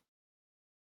Sharp.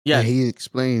 Yeah. And he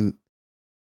explained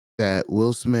that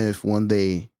Will Smith one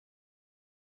day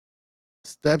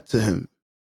stepped to him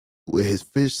with his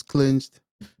fists clenched,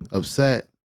 upset.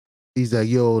 He's like,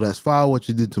 yo, that's foul what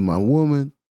you did to my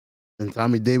woman. And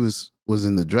Tommy Davis was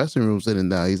in the dressing room sitting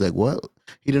down. He's like, what?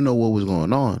 He didn't know what was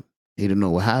going on. He didn't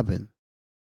know what happened.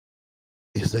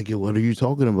 He's like, yo, what are you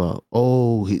talking about?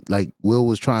 Oh, he like Will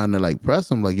was trying to like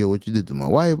press him, like, yo, what you did to my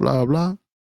wife, blah, blah.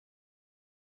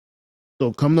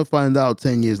 So come to find out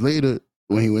 10 years later,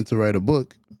 when he went to write a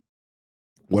book,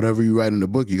 whatever you write in the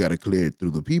book, you got to clear it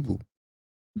through the people.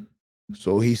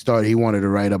 So he wanted to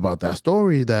write about that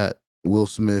story that Will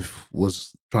Smith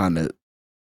was trying to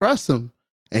press him,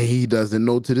 and he doesn't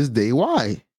know to this day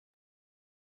why.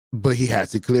 But he had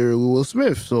to clear it with Will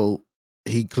Smith. So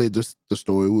he cleared the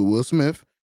story with Will Smith,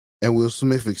 and Will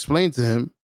Smith explained to him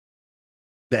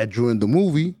that during the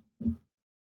movie,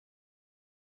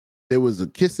 there was a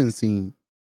kissing scene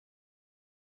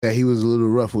that he was a little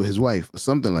rough with his wife or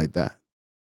something like that.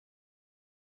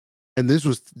 And this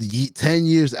was 10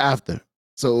 years after.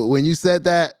 So when you said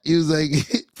that, he was like,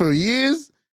 for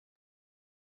years,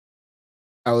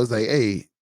 I was like, hey,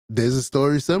 there's a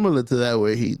story similar to that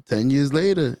where 10 years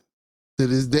later, to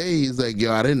this day, he's like,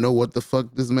 yo, I didn't know what the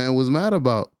fuck this man was mad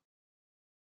about.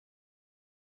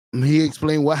 And he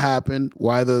explained what happened,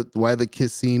 why the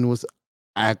kiss scene was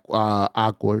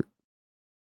awkward.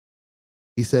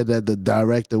 He said that the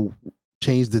director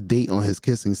changed the date on his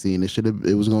kissing scene.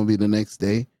 It was going to be the next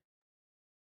day,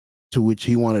 to which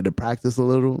he wanted to practice a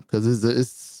little because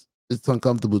it's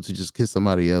uncomfortable to just kiss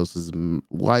somebody else's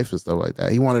wife and stuff like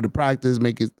that. He wanted to practice,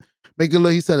 make it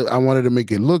look. He said, I wanted to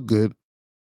make it look good.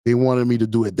 They wanted me to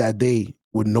do it that day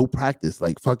with no practice.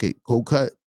 Like, fuck it, cold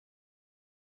cut.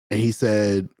 And he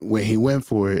said when he went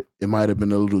for it, it might have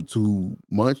been a little too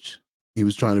much. He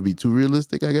was trying to be too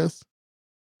realistic, I guess.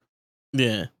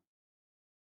 Yeah.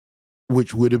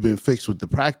 Which would have been fixed with the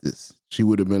practice. She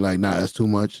would have been like, nah, that's too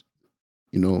much.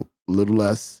 A little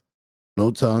less.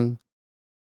 No tongue.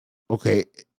 Okay,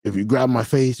 if you grab my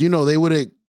face, they would have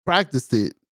practiced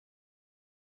it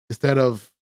instead of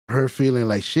her feeling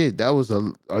like shit.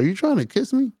 Are you trying to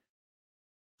kiss me?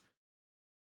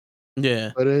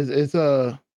 Yeah. But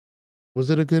was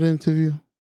it a good interview?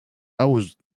 I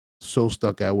was so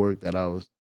stuck at work that I was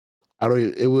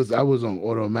on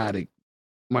automatic.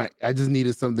 I just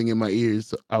needed something in my ears.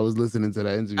 So I was listening to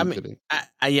that interview today.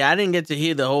 I didn't get to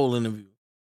hear the whole interview.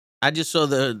 I just saw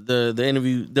the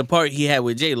interview, the part he had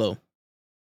with J-Lo.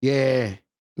 Yeah,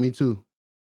 me too.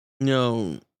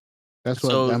 That's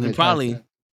what got me.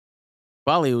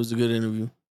 Probably it was a good interview.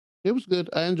 It was good.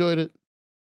 I enjoyed it.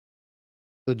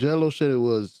 The Jello shit,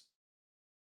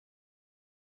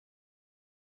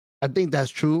 I think that's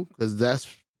true because that's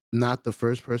not the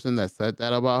first person that said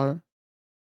that about her.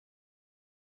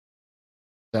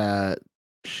 That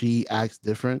she acts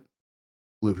different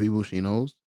with people she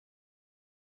knows.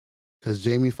 Because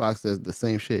Jamie Foxx says the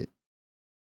same shit.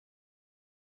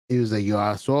 He was like, yo,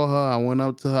 I saw her. I went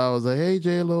up to her. I was like, hey,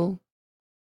 J-Lo.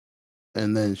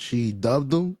 And then she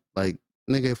dubbed him like,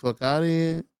 nigga, fuck out of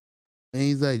here. And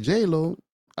he's like, J-Lo,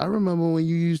 I remember when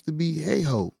you used to be hey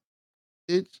ho.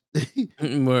 Bitch.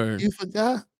 Word. You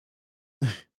forgot?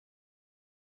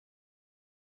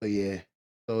 But yeah,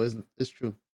 so it's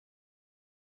true.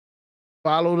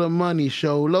 Follow the money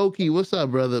show. Loki, what's up,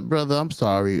 brother? Brother, I'm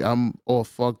sorry. I'm all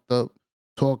fucked up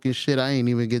talking shit. I ain't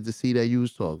even get to see that you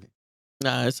was talking.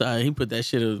 Nah, it's all right. He put that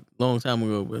shit a long time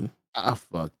ago, but I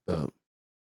fucked up.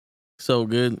 So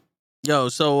good. Yo,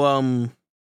 so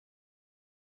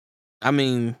I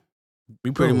mean, we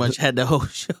pretty much had the whole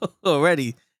show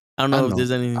already. I don't know if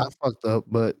there's anything. I fucked up,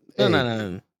 but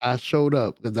No. I showed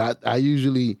up because I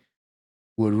usually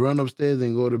would run upstairs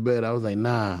and go to bed. I was like,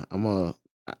 nah,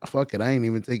 fuck it. I ain't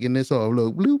even taking this off.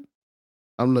 Look, bloop.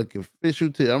 I'm looking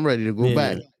official till I'm ready to go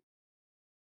back.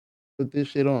 Put this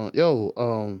shit on.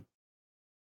 Yo,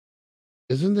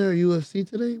 isn't there a UFC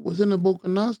today? Wasn't a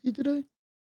Volkanovski today?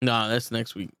 Nah, that's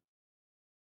next week.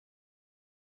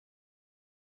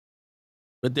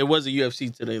 But there was a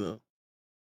UFC today though.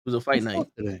 It was a fight night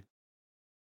today.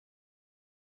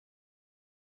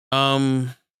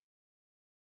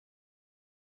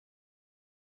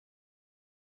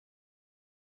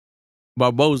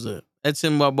 Barboza.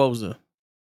 Edson Barboza.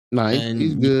 Nice.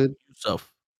 He's and good.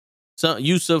 Yusuf. So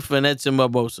Yusuf and Edson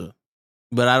Barbosa.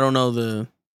 But I don't know the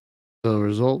The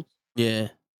results. yeah.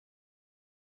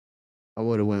 I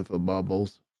would have went for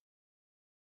Barbosa.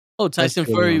 Oh, That's Tyson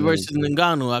early Fury on versus the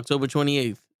Ngannou, October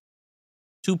 28th,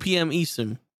 2 p.m.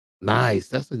 Eastern. Nice.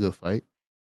 That's a good fight.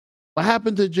 What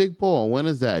happened to Jake Paul? When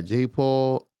is that? Jake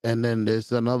Paul, and then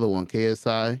there's another one,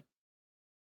 KSI.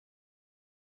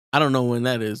 I don't know when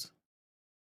that is.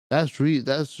 That's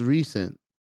recent.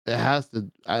 It has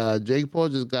to. Jake Paul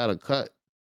just got a cut.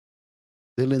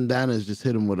 Dylan Dennis just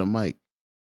hit him with a mic.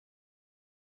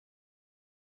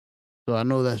 So I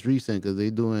know that's recent because they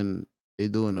doing a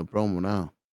promo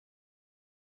now.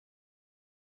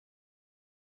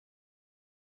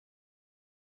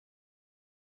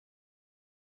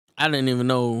 I didn't even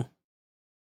know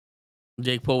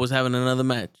Jake Paul was having another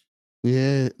match.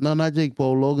 Yeah, no, not Jake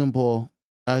Paul. Logan Paul.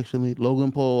 Actually,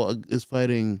 Logan Paul is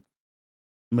fighting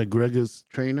McGregor's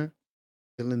trainer,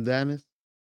 Dylan Dennis,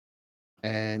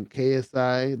 and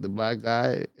KSI, the black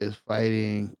guy, is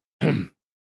fighting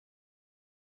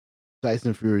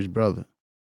Tyson Fury's brother.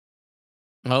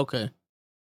 Okay.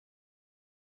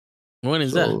 When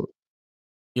is that? So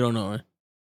You don't know, right?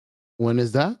 when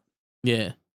is that?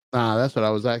 Yeah. Nah, that's what I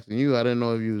was asking you. I didn't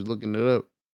know if you was looking it up.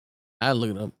 I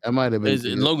look it up. That might have been Is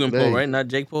it Logan Paul, today. right? Not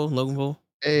Jake Paul? Logan Paul?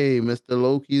 Hey, Mr.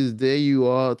 Loki's there you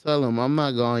are. Tell him I'm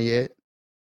not gone yet.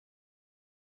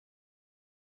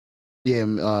 Yeah,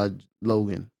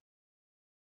 Logan.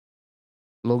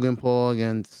 Logan Paul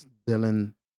against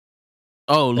Dylan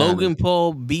Oh, Dennis. Logan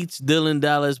Paul beats Dylan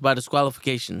Dallas by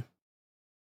disqualification.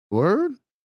 Word?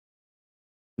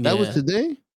 That was Yeah.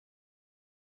 today?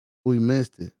 We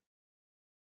missed it.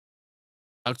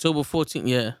 October 14th,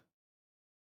 yeah.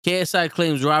 KSI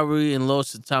claims robbery and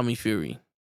loss to Tommy Fury.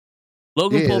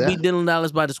 Logan Yeah, Paul that beat Dylan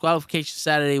Dallas by disqualification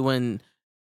Saturday when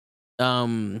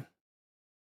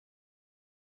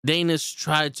Danish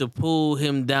tried to pull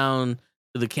him down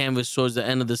to the canvas towards the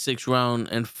end of the sixth round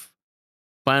and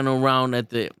final round at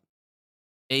the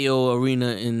AO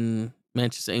Arena in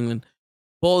Manchester, England.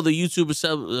 Paul, the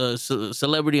YouTuber,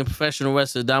 celebrity, and professional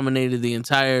wrestler, dominated the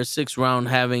entire sixth round,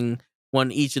 having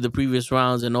won each of the previous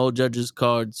rounds and all judges'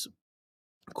 cards,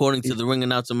 according to he, the ring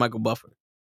announcer Michael Buffer.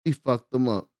 he fucked them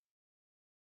up.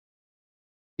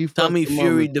 He fucked Tommy them up,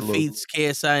 Fury Mr. Logan. defeats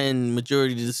KSI in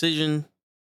majority decision.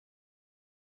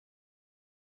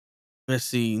 Let's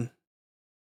see.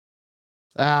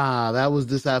 That was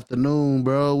this afternoon,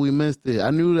 bro. We missed it.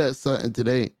 I knew that something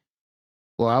today.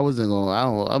 Well, I wasn't going.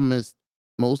 I missed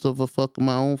most of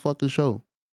my own fucking show.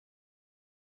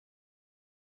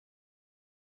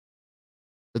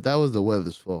 But that was the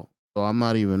weather's fault. So I'm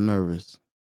not even nervous.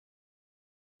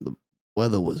 The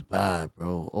weather was bad,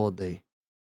 bro, all day.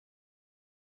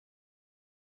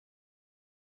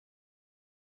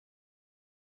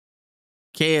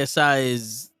 KSI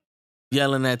is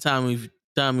yelling at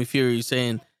Tommy Fury,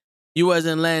 saying, "You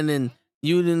wasn't landing.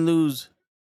 You didn't lose."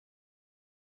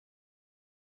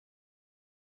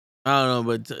 I don't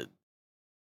know, but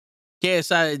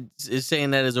KSI is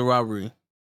saying that is a robbery.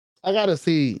 I gotta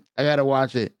see. I gotta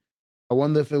watch it. I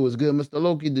wonder if it was good. Mr.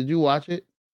 Loki, did you watch it?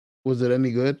 Was it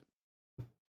any good?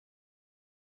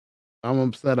 I'm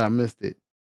upset I missed it.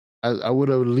 I would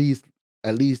have at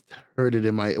least heard it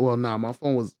in my my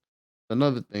phone was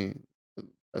another thing.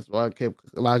 That's why I kept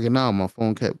logging out. My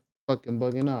phone kept fucking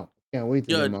bugging out. Can't wait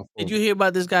to Yo, get my did phone. you hear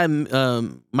about this guy,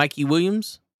 Mikey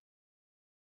Williams?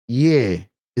 Yeah.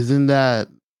 Isn't that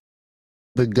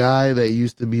the guy that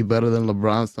used to be better than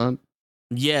LeBron's son?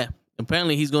 Yeah,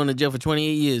 apparently he's going to jail for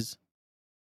 28 years.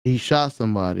 He shot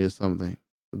somebody or something.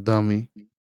 Dummy.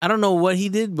 I don't know what he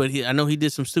did, but I know he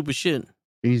did some stupid shit.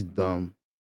 He's dumb.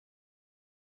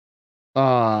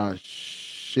 Ah,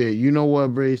 shit. You know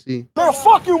what, Bracy? Girl,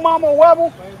 fuck you, Mama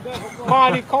Webble.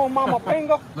 Mighty Cone Mama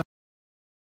Finger.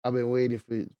 I've been waiting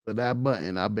for that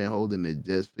button. I've been holding it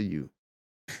just for you.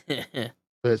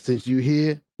 But since you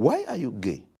here, why are you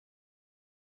gay?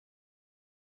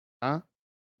 Huh?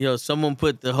 Yo, someone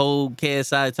put the whole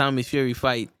KSI Tommy Fury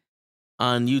fight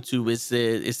on YouTube.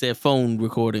 It's their phone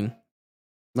recording.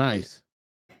 Nice.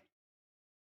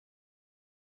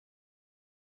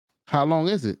 How long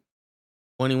is it?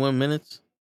 21 minutes.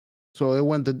 So it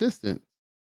went the distance.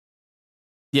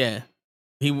 Yeah,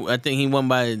 I think he won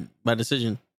by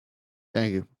decision.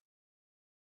 Thank you.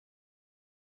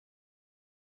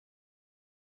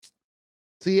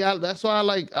 See, that's why I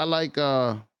like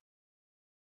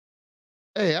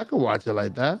hey, I could watch it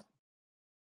like that.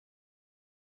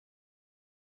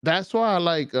 That's why I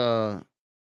like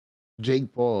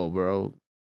Jake Paul, bro.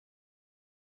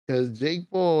 Cause Jake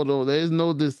Paul, though, there's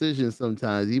no decision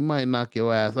sometimes. He might knock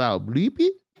your ass out. Bleep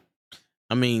it.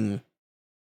 I mean,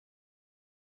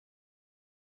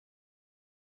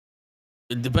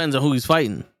 it depends on who he's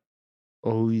fighting.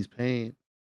 Or who he's paying.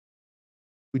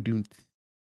 We do.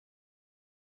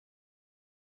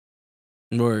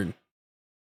 Word.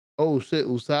 Oh shit!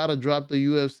 USADA dropped the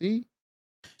UFC,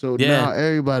 so Yeah. now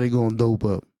everybody going dope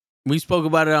up. We spoke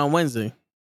about it on Wednesday.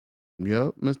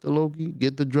 Yep, Mr. Loki,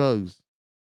 get the drugs.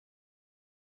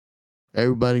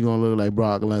 Everybody gonna look like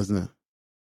Brock Lesnar.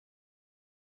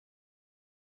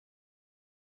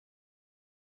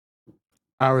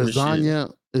 Arizona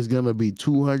is gonna be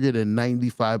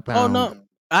 295 pounds. Oh no,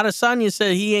 Adesanya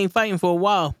said he ain't fighting for a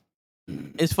while.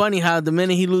 It's funny how the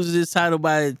minute he loses his title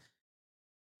by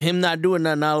him not doing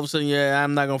nothing, all of a sudden, yeah,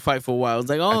 I'm not gonna fight for a while. It's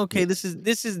like, oh, okay, this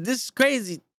is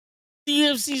crazy. The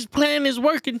UFC's plan is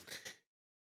working.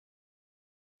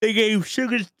 They gave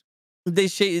Sugar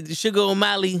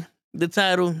O'Malley the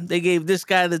title. They gave this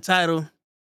guy the title.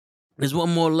 There's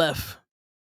one more left.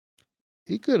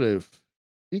 He could have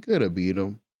beat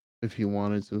him if he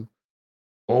wanted to.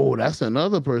 Oh, that's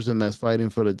another person that's fighting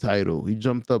for the title. He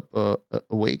jumped up a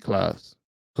weight class.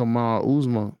 Kamal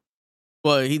Usman.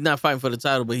 Well, he's not fighting for the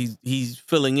title, but he's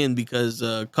filling in because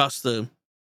Costa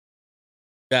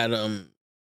got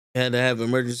had to have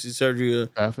emergency surgery.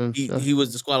 He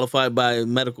was disqualified by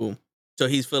medical, so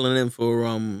he's filling in for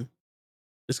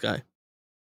this guy.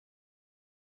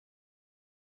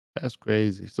 That's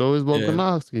crazy. So is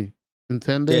Volkanovski in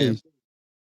 10 days.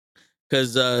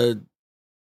 Because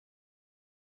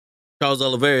Charles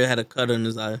Oliveira had a cut in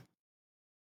his eye.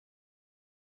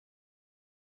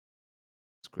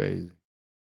 It's crazy.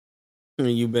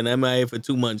 You've been MIA for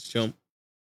 2 months, chump.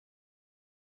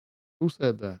 Who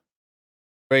said that?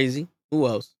 Crazy. Who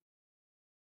else?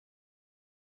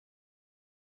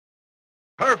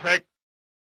 Perfect.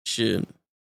 Shit.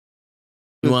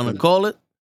 You want to call it?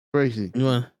 Crazy. You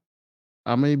want?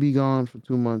 I may be gone for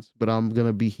 2 months, but I'm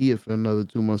gonna be here for another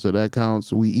 2 months, so that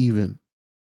counts. We even.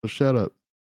 So shut up.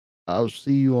 I'll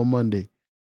see you on Monday.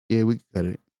 Yeah, we can cut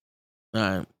it. All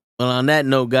right. Well, on that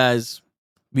note, guys,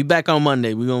 be back on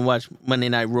Monday. We're gonna watch Monday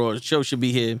Night Raw. The show should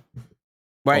be here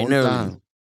bright and early.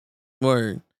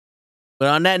 Word. But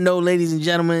on that note, ladies and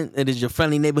gentlemen, it is your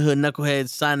friendly neighborhood knucklehead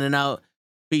signing out.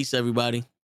 Peace, everybody.